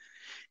that?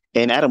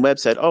 And Adam Webb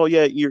said, oh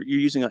yeah, you're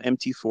using an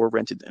MT4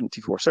 rented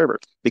MT4 server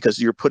because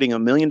you're putting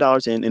 $1 million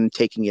in and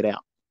taking it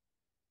out.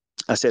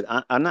 I said,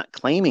 I'm not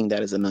claiming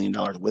that as $1 million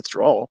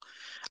withdrawal.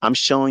 I'm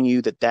showing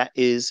you that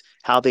is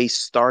how they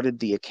started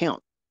the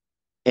account.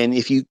 And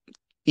if you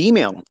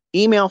email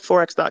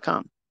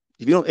forex.com.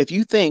 If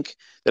you think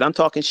that I'm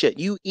talking shit,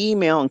 you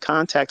email and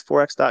contact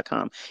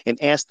forex.com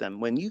and ask them,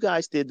 when you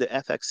guys did the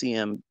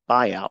FXCM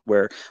buyout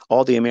where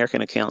all the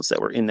American accounts that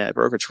were in that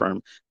brokerage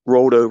firm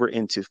rolled over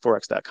into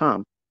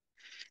forex.com,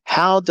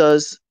 how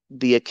does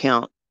the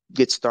account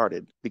get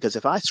started? Because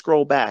if I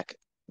scroll back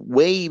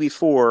way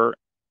before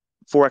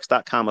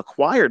forex.com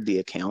acquired the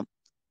account,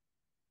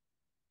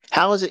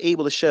 how is it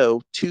able to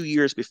show 2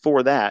 years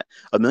before that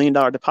 $1 million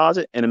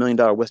deposit and $1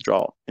 million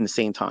withdrawal in the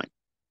same time?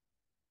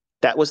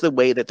 That was the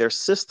way that their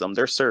system,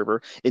 their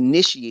server,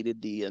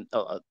 initiated the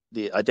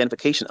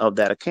identification of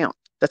that account.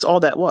 That's all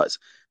that was.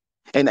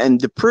 And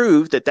to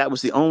prove that that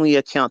was the only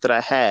account that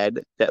I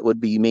had that would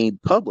be made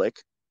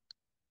public,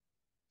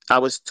 I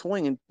was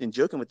toying and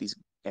joking with these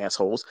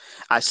assholes.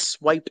 I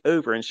swiped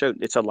over and showed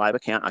it's a live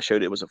account. I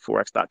showed it was a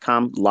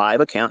forex.com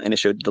live account, and it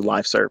showed the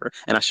live server,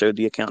 and I showed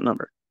the account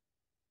number.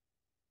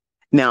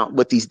 Now,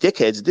 what these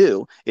dickheads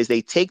do is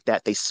they take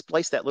that, they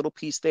splice that little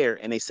piece there,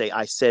 and they say,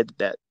 I said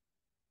that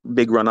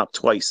big run up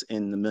twice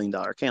in the $1 million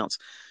accounts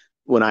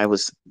when I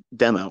was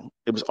demo.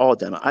 It was all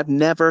demo. I've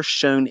never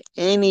shown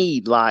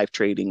any live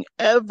trading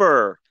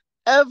ever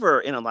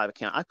in a live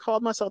account. I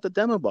called myself the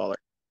demo baller.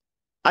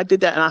 I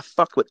did that and I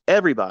fucked with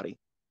everybody,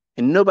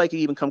 and nobody could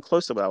even come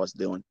close to what I was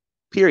doing,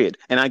 period.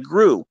 And I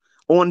grew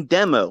on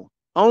demo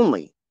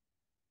only.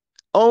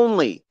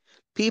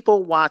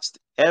 People watched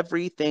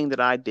everything that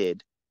I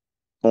did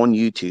on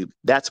YouTube.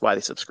 That's why they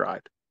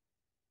subscribed.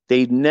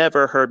 They've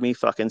never heard me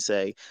fucking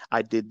say,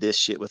 I did this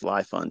shit with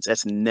live funds.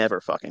 That's never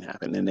fucking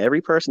happened. And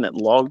every person that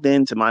logged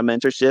into my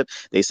mentorship,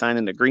 they signed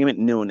an agreement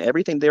knowing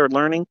everything they were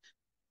learning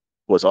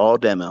was all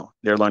demo.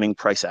 They're learning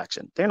price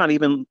action. They're not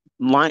even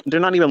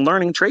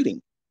learning trading.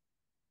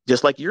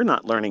 Just like you're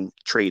not learning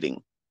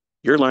trading.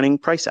 You're learning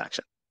price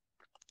action.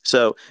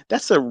 So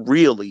that's the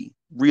really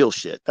real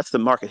shit. That's the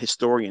market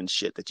historian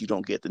shit that you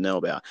don't get to know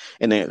about.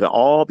 And they can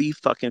all be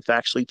fucking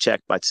factually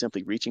checked by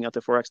simply reaching out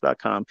to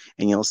forex.com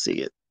and you'll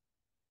see it.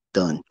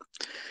 Done.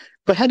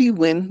 But how do you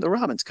win the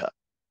Robbins Cup?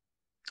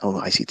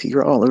 Oh, ICT,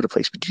 you're all over the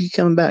place, but you keep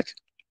coming back.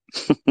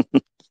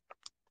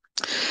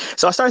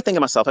 So I started thinking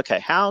to myself,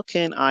 okay, how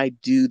can I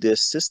do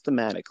this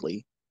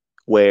systematically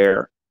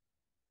where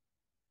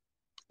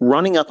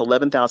running up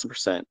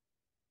 11,000%,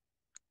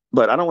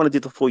 but I don't want to do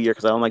the full year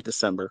because I don't like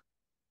December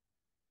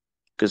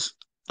because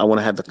I want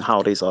to have the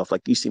holidays off.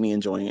 Like you see me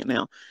enjoying it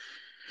now.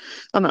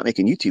 I'm not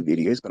making YouTube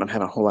videos, but I'm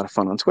having a whole lot of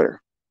fun on Twitter.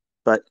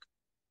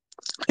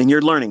 And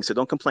you're learning, so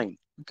don't complain.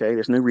 Okay,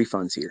 there's no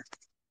refunds here.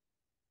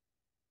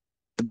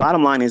 The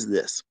bottom line is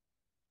this.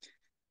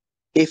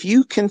 If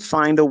you can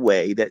find a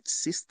way that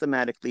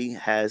systematically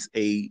has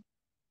a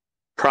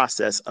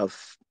process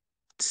of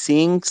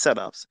seeing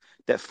setups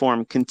that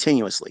form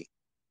continuously,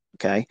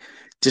 okay,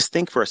 just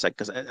think for a second,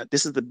 because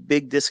this is the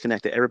big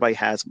disconnect that everybody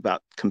has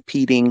about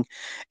competing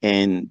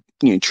and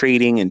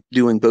trading and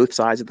doing both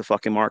sides of the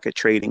fucking market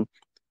trading.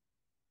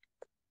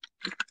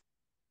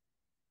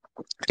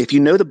 If you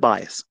know the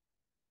bias,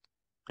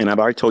 and I've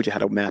already told you how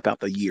to map out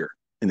the year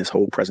in this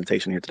whole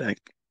presentation here today.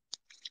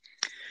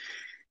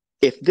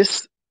 If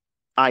this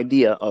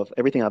idea of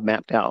everything I've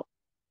mapped out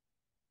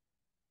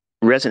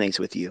resonates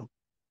with you,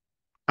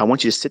 I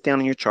want you to sit down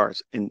in your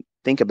charts and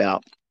think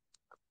about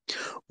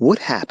what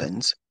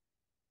happens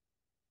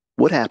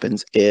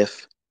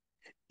if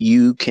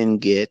you can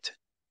get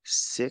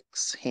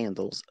 6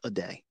 handles a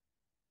day.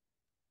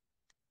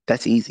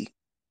 That's easy.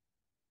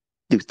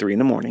 Do 3 in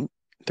the morning,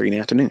 3 in the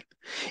afternoon.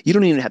 You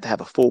don't even have to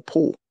have a full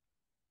pool.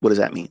 What does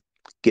that mean?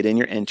 get in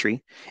your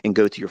entry, and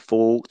go to your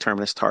full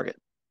terminus target.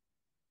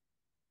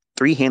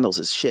 3 handles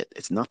is shit.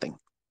 It's nothing.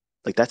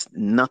 Like that's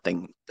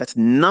nothing. That's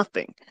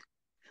nothing.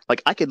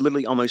 Like I could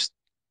literally almost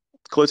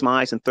close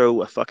my eyes and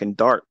throw a fucking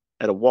dart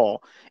at a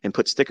wall and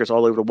put stickers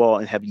all over the wall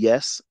and have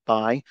yes,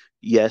 buy,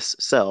 yes,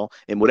 sell.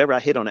 And whatever I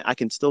hit on it, I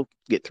can still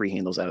get 3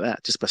 handles out of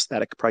that just by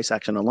static price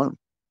action alone.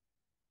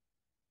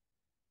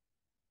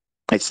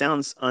 It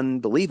sounds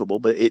unbelievable,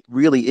 but it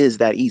really is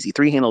that easy.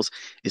 3 handles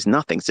is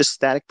nothing. It's just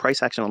static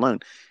price action alone.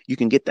 You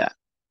can get that.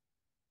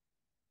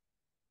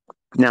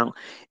 Now,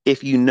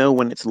 if you know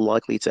when it's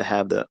likely to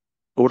have the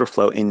order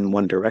flow in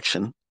one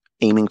direction,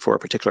 aiming for a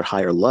particular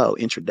high or low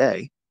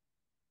intraday,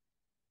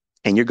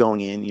 and you're going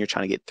in, you're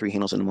trying to get 3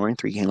 handles in the morning,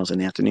 3 handles in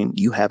the afternoon,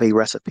 you have a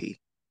recipe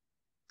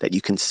that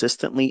you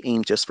consistently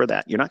aim just for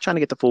that. You're not trying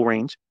to get the full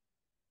range.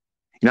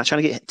 You're not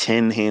trying to get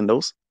 10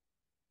 handles.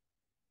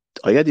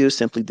 All you got to do is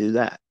simply do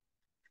that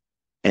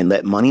and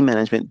let money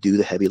management do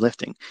the heavy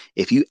lifting.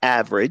 If you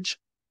average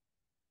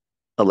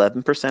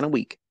 11% a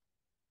week,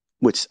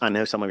 which I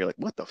know some of you are like,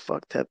 what the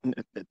fuck?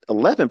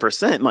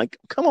 11%? Like,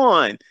 come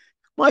on,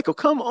 Michael,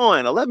 come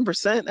on.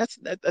 11%?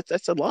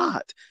 That's a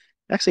lot.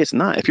 Actually, it's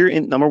not. If you're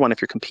in number one,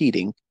 if you're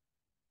competing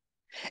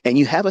and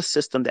you have a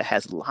system that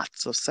has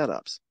lots of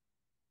setups,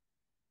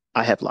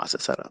 I have lots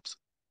of setups.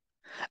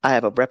 I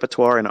have a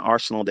repertoire and an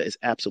arsenal that is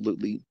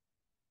absolutely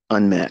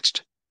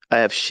unmatched. I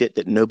have shit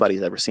that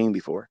nobody's ever seen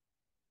before.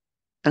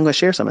 I'm going to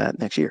share some of that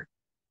next year.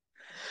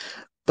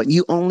 But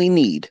you only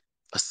need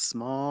a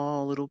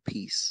small little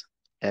piece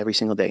every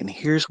single day. And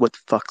here's what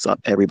fucks up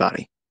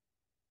everybody.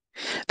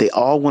 They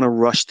all want to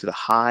rush to the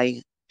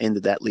high end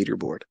of that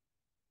leaderboard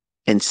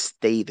and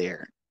stay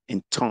there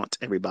and taunt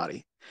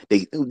everybody.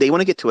 They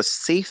want to get to a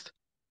safe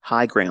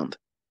high ground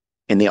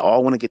and they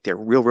all want to get there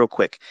real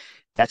quick.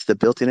 That's the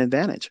built-in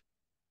advantage.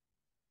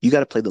 You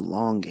got to play the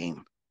long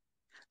game.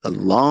 The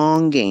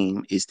long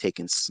game is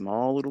taking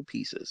small little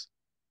pieces,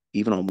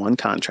 even on one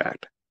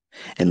contract,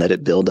 and let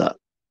it build up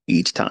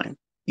each time.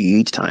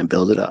 Each time,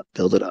 build it up,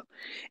 build it up.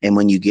 And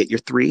when you get your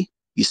 3,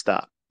 you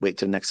stop. Wait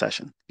till the next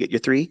session. Get your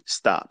 3,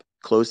 stop.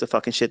 Close the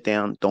fucking shit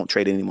down. Don't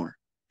trade anymore.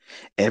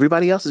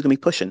 Everybody else is going to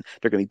be pushing.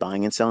 They're going to be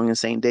buying and selling the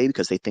same day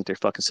because they think their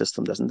fucking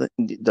system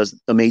does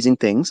amazing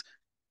things,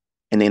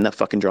 and they end up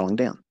fucking drawing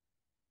down.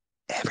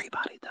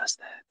 Everybody does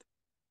that.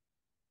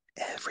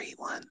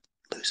 Everyone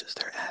loses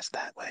their ass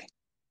that way.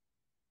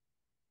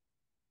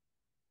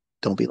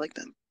 Don't be like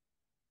them.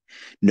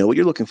 Know what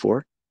you're looking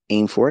for,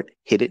 aim for it,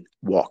 hit it,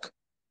 walk.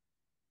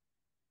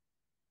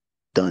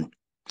 Done.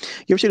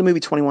 You ever see the movie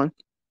 21?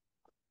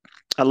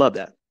 I love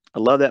that. I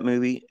love that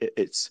movie.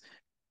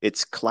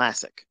 It's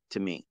classic to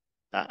me.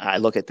 I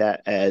look at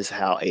that as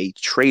how a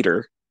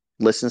trader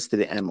listens to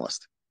the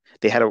analyst.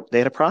 They had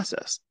a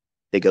process.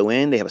 They go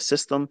in, they have a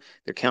system,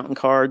 they're counting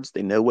cards,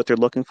 they know what they're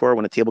looking for.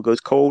 When a table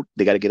goes cold,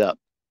 they got to get up.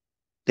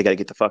 They got to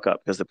get the fuck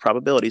up because the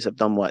probabilities have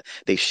done what?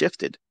 They've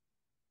shifted.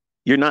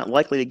 You're not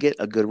likely to get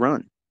a good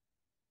run.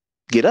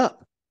 Get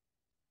up.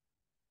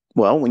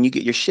 Well, when you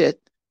get your shit,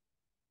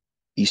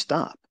 you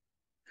stop.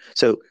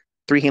 So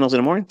 3 handles in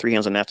the morning, 3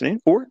 handles in the afternoon,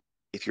 or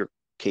if you're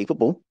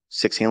capable,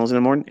 6 handles in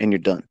the morning and you're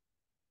done.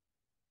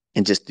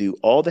 And just do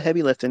all the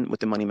heavy lifting with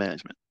the money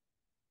management.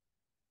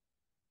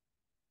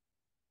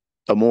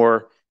 A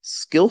more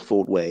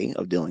skillful way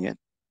of doing it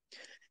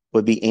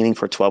would be aiming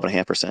for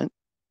 12.5%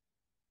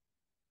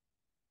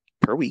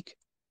 per week.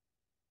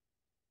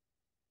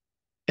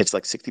 It's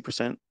like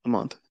 60% a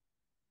month,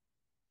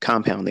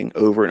 compounding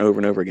over and over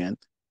and over again.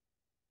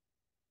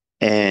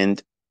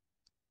 And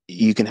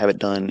you can have it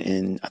done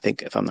in, I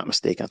think, if I'm not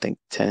mistaken, I think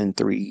 10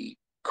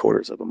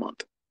 3/4 of a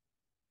month,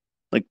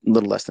 like a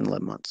little less than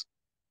 11 months.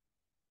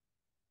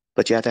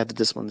 But you have to have the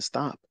discipline to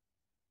stop.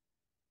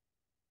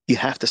 You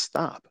have to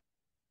stop.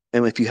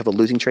 And if you have a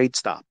losing trade,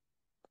 stop.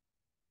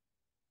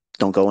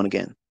 Don't go in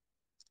again.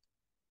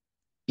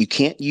 You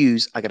can't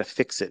use, I got to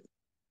fix it.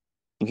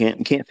 You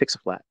can't fix a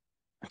flat.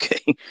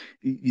 Okay.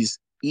 You just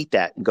eat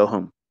that and go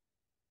home.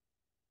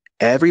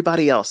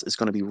 Everybody else is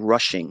going to be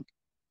rushing.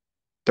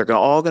 They're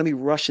all going to be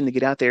rushing to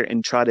get out there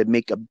and try to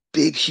make a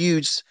big,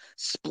 huge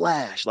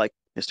splash like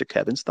Mr.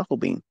 Kevin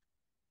Stufflebean.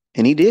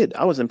 And he did.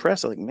 I was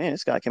impressed. I was like, man,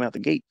 this guy came out the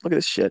gate. Look at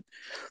this shit.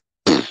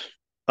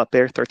 Up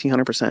there,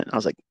 1,300%. I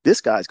was like, this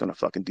guy's going to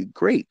fucking do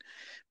great.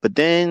 But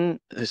then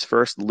his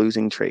first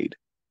losing trade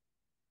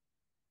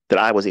that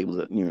I was able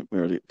to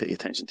really pay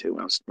attention to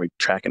when I was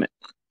tracking it.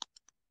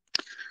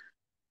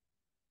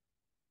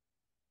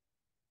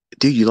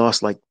 Dude, you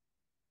lost like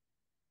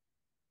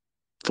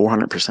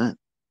 400%.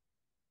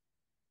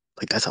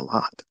 Like, that's a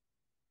lot.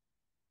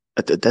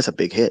 That's a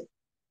big hit.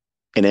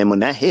 And then when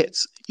that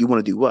hits, you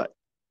want to do what?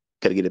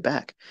 Got to get it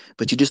back.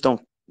 But you just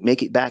don't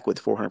make it back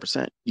with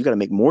 400%. You got to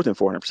make more than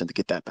 400% to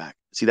get that back.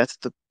 See, that's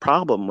the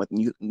problem when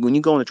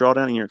you go in a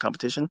drawdown and you're in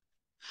competition.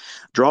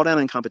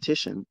 Drawdown in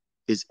competition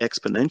is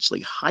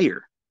exponentially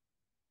higher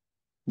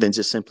than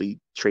just simply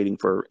trading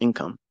for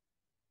income.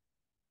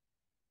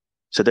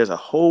 So there's a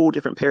whole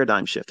different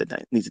paradigm shift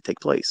that needs to take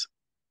place.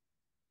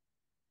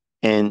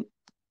 And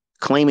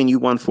claiming you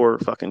won 4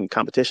 fucking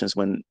competitions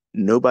when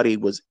nobody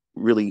was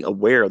really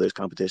aware of those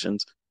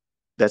competitions,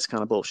 that's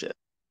kind of bullshit.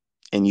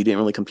 And you didn't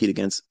really compete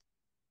against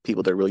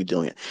people that are really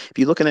doing it. If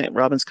you're looking at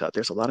Robin's Cup,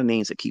 there's a lot of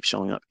names that keep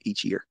showing up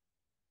each year.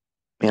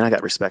 Man, I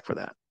got respect for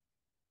that.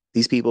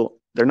 These people,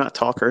 they're not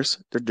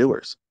talkers, they're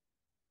doers.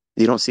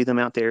 You don't see them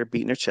out there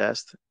beating their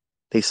chest.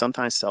 They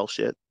sometimes sell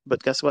shit,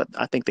 but guess what?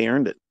 I think they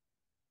earned it.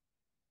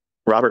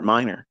 Robert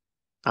Miner.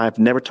 I've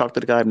never talked to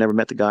the guy. I've never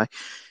met the guy.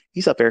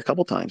 He's up there a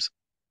couple times.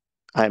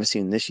 I haven't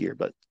seen him this year,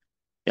 but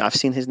yeah, I've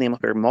seen his name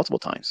up there multiple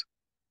times.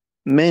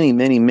 Many,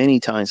 many, many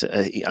times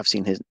I've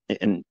seen his,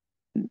 and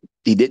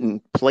he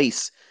didn't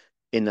place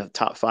in the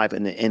top 5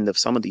 in the end of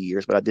some of the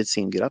years, but I did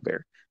see him get up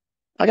there.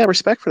 I got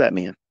respect for that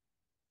man.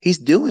 He's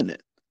doing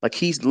it. Like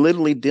he's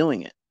literally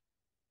doing it.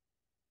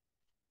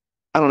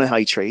 I don't know how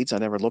he trades. I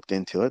never looked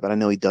into it, but I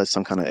know he does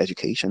some kind of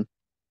education.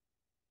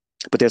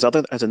 But there's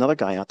another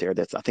guy out there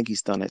that's I think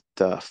he's done it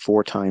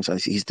 4 times.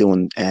 He's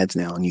doing ads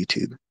now on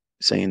YouTube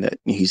saying that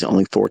he's the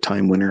only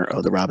 4-time winner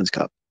of the Robbins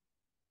Cup.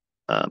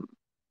 Um,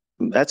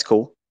 that's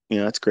cool. You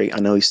know, that's great. I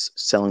know he's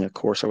selling a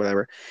course or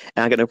whatever,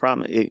 and I got no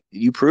problem.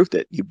 You proved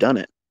it. You've done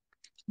it.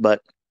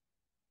 But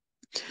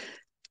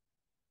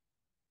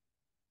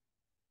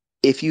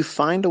if you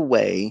find a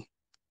way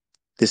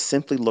to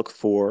simply look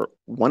for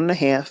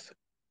 1.5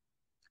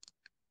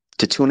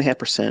 to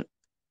 2.5%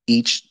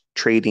 each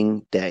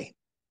trading day.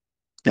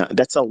 Now,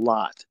 that's a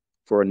lot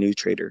for a new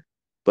trader,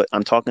 but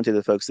I'm talking to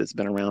the folks that's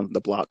been around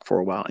the block for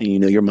a while and you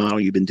know your model,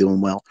 you've been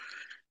doing well.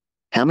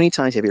 How many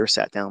times have you ever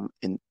sat down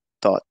and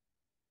thought,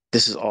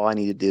 this is all I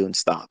need to do and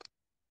stop?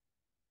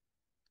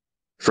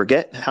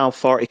 Forget how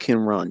far it can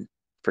run.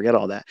 Forget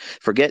all that.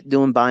 Forget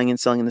doing buying and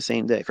selling in the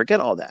same day. Forget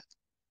all that.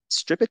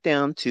 Strip it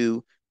down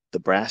to the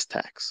brass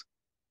tacks.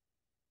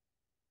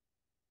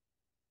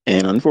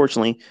 And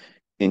unfortunately,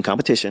 in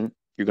competition,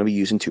 you're going to be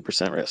using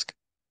 2% risk.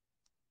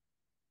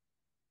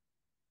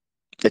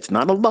 It's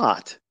not a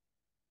lot,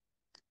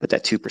 but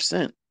that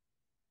 2%,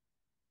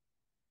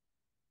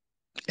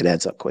 it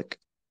adds up quick.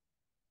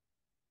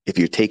 If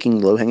you're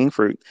taking low-hanging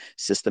fruit,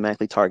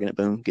 systematically targeting it,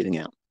 boom, getting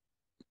out.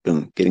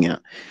 Boom, getting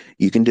out.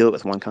 You can do it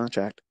with 1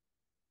 contract.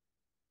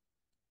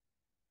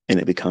 And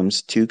it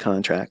becomes 2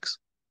 contracts.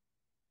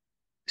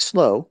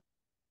 Slow,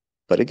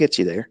 but it gets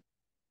you there.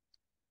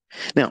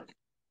 Now,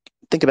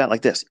 think about it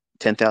like this.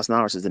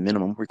 $10,000 is the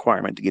minimum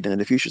requirement to get into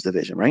the futures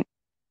division, right?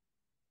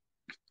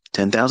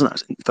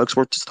 $10,000. Folks,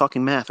 we're just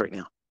talking math right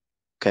now.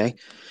 Okay?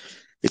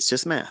 It's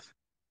just math.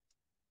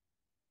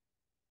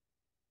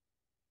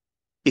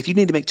 If you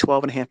need to make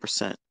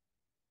 12.5%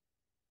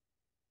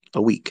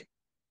 a week,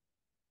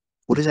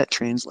 what does that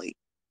translate?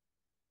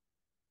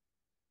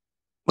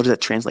 What does that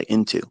translate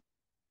into?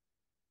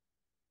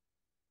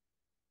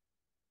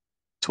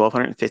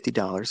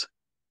 $1,250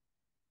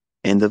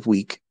 end of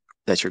week.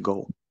 That's your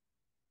goal.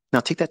 Now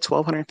take that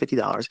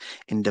 $1,250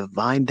 and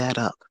divide that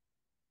up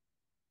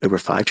over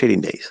 5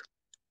 trading days.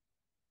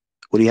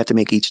 What do you have to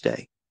make each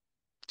day?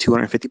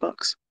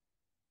 $250.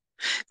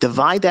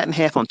 Divide that in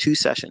half on 2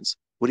 sessions.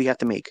 What do you have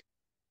to make?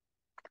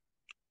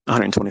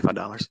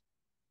 $125.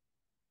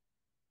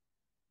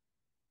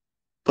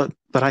 But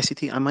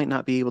ICT, I might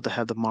not be able to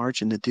have the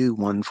margin to do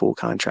 1 full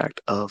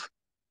contract of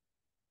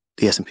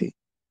the S&P.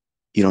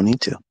 You don't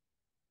need to.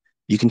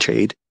 You can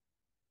trade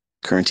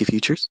currency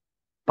futures,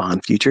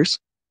 bond futures.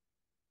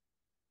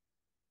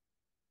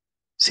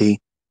 See,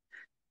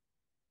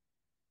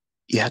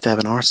 you have to have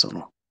an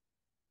arsenal,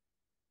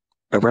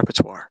 a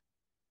repertoire,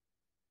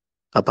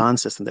 a bond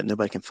system that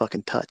nobody can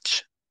fucking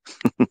touch.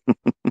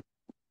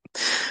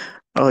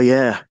 Oh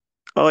yeah.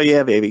 Oh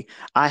yeah, baby.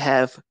 I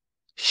have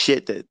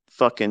shit that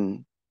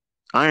fucking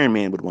Iron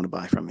Man would want to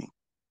buy from me.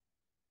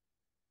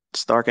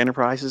 Stark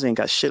Enterprises ain't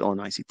got shit on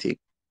ICT.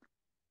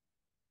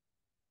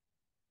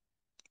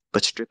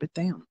 But strip it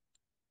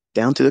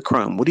down to the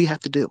chrome. What do you have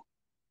to do?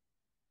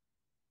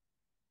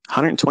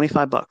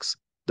 $125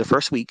 the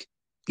first week,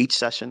 each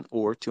session,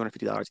 or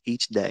 $250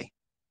 each day.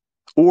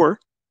 Or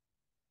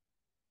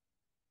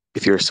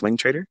if you're a swing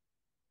trader,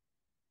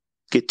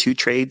 get 2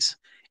 trades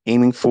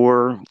aiming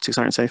for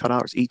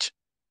 $675 each.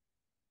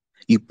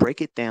 You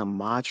break it down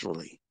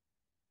modularly,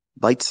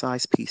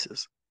 bite-sized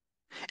pieces.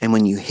 And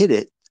when you hit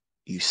it,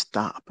 you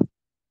stop.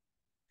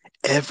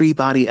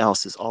 Everybody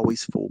else is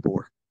always full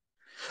bore.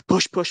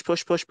 Push, push,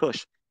 push, push,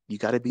 push. You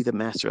got to be the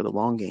master of the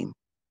long game.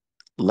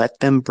 Let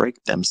them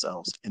break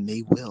themselves, and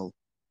they will.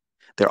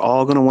 They're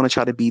all going to want to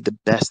try to be the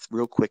best,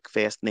 real quick,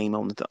 fast name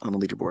on the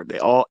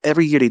leaderboard.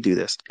 Every year they do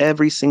this,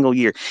 every single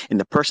year. And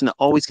the person that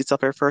always gets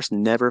up there first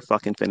never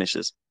fucking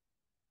finishes.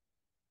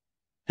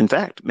 In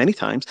fact, many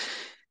times,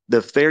 the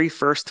very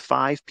first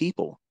 5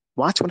 people,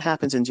 watch what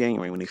happens in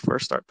January when they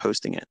first start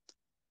posting it.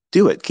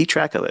 Do it. Keep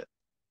track of it.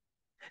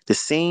 The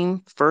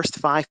same first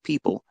 5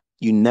 people,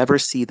 you never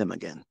see them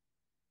again.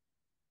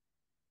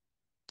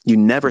 You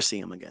never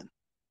see them again.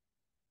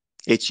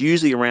 It's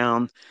usually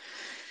around,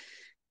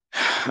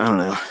 I don't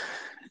know,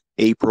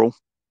 April.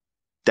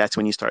 That's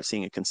when you start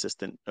seeing a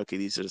consistent, okay,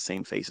 these are the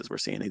same faces we're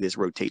seeing. They just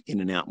rotate in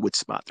and out which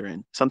spot they're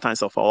in. Sometimes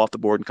they'll fall off the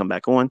board and come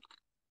back on.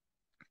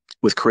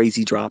 with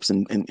crazy drops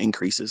and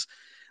increases,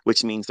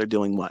 which means they're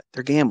doing what?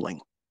 They're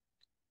gambling.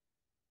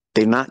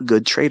 They're not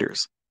good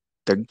traders.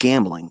 They're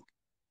gambling,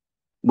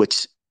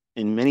 which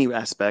in many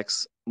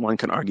aspects, one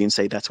can argue and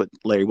say that's what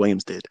Larry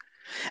Williams did.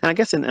 And I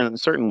guess in a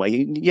certain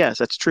way, yes,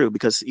 that's true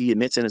because he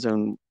admits in his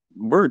own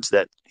words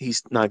that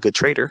he's not a good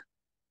trader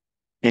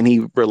and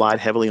he relied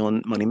heavily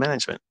on money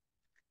management.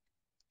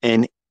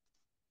 And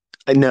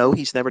I know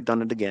he's never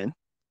done it again.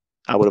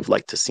 I would have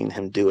liked to seen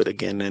him do it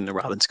again in the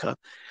Robbins Cup,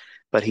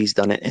 but he's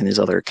done it in his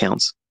other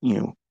accounts,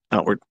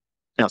 outward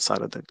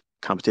outside of the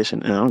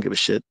competition. And I don't give a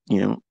shit.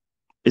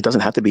 It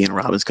doesn't have to be in a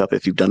Robbins Cup.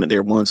 If you've done it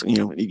there once,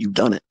 you've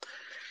done it.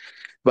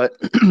 But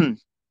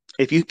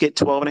if you get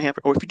 12 and a half,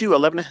 or if you do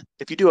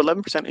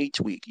 11%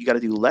 each week, you got to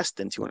do less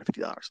than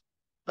 $250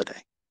 a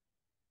day.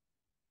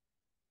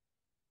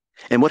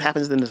 And what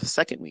happens in the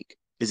second week?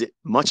 Is it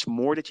much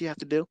more that you have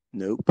to do?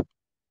 Nope.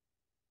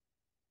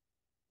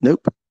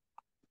 Nope.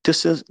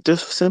 Just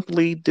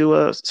simply do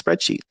a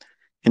spreadsheet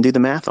and do the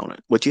math on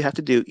it. What you have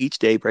to do each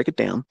day, break it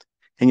down,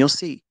 and you'll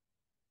see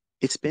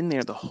it's been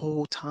there the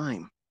whole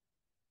time.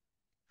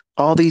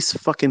 All these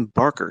fucking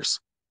barkers,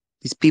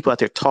 these people out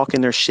there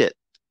talking their shit.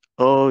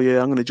 Oh, yeah,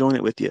 I'm going to join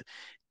it with you.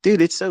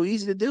 Dude, it's so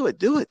easy to do it.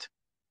 Do it.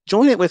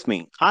 Join it with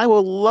me. I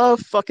will love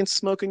fucking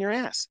smoking your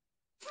ass.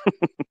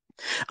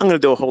 I'm going to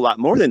do a whole lot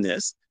more than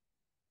this,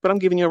 but I'm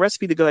giving you a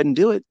recipe to go ahead and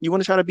do it. You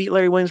want to try to beat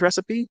Larry Williams'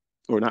 recipe?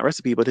 Or not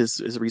recipe, but his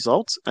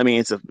results. I mean,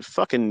 it's a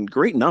fucking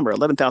great number,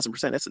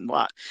 11,000%. That's a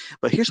lot.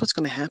 But here's what's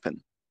going to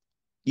happen.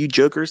 You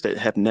jokers that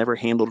have never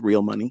handled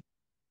real money,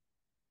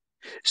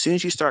 as soon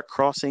as you start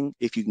crossing,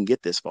 if you can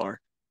get this far,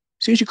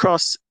 as soon as you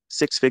cross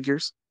six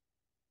figures,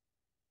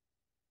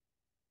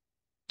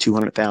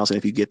 200,000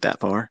 if you get that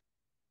far,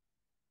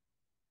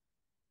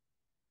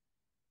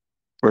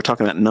 we're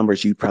talking about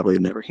numbers you probably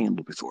have never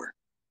handled before.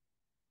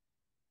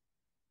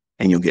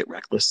 And you'll get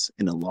reckless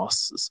and the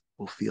losses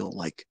will feel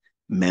like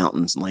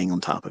mountains laying on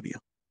top of you.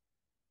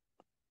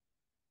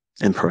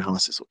 And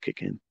paralysis will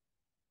kick in.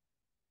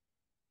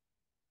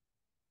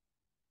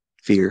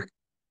 Fear,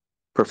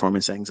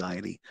 performance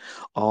anxiety,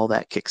 all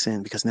that kicks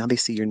in because now they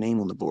see your name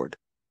on the board.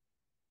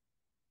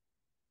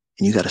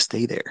 And you got to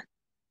stay there.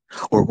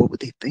 Or what would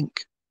they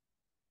think?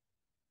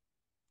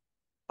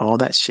 All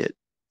that shit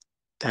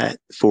that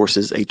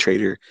forces a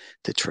trader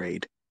to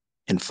trade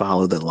and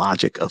follow the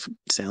logic of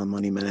sound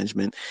money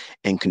management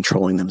and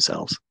controlling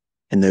themselves.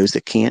 And those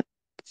that can't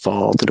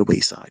fall to the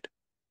wayside.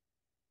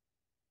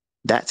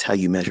 That's how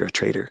you measure a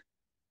trader,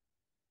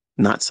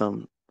 not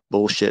some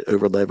bullshit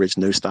over leverage,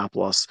 no stop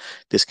loss,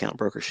 discount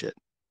broker shit.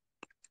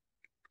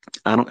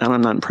 I'm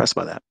not impressed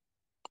by that.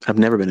 I've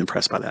never been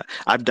impressed by that.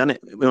 I've done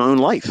it in my own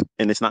life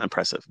and it's not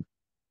impressive.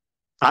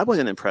 I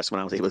wasn't impressed when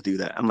I was able to do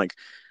that. I'm like,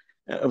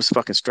 it was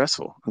fucking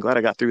stressful. I'm glad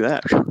I got through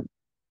that.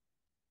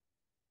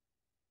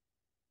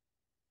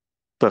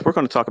 But if we're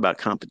going to talk about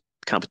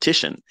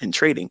competition and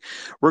trading,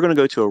 we're going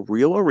to go to a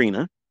real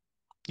arena,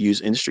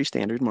 use industry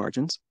standard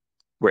margins,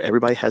 where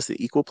everybody has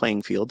the equal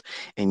playing field,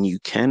 and you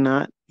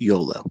cannot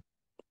YOLO.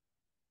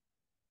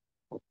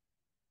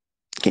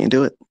 Can't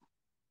do it.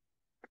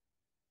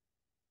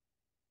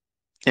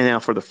 And now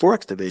for the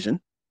Forex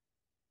division,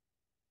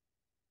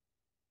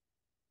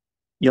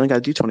 you only got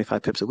to do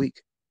 25 pips a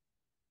week.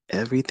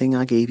 Everything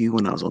I gave you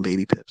when I was on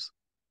baby pips.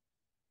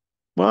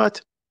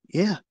 What?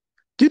 Yeah.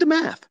 Do the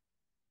math.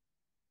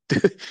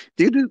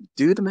 do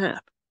the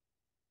math.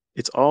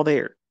 It's all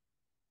there.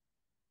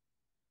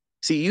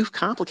 See, you've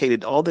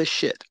complicated all this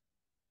shit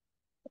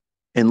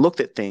and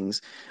looked at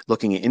things,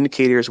 looking at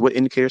indicators, what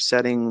indicator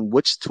setting,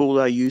 which tool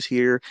I use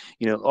here,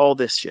 all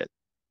this shit.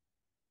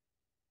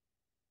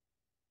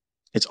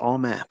 It's all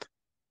math.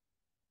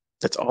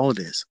 That's all it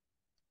is.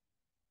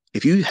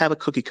 If you have a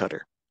cookie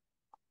cutter,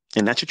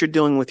 and that's what you're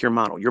doing with your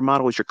model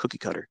is your cookie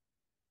cutter.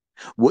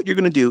 What you're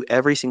going to do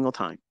every single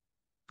time,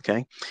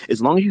 okay?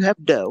 As long as you have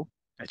dough,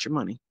 that's your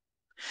money,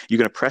 you're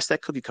going to press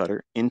that cookie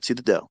cutter into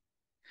the dough.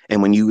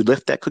 And when you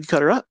lift that cookie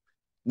cutter up,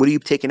 what are you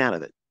taking out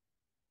of it?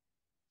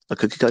 A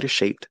cookie cutter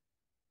shaped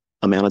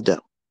amount of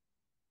dough.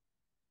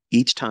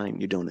 Each time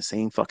you're doing the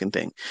same fucking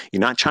thing.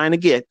 You're not trying to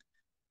get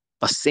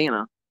a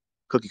Santa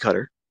cookie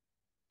cutter,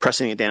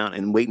 pressing it down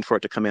and waiting for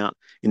it to come out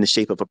in the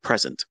shape of a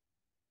present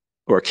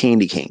or a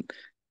candy cane.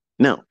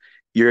 No,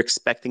 you're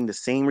expecting the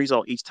same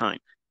result each time.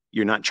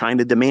 You're not trying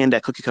to demand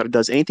that cookie cutter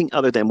does anything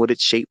other than what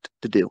it's shaped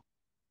to do.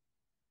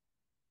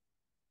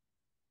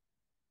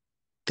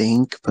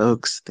 Think,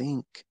 folks,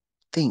 think.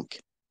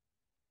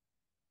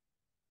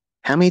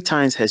 How many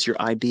times has your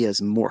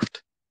ideas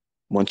morphed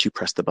once you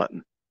press the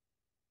button?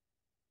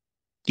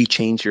 You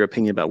change your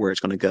opinion about where it's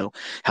going to go,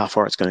 how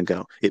far it's going to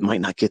go. It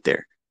might not get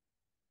there.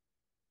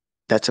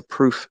 That's a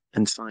proof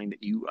and sign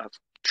that you have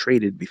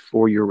traded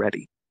before you're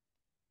ready.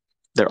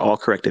 They're all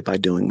corrected by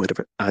doing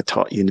whatever I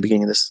taught you in the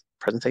beginning of this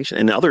presentation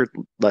and other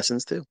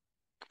lessons too.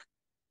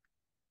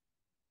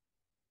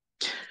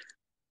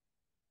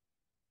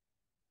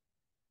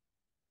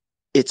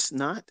 It's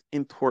not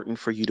important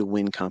for you to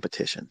win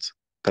competitions,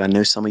 but I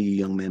know some of you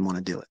young men want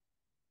to do it.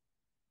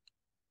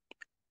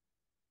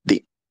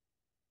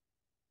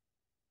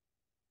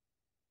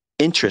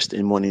 interest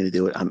in wanting to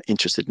do it. I'm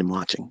interested in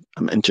watching.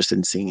 I'm interested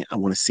in seeing it. I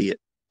want to see it.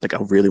 Like I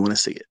really want to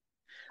see it.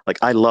 Like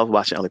I love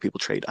watching other people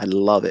trade. I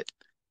love it.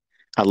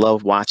 I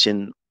love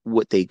watching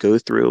what they go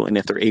through and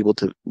if they're able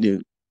to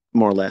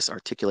more or less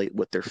articulate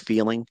what they're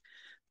feeling.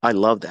 I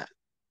love that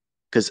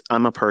because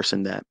I'm a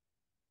person that,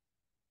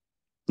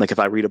 like, if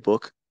I read a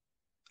book,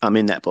 I'm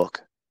in that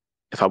book.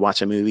 If I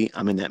watch a movie,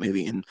 I'm in that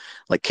movie. And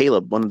like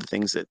Caleb, one of the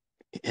things that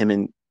him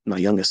and my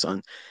youngest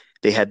son,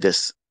 they had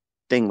this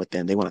thing with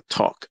them. They want to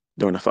talk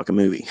during a fucking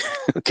movie.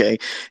 Okay.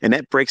 And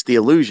that breaks the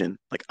illusion.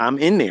 Like I'm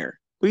in there.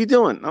 What are you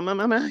doing? I'm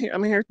out here.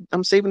 I'm here.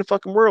 I'm saving the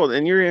fucking world.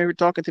 And you're here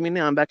talking to me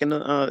now. I'm back in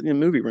the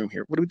movie room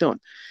here. What are we doing?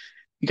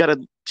 You got to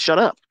shut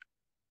up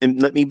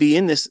and let me be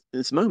in this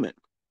moment.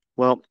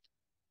 Well,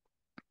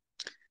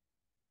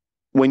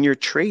 when you're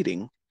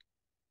trading,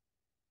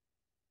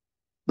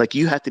 like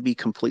you have to be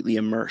completely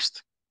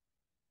immersed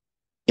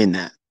in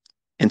that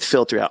and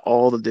filter out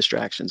all the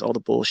distractions, all the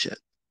bullshit.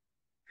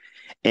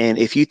 And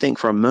if you think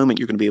for a moment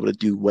you're going to be able to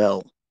do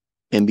well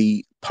and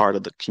be part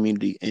of the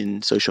community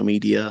in social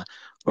media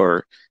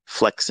or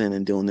flexing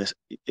and doing this,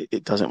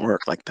 it doesn't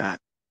work like that.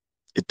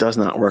 It does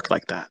not work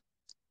like that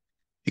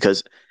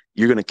because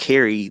you're going to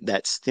carry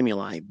that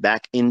stimuli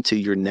back into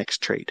your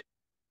next trade.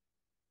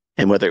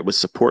 And whether it was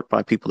support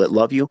by people that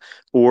love you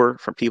or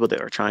from people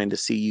that are trying to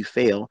see you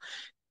fail,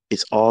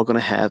 it's all going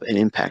to have an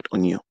impact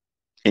on you.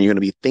 And you're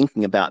going to be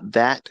thinking about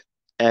that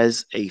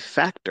as a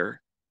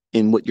factor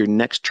in what your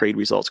next trade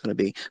result is going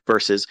to be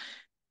versus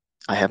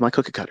I have my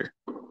cookie cutter.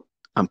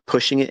 I'm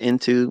pushing it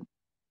into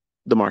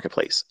the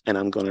marketplace and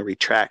I'm going to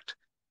retract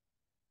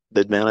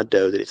the amount of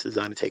dough that it's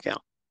designed to take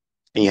out.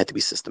 And you have to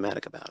be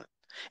systematic about it.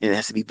 And it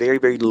has to be very,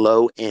 very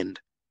low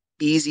end,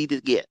 easy to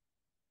get.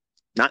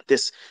 Not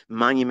this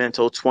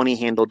monumental 20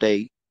 handle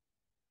day.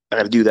 I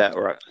got to do that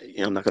or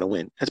I'm not going to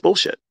win. That's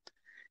bullshit.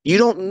 You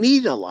don't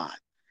need a lot.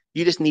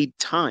 You just need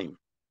time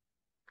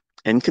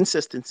and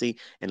consistency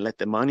and let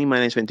the money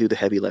management do the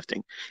heavy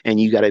lifting. And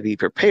you got to be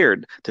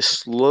prepared to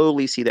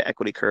slowly see the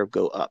equity curve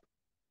go up.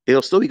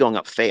 It'll still be going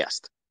up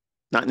fast,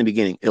 not in the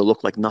beginning. It'll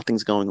look like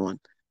nothing's going on.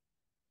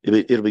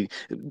 It'll be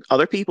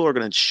other people are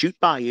going to shoot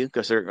by you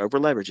because they're over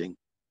leveraging.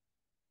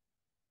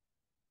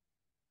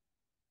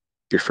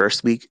 Your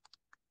first week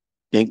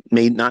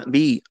may not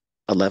be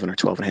 11 or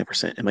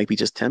 12.5%. It might be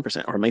just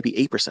 10%, or it might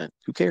be 8%.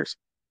 Who cares?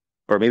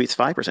 Or maybe it's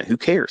 5%. Who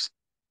cares?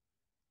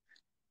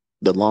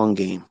 The long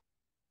game.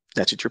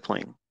 That's what you're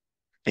playing.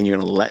 And you're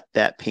going to let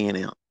that pan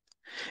out.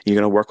 You're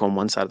going to work on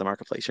one side of the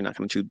marketplace. You're not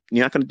going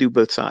to do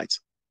both sides.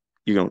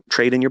 You're going to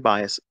trade in your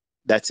bias.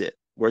 That's it.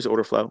 Where's the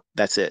order flow?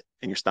 That's it.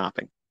 And you're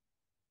stopping.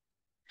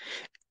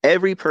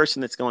 Every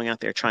person that's going out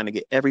there trying to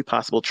get every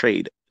possible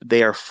trade,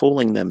 they are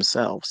fooling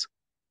themselves.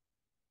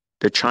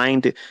 They're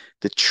trying to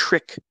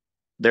trick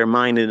their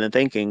mind into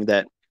thinking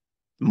that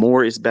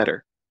more is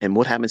better. And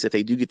what happens if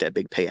they do get that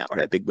big payout or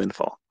that big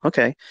windfall?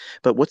 Okay,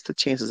 but what's the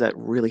chances of that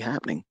really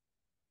happening?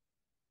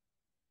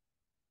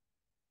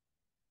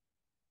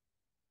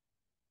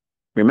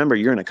 Remember,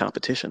 you're in a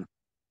competition.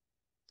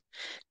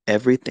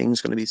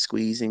 Everything's going to be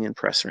squeezing and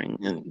pressuring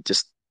and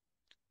just,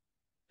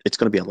 it's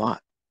going to be a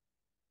lot.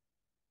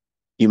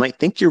 You might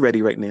think you're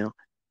ready right now,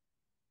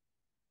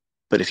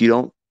 but if you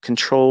don't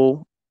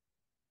control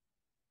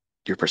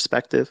your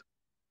perspective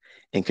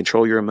and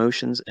control your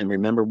emotions and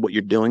remember what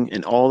you're doing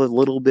and all the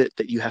little bit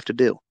that you have to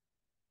do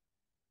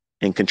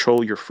and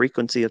control your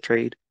frequency of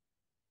trade,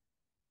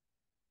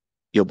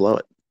 you'll blow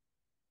it.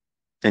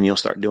 And you'll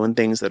start doing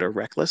things that are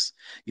reckless.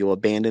 You'll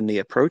abandon the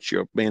approach.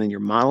 You'll abandon your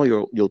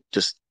model. You'll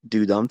just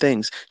do dumb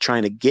things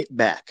trying to get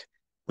back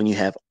when you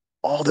have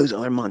all those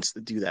other months to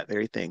do that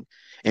very thing.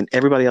 And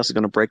everybody else is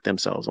going to break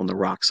themselves on the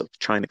rocks of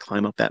trying to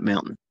climb up that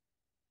mountain.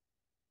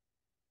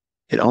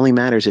 It only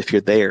matters if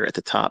you're there at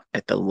the top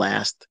at the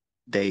last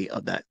day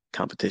of that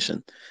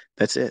competition.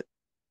 That's it.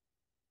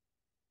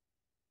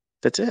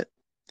 That's it.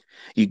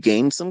 You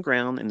gain some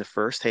ground in the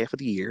first half of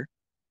the year,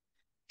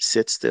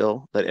 sit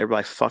still, let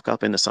everybody fuck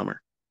up in the summer.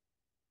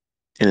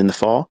 And in the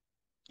fall,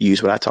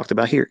 use what I talked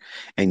about here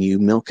and you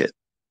milk it.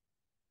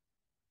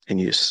 And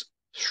you just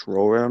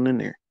throw around in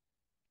there.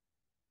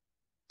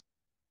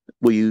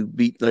 Will you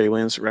beat Larry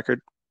Williams'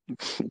 record?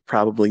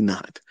 Probably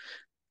not.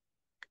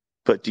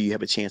 But do you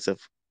have a chance of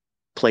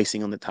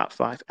placing on the top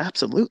five?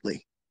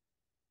 Absolutely.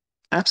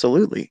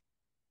 Absolutely.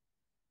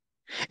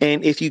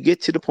 And if you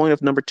get to the point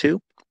of number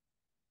two,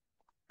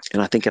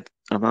 and I think if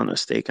I'm not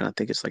mistaken, I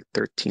think it's like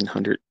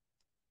 1,300.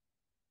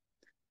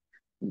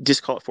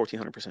 Just call it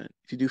 1,400%.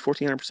 If you do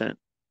 1,400%,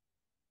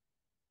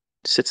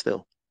 sit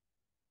still.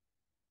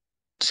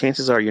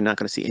 Chances are you're not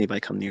going to see anybody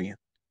come near you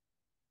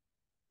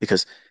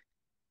because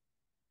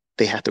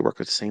they have to work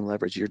with the same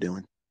leverage you're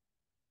doing.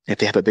 If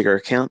they have a bigger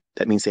account,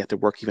 that means they have to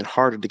work even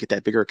harder to get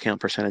that bigger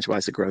account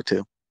percentage-wise to grow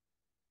too.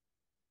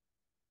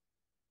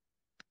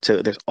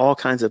 So there's all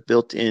kinds of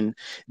built-in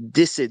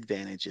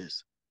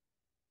disadvantages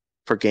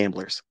for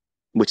gamblers,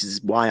 which is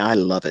why I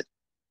love it.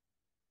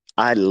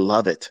 I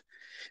love it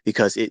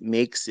because it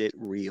makes it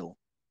real.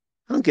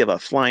 I don't give a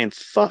flying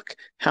fuck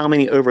how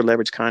many over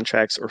leveraged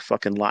contracts or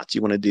fucking lots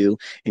you want to do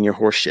in your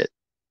horse shit.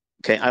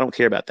 Okay, I don't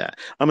care about that.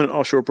 I'm an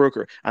offshore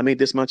broker. I made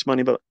this much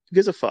money, but who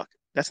gives a fuck?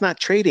 That's not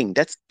trading.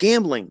 That's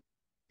gambling.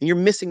 And you're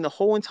missing the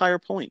whole entire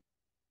point.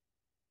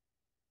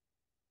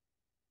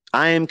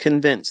 I am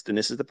convinced, and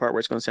this is the part where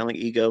it's going to sound like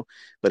ego,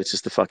 but it's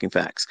just the fucking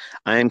facts.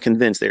 I am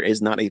convinced there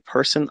is not a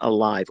person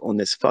alive on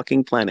this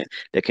fucking planet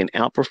that can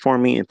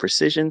outperform me in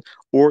precision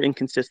or in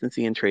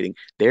consistency in trading.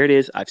 There it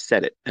is. I've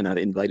said it, and I've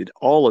invited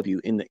all of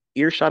you in the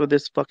earshot of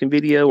this fucking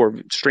video or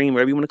stream,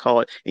 whatever you want to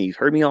call it, and you've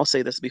heard me all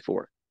say this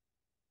before.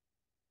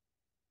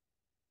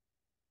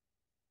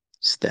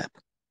 Step,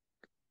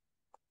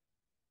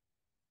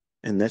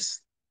 and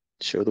let's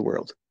show the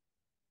world.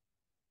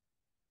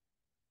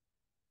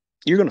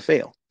 You're going to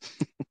fail.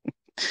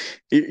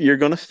 You're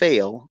going to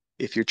fail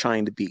if you're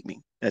trying to beat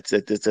me. That's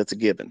it. That's a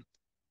given.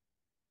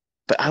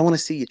 But I want to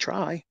see you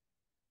try.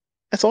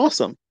 That's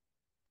awesome.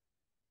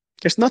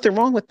 There's nothing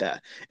wrong with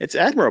that. It's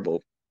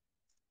admirable.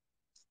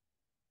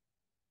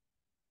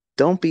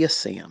 Don't be a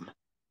Sam.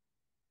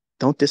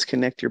 Don't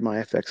disconnect your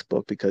MyFX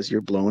book because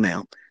you're blown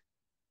out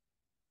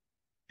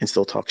and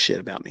still talk shit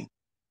about me.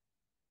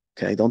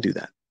 Okay, don't do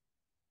that.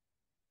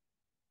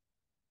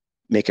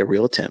 Make a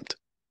real attempt.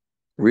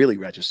 Really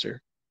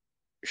register.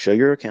 Show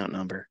your account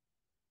number,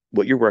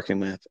 what you're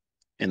working with,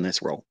 and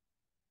let's roll.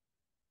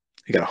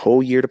 You got a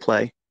whole year to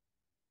play,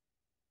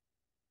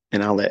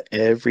 and I'll let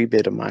every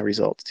bit of my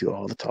results do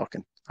all the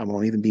talking. I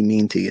won't even be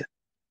mean to you,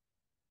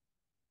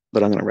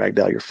 but I'm going to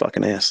ragdoll your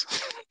fucking ass.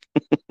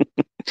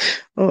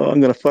 Oh,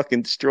 I'm going to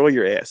fucking destroy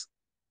your ass.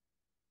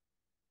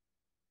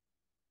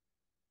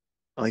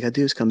 All you got to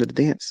do is come to the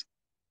dance.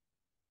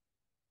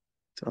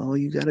 That's all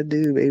you got to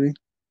do, baby.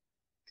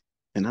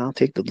 And I'll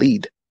take the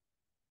lead.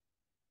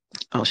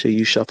 I'll show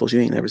you shuffles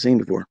you ain't never seen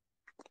before.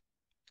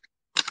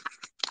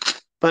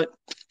 But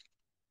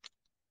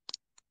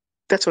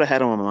that's what I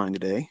had on my mind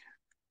today.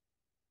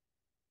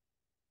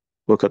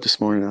 Woke up this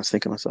morning and I was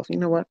thinking to myself, you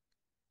know what?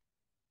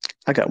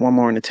 I got one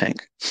more in the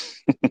tank.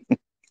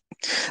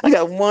 I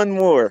got one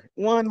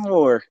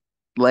more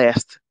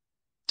last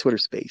Twitter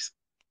space.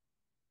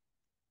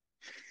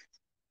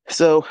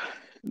 So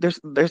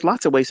there's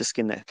lots of ways to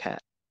skin that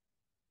cat.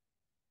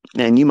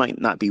 And you might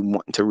not be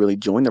wanting to really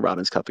join the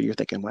Robins Cup, but you're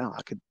thinking, wow,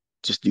 I could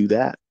just do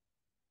that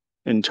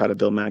and try to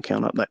build my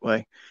account up that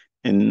way.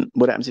 And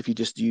what happens if you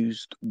just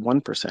used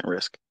 1%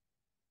 risk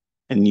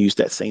and use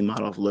that same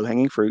model of low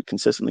hanging fruit,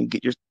 consistently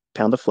get your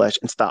pound of flesh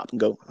and stop and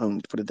go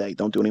home for the day?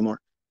 Don't do anymore.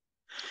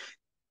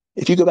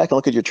 If you go back and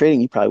look at your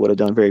trading, you probably would have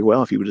done very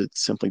well if you would have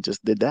simply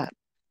just did that.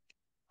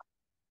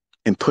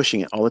 And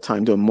pushing it all the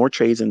time, doing more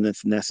trades than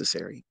that's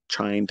necessary,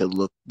 trying to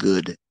look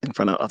good in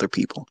front of other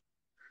people.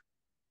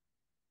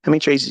 How many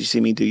trades did you see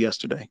me do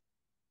yesterday?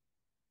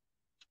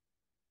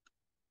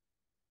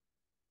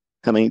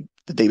 How many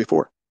the day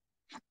before?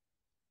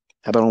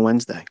 How about on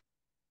Wednesday?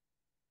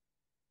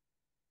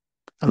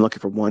 I'm looking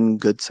for one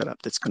good setup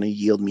that's going to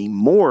yield me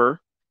more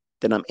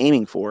than I'm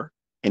aiming for,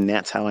 and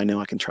that's how I know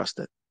I can trust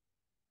it.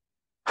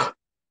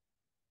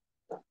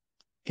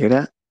 Hear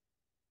that?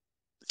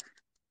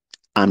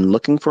 I'm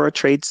looking for a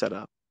trade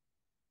setup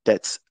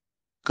that's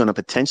going to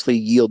potentially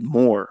yield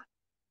more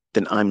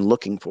than I'm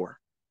looking for.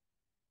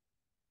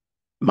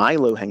 My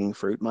low-hanging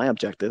fruit, my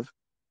objective,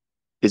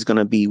 is going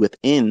to be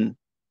within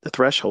the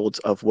thresholds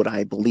of what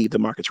I believe the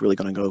market's really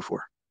going to go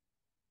for.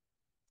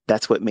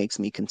 That's what makes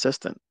me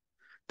consistent.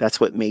 That's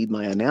what made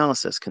my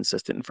analysis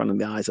consistent in front of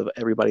the eyes of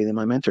everybody in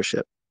my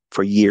mentorship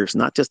for years,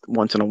 not just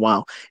once in a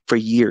while, for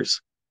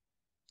years.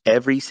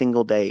 Every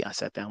single day I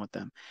sat down with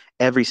them.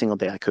 Every single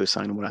day I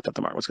co-signed what I thought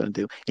the market was going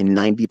to do. And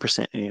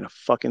 90%, and a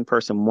fucking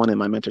person, one in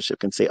my mentorship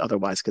can say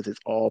otherwise because it's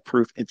all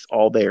proof. It's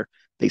all there.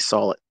 They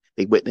saw it.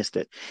 They witnessed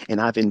it.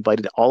 And I've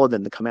invited all of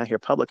them to come out here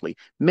publicly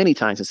many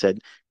times and said,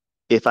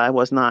 if I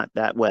was not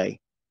that way,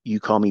 you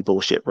call me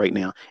bullshit right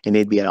now. And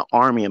they'd be an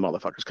army of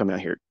motherfuckers coming out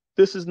here.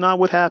 This is not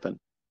what happened.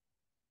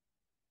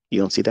 You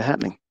don't see that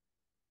happening.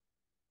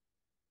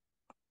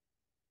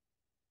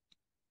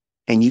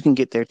 And you can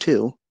get there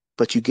too,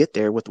 but you get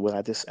there with what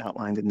I just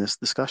outlined in this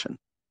discussion.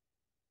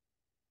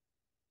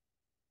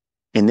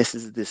 And this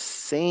is the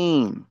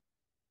same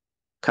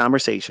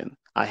conversation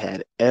I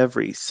had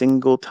every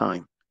single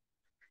time,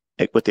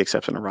 with the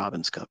exception of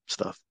Robin's Cup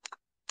stuff.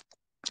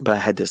 But I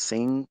had the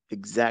same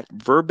exact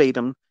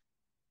verbatim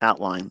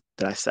outline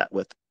that I sat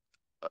with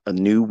a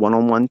new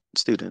one-on-one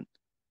student.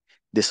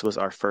 This was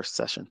our first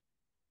session.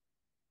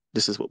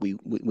 This is what we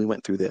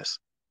went through this.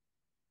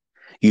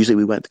 Usually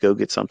we went to go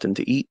get something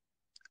to eat,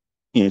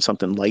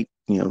 something light,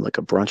 like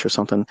a brunch or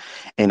something.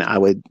 And I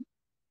would,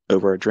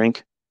 over a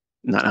drink,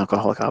 not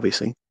alcoholic,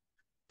 obviously,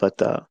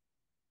 but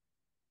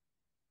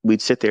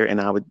we'd sit there and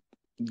I would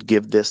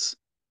give this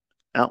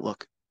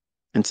outlook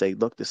and say,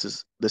 look, this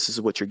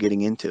is what you're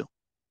getting into.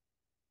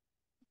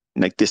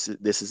 Like this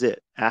is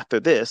it. After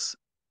this,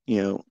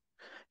 you're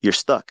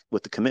stuck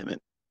with the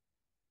commitment.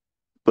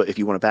 But if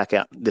you want to back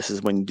out, this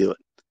is when you do it.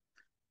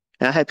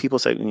 And I had people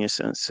say,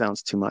 it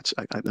sounds too much.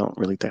 I don't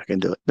really think I can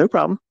do it. No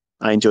problem.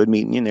 I enjoyed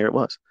meeting you, and there it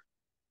was.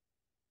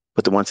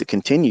 But the ones that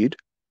continued,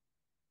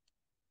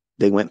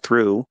 they went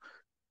through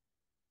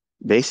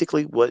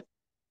basically what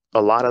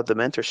A lot of the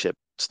mentorship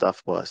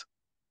stuff was,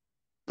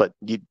 but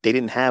they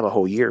didn't have a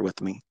whole year with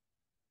me.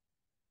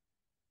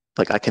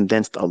 Like I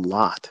condensed a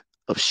lot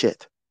of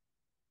shit,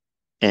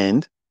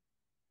 and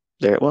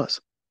there it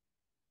was.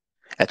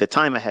 At the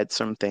time, I had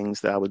some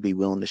things that I would be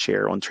willing to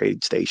share on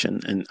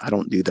TradeStation, and I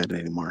don't do that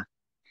anymore.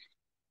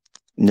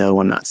 No,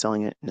 I'm not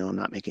selling it. No, I'm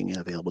not making it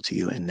available to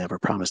you, and never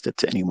promised it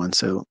to anyone.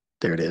 So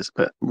there it is.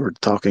 But we're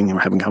talking and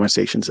we're having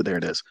conversations, so there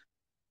it is.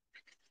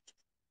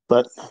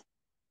 But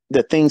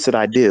the things that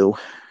I do,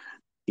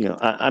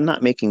 I'm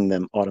not making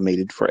them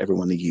automated for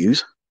everyone to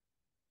use.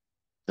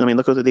 I mean,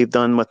 look what they've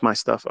done with my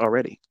stuff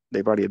already.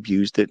 They've already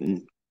abused it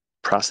and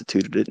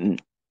prostituted it,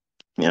 and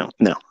no,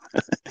 no.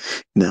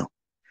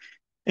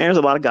 And there's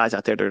a lot of guys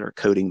out there that are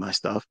coding my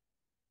stuff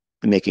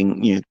and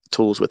making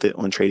tools with it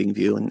on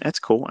TradingView, and that's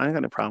cool. I ain't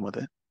got no problem with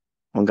it.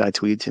 One guy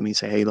tweeted to me,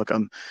 say, "Hey, look,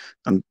 I'm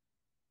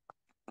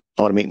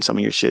automating some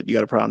of your shit. You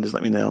got a problem? Just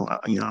let me know.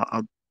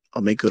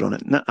 I'll make good on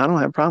it." No, I don't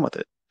have a problem with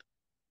it.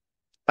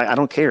 I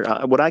don't care.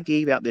 What I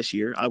gave out this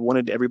year, I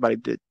wanted everybody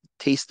to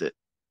taste it,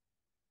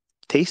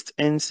 taste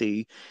and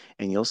see,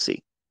 and you'll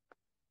see.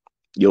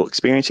 You'll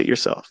experience it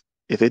yourself.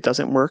 If it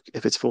doesn't work,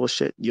 if it's full of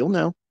shit, you'll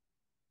know.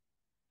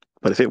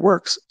 But if it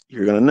works,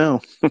 you're gonna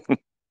know.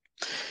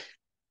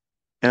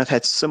 And I've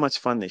had so much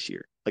fun this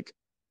year. Like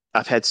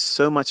I've had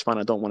so much fun.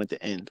 I don't want it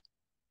to end.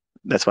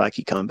 That's why I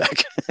keep coming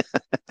back.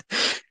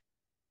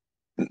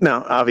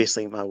 Now,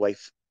 obviously, my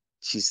wife,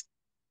 she's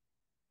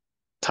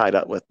tied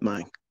up with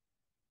my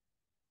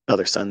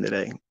other son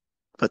today.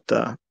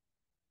 But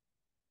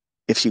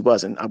if she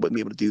wasn't, I wouldn't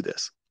be able to do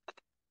this.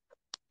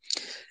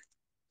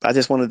 I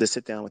just wanted to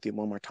sit down with you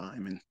one more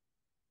time, and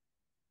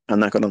I'm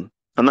not gonna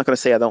I'm not gonna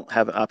say I don't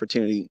have an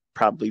opportunity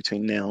probably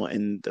between now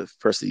and the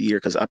first of the year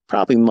because I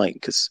probably might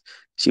because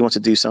she wants to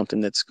do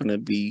something that's gonna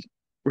be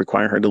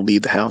require her to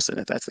leave the house, and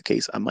if that's the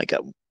case, I might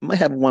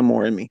have one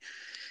more in me,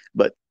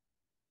 but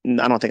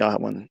I don't think I'll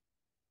have one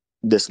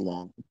this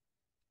long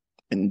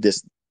and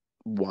this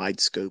wide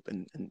scope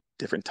and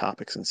different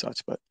topics and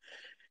such. But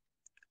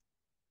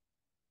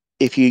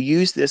if you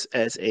use this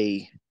as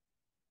a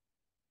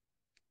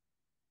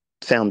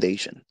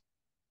foundation,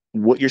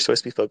 what you're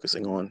supposed to be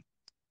focusing on,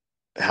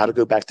 how to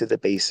go back to the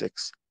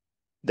basics,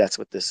 that's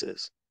what this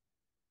is.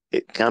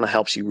 It kind of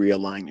helps you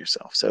realign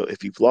yourself. So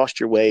if you've lost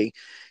your way,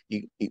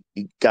 you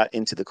got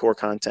into the core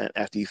content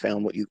after you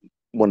found what you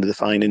wanted to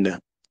find in the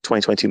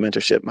 2022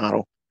 mentorship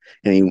model,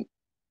 and you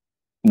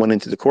went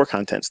into the core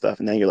content stuff,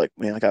 and now you're like,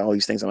 man, I got all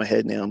these things in my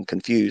head now. I'm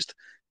confused,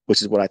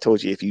 which is what I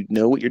told you. If you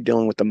know what you're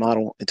doing with the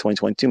model in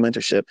 2022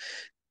 mentorship,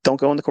 don't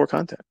go in the core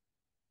content.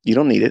 You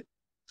don't need it.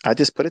 I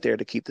just put it there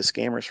to keep the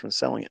scammers from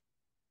selling it.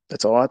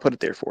 That's all I put it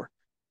there for.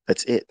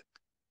 That's it.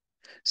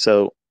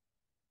 So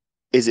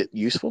is it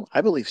useful?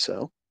 I believe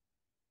so,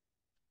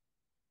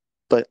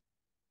 but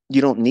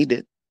you don't need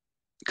it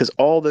because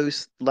all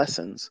those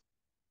lessons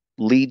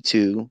lead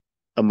to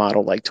a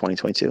model like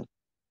 2022.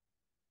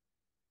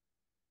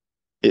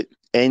 It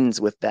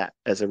ends with that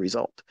as a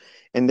result.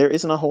 And there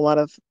isn't a whole lot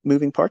of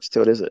moving parts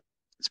to it, is it?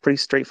 It's pretty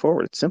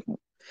straightforward. It's simple.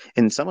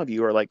 And some of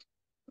you are like,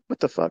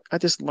 what the fuck? I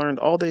just learned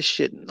all this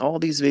shit and all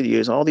these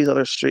videos, all these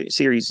other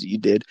series you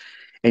did.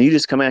 And you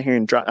just come out here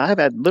and drop. I have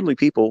had literally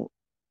people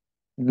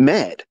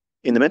mad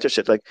in the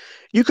mentorship. Like,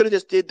 you could have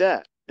just did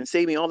that and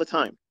saved me all the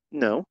time.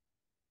 No,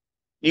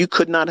 you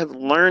could not have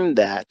learned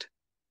that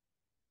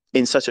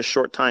in such a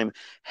short time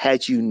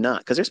had you not.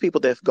 Because there's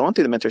people that have gone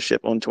through the mentorship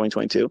on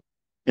 2022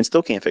 and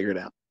still can't figure it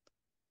out.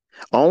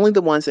 Only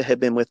the ones that have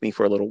been with me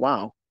for a little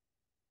while,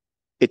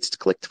 it's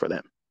clicked for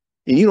them.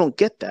 And you don't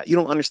get that. You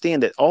don't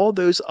understand that all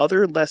those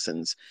other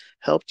lessons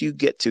helped you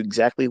get to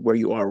exactly where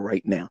you are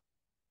right now.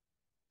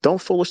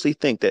 Don't foolishly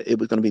think that it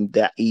was going to be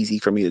that easy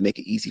for me to make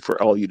it easy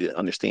for all you to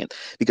understand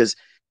because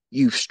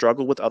you've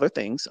struggled with other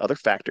things, other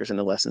factors in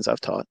the lessons I've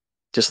taught,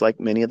 just like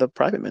many of the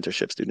private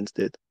mentorship students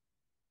did.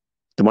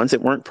 The ones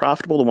that weren't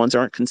profitable, the ones that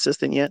aren't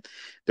consistent yet,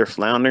 they're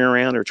floundering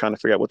around or trying to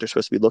figure out what they're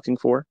supposed to be looking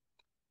for.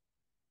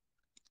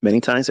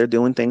 Many times they're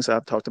doing things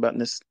I've talked about in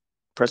this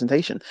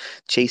presentation,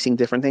 chasing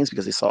different things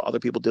because they saw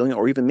other people doing it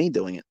or even me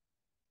doing it.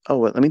 Oh,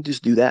 well, let me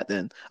just do that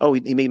then. Oh,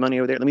 he made money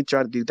over there. Let me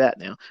try to do that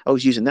now. Oh,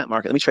 he's using that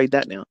market. Let me trade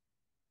that now.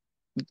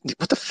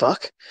 What the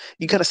fuck?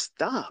 You got to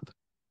stop.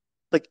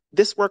 Like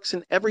this works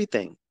in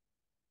everything.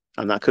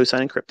 I'm not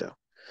co-signing crypto,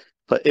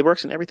 but it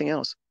works in everything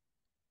else.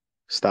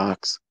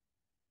 Stocks,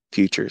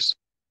 futures,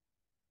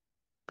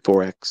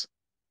 Forex.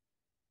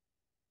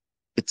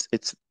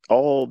 It's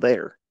all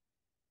there.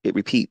 It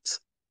repeats.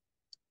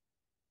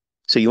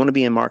 So you want to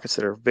be in markets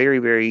that are very,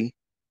 very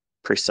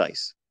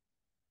precise.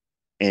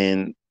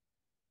 And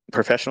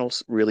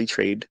professionals really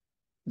trade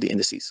the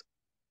indices.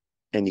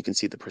 And you can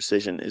see the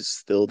precision is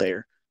still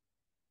there.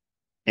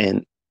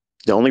 And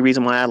the only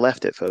reason why I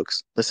left it,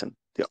 folks, listen,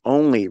 the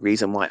only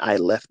reason why I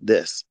left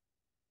this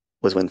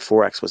was when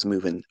Forex was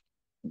moving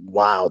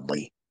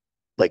wildly.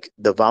 Like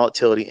the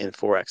volatility in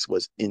Forex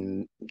was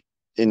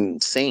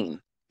insane.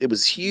 It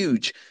was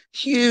huge,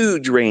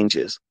 huge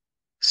ranges.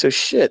 So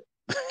shit,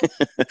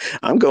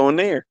 I'm going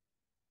there.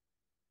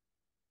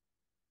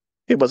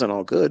 It wasn't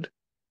all good,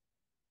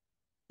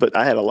 but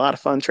I had a lot of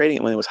fun trading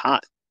it when it was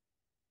hot.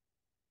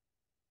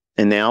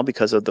 And now,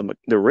 because of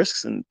the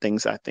risks and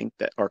things I think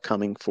that are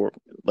coming for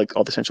like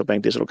all the central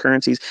bank digital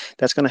currencies,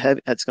 that's going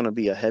to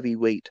be a heavy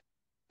weight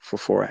for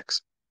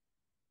forex,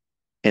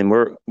 and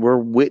we're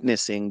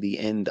witnessing the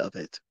end of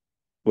it,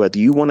 whether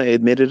you want to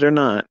admit it or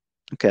not.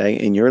 Okay,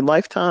 in your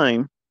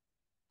lifetime,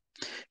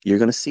 you're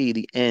going to see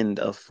the end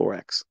of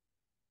forex.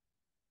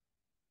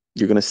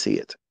 You're going to see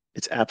it.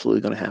 It's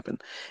absolutely going to happen,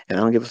 and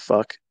I don't give a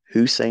fuck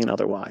who's saying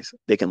otherwise.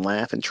 They can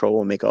laugh and troll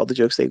and make all the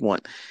jokes they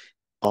want.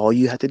 All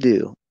you have to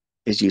do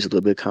is use a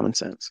little bit of common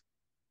sense.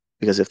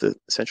 Because if the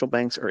central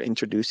banks are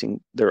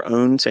introducing their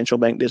own central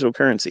bank digital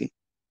currency,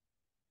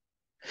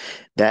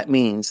 that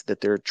means that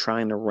they're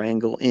trying to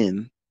wrangle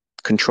in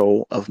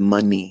control of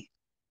money.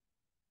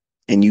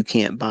 And you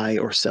can't buy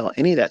or sell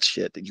any of that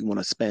shit that you want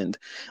to spend.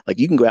 Like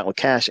you can go out with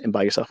cash and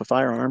buy yourself a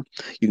firearm.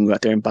 You can go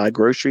out there and buy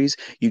groceries.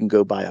 You can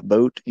go buy a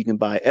boat. You can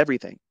buy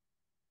everything.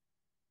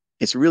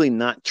 It's really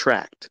not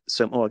tracked.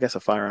 So, I guess a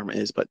firearm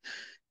is, but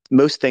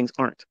most things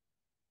aren't.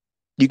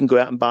 You can go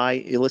out and buy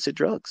illicit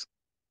drugs.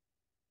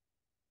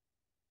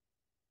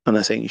 I'm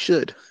not saying you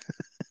should,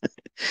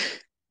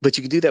 but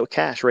you can do that with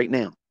cash right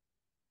now.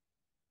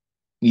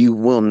 You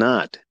will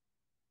not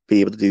be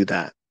able to do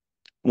that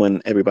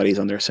when everybody's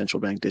on their central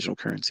bank digital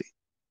currency.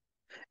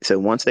 So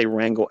once they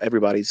wrangle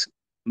everybody's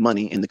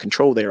money and the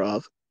control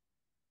thereof,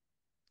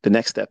 the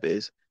next step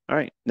is, all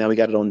right, now we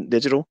got it on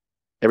digital.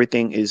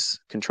 Everything is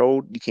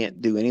controlled. You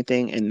can't do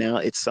anything. And now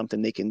it's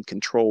something they can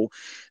control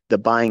the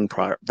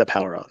the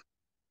power of,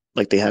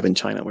 like they have in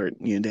China, where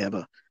they have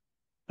a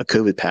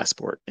COVID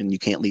passport and you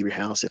can't leave your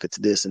house if it's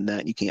this and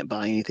that. You can't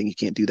buy anything. You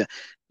can't do that.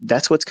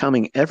 That's what's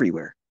coming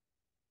everywhere.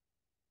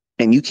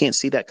 And you can't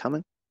see that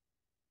coming.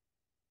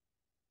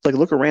 Like,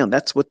 look around.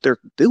 That's what they're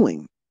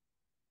doing.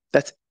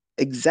 That's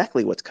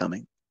exactly what's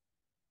coming.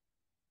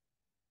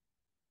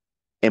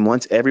 And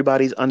once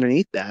everybody's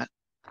underneath that,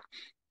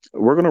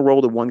 we're going to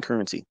roll to one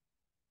currency.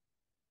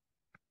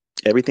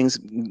 Everything's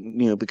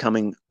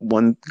becoming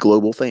one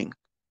global thing.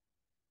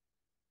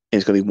 And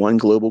it's going to be one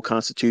global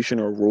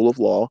constitution or rule of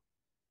law,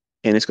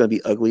 and it's going to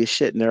be ugly as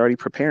shit. And they're already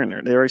preparing.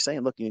 They're already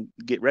saying, "Look, you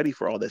get ready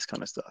for all this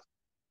kind of stuff."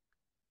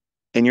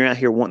 And you're out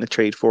here wanting to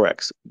trade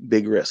forex,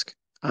 big risk.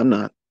 I'm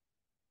not.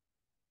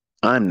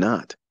 I'm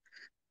not,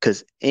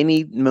 because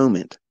any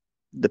moment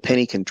the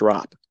penny can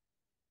drop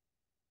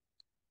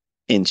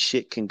and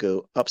shit can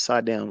go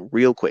upside down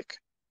real quick,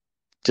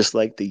 just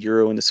like the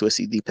euro and the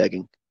Swissy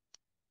depegging.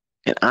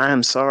 And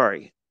I'm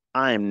sorry,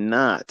 I am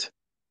not.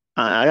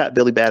 I got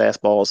Billy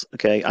Badass balls.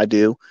 Okay, I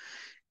do.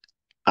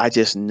 I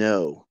just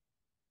know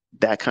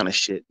that kind of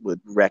shit would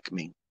wreck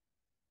me,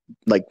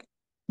 like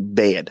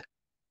bad.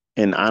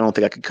 And I don't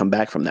think I could come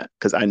back from that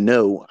because I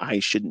know I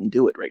shouldn't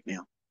do it right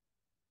now.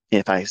 And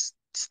if I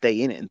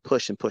stay in it and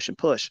push and push and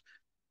push,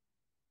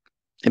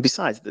 and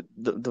besides,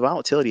 the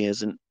volatility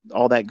isn't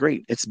all that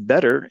great. It's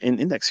better in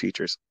index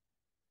futures.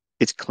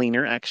 It's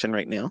cleaner action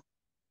right now,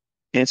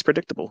 and it's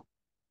predictable.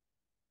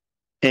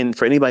 And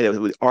for anybody that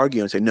would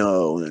argue and say,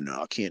 no, no,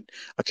 no,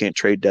 I can't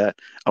trade that.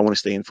 I want to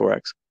stay in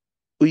Forex.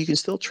 Well, you can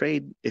still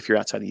trade if you're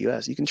outside the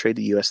US. You can trade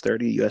the US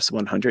 30, US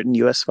 100, and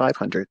US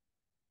 500.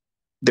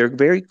 They're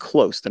very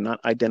close. They're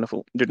not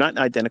identical. They're not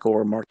identical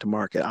or mark to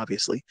market,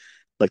 obviously,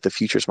 like the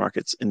futures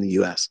markets in the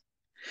US.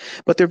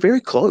 But they're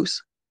very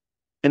close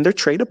and they're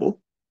tradable.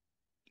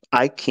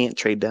 I can't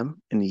trade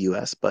them in the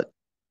US, but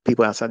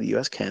people outside the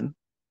US can.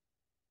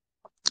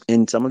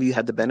 And some of you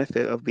had the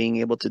benefit of being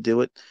able to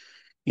do it,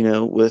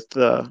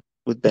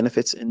 with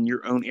benefits in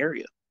your own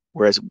area,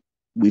 whereas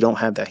we don't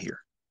have that here.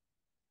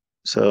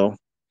 So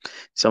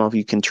some of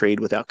you can trade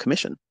without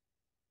commission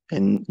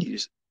and you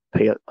just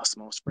pay a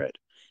small spread.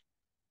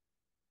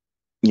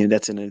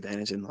 That's an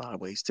advantage in a lot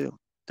of ways too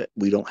that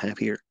we don't have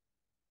here,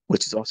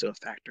 which is also a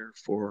factor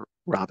for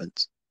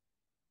Robins.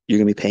 You're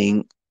going to be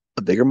paying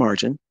a bigger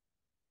margin,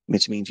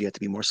 which means you have to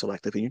be more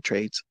selective in your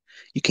trades.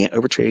 You can't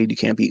overtrade. You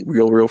can't be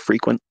real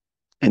frequent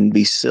and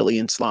be silly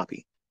and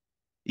sloppy.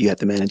 You have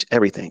to manage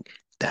everything.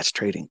 That's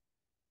trading.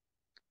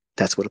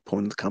 That's what a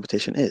point of the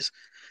competition is.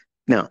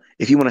 Now,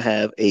 if you want to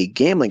have a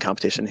gambling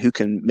competition who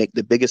can make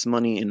the biggest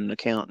money in an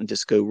account and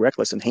just go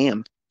reckless and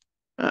ham,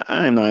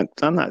 I'm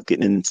not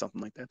getting in something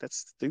like that.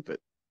 That's stupid.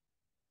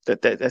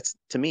 That's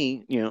to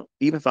me, even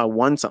if I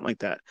won something like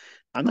that,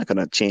 I'm not going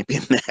to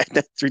champion that.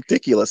 That's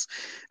ridiculous.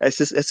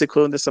 It's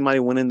equivalent to somebody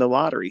winning the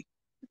lottery.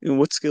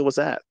 What skill was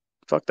that?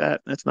 Fuck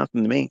that. That's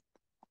nothing to me.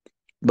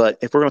 But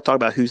if we're going to talk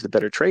about who's the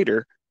better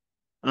trader,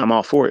 I'm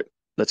all for it.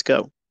 Let's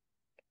go.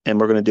 And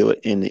we're going to do it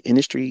in the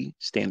industry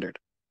standard.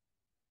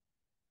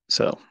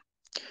 So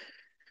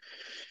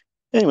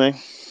anyway,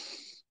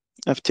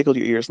 I've tickled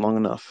your ears long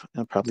enough.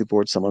 I've probably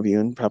bored some of you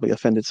and probably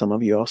offended some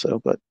of you also,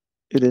 but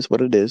it is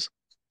what it is.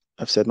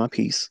 I've said my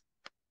piece,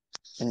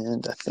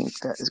 and I think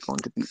that is going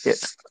to be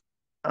it.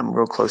 I'm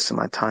real close to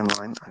my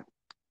timeline.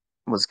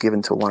 I was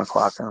given till 1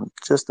 o'clock. I'm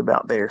just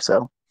about there.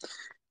 So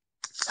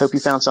hope you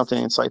found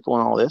something insightful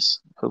in all this.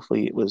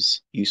 Hopefully it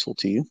was useful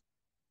to you.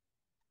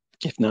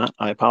 If not,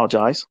 I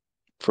apologize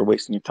for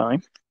wasting your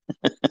time.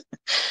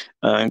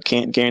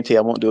 Can't guarantee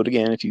I won't do it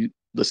again if you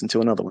listen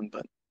to another one,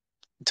 but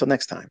until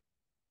next time,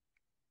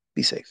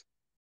 be safe.